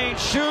the lane,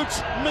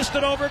 shoots, missed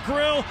it over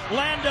Grill.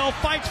 Landell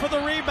fights for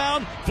the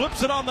rebound,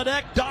 flips it on the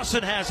deck.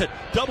 Dawson has it.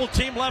 Double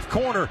team left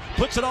corner,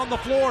 puts it on the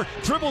floor,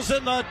 dribbles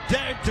in the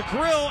deck to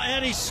Grill,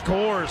 and he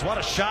scores. What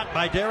a shot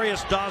by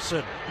Darius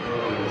Dawson.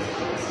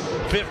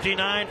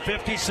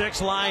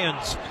 59-56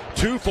 Lions.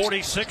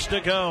 2:46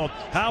 to go.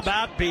 How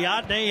about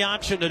Biadney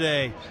Janssen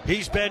today?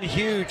 He's been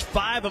huge.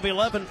 5 of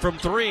 11 from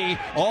 3,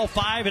 all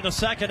 5 in the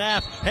second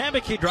half.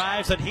 Hammocky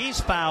drives, and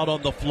he's fouled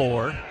on the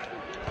floor.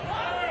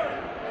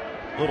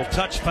 Little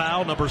touch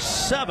foul, number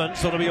 7,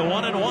 so it'll be a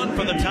 1-and-1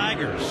 for the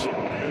Tigers.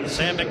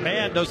 Sam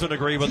McMahon doesn't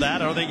agree with that.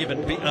 I don't think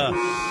even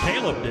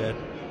Caleb did.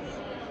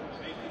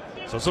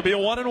 So this will be a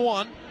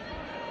 1-and-1.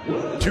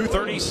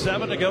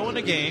 2:37 to go in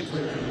the game.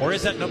 Or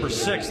is that number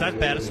 6? That's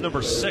bad. It's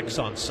number 6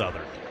 on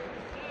Southern.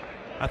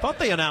 I thought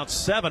they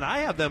announced 7. I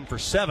have them for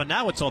 7.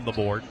 Now it's on the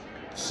board.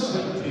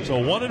 So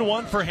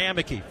 1-and-1 for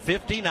Hammocky.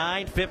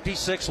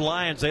 59-56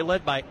 Lions. They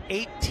led by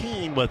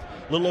 18 with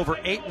a little over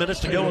 8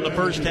 minutes to go in the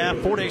first half.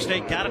 Fort Hays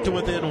State got it to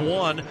within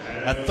 1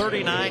 at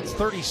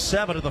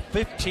 39-37 to the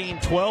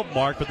 15-12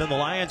 mark. But then the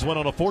Lions went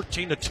on a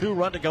 14-2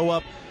 run to go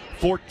up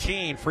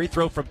 14. Free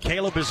throw from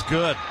Caleb is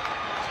good.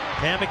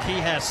 Hammocky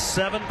has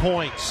 7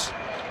 points.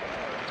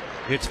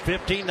 It's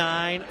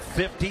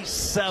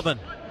 59-57.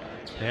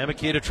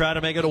 Hammocky to try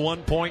to make it a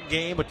 1-point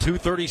game with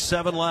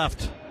 2:37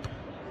 left.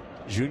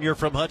 Junior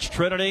from Hutch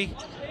Trinity,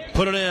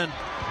 put it in.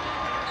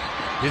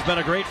 He's been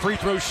a great free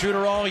throw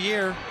shooter all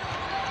year.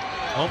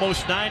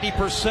 Almost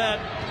 90%.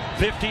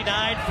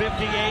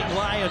 59-58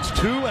 Lions.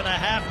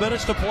 2.5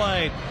 minutes to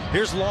play.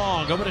 Here's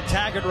Long over to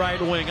Taggart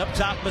right wing. Up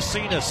top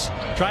Macinas.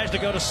 Tries to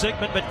go to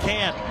Sigmund but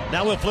can't.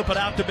 Now we'll flip it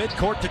out to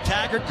midcourt to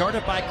Taggart.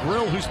 Guarded by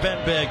Grill, who's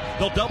been big.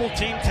 They'll double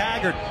team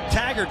Taggart.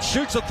 Taggart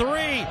shoots a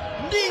 3.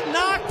 He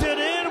knocked it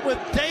in with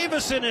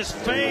Davis in his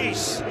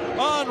face.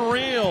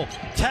 Unreal.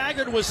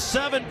 Taggart was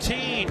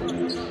 17.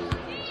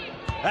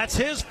 That's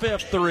his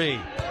 5th 3.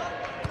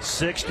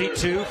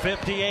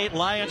 62-58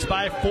 Lions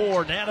by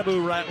 4.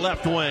 Nanabu right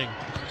left wing.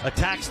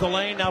 Attacks the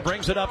lane, now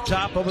brings it up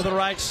top over the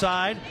right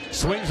side.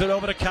 Swings it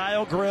over to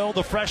Kyle Grill,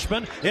 the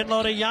freshman.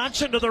 Inload to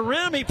Janssen to the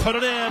rim. He put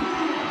it in.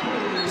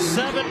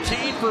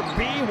 17 for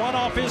B, one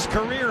off his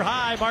career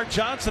high. Mark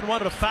Johnson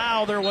wanted a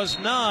foul. There was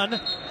none.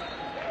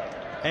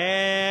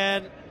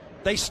 And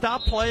they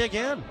stopped play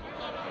again.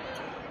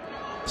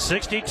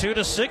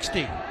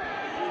 62-60.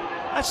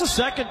 That's the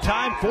second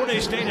time Fort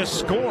Hays State has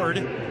scored,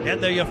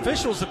 and the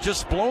officials have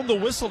just blown the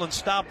whistle and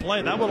stopped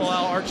play. That will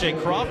allow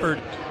R.J.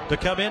 Crawford to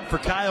come in for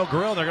Kyle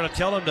Grill. They're going to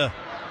tell him to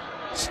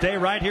stay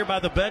right here by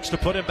the bench to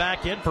put him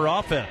back in for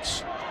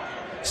offense.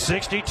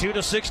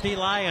 62-60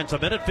 Lions,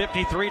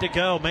 1:53 to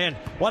go. Man,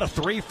 what a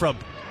 3 from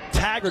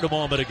Taggart a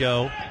moment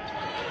ago.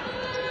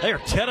 They are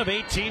 10 of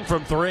 18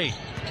 from 3.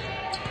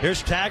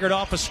 Here's Taggart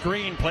off a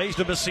screen, plays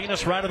to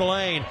Macinas right of the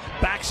lane,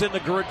 backs into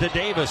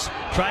Davis,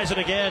 tries it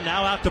again,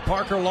 now out to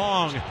Parker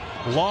Long.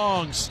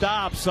 Long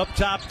stops, up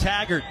top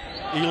Taggart,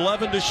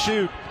 11 to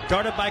shoot,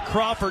 guarded by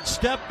Crawford,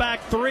 step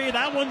back 3,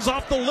 that one's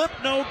off the lip,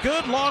 no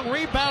good, long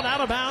rebound out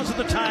of bounds of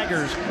the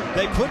Tigers.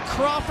 They put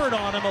Crawford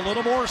on him, a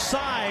little more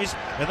size,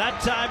 and that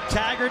time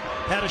Taggart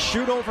had a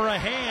shoot over a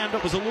hand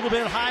that was a little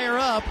bit higher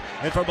up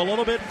and from a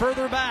little bit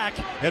further back,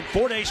 and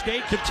Fort Hays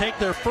State could take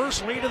their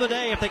first lead of the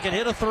day if they can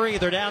hit a 3.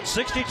 They're down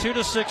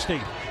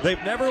 62-60.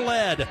 They've never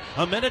led.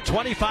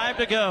 1:25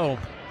 to go.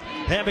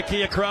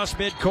 Hammocky across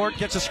midcourt,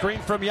 gets a screen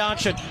from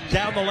Janssen.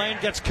 Down the lane,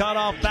 gets cut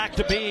off, back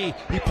to B.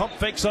 He pump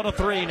fakes on a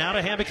 3. Now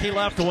to Hammocky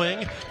left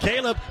wing.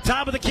 Caleb,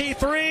 top of the key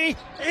 3.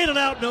 In and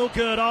out, no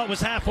good. Oh, it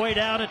was halfway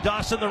down, and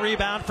Dawson the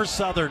rebound for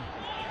Southern.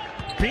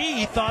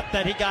 B thought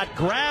that he got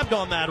grabbed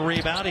on that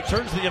rebound. He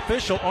turns to the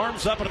official,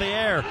 arms up into the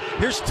air.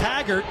 Here's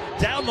Taggart,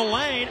 down the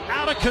lane,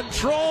 out of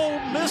control,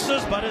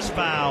 misses, but is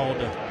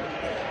fouled.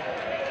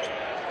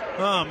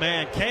 Oh,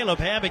 man, Caleb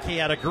Hammocky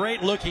had a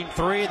great-looking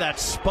 3 that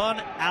spun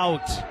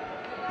out.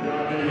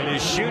 And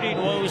his shooting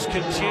woes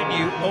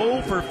continue.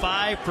 0 for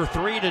 5 for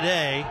 3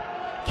 today.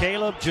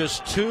 Caleb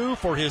just 2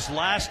 for his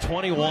last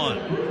 21.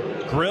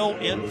 Grill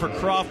in for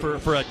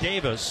Crawford, for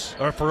Davis,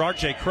 or for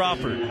R.J.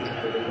 Crawford.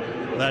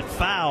 That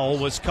foul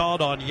was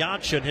called on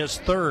Janssen, his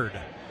 3rd.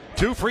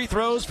 2 free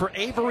throws for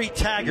Avery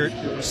Taggart,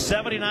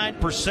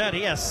 79%.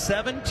 He has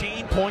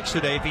 17 points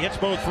today. If he hits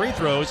both free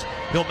throws,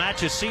 he'll match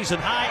his season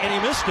high, and he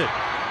missed it.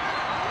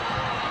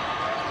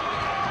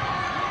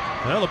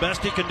 Well, the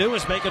best he can do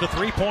is make it a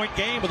 3-point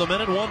game with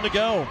 1:01 to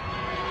go.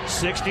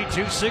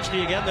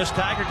 62-60 again. This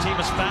Tiger team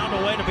has found a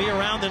way to be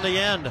around in the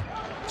end.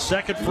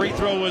 Second free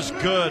throw was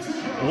good.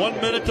 1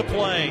 minute to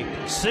play.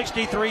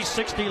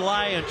 63-60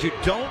 Lions. You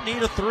don't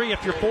need a 3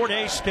 if you're Fort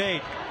Hays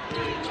State.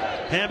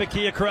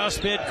 Hammocky across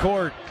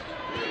midcourt.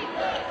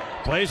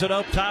 Plays it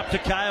up top to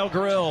Kyle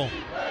Grill.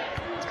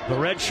 The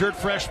redshirt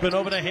freshman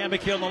over to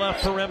Hammocky on the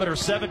left perimeter.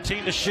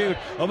 17 to shoot.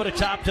 Over to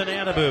top to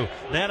Nanabu.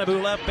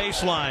 Nanabu left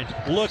baseline.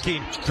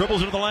 Looking.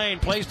 Dribbles into the lane.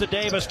 Plays to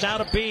Davis. Now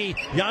to B.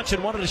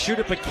 Jansson wanted to shoot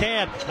it but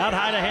can't. Out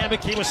high to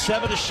Hammocky with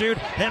 7 to shoot.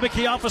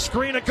 Hammocky off a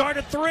screen. A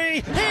guarded 3.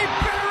 He buries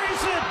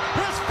it.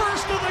 His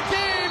first of the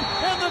game.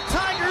 And the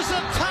Tigers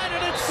have tied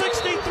it at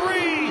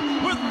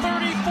 63 with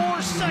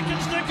 34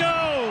 seconds to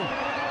go.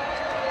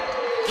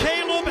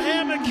 Caleb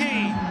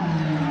Hammocky,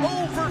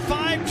 0 for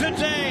 5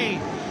 today.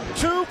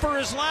 2 for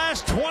his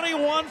last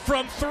 21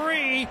 from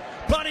 3,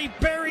 but he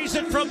buries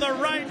it from the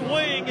right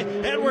wing,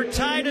 and we're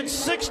tied at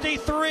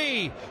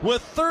 63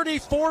 with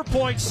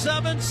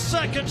 34.7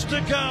 seconds to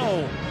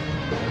go.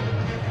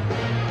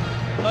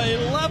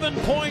 11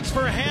 points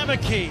for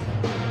Hammocky.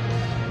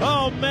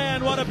 Oh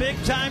man, what a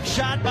big time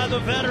shot by the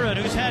veteran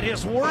who's had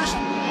his worst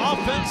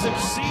offensive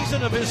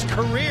season of his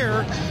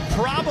career,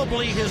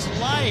 probably his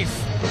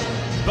life.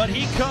 But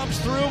he comes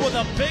through with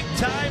a big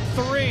time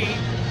 3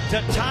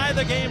 to tie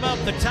the game up.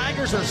 The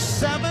Tigers are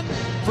 7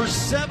 for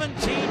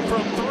 17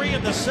 from 3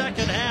 in the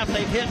second half.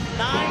 They've hit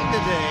 9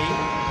 today.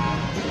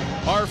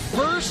 Our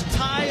first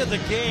tie of the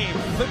game,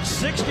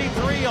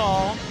 63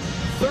 all,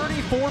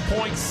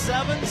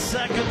 34.7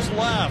 seconds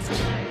left.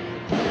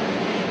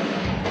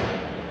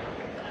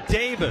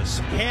 Davis,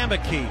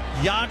 Hammocky,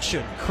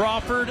 Jansson,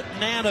 Crawford,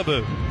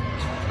 Nanabu.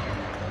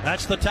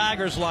 That's the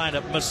Tigers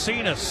lineup.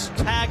 Macinas,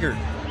 Taggart,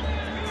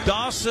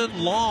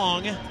 Dawson,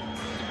 Long,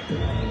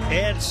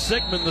 and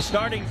Sigmund, the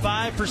starting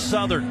 5 for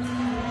Southern.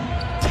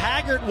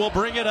 Taggart will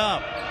bring it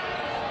up.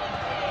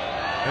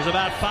 There's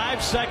about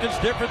 5 seconds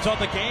difference on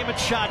the game and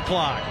shot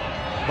clock.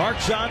 Mark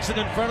Johnson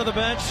in front of the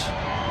bench,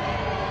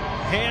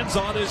 hands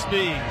on his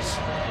knees.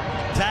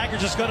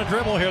 Taggart's just going to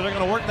dribble here. They're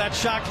going to work that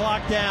shot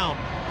clock down.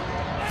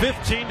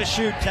 15 to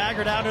shoot.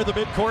 Taggart out near the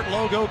midcourt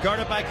logo,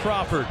 guarded by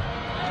Crawford.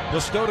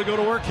 Desto to go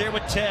to work here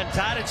with 10.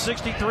 Tied at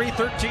 63,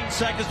 13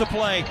 seconds to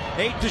play.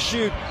 8 to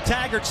shoot.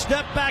 Taggart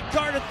step back,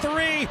 guarded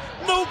 3.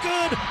 No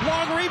good.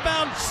 Long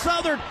rebound.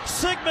 Southern.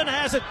 Sigmund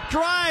has it.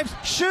 Drives,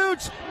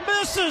 shoots,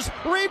 misses.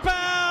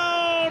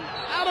 Rebound.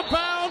 Out of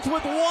bounds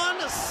with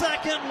 1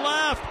 second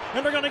left.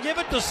 And they're going to give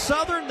it to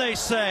Southern, they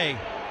say.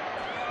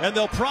 And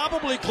they'll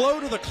probably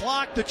go to the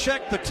clock to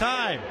check the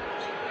time.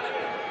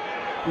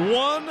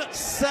 1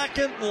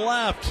 second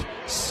left.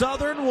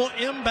 Southern will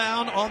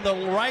inbound on the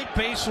right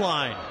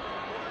baseline.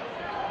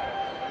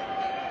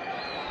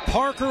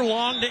 Parker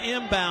Long to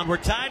inbound. We're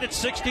tied at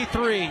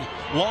 63.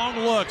 Long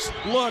looks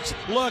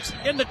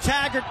into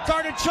Taggart.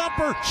 Guarded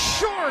jumper,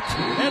 short,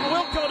 and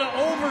we'll go to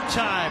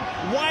overtime.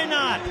 Why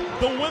not?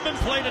 The women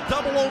played a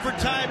double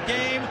overtime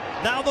game.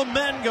 Now the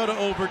men go to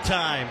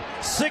overtime.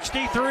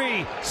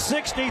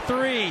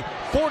 63-63.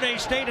 Fort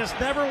Hays State has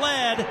never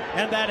led,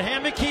 and that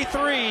Hammocky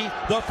 3,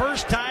 the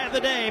first tie of the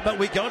day, but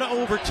we go to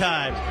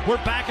overtime. We're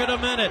back in a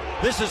minute.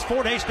 This is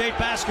Fort Hays State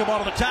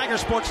basketball on the Tiger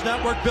Sports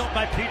Network, built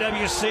by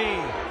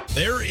PWC.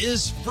 There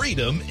is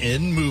freedom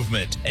in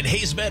movement, and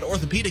HaysMed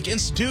Orthopedic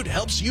Institute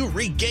helps you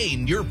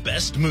regain your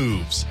best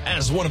moves.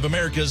 As one of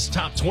America's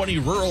top 20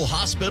 rural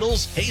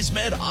hospitals,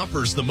 HaysMed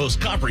offers the most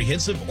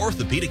comprehensive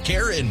orthopedic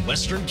care in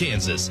western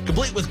Kansas,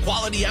 complete with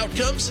quality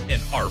outcomes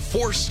and our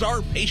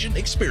 4-star patient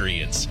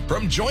experience.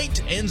 From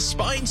joint and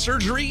spine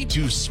surgery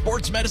to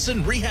sports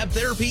medicine, rehab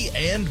therapy,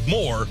 and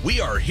more, we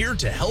are here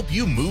to help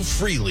you move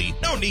freely.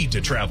 No need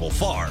to travel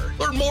far.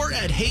 Learn more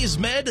at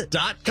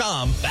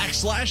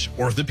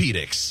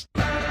haysmed.com/orthopedics.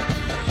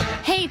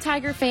 Hey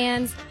Tiger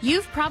fans,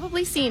 you've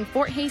probably seen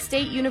Fort Hays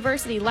State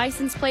University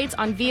license plates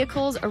on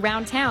vehicles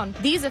around town.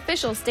 These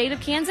official state of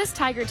Kansas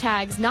Tiger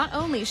tags not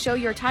only show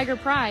your Tiger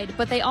pride,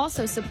 but they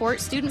also support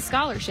student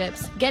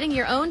scholarships. Getting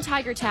your own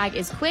Tiger tag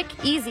is quick,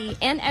 easy,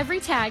 and every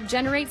tag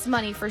generates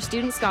money for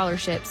student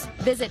scholarships.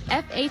 Visit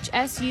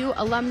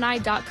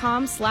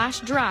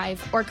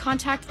FHSUalumni.com/drive or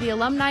contact the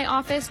alumni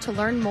office to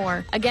learn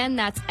more. Again,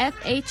 that's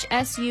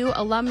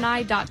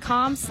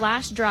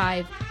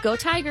FHSUalumni.com/drive. Go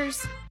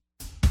Tigers!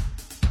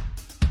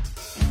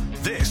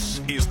 This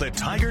is the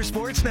Tiger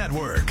Sports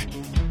Network.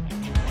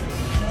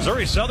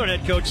 Missouri Southern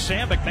head coach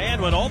Sam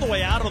McMahon went all the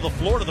way out on the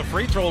floor to the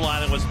free throw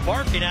line and was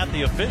barking at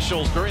the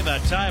officials during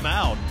that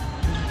timeout.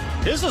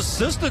 His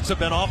assistants have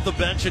been off the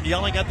bench and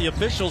yelling at the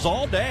officials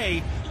all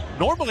day.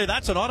 Normally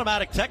that's an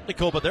automatic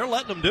technical, but they're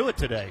letting them do it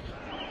today.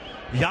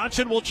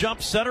 Jansson will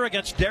jump center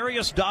against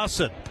Darius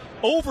Dawson.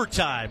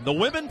 Overtime. The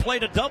women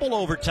played a double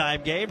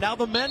overtime game. Now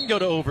the men go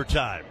to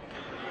overtime.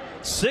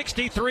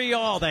 63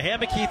 all. The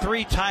Hammocky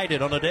 3 tied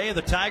it on a day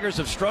the Tigers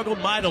have struggled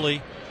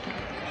mightily.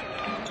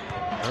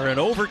 They're in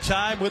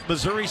overtime with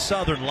Missouri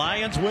Southern.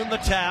 Lions win the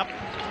tap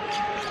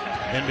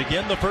and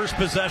begin the first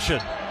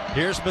possession.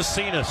 Here's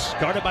Macinas,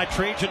 guarded by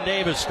Trajan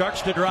Davis.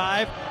 Starts to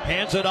drive,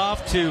 hands it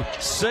off to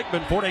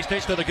Sigmund. Fort Hays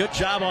State's done a good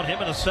job on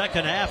him in the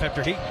second half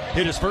after he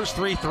hit his first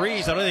 3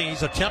 threes. I don't think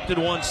he's attempted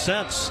one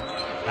since.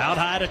 Out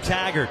high to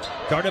Taggart,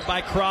 guarded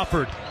by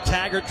Crawford.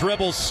 Taggart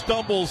dribbles,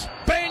 stumbles,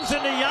 bangs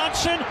into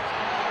Jansson.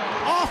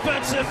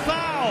 Offensive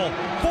foul.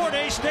 Fort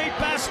Hays State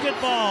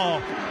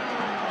basketball.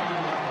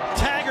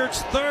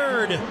 Taggart's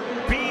third.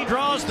 B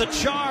draws the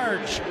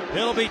charge.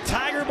 It'll be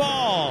Tiger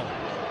ball.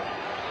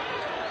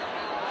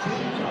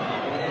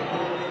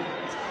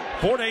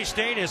 Fort Hays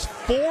State is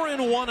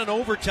 4-1 in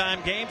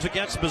overtime games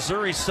against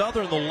Missouri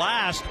Southern. The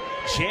last,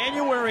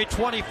 January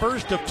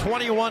 21st of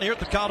 21 here at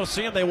the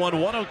Coliseum. They won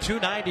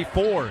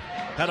 102-94.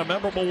 Had a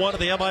memorable one at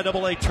the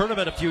MIAA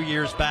tournament a few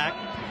years back.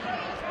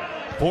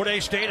 Fort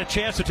Hays State a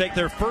chance to take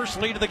their first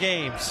lead of the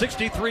game.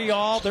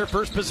 63-all, their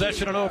first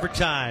possession in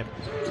overtime.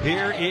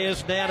 Here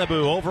is Nanabu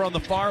over on the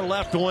far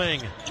left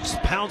wing.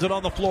 Pounds it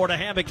on the floor to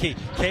Hambicky.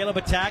 Caleb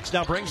attacks,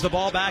 now brings the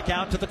ball back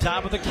out to the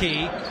top of the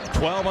key.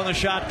 12 on the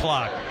shot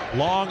clock.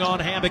 Long on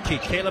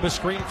Hambicky. Caleb a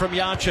screen from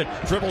Yanchin.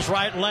 Dribbles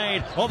right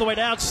lane, all the way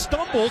down,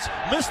 stumbles,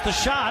 missed the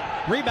shot.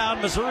 Rebound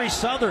Missouri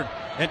Southern.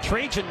 And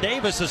Trajan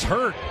Davis is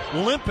hurt,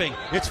 limping.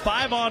 It's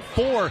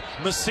 5-on-4.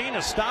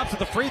 Messina stops at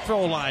the free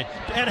throw line.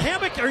 And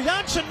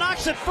Yanchin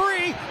knocks it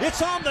free.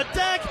 It's on the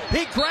deck.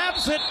 He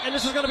grabs it, and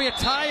this is going to be a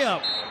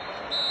tie-up.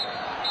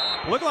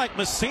 Looked like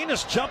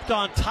Messina's jumped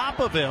on top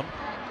of him.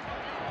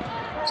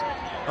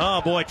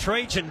 Oh, boy,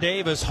 Trajan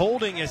Davis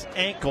holding his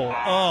ankle.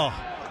 Oh,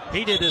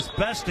 he did his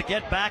best to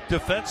get back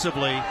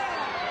defensively.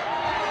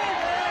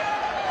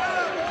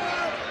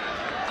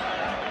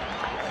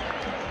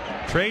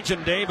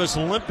 Trajan Davis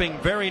limping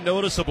very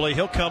noticeably.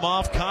 He'll come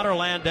off. Connor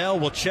Landell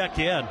will check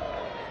in.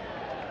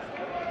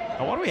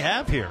 Now, what do we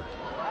have here?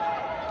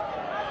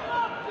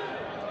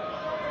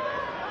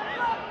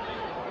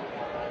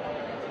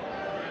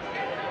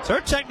 Is there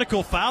a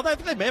technical foul? I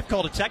think they may have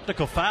called a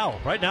technical foul.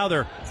 Right now,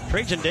 they're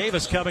Trajan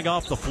Davis coming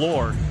off the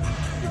floor.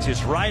 It's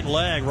his right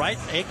leg, right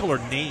ankle or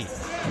knee.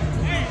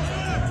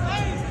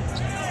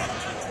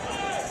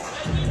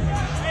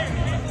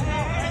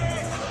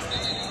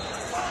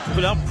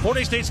 But Fort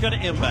Hays State's going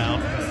to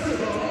inbound.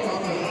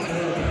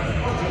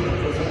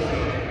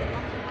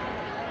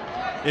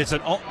 It's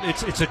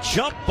a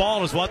jump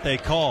ball is what they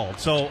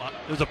called. So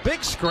it was a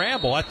big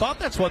scramble. I thought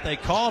that's what they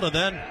called, and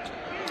then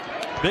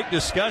big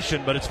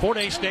discussion, but it's Fort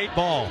Hays State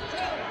ball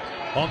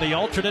on the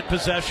alternate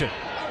possession.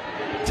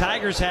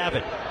 Tigers have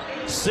it.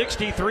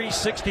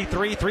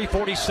 63-63,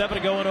 3:47 to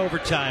go in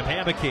overtime.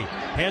 Hambicky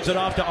hands it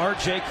off to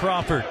R.J.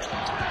 Crawford.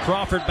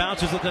 Crawford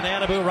bounces it to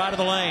Nanabu right of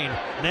the lane.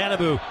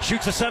 Nanabu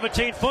shoots a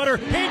 17-footer.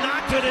 He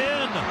knocked it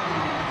in.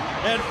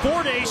 And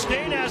Fort Hays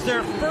State has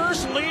their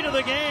first lead of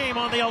the game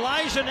on the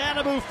Elijah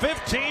Nanabu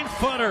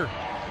 15-footer.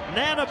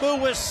 Nanabu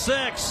with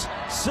 6,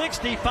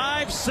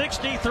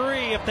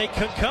 65-63. If they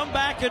could come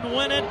back and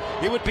win it,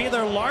 it would be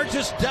their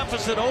largest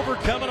deficit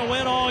overcoming a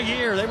win all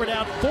year. They were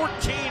down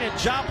 14 at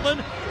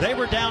Joplin. They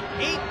were down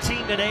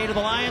 18 today to the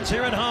Lions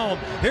here at home.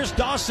 Here's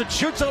Dawson,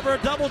 shoots over a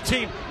double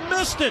team,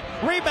 missed it.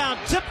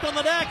 Rebound tipped on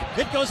the deck.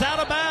 It goes out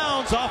of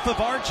bounds off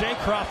of R.J.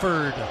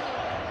 Crawford.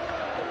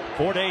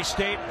 Fort Hays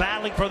State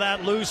battling for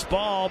that loose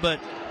ball, but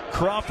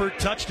Crawford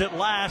touched it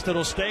last.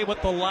 It'll stay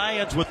with the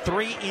Lions with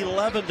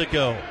 3:11 to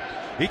go.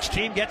 Each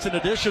team gets an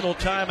additional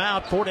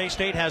timeout. Fort Hays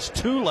State has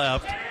 2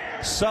 left.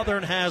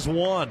 Southern has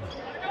 1.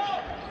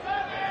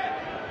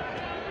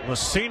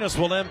 Macinas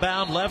will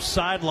inbound left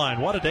sideline.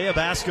 What a day of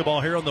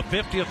basketball here on the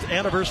 50th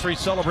anniversary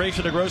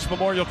celebration of Gross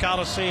Memorial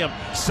Coliseum.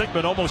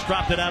 Sigmund almost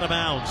dropped it out of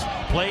bounds.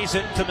 Plays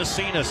it to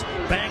Macinas.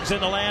 Bangs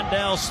into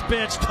Landell.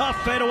 Spins. Tough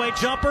fadeaway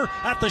jumper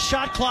at the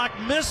shot clock.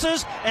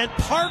 Misses. And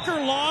Parker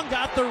Long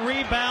got the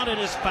rebound and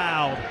is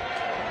fouled.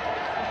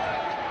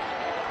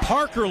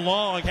 Parker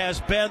Long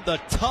has been the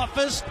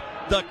toughest,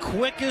 the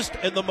quickest,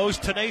 and the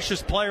most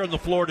tenacious player on the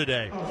floor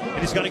today. And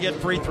he's going to get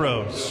free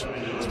throws.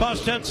 It's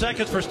past 10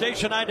 seconds for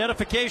station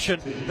identification.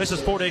 This is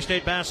Fort Hays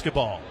State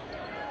basketball.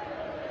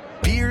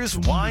 Beers,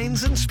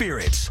 wines, and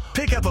spirits.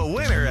 Pick up a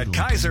winner at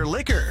Kaiser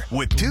Liquor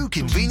with 2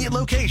 convenient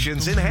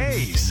locations in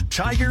Hays.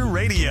 Tiger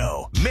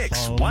Radio,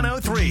 Mix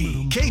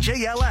 103,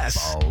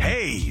 KJLS,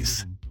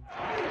 Hays.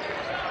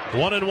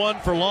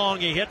 1-1 for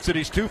Long. He hits it.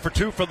 He's 2 for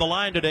 2 from the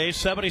line today,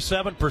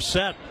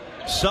 77%.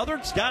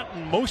 Southern's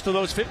gotten most of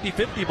those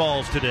 50-50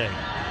 balls today.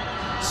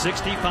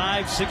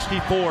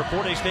 65-64.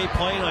 Fort Hays State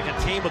playing like a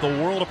team with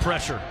a world of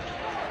pressure.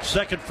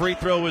 Second free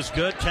throw is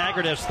good.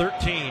 Taggart has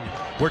 13.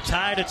 We're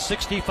tied at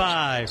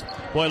 65.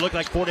 Boy, it looked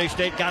like Fort Hays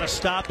State got a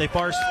stop. They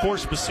forced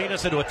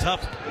Macinas into a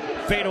tough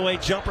fadeaway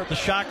jumper at the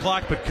shot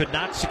clock, but could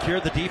not secure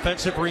the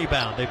defensive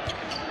rebound. They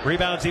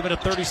rebounds even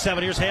at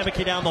 37. Here's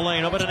Hambicky down the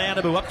lane. Over to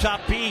Nanabu. Up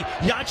top B.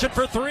 Yanchin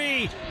for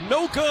 3.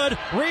 No good.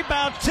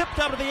 Rebound tipped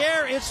up in the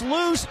air. It's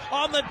loose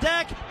on the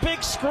deck.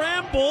 Big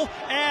scramble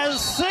as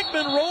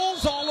Sigmund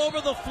rolls all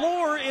over the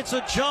floor. It's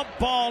a jump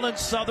ball, and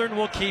Southern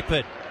will keep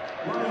it.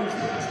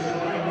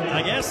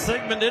 I guess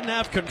Sigmund didn't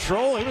have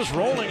control. He was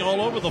rolling all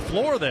over the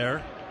floor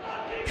there,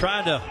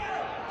 trying to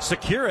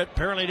secure it.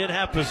 Apparently didn't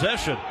have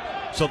possession.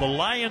 So the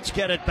Lions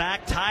get it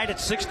back, tied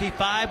at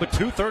 65 with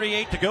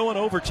 2:38 to go in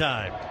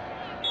overtime.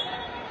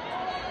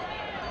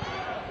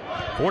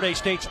 Fort Hays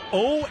State's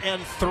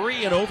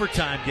 0-3 in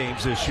overtime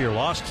games this year.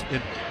 Lost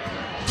in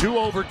 2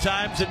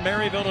 overtimes at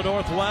Maryville to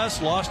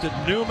Northwest, lost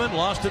at Newman,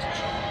 lost at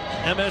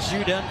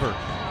MSU Denver.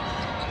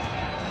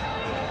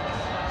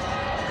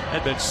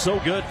 Had been so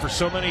good for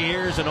so many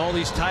years in all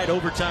these tight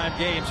overtime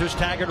games. Here's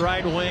Taggart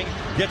right wing,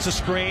 gets a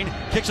screen,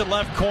 kicks it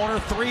left corner,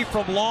 3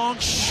 from Long,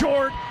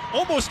 short,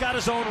 almost got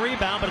his own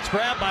rebound, but it's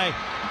grabbed by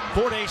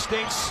Fort Hays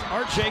State's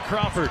R.J.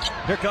 Crawford.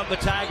 Here come the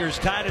Tigers,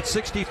 tied at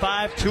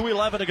 65,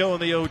 2:11 to go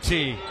in the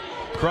OT.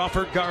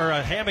 Crawford,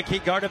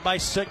 Hammocky guarded by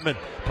Sigmund.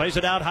 Plays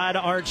it out high to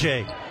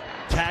R.J.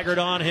 Taggart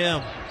on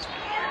him.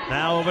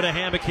 Now over to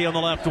Hammocky on the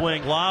left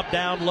wing. Lob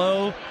down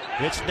low.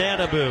 It's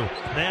Nanabu.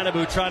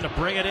 Nanabu trying to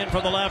bring it in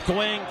from the left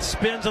wing.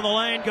 Spins in the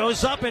lane.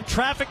 Goes up in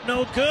traffic.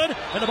 No good.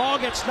 And the ball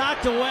gets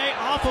knocked away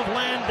off of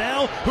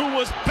Landell, who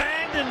was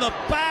banged in the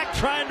back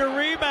trying to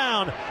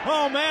rebound.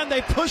 Oh, man,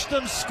 they pushed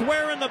him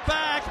square in the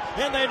back,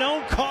 and they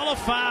don't call a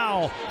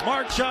foul.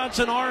 Mark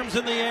Johnson, arms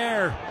in the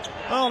air.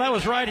 Oh, that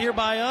was right here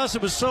by us.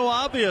 It was so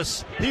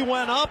obvious. He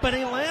went up, and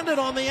he landed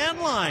on the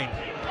end line.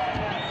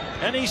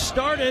 And he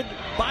started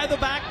by the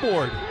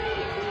backboard.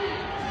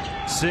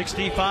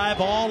 65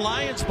 all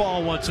Lions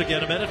ball once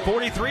again.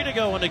 1:43 to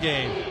go in the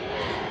game.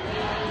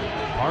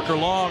 Parker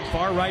Long,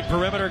 far right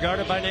perimeter,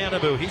 guarded by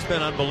Nanabu. He's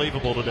been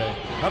unbelievable today.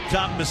 Up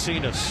top,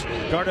 Macinas,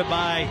 guarded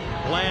by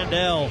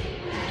Landell.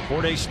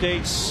 Fort Hays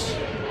State's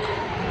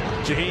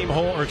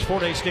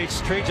Fort Hays State's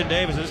Trajan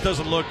Davis. This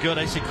doesn't look good.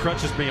 I see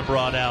crutches being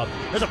brought out.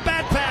 There's a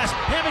bad pass.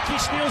 Hammocky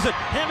steals it.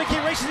 Hammocky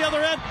races the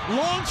other end.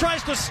 Long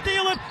tries to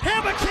steal it.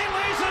 Hammocky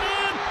lays it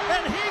in,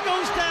 and he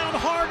goes down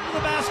hard to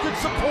the basket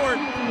support.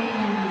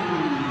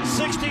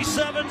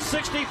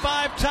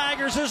 67-65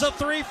 Tigers. There's a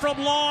three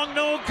from Long.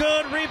 No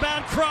good.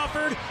 Rebound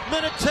Crawford.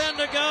 10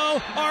 to go.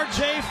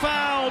 RJ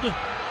fouled.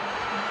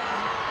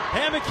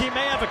 Hammocky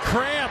may have a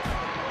cramp.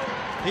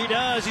 He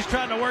does. He's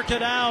trying to work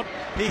it out.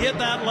 He hit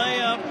that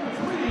layup.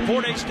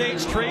 Fort Hays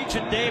State's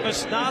Trajan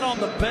Davis not on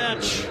the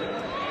bench.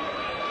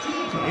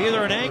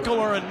 Either an ankle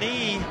or a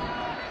knee.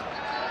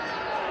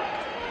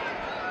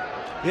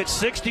 It's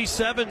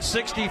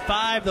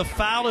 67-65. The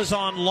foul is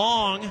on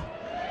Long.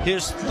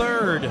 His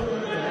third.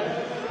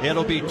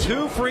 It'll be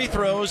 2 free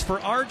throws for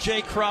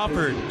R.J.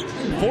 Crawford.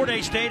 Fort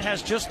Hays State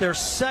has just their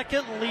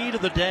second lead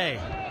of the day.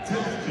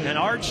 And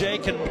R.J.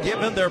 can give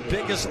them their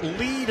biggest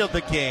lead of the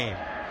game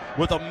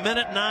with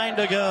 1:09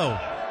 to go.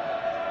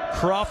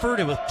 Crawford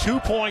with 2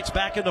 points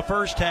back in the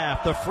first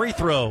half. The free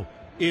throw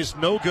is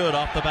no good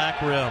off the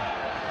back rim.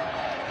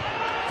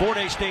 Fort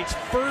Hays State's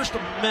first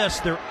miss.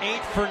 They're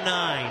 8 for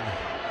 9.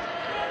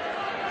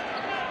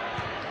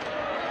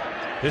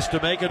 This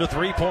to make it a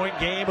 3-point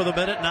game with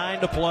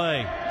 1:09 to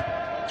play.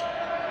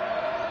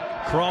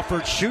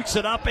 Crawford shoots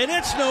it up, and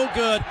it's no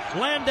good.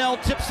 Landell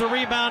tips the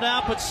rebound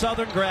out, but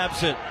Southern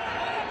grabs it.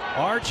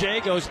 R.J.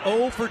 goes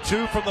 0 for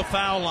 2 from the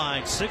foul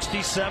line.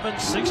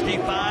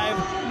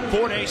 67-65.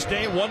 Fort Hays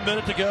State, 1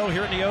 minute to go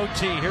here in the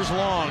OT. Here's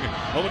Long.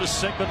 Over to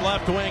Sigmund,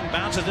 left wing.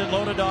 Bounces in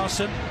low to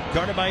Dawson.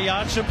 Guarded by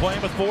Yanchin,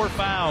 playing with 4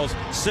 fouls.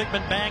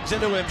 Sigmund bangs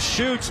into him,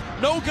 shoots.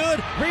 No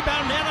good.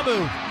 Rebound,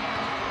 Nanabu.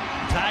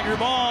 Tiger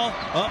ball,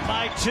 up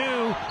by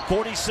 2.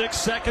 46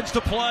 seconds to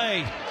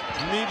play.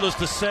 Needless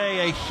to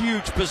say, a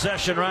huge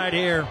possession right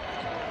here.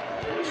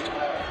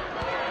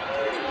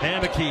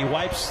 Hammocky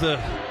wipes the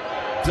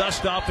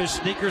dust off his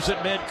sneakers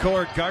at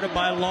midcourt, guarded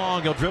by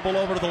Long. He'll dribble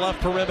over to the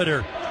left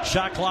perimeter.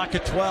 Shot clock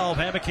at 12.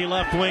 Hammocky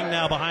left wing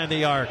now behind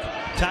the arc.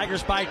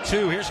 Tigers by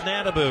 2. Here's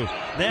Nanabu.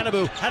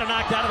 Nanabu had it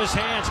knocked out of his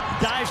hands.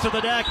 Dives to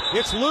the deck.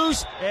 It's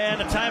loose, and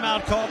a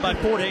timeout called by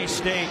Fort Hays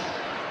State.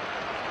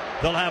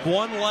 They'll have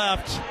one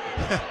left.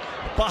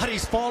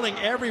 Bodies falling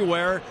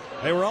everywhere.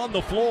 They were on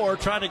the floor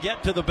trying to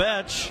get to the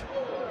bench.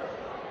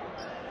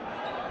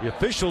 The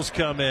officials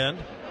come in.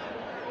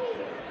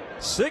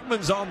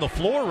 Sigmund's on the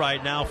floor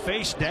right now,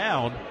 face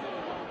down.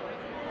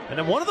 And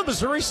then one of the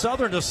Missouri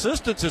Southern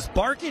assistants is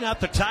barking at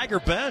the Tiger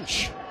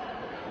bench.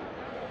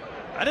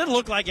 That didn't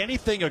look like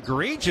anything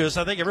egregious.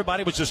 I think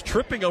everybody was just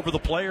tripping over the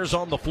players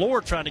on the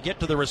floor trying to get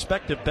to their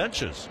respective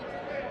benches.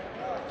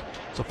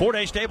 So Fort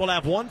Hays State will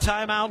have one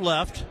timeout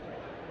left.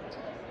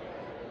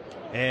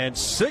 And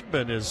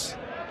Sigmund is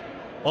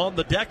on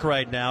the deck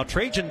right now.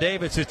 Trajan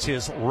Davis, it's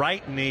his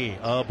right knee.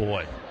 Oh,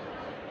 boy.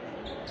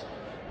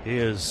 He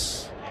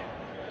is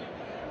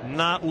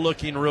not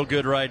looking real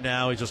good right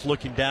now. He's just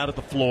looking down at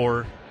the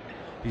floor.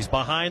 He's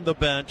behind the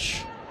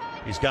bench.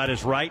 He's got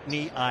his right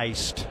knee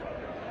iced.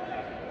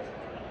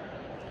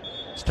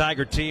 This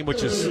Tiger team,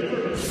 which is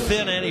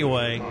thin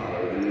anyway.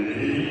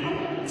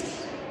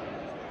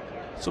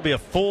 This will be a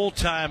full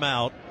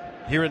timeout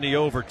here in the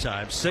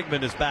overtime.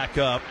 Sigmund is back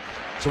up.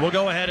 So we'll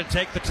go ahead and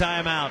take the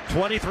timeout.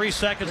 23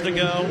 seconds to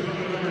go.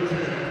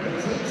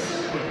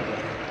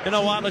 You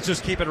know what? Let's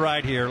just keep it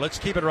right here. Let's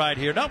keep it right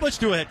here. No, let's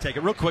do ahead and take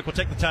it real quick. We'll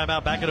take the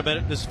timeout back in a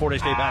minute. This is Fort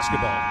Hays State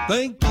basketball.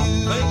 Thank you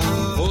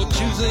for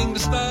choosing the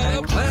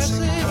style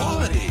classic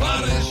quality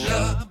body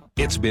shop.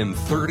 It's been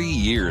 30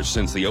 years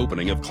since the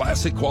opening of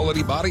Classic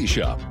Quality Body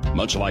Shop.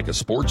 Much like a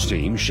sports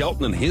team,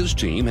 Shelton and his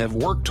team have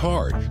worked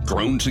hard,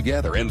 grown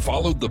together, and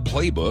followed the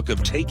playbook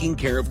of taking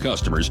care of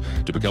customers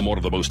to become one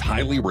of the most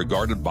highly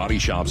regarded body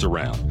shops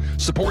around.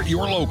 Support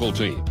your local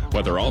team,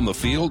 whether on the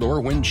field or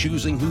when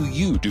choosing who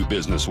you do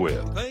business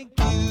with. Thank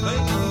you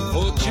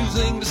for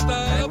choosing the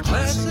style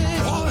classic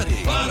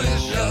quality body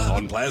shop.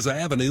 On Plaza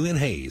Avenue in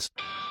Hayes.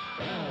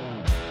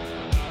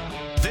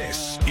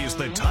 This is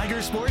the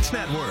Tiger Sports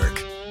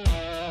Network.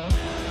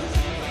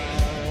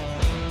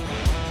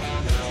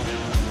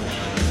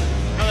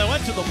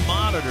 went to the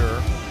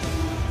monitor.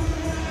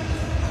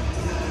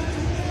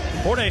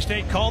 Fort Hays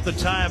State called the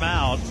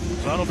timeout.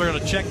 So I don't know if they're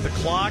going to check the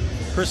clock.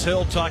 Chris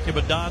Hill talking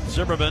with Don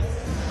Zimmerman.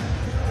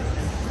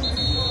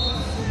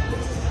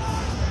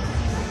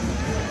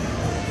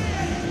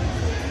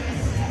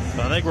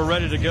 I think we're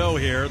ready to go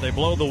here. They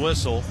blow the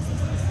whistle.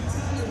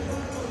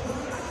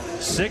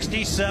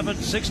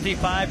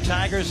 67-65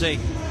 Tigers. They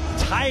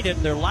tied it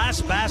in their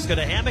last basket.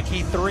 A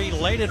Hammocky three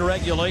late in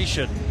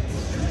regulation.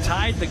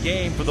 Tied the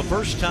game for the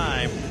first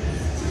time.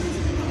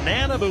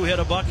 Nanabu hit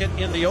a bucket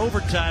in the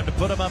overtime to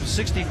put them up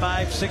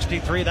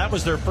 65-63. That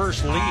was their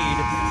first lead.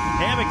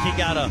 Hammocky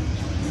got a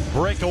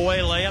breakaway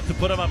layup to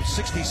put them up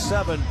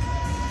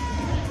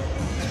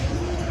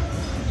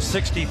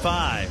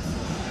 67-65.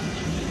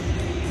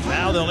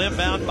 Now they'll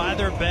inbound by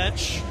their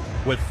bench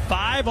with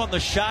 5 on the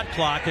shot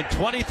clock and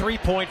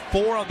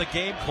 23.4 on the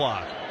game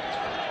clock.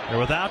 They're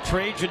without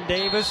Trajan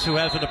Davis, who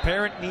has an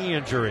apparent knee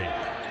injury.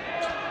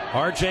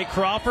 R.J.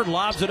 Crawford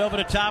lobs it over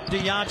the top to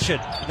Yanchin.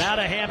 Now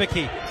to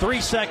Hammocky.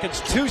 3 seconds,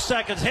 2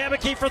 seconds.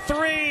 Hammocky for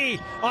 3.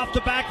 Off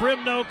the back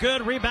rim, no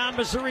good. Rebound,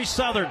 Missouri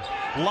Southern.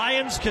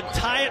 Lions can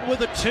tie it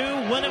with a 2,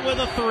 win it with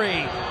a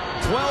 3.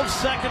 12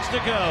 seconds to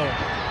go.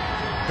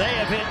 They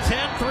have hit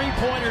 10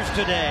 three-pointers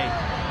today.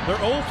 They're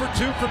 0 for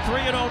 2 for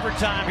 3 in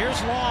overtime. Here's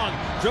Long,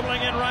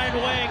 dribbling in right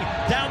wing,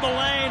 down the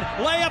lane,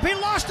 layup, he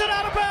lost it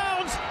out of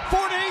bounds.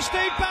 Fort Hays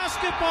State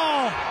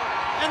basketball.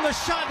 And the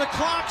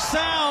clock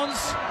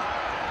sounds.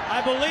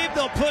 I believe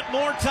they'll put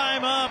more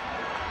time up.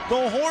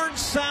 The horn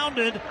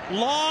sounded.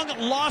 Long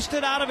lost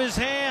it out of his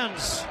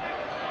hands.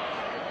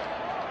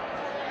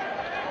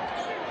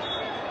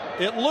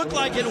 It looked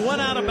like it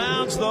went out of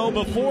bounds, though,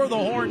 before the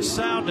horn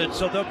sounded.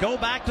 So they'll go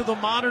back to the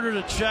monitor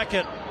to check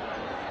it.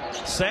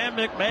 Sam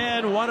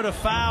McMahon wanted a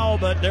foul,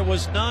 but there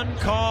was none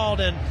called,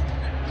 and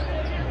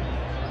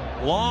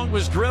Long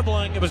was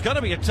dribbling. It was going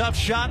to be a tough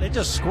shot. It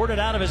just squirted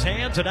out of his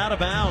hands and out of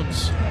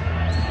bounds.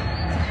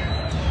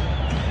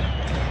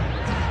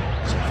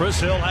 So Chris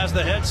Hill has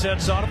the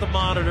headsets on at the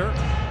monitor.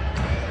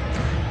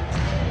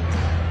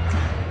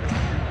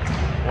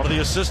 One of the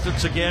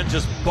assistants again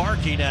just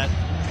barking at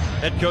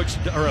head coach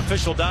or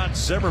official Don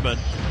Zimmerman.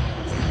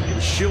 He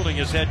was shielding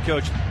his head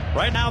coach.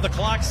 Right now the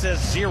clock says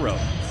 0.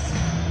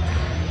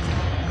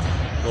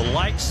 The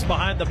lights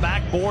behind the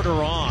backboard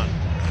are on.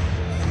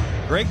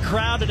 Great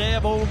crowd today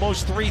of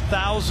almost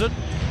 3,000.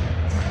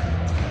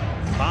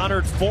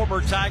 Honored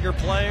former Tiger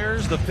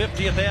players, the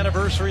 50th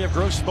anniversary of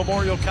Gross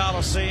Memorial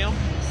Coliseum.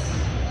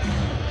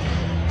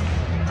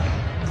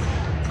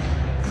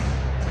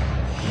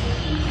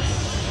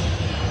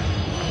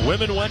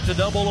 Women went to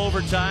double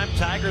overtime.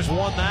 Tigers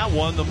won that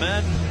one. The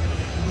men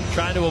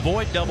trying to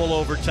avoid double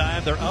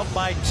overtime. They're up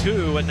by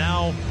 2, and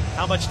now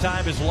how much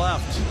time is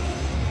left?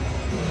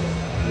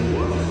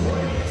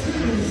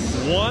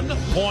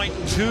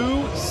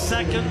 1.2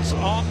 seconds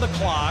on the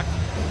clock.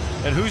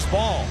 And whose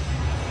ball?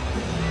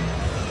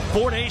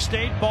 Fort Hays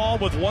State ball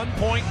with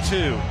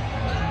 1.2.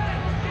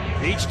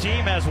 Each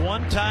team has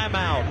one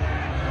timeout.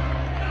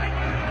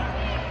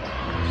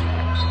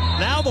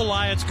 Now the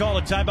Lions call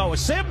a timeout with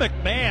Sam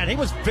McMahon. He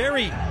was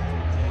very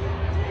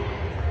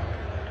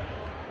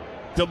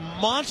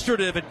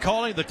demonstrative in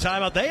calling the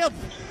timeout.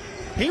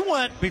 He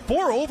went,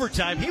 before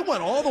overtime, he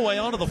went all the way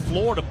onto the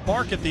floor to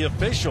bark at the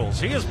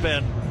officials.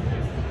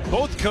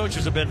 Both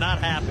coaches have been not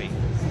happy.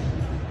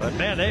 But,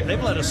 man,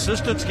 they've let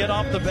assistants get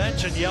off the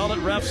bench and yelled at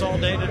refs all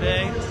day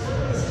today.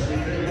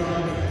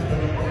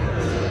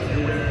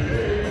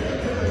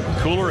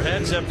 Cooler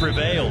heads have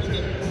prevailed.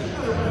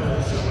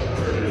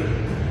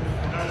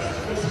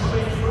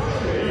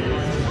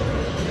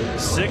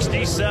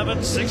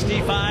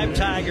 (67-65)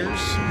 Tigers.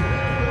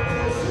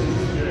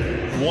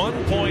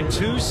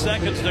 1.2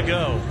 seconds to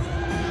go.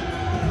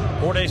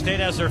 Fort Hays State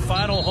has their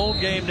final home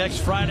game next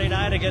Friday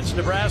night against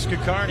Nebraska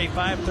Kearney,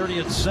 5:30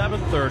 and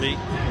 7:30.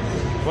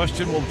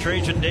 Question, will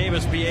Trajan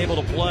Davis be able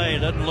to play? It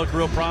doesn't look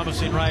real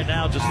promising right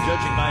now, just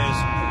judging by his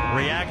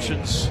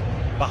reactions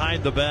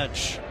behind the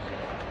bench.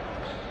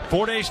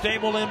 Fort Hays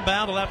State will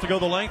inbound. They'll have to go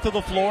the length of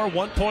the floor.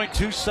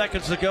 1.2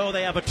 seconds to go.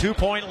 They have a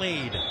 2-point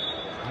lead.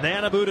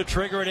 Nanabu to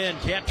trigger it in.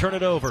 Can't turn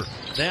it over.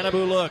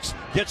 Nanabu looks.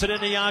 Gets it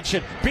into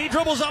Yanchin. B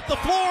dribbles up the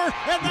floor.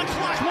 And the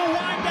clock will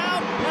wind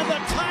out. And the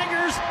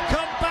Tigers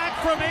come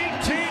back from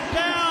 18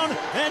 down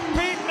and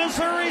beat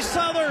Missouri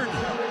Southern.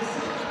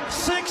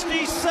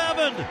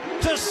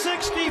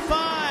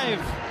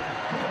 67-65.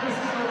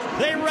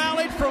 They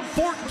rallied from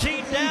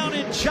 14 down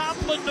in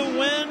Joplin to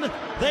win.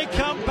 They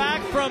come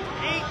back from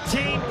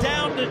 18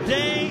 down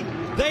today.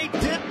 They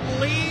didn't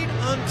lead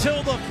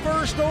until the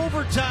first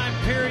overtime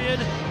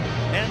period,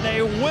 and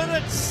they win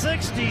it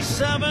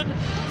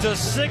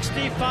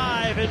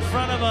 67-65 in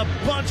front of a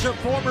bunch of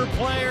former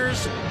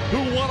players who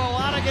won a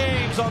lot of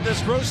games on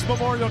this Gross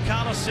Memorial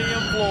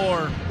Coliseum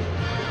floor.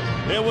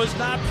 It was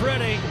not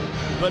pretty,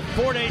 but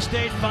Fort Hays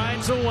State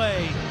finds a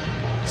way.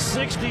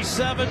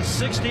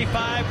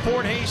 67-65,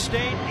 Fort Hays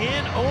State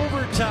in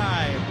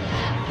overtime.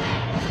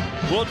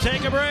 We'll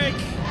take a break.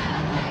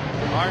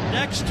 Our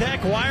Next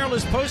Tech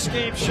Wireless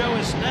postgame show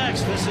is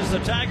next. This is the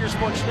Tiger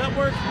Sports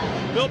Network,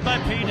 built by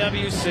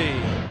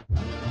PwC.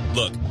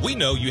 Look, we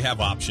know you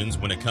have options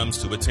when it comes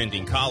to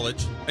attending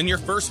college, and your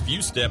first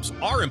few steps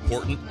are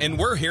important, and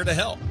we're here to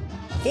help.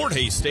 Fort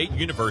Hays State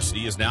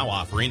University is now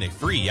offering a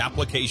free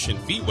application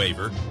fee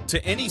waiver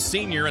to any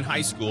senior in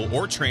high school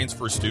or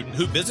transfer student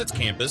who visits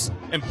campus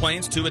and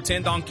plans to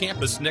attend on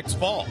campus next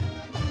fall.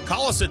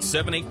 Call us at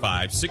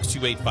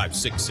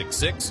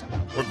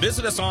 785-628-5666 or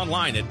visit us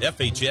online at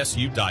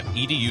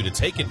FHSU.edu to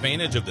take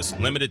advantage of this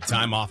limited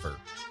time offer.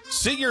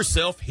 See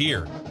yourself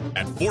here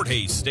at Fort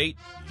Hays State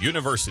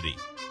University.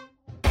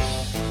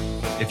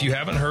 If you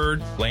haven't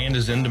heard, land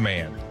is in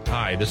demand.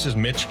 Hi, this is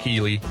Mitch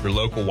Keeley, your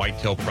local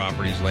Whitetail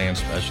Properties land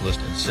specialist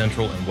in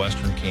central and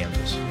western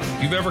Kansas.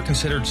 If you've ever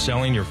considered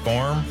selling your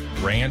farm,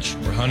 ranch,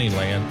 or hunting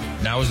land,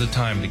 now is the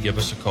time to give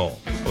us a call.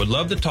 I would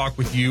love to talk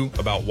with you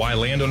about why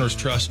landowners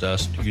trust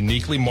us to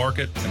uniquely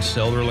market and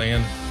sell their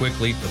land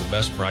quickly for the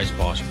best price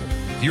possible.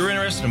 If you're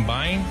interested in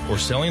buying or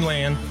selling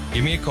land,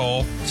 give me a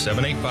call at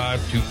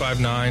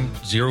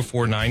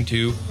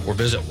 785-259-0492 or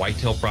visit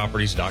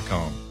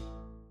whitetailproperties.com.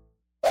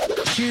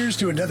 Cheers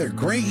to another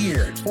great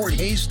year at Fort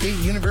Hays State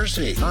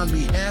University on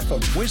behalf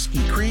of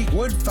Whiskey Creek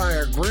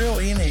Woodfire Grill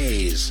in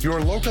Hays. Your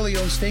locally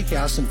owned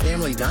steakhouse and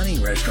family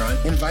dining restaurant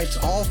invites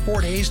all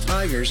Fort Hays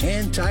Tigers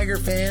and Tiger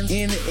fans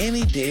in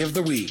any day of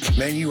the week.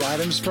 Menu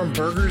items from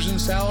burgers and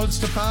salads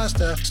to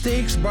pasta,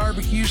 steaks,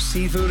 barbecue,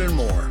 seafood, and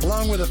more,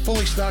 along with a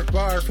fully stocked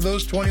bar for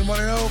those 21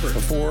 and over.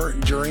 Before,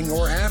 during,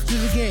 or after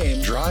the game,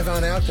 drive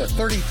on out to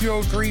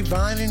 3203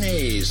 Vine in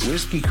Hays.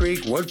 Whiskey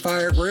Creek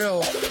Woodfire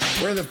Grill,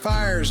 where the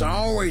fire's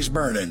always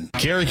burning.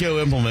 Carico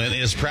Implement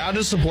is proud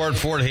to support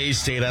Fort Hays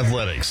State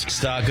Athletics.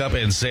 Stock up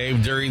and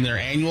save during their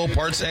annual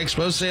Parts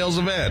Expo sales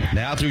event.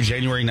 Now through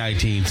January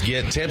 19th,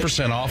 get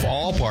 10% off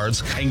all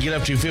parts and get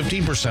up to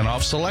 15%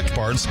 off select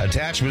parts,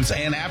 attachments,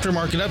 and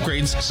aftermarket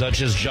upgrades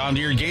such as John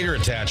Deere Gator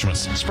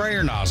attachments,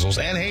 sprayer nozzles,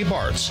 and hay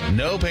parts.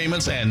 No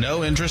payments and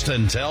no interest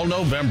until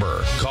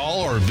November.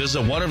 Call or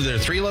visit one of their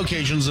 3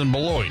 locations in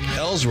Beloit,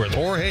 Ellsworth,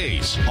 or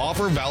Hays.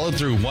 Offer valid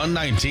through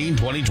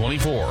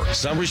 1/19/2024.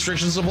 Some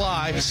restrictions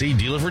apply. See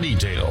dealer for details.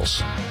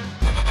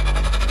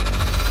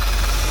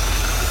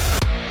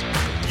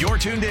 You're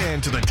tuned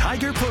in to the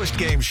Tiger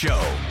Postgame Show,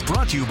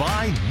 brought to you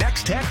by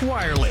Next Tech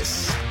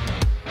Wireless.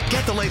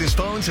 Get the latest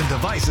phones and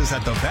devices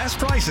at the best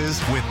prices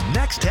with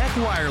Next Tech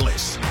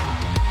Wireless.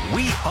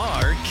 We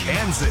are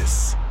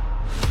Kansas.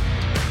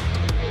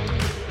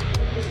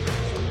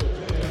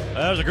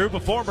 There's a group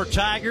of former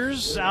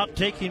Tigers out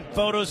taking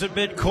photos at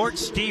midcourt.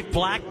 Steve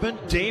Blackman,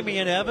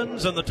 Damian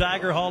Evans in the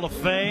Tiger Hall of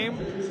Fame.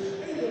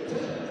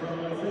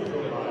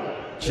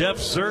 Jeff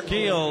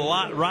Zerke,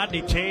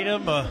 Rodney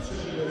Tatum,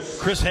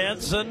 Chris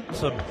Hansen,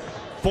 some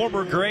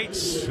former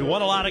greats who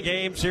won a lot of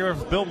games here.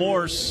 Bill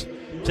Morse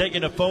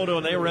taking a photo,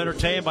 and they were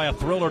entertained by a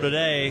thriller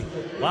today.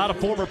 A lot of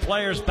former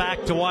players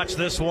back to watch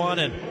this one,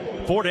 and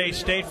Fort Hays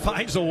State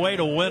finds a way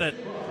to win it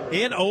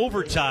in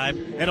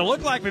overtime. And it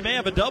looked like we may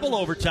have a double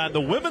overtime.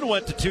 The women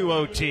went to 2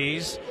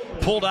 OTs,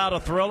 pulled out a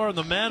thriller, and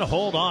the men,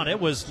 hold on. It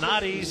was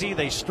not easy.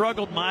 They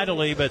struggled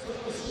mightily, but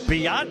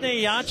Bjarne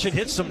Jansson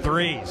hit some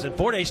threes, and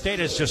Fort Hays State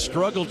has just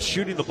struggled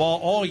shooting the ball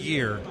all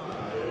year.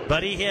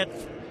 But he hit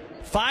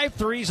 5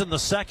 threes in the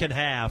second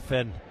half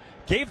and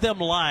gave them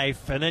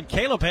life. And then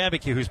Caleb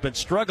Hameke, who's been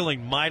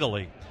struggling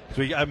mightily.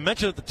 So I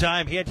mentioned at the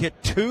time he had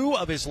hit 2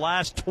 of his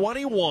last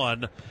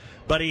 21,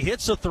 but he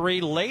hits a 3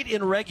 late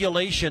in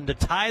regulation to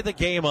tie the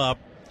game up.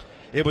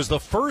 It was the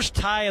first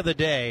tie of the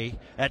day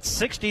at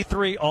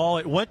 63 all.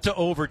 It went to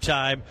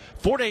overtime.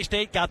 Fort Hays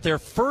State got their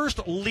first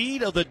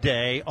lead of the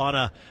day on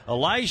a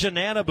Elijah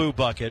Nanabu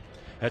bucket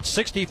at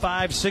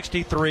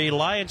 65-63.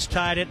 Lions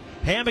tied it.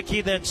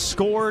 Hameke then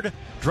scored,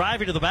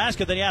 driving to the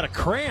basket. Then he had a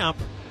cramp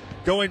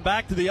going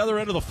back to the other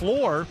end of the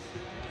floor.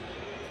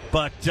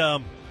 But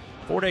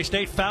Fort Hays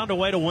State found a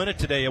way to win it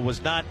today. It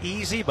was not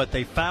easy, but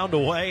they found a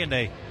way, and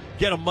they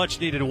get a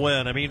much-needed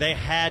win. I mean, they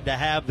had to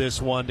have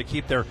this one to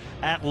keep their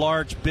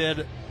at-large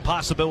bid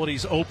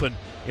possibilities open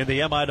in the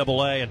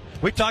MIAA. And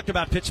we talked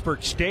about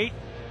Pittsburgh State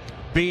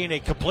being a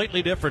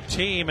completely different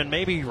team and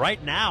maybe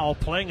right now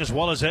playing as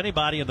well as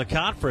anybody in the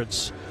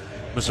conference.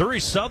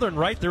 Missouri Southern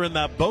right there in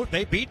that boat.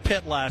 They beat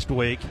Pitt last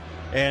week.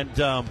 And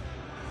the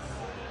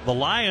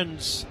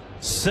Lions,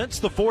 since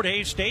the Fort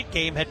Hays State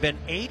game, had been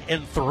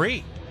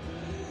 8-3.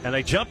 And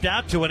they jumped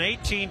out to an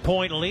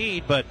 18-point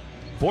lead, but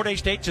Fort Hays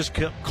State just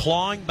kept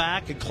clawing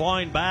back.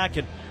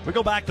 And we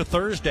go back to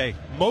Thursday.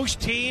 Most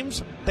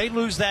teams, they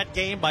lose that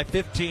game by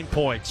 15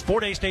 points.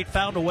 Fort Hays State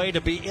found a way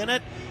to be in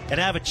it and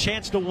have a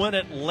chance to win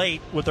it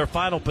late with their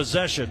final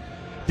possession.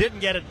 Didn't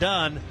get it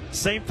done.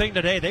 Same thing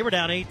today. They were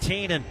down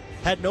 18 and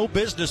had no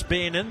business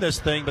being in this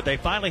thing, but they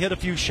finally hit a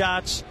few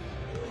shots,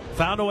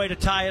 found a way to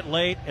tie it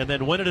late, and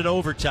then win it in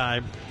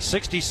overtime,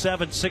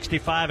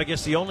 67-65. I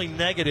guess the only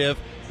negative,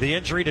 the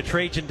injury to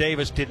Trajan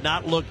Davis did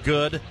not look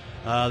good.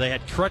 They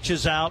had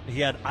crutches out.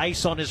 He had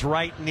ice on his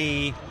right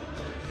knee.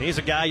 He's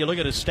a guy, you look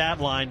at his stat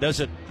line,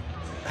 doesn't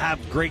have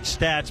great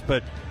stats,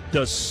 but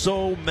does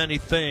so many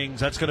things.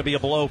 That's going to be a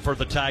blow for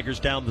the Tigers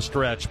down the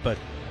stretch, but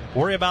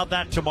worry about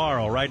that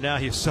tomorrow. Right now,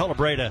 you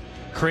celebrate a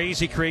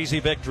crazy, crazy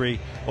victory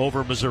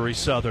over Missouri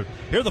Southern.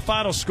 Here are the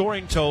final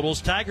scoring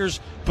totals. Tigers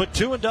put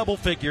 2 in double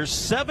figures,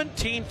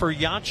 17 for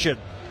Jansson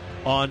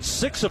on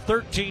 6 of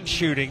 13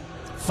 shooting,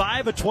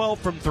 5 of 12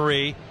 from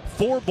 3,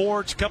 4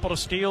 boards, couple of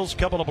steals,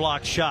 couple of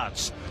block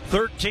shots.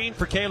 13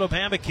 for Caleb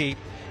Hameke.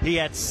 He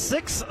had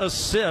 6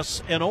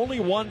 assists and only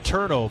 1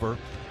 turnover.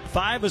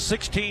 5 of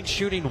 16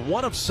 shooting,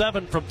 1 of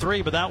 7 from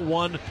 3, but that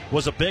one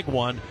was a big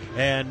one.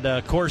 And,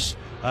 of course,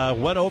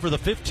 went over the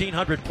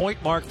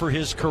 1,500-point mark for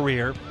his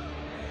career,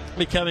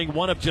 becoming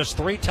one of just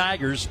 3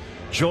 Tigers,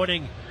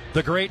 joining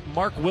the great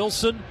Mark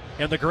Wilson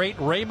and the great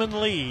Raymond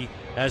Lee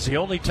as the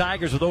only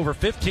Tigers with over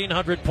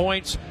 1,500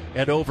 points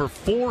and over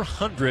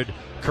 400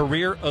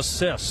 career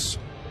assists.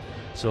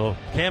 So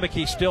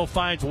Hameke still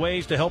finds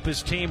ways to help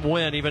his team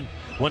win even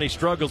when he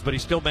struggles, but he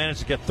still managed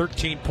to get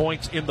 13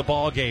 points in the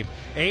ball game.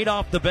 8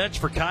 off the bench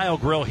for Kyle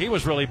Grill. He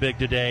was really big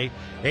today.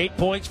 8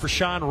 points for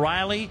Sean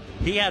Riley.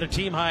 He had a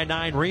team-high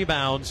 9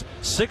 rebounds.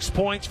 6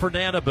 points for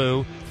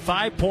Nanabu.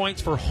 5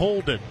 points for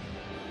Holden.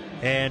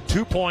 And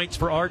 2 points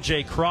for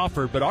R.J.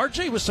 Crawford. But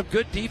R.J. was some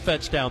good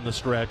defense down the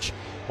stretch.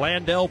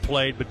 Landell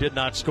played but did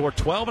not score.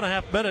 12 and a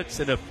half minutes,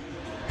 and if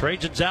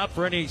Trajan's out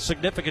for any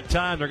significant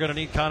time, they're going to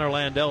need Connor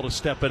Landell to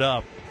step it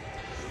up.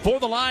 For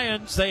the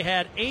Lions, they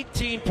had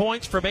 18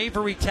 points from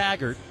Avery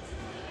Taggart.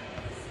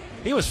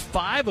 He was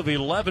 5 of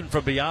 11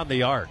 from beyond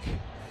the arc.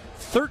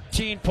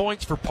 13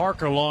 points for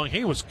Parker Long.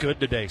 He was good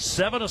today.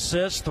 7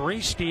 assists, 3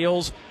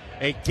 steals,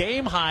 a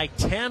game-high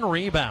 10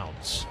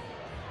 rebounds.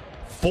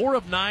 4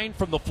 of 9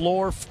 from the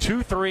floor,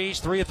 2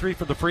 threes, 3 of 3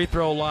 from the free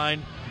throw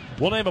line.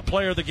 We'll name a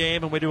player of the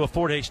game, and we do a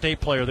Fort Hays State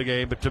player of the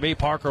game, but to me,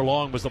 Parker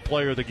Long was the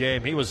player of the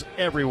game. He was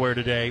everywhere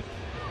today.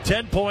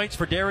 10 points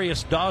for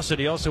Darius Dawson.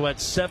 He also had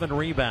 7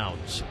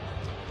 rebounds.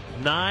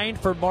 9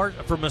 for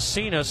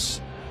Macinas,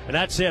 and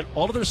that's it.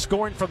 All of their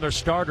scoring from their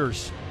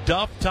starters.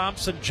 Duff,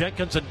 Thompson,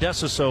 Jenkins, and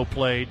Desiso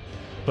played,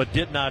 but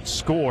did not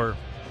score.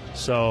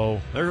 So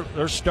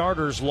their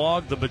starters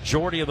logged the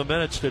majority of the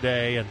minutes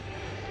today, and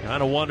I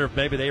kind of wonder if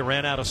maybe they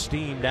ran out of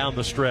steam down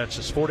the stretch.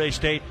 As Fort Hays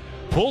State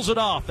pulls it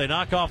off. They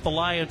knock off the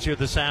Lions here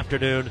this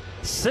afternoon,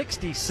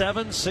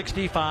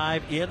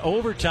 67-65 in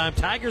overtime.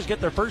 Tigers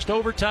get their first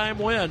overtime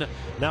win,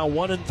 now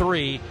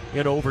 1-3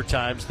 in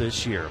overtimes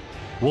this year.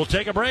 We'll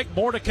take a break.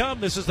 More to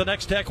come. This is the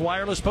Next Tech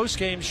Wireless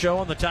postgame show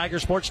on the Tiger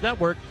Sports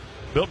Network,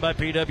 built by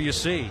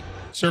PwC.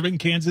 Serving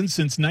Kansas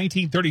since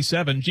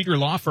 1937, Jeter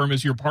Law Firm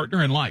is your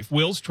partner in life.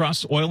 Wills,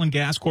 trusts, oil and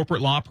gas,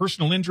 corporate law,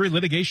 personal injury,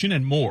 litigation,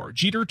 and more.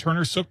 Jeter,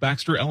 Turner, Sook,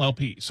 Baxter,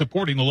 LLP,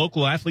 supporting the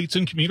local athletes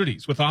and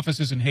communities with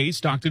offices in Hayes,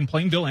 Stockton,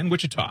 Plainville, and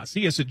Wichita.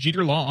 See us at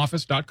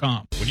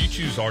JeterLawOffice.com. When you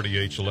choose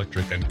RDH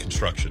Electric and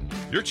Construction,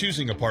 you're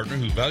choosing a partner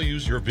who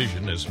values your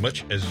vision as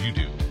much as you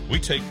do. We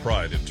take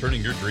pride in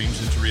turning your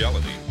dreams into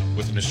reality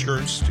with an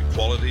assurance to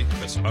quality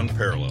that's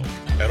unparalleled.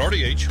 At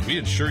RDH, we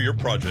ensure your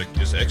project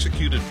is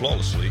executed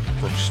flawlessly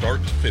from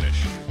start to finish.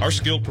 Our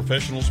skilled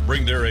professionals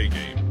bring their A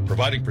game,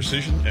 providing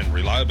precision and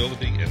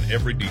reliability in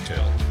every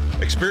detail.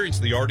 Experience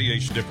the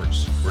RDH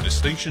difference, where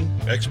distinction,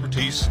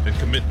 expertise, and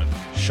commitment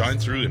shine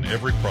through in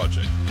every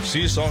project.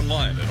 See us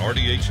online at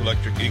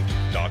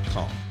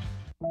rdhelectricinc.com.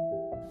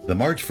 The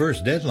March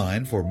 1st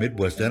deadline for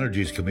Midwest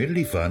Energy's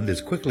Community Fund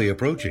is quickly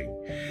approaching.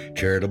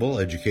 Charitable,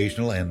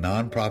 educational, and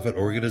nonprofit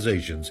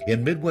organizations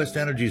in Midwest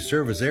Energy's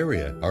service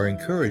area are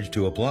encouraged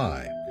to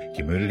apply.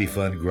 Community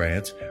Fund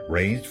grants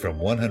range from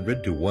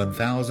 $100 to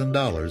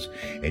 $1,000,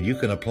 and you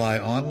can apply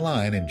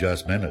online in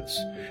just minutes.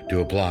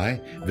 To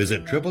apply,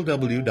 visit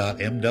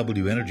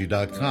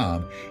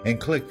www.mwenergy.com and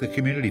click the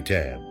Community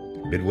tab.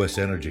 Midwest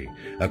Energy,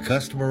 a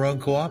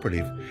customer-owned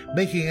cooperative,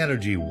 making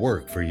energy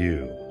work for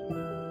you.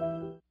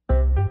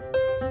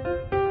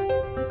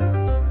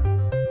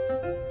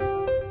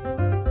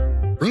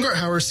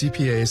 Brungart-Hauer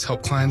CPAs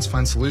help clients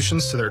find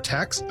solutions to their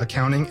tax,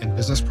 accounting, and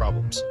business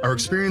problems. Our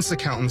experienced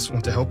accountants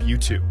want to help you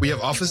too. We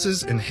have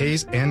offices in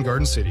Hayes and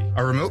Garden City.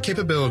 Our remote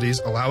capabilities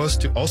allow us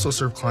to also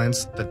serve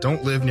clients that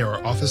don't live near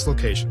our office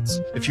locations.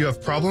 If you have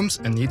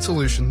problems and need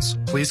solutions,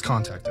 please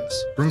contact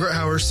us.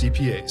 Brungart-Hauer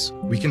CPAs.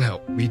 We can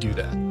help. We do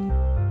that.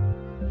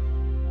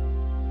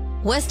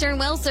 Western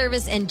Well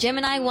Service and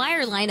Gemini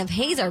Wireline of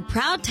Hayes are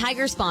proud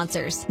Tiger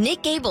sponsors.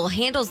 Nick Gable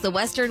handles the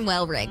Western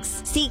Well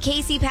rigs. See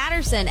Casey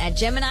Patterson at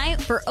Gemini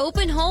for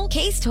open hole,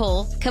 cased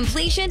hole,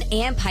 completion,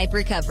 and pipe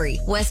recovery.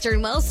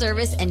 Western Well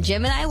Service and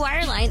Gemini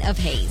Wireline of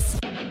Hayes.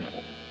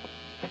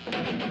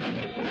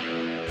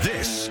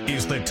 This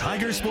is the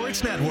Tiger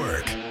Sports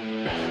Network.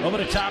 Over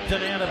the top to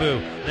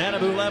Nanabu.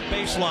 Nanabu left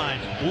baseline.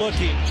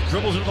 Looking.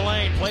 Dribbles into the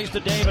lane. Plays to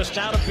Davis.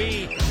 Now to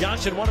B.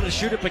 Jansson wanted to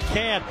shoot it but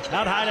can't.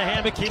 Out high to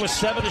Hameke with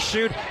 7 to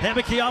shoot.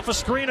 Hameke off a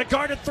screen. A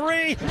guard at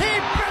 3. He buries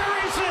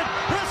it.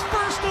 His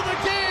first of the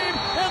game.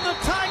 And the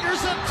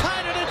Tigers have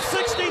tied it at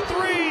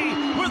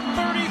 63 with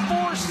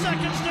 34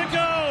 seconds to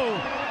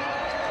go.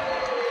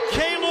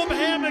 Caleb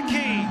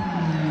Hameke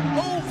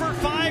 0 for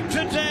 5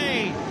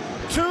 today.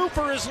 2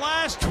 for his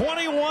last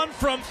 21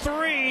 from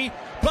 3,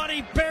 but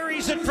he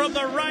buries it from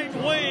the right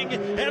wing,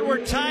 and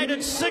we're tied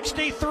at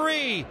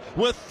 63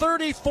 with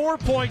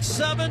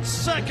 34.7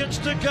 seconds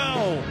to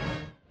go.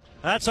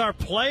 That's our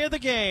play of the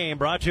game,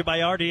 brought to you by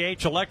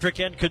RDH Electric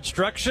and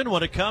Construction.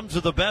 When it comes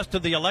to the best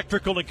of the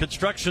electrical and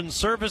construction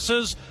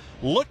services,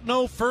 look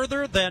no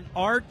further than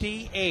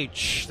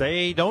RDH.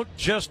 They don't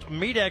just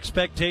meet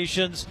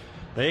expectations,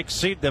 they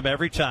exceed them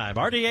every time.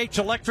 RDH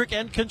Electric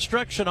and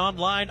Construction,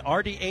 online,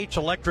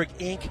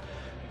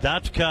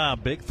 rdhelectricinc.com.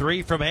 Big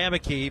three from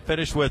Hammocky,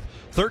 finished with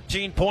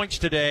 13 points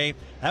today.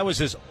 That was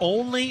his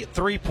only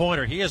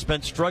three-pointer. He has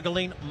been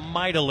struggling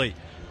mightily,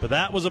 but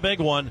that was a big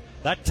one.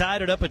 That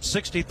tied it up at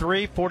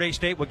 63. Fort Hays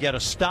State would get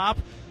a stop.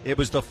 It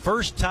was the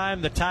first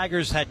time the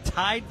Tigers had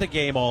tied the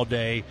game all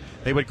day.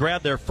 They would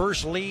grab their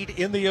first lead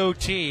in the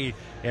OT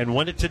and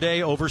win it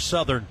today over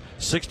Southern,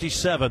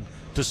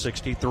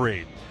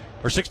 67-63.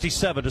 Or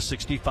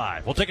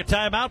 67-65. We'll take a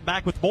timeout.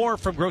 Back with more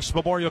from Gross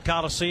Memorial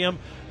Coliseum.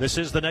 This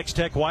is the Next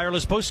Tech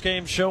Wireless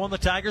postgame show on the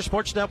Tiger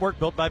Sports Network,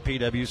 built by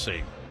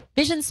PwC.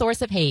 Vision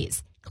Source of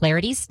Hays.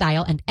 Clarity,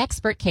 style, and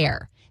expert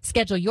care.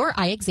 Schedule your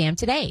eye exam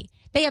today.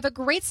 They have a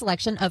great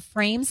selection of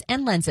frames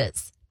and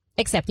lenses.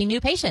 Accepting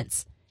new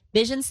patients.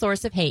 Vision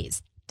Source of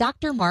Hays.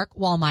 Dr. Mark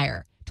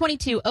Wallmeyer,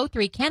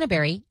 2203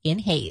 Canterbury in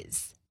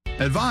Hays.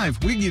 At Vive,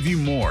 we give you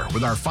more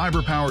with our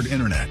fiber-powered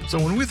internet. So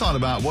when we thought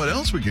about what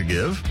else we could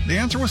give, the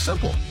answer was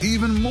simple.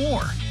 Even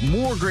more.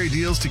 More great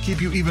deals to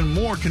keep you even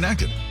more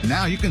connected. And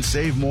now you can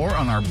save more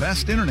on our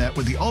best internet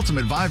with the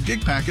ultimate Vive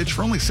gig package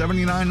for only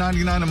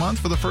 $79.99 a month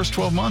for the first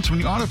 12 months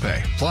when you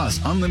autopay. Plus,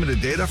 unlimited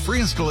data,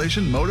 free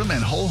installation, modem,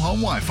 and whole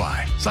home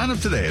Wi-Fi. Sign up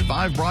today at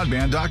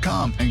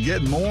vivebroadband.com and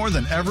get more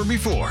than ever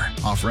before.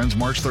 Offer ends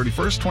March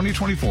 31st,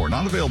 2024.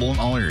 Not available in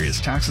all areas.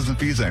 Taxes and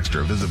fees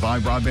extra. Visit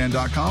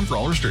vivebroadband.com for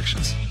all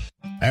restrictions.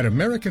 At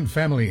American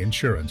Family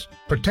Insurance,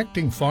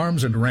 protecting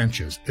farms and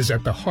ranches is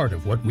at the heart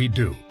of what we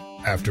do.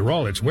 After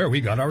all, it's where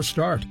we got our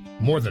start,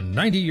 more than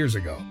 90 years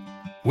ago.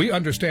 We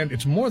understand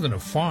it's more than a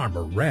farm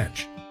or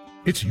ranch.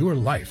 It's your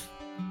life.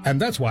 And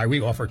that's why we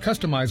offer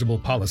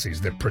customizable policies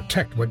that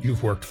protect what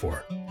you've worked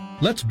for.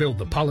 Let's build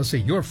the policy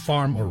your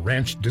farm or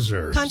ranch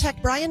deserves.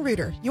 Contact Brian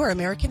Reuter, your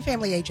American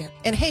Family agent,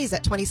 in Hayes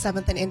at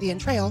 27th and Indian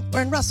Trail,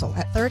 or in Russell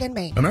at 3rd and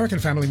Main. American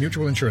Family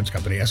Mutual Insurance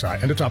Company, SI,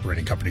 and its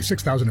operating company,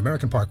 6000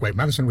 American Parkway,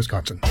 Madison,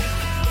 Wisconsin.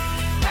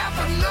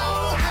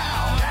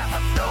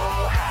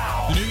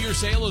 The New Year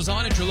sale is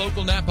on at your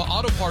local Napa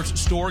Auto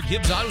Parts store,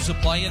 Gibbs Auto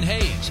Supply in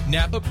Hayes.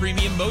 Napa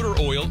Premium Motor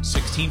Oil,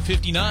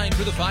 $16.59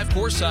 for the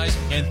 5-quart size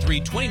and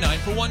 $3.29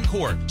 for 1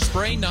 quart.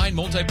 Spray 9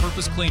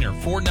 multi-purpose cleaner,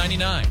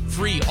 $4.99.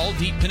 Free all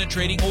deep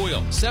penetrating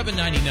oil,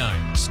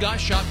 $7.99. Scott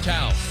Shop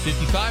towel,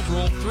 55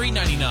 roll,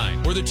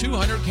 $3.99, or the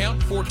 200 count,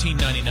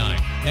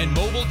 $14.99. And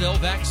Mobile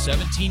Delvac,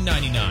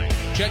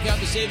 $17.99. Check out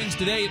the savings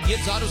today at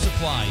Gibbs Auto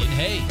Supply in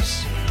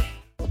Hayes.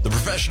 The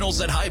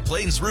professionals at High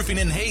Plains Roofing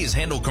in Hayes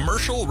handle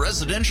commercial,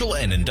 residential,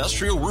 and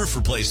industrial roof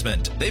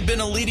replacement. They've been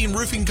a leading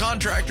roofing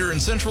contractor in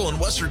central and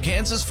western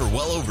Kansas for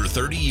well over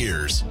 30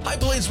 years. High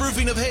Plains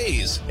Roofing of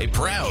Hayes, a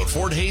proud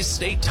Fort Hays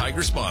State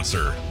Tiger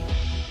sponsor.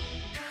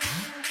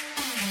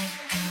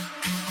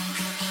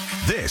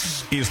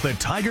 This is the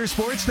Tiger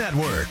Sports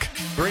Network.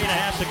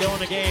 3.5 to go in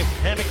the game.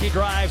 Hammocky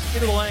drives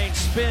into the lane,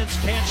 spins,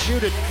 can't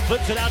shoot it,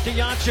 flips it out to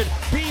Jansson.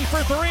 B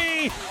for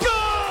 3.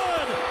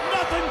 Good!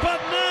 Nothing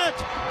but net.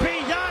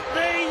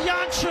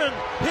 Jansson,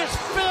 his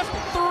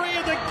 5th 3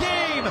 of the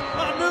game,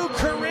 a new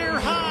career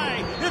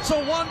high. It's a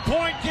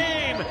 1-point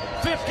game,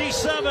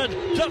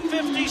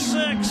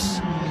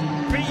 57-56.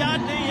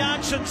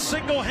 Jansson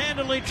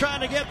single-handedly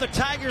trying to get the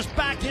Tigers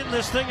back in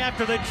this thing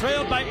after they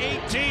trailed by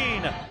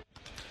 18.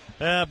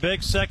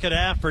 Big second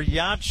half for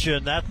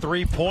Jansson. That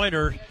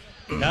 3-pointer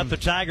got the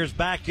Tigers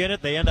back in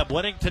it. They end up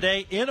winning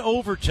today in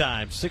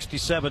overtime,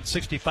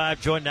 67-65.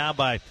 Joined now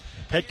by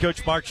head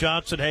coach Mark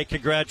Johnson. Hey,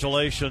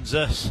 congratulations.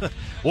 This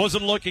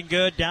wasn't looking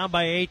good, down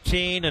by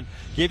 18, and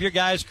give your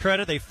guys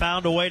credit. They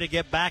found a way to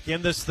get back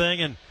in this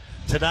thing, and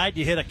tonight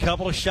you hit a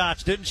couple of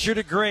shots. Didn't shoot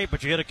it great,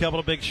 but you hit a couple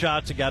of big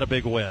shots and got a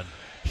big win.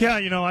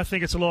 Yeah, I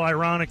think it's a little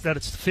ironic that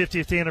it's the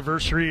 50th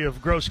anniversary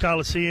of Gross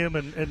Coliseum,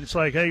 and it's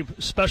like, hey,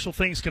 special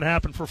things can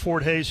happen for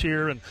Fort Hays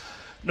here, and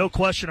no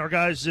question, our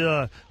guys,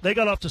 they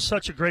got off to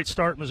such a great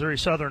start, Missouri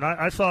Southern.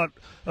 I thought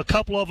a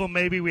couple of them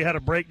maybe we had a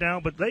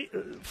breakdown, but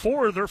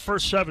 4 of their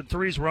first 7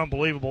 threes were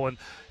unbelievable.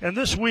 And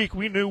this week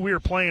we knew we were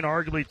playing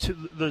arguably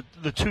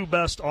the 2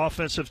 best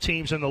offensive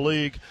teams in the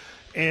league.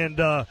 And,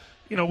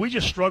 we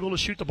just struggled to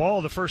shoot the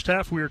ball. The first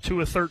half we were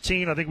 2 of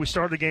 13. I think we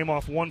started the game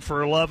off 1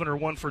 for 11 or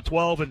 1 for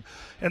 12,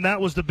 and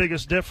that was the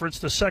biggest difference.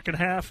 The second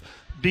half,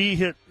 B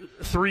hit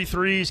 3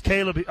 threes.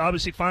 Caleb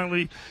obviously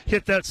finally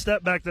hit that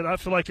step back that I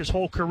feel like his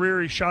whole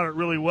career he shot it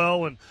really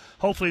well, and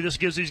hopefully this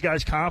gives these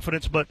guys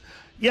confidence. But,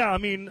 yeah,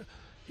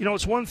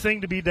 it's one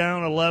thing to be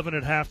down 11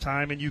 at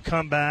halftime and you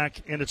come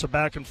back and it's a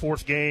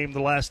back-and-forth game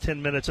the last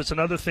 10 minutes. It's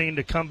another thing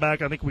to come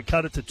back. I think we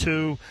cut it to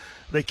 2.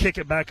 They kick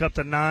it back up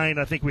to 9.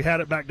 I think we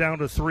had it back down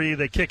to 3.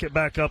 They kick it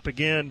back up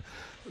again.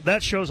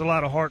 That shows a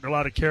lot of heart and a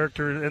lot of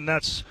character, and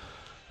that's,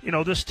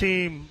 this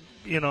team –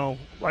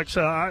 like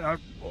I said,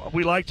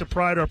 we like to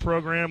pride our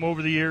program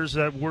over the years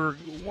that we're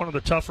one of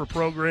the tougher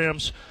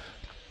programs.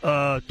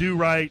 Do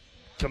right,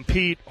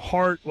 compete,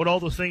 heart, what all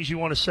the things you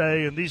want to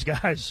say, and these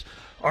guys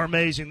are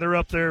amazing. They're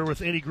up there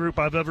with any group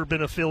I've ever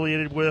been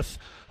affiliated with,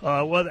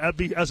 whether that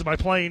be as my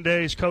playing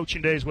days,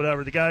 coaching days,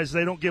 whatever. The guys,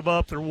 they don't give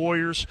up. They're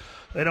warriors.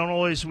 We don't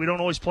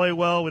always play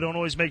well. We don't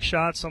always make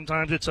shots.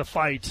 Sometimes it's a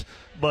fight,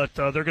 but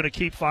they're going to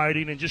keep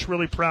fighting, and just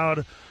really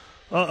proud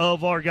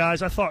of our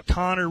guys. I thought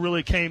Connor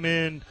really came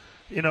in,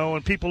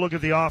 and people look at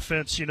the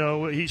offense, he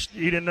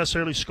didn't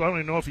necessarily score. I don't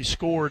even know if he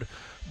scored,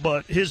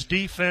 but his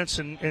defense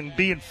and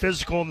being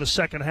physical in the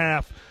second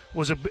half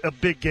was a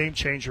big game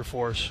changer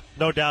for us.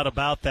 No doubt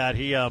about that.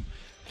 He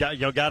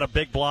got a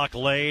big block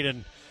late,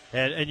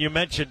 and you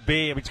mentioned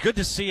B. I mean, it's good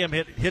to see him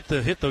hit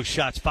those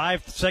shots.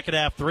 5 second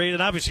half three,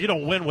 and obviously you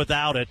don't win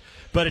without it.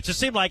 But it just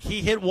seemed like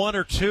he hit one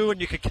or two, and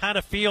you could kind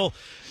of feel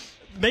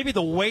maybe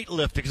the weight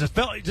lifting, because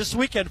this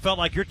weekend felt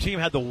like your team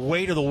had the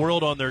weight of the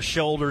world on their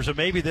shoulders, and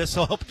maybe this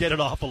will help get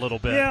it off a little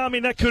bit. Yeah, I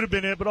mean, that could have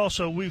been it, but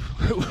also we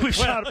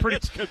shot a pretty.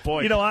 That's a good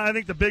point. I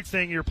think the big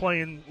thing we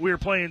were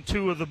playing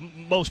two of the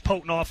most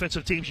potent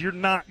offensive teams. You're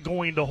not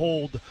going to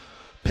hold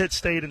Pitt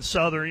State and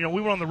Southern. We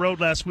went on the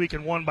road last week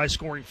and won by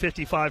scoring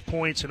 55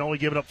 points and only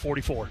giving up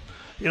 44.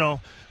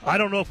 I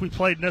don't know if we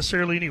played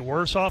necessarily any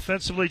worse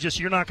offensively. Just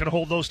you're not going to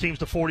hold those teams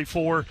to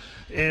 44,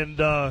 and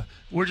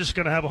we're just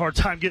going to have a hard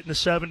time getting to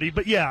 70.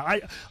 But yeah,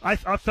 I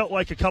felt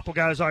like a couple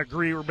guys, I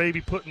agree, were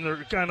maybe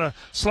kind of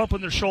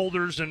slumping their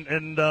shoulders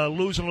and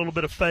losing a little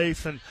bit of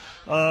faith.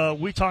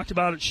 And we talked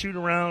about it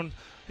shooting around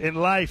in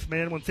life,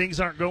 man. When things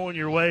aren't going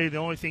your way, the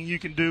only thing you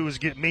can do is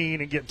get mean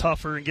and get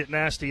tougher and get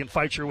nasty and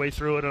fight your way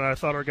through it. And I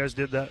thought our guys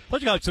did that.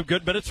 But you got some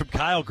good minutes from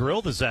Kyle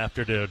Grill this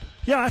afternoon.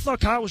 Yeah, I thought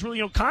Kyle was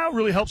really, Kyle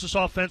really helps us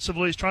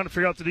offensively. He's trying to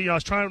figure out I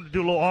was trying to do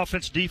a little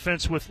offense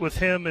defense with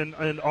him and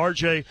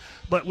RJ.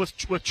 But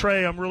with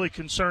Trey, I'm really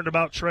concerned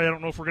about Trey. I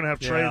don't know if we're going to have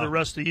Trey the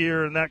rest of the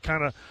year, and that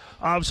kind of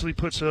obviously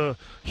puts a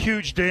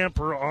huge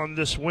damper on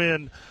this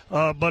win.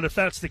 But if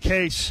that's the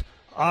case,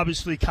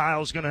 obviously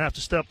Kyle's going to have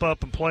to step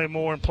up and play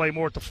more at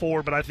the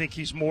 4, but I think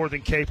he's more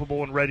than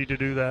capable and ready to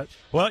do that.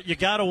 Well, you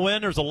got to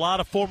win. There's a lot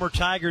of former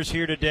Tigers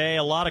here today,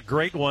 a lot of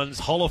great ones,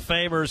 Hall of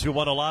Famers who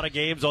won a lot of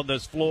games on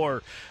this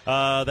floor.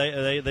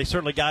 They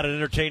certainly got an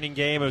entertaining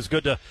game. It was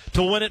good to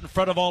win it in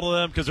front of all of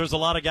them, because there's a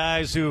lot of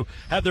guys who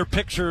have their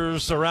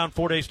pictures around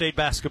Fort Hays State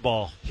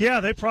basketball.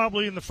 Yeah, they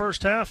probably in the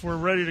first half were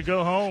ready to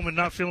go home and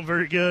not feeling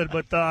very good,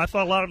 but I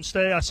thought a lot of them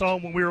stay. I saw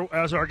them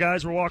as our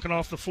guys were walking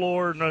off the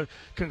floor and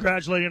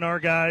congratulating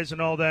our guys and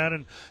all that,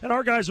 and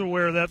our guys are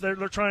aware of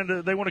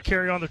that. They want to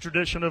carry on the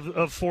tradition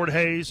of Fort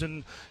Hays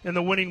and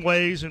the winning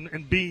ways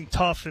and being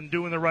tough and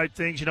doing the right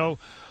things.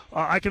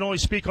 I can only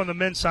speak on the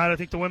men's side. I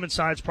think the women's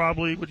side's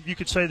probably, you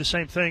could say the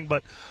same thing,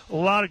 but a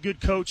lot of good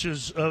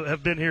coaches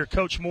have been here.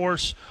 Coach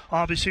Morse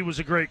obviously was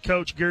a great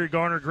coach. Gary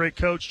Garner, great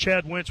coach.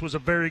 Chad Wentz was a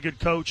very good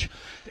coach,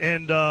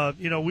 and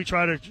we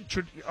try to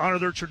honor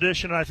their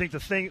tradition. And I think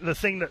the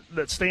thing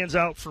that stands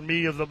out for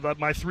me of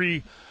my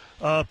three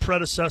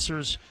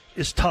predecessors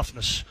is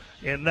toughness,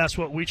 and that's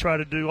what we try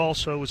to do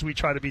also, is we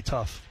try to be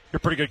tough. You're a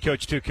pretty good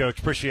coach, too, Coach.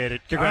 Appreciate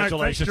it.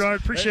 Congratulations. All right, thanks,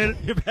 Gerard. Appreciate it.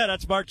 You bet.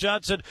 That's Mark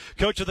Johnson,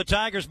 coach of the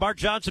Tigers. Mark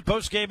Johnson,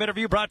 post-game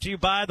interview brought to you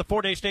by the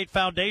Fort Hays State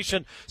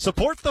Foundation.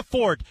 Support the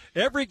Fort.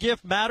 Every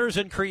gift matters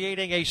in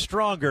creating a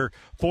stronger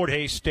Fort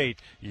Hays State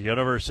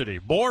University.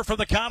 More from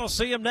the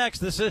Coliseum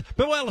next.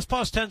 Let's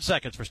pause 10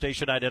 seconds for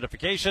station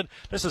identification.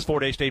 This is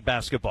Fort Hays State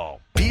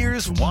basketball.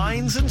 Beers,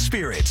 wines, and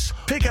spirits.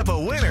 Pick up a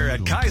winner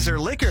at Kaiser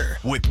Liquor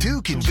with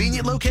 2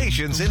 convenient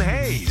locations in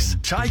Hays.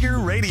 Tiger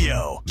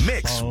Radio,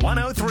 Mix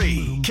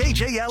 103.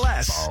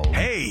 KJLS,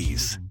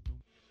 Hays.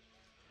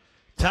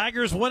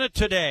 Tigers win it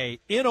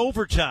today in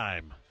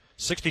overtime.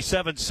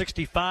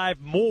 67-65,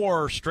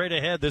 more straight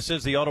ahead. This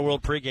is the Auto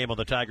World pregame on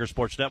the Tiger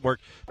Sports Network.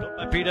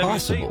 PWC.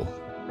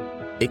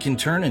 Possible. It can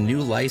turn a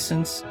new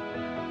license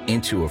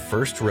into a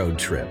first road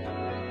trip.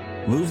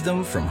 Move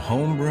them from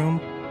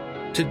homeroom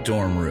to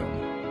dorm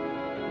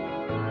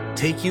room.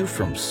 Take you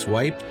from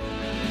swipe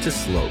to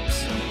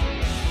slopes.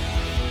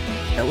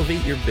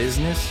 Elevate your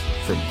business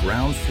from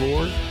ground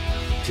floor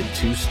to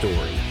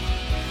 2-story.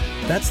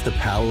 That's the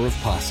power of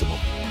possible.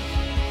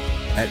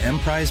 At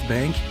Emprise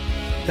Bank,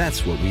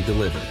 that's what we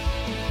deliver.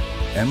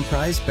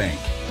 Emprise Bank,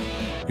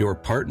 your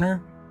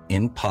partner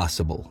in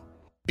possible.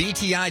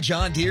 BTI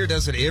John Deere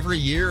does it every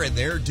year, and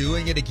they're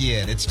doing it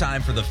again. It's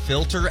time for the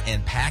filter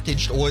and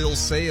packaged oil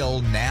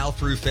sale now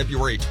through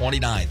February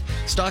 29th.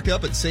 Stock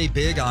up and save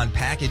big on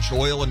packaged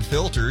oil and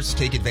filters.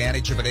 Take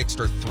advantage of an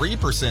extra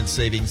 3%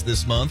 savings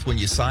this month when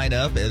you sign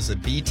up as a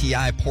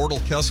BTI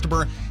portal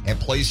customer and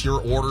place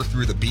your order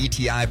through the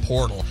BTI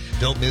portal.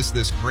 Don't miss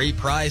this great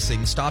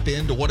pricing. Stop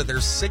into one of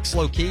their 6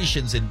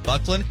 locations in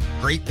Buckland,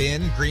 Great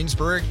Bend,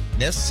 Greensburg,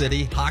 Ness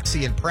City,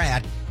 Hoxie, and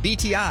Pratt.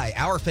 BTI,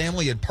 our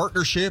family in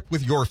partnership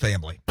with your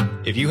family.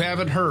 If you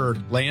haven't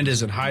heard, land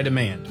is in high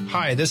demand.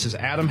 Hi, this is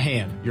Adam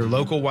Hand, your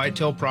local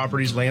Whitetail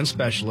Properties land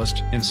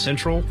specialist in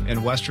central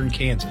and western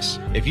Kansas.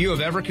 If you have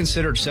ever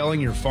considered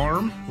selling your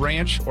farm,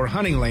 ranch, or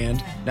hunting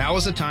land, now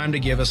is the time to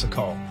give us a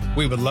call.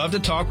 We would love to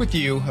talk with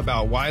you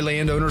about why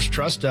landowners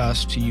trust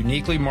us to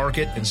uniquely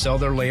market and sell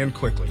their land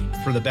quickly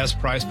for the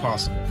best price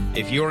possible.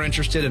 If you are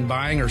interested in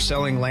buying or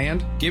selling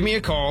land, give me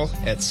a call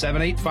at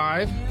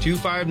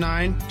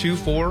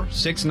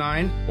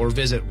 785-259-2469 or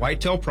visit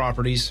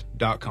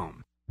whitetailproperties.com.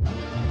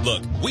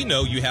 Look, we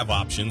know you have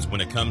options when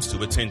it comes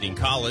to attending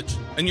college,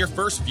 and your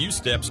first few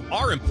steps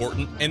are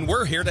important, and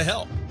we're here to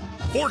help.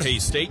 Fort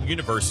Hays State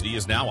University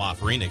is now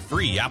offering a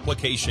free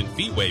application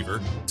fee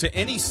waiver to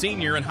any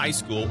senior in high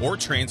school or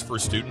transfer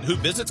student who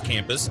visits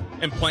campus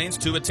and plans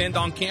to attend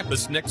on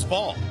campus next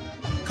fall.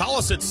 Call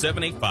us at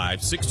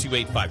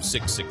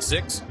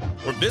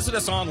 785-628-5666 or visit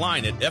us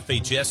online at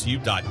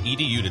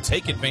FHSU.edu to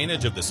take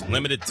advantage of this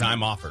limited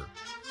time offer.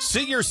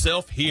 See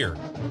yourself here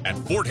at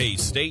Fort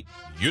Hays State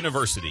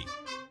University.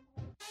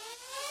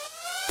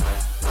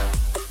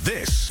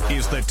 This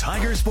is the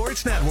Tiger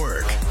Sports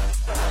Network.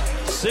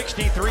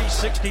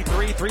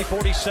 63-63,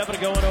 3:47 to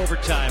go in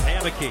overtime.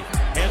 Hammocky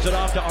hands it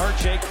off to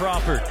R.J.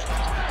 Crawford.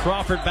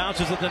 Crawford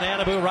bounces it to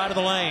Nanabu right of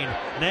the lane.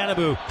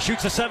 Nanabu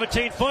shoots a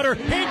 17-footer.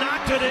 He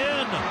knocked it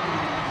in.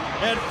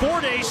 And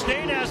Fort Hays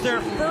State has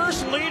their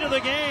first lead of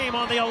the game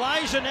on the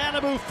Elijah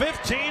Nanabu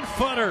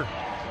 15-footer.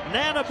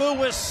 Nanabu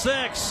with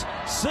 6,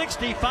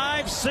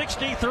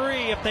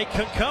 65-63. If they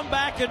could come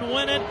back and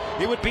win it,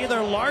 it would be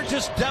their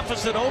largest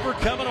deficit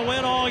overcoming a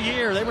win all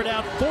year. They were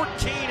down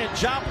 14 in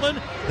Joplin.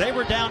 They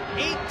were down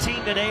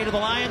 18 today to the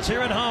Lions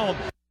here at home.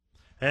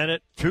 And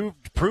it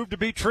proved to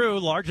be true.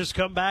 Largest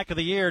comeback of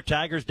the year.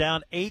 Tigers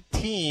down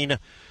 18.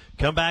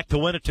 Come back to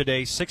win it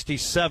today,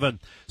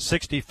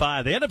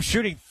 67-65. They end up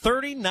shooting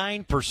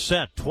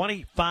 39%,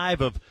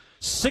 25 of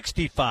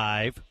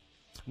 65.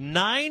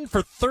 9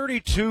 for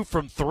 32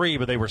 from 3,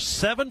 but they were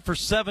 7 for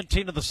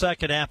 17 in the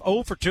second half,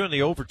 0 for 2 in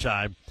the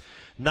overtime.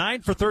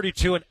 9 for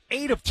 32 and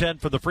 8 of 10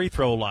 for the free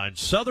throw line.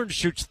 Southern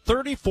shoots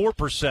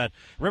 34%.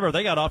 Remember,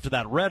 they got off to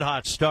that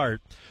red-hot start.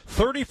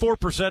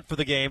 34% for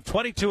the game,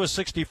 22 of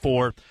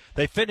 64.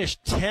 They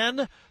finished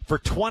 10 for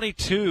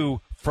 22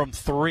 from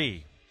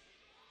 3.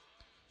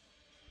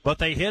 But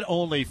they hit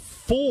only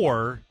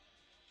 4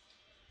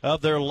 of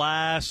their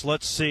last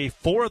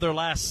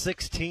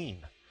 16.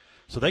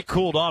 So they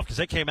cooled off because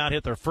they came out and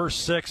hit their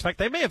first 6. In fact,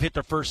 they may have hit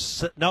their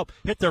first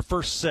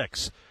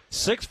 6.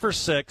 6 for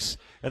 6.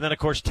 And then, of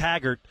course,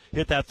 Taggart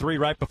hit that 3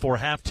 right before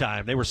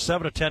halftime. They were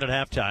 7 of 10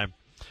 at halftime.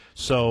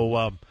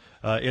 So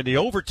in the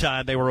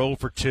overtime, they were 0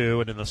 for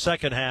 2. And in the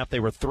second half, they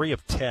were 3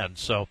 of 10.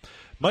 So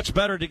much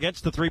better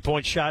against the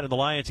three-point shot. And the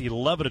Lions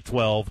 11 of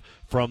 12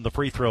 from the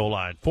free throw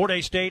line. Fort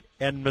Hays State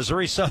and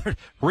Missouri Southern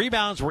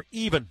rebounds were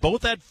even.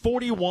 Both had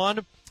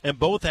 41. And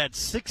both had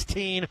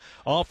 16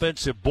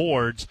 offensive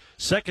boards.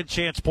 Second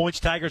chance points.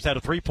 Tigers had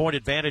a 3-point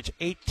advantage,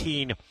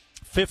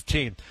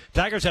 18-15.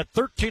 Tigers had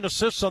 13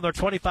 assists on their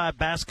 25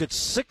 baskets,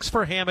 6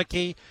 for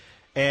Hammocky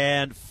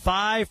and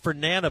 5 for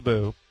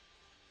Nanabu.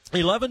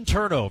 11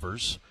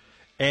 turnovers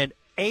and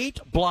 8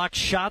 blocked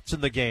shots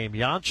in the game.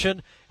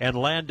 Jansson and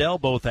Landell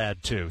both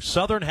had 2.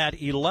 Southern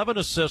had 11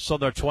 assists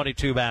on their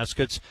 22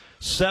 baskets,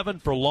 7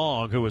 for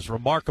Long, who was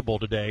remarkable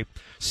today.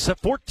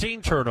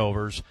 14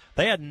 turnovers.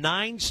 They had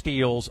 9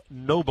 steals,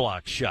 no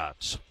blocked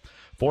shots.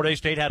 Fort Hays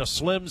State had a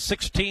slim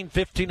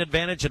 16-15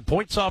 advantage in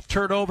points off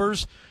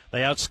turnovers.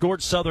 They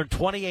outscored Southern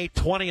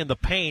 28-20 in the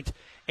paint,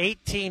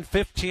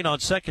 18-15 on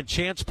second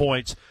chance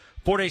points.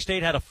 Fort Hays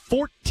State had a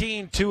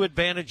 14-2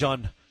 advantage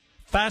on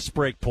fast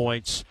break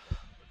points.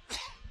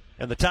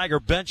 And the Tiger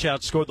bench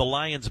outscored the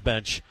Lions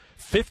bench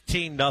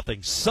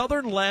 15-0.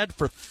 Southern led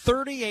for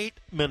 38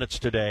 minutes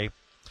today.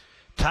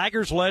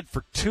 Tigers led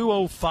for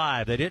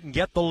 2:05. They didn't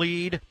get the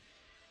lead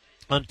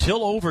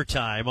until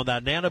overtime on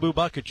that Nanabu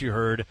bucket you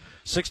heard,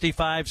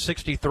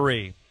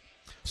 65-63.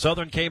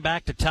 Southern came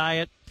back to tie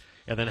it,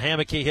 and then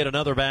Hammocky hit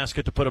another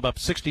basket to put them up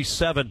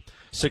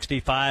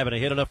 67-65, and they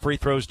hit enough free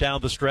throws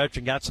down the stretch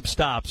and got some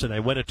stops, and they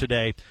win it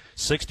today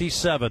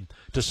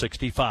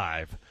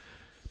 67-65.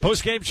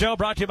 Post-game show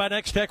brought to you by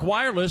Next Tech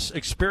Wireless.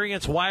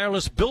 Experience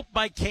wireless built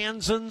by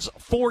Kansans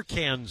for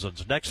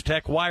Kansans. Next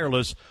Tech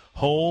Wireless,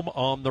 home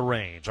on the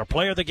range. Our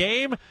player of the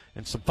game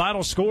and some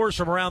final scores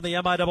from around the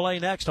MIAA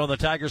next on the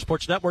Tiger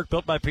Sports Network,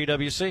 built by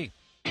PwC.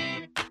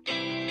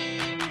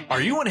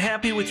 Are you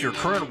unhappy with your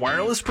current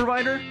wireless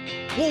provider?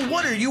 Well,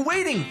 what are you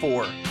waiting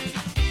for?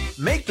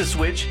 Make the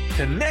switch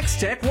to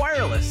Next Tech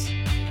Wireless.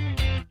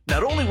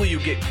 Not only will you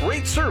get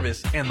great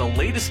service and the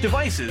latest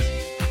devices,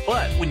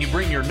 but when you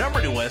bring your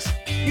number to us,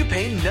 you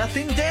pay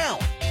nothing down.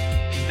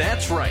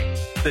 That's right.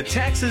 The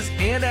taxes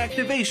and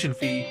activation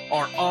fee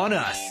are on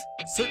us.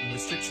 Certain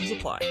restrictions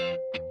apply.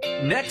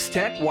 Next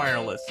Tech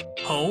Wireless.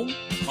 Home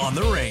on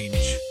the range.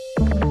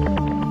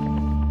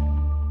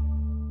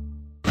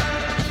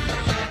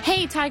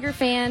 Hey, Tiger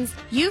fans,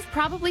 you've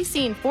probably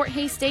seen Fort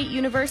Hays State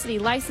University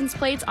license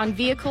plates on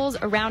vehicles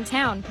around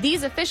town.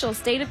 These official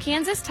State of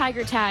Kansas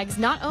Tiger tags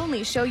not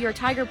only show your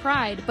Tiger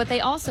pride, but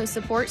they also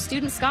support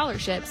student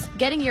scholarships.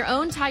 Getting your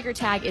own Tiger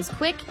tag is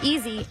quick,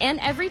 easy, and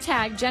every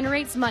tag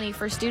generates money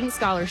for student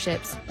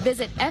scholarships.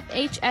 Visit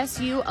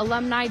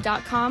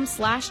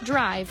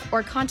FHSUalumni.com/drive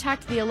or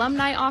contact the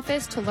alumni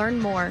office to learn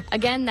more.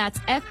 Again, that's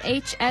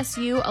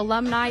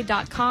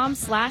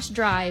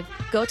FHSUalumni.com/drive.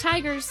 Go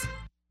Tigers!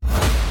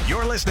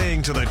 You're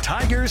listening to the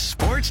Tigers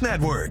Sports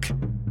Network.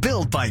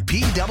 Built by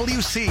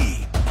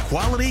PWC.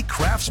 Quality,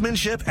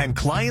 craftsmanship, and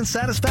client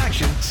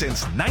satisfaction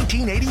since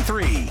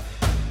 1983.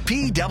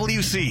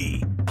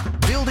 PWC.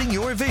 Building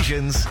your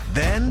visions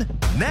then,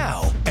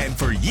 now, and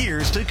for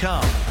years to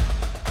come.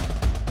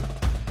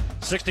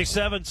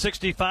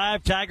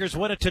 67-65, Tigers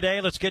win it today.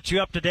 Let's get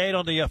you up to date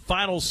on the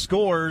final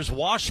scores.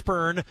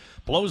 Washburn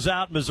blows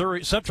out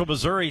Central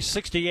Missouri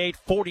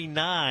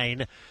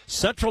 68-49.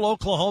 Central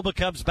Oklahoma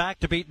comes back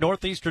to beat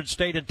Northeastern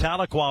State in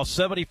Tahlequah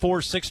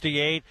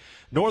 74-68.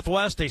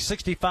 Northwest, a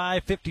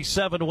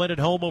 65-57 win at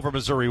home over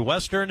Missouri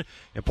Western.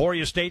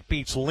 Emporia State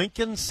beats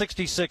Lincoln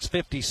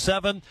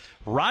 66-57.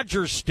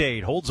 Rogers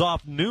State holds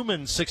off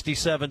Newman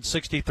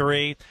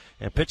 67-63.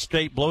 And Pitt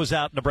State blows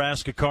out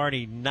Nebraska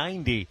Kearney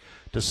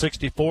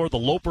 90-64. The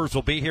Lopers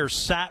will be here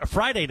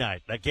Friday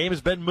night. That game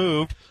has been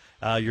moved.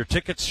 Your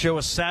tickets show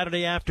a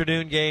Saturday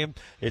afternoon game.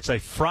 It's a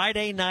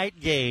Friday night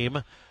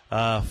game,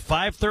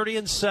 5:30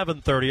 and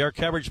 7:30. Our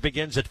coverage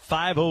begins at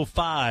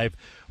 5:05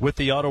 with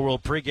the Auto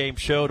World pregame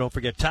show. Don't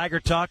forget Tiger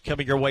Talk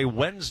coming your way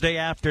Wednesday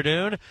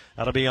afternoon.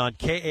 That'll be on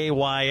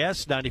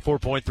KAYS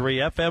 94.3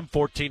 FM,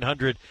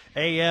 1400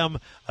 AM,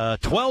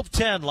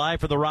 1210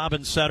 live from the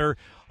Robbins Center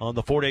on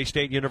the Fort Hays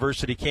State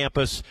University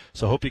campus.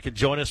 So hope you can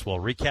join us. We'll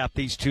recap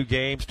these two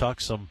games,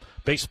 talk some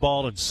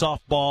baseball and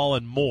softball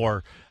and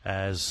more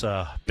as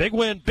big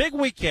win, big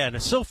weekend.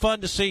 It's so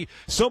fun to see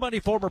so many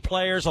former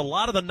players. A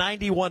lot of the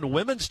 91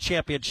 women's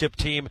championship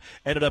team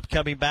ended up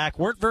coming back.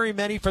 Weren't very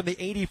many from the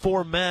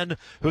 84 men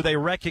who they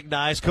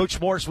recognized.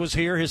 Coach Morse was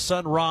here, his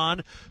son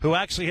Ron, who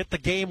actually hit the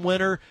game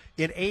winner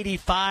in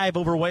 85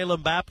 over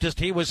Wayland Baptist.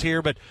 He was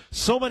here, but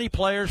so many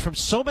players from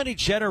so many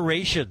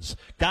generations.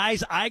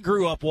 Guys I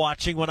grew up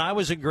watching when I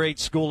was in grade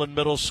school and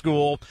middle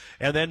school,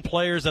 and then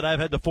players that I've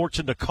had the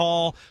fortune to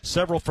call,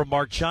 several from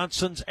Mark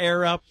Johnson's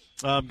era.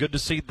 Good to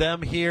see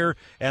them here,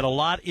 and a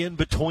lot in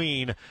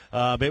between.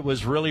 It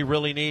was really,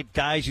 really neat.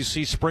 Guys you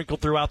see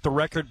sprinkled throughout the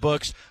record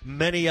books,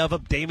 many of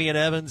them. Damian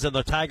Evans in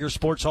the Tiger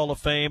Sports Hall of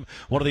Fame,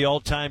 one of the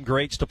all-time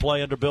greats to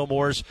play under Bill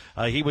Morse.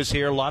 He was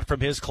here, a lot from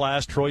his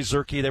class. Troy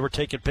Zerke, they were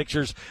taking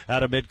pictures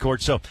out of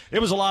midcourt. So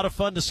it was a lot of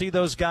fun to see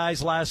those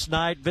guys last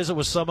night, visit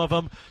with some of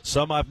them.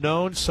 Some I've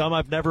known, some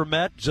I've never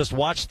met, just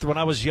watched when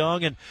I was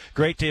young, and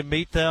great to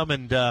meet them,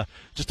 and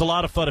just a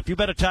lot of fun. If you've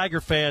been a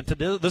Tiger fan,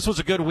 this was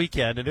a good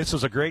weekend, and this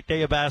was a great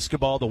day of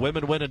basketball. The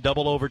women win in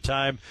double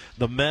overtime.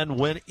 The men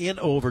win in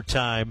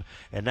overtime,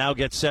 and now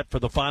get set for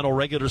the final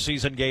regular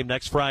season game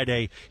next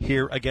Friday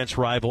here against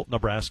rival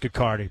Nebraska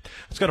Kearney.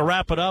 It's going to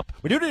wrap it up.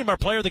 We do need our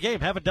player of the game.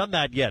 Haven't done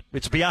that yet.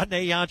 It's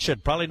Beyonce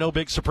Yanchin. Probably no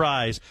big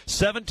surprise.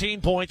 17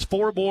 points,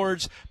 4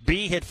 boards.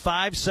 B hit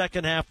 5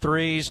 second-half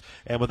threes,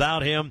 and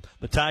without him,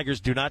 the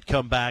Tigers do not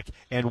come back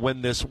and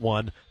win this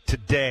one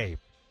today.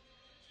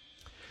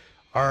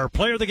 Our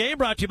player of the game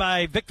brought to you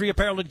by Victory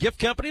Apparel and Gift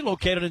Company,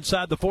 located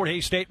inside the Fort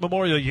Hays State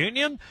Memorial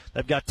Union.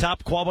 They've got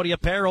top quality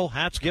apparel,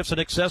 hats, gifts, and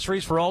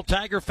accessories for all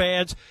Tiger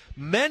fans.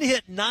 Men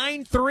hit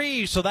 9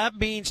 threes, so that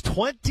means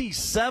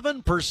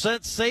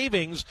 27%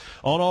 savings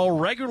on all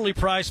regularly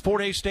priced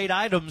Fort Hays State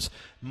items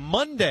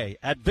Monday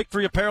at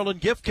Victory Apparel and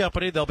Gift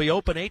Company. They'll be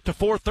open 8 to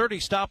 4:30.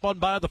 Stop on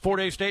by the Fort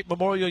Hays State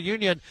Memorial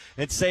Union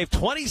and save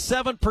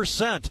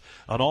 27%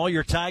 on all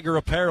your Tiger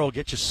apparel.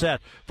 Get you set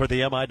for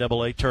the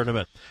MIAA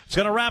tournament. It's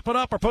going to wrap it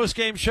up. Our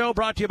post-game show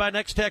brought to you by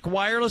Next Tech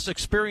Wireless.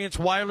 Experience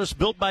wireless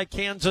built by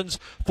Kansans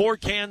for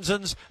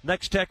Kansans.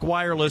 Next Tech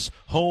Wireless,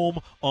 home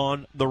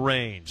on the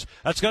range.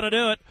 That's going to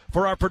do it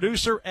for our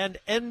producer and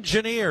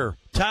engineer,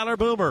 Tyler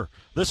Boomer.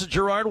 This is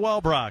Gerard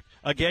Welbrock.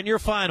 Again, your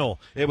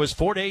final. It was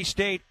Fort Hays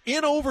State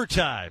in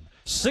overtime,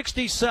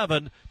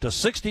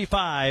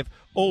 67-65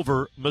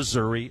 over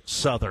Missouri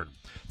Southern.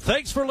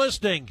 Thanks for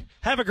listening.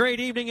 Have a great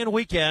evening and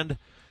weekend.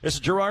 This is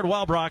Gerard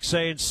Welbrock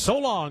saying so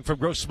long from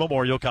Gross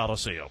Memorial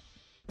Coliseum.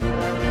 You've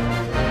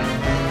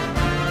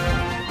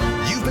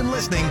been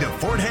listening to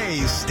Fort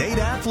Hays State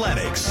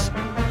Athletics.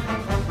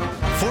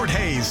 Fort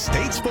Hays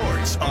State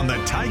Sports on the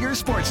Tiger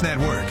Sports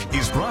Network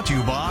is brought to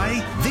you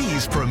by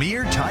these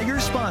premier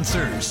Tiger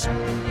sponsors.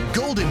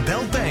 Golden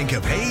Belt Bank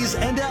of Hays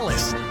and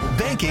Ellis,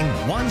 banking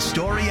one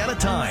story at a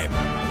time.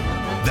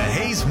 The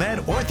Hays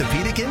Med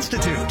Orthopedic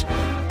Institute,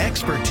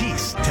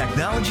 expertise,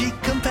 technology,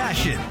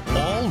 compassion,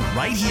 all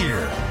right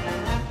here.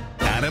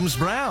 Adams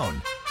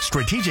Brown,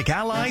 strategic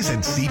allies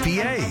and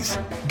CPAs,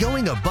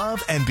 going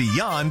above and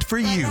beyond for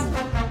you.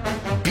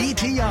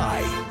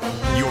 BTI,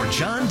 your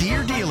John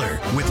Deere dealer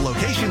with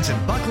locations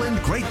in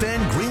Buckland, Great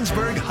Bend,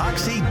 Greensburg,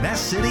 Hoxie, Ness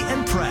City,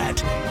 and Pratt.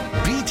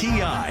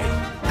 BTI,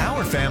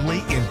 our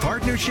family in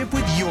partnership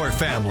with your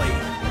family.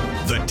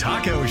 The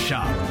Taco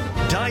Shop.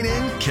 Dine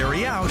in,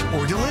 carry out,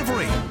 or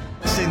delivery.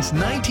 Since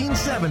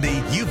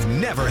 1970, you've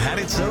never had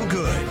it so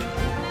good.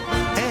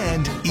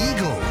 And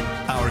Eagle,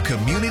 our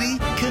community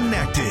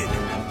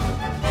connected.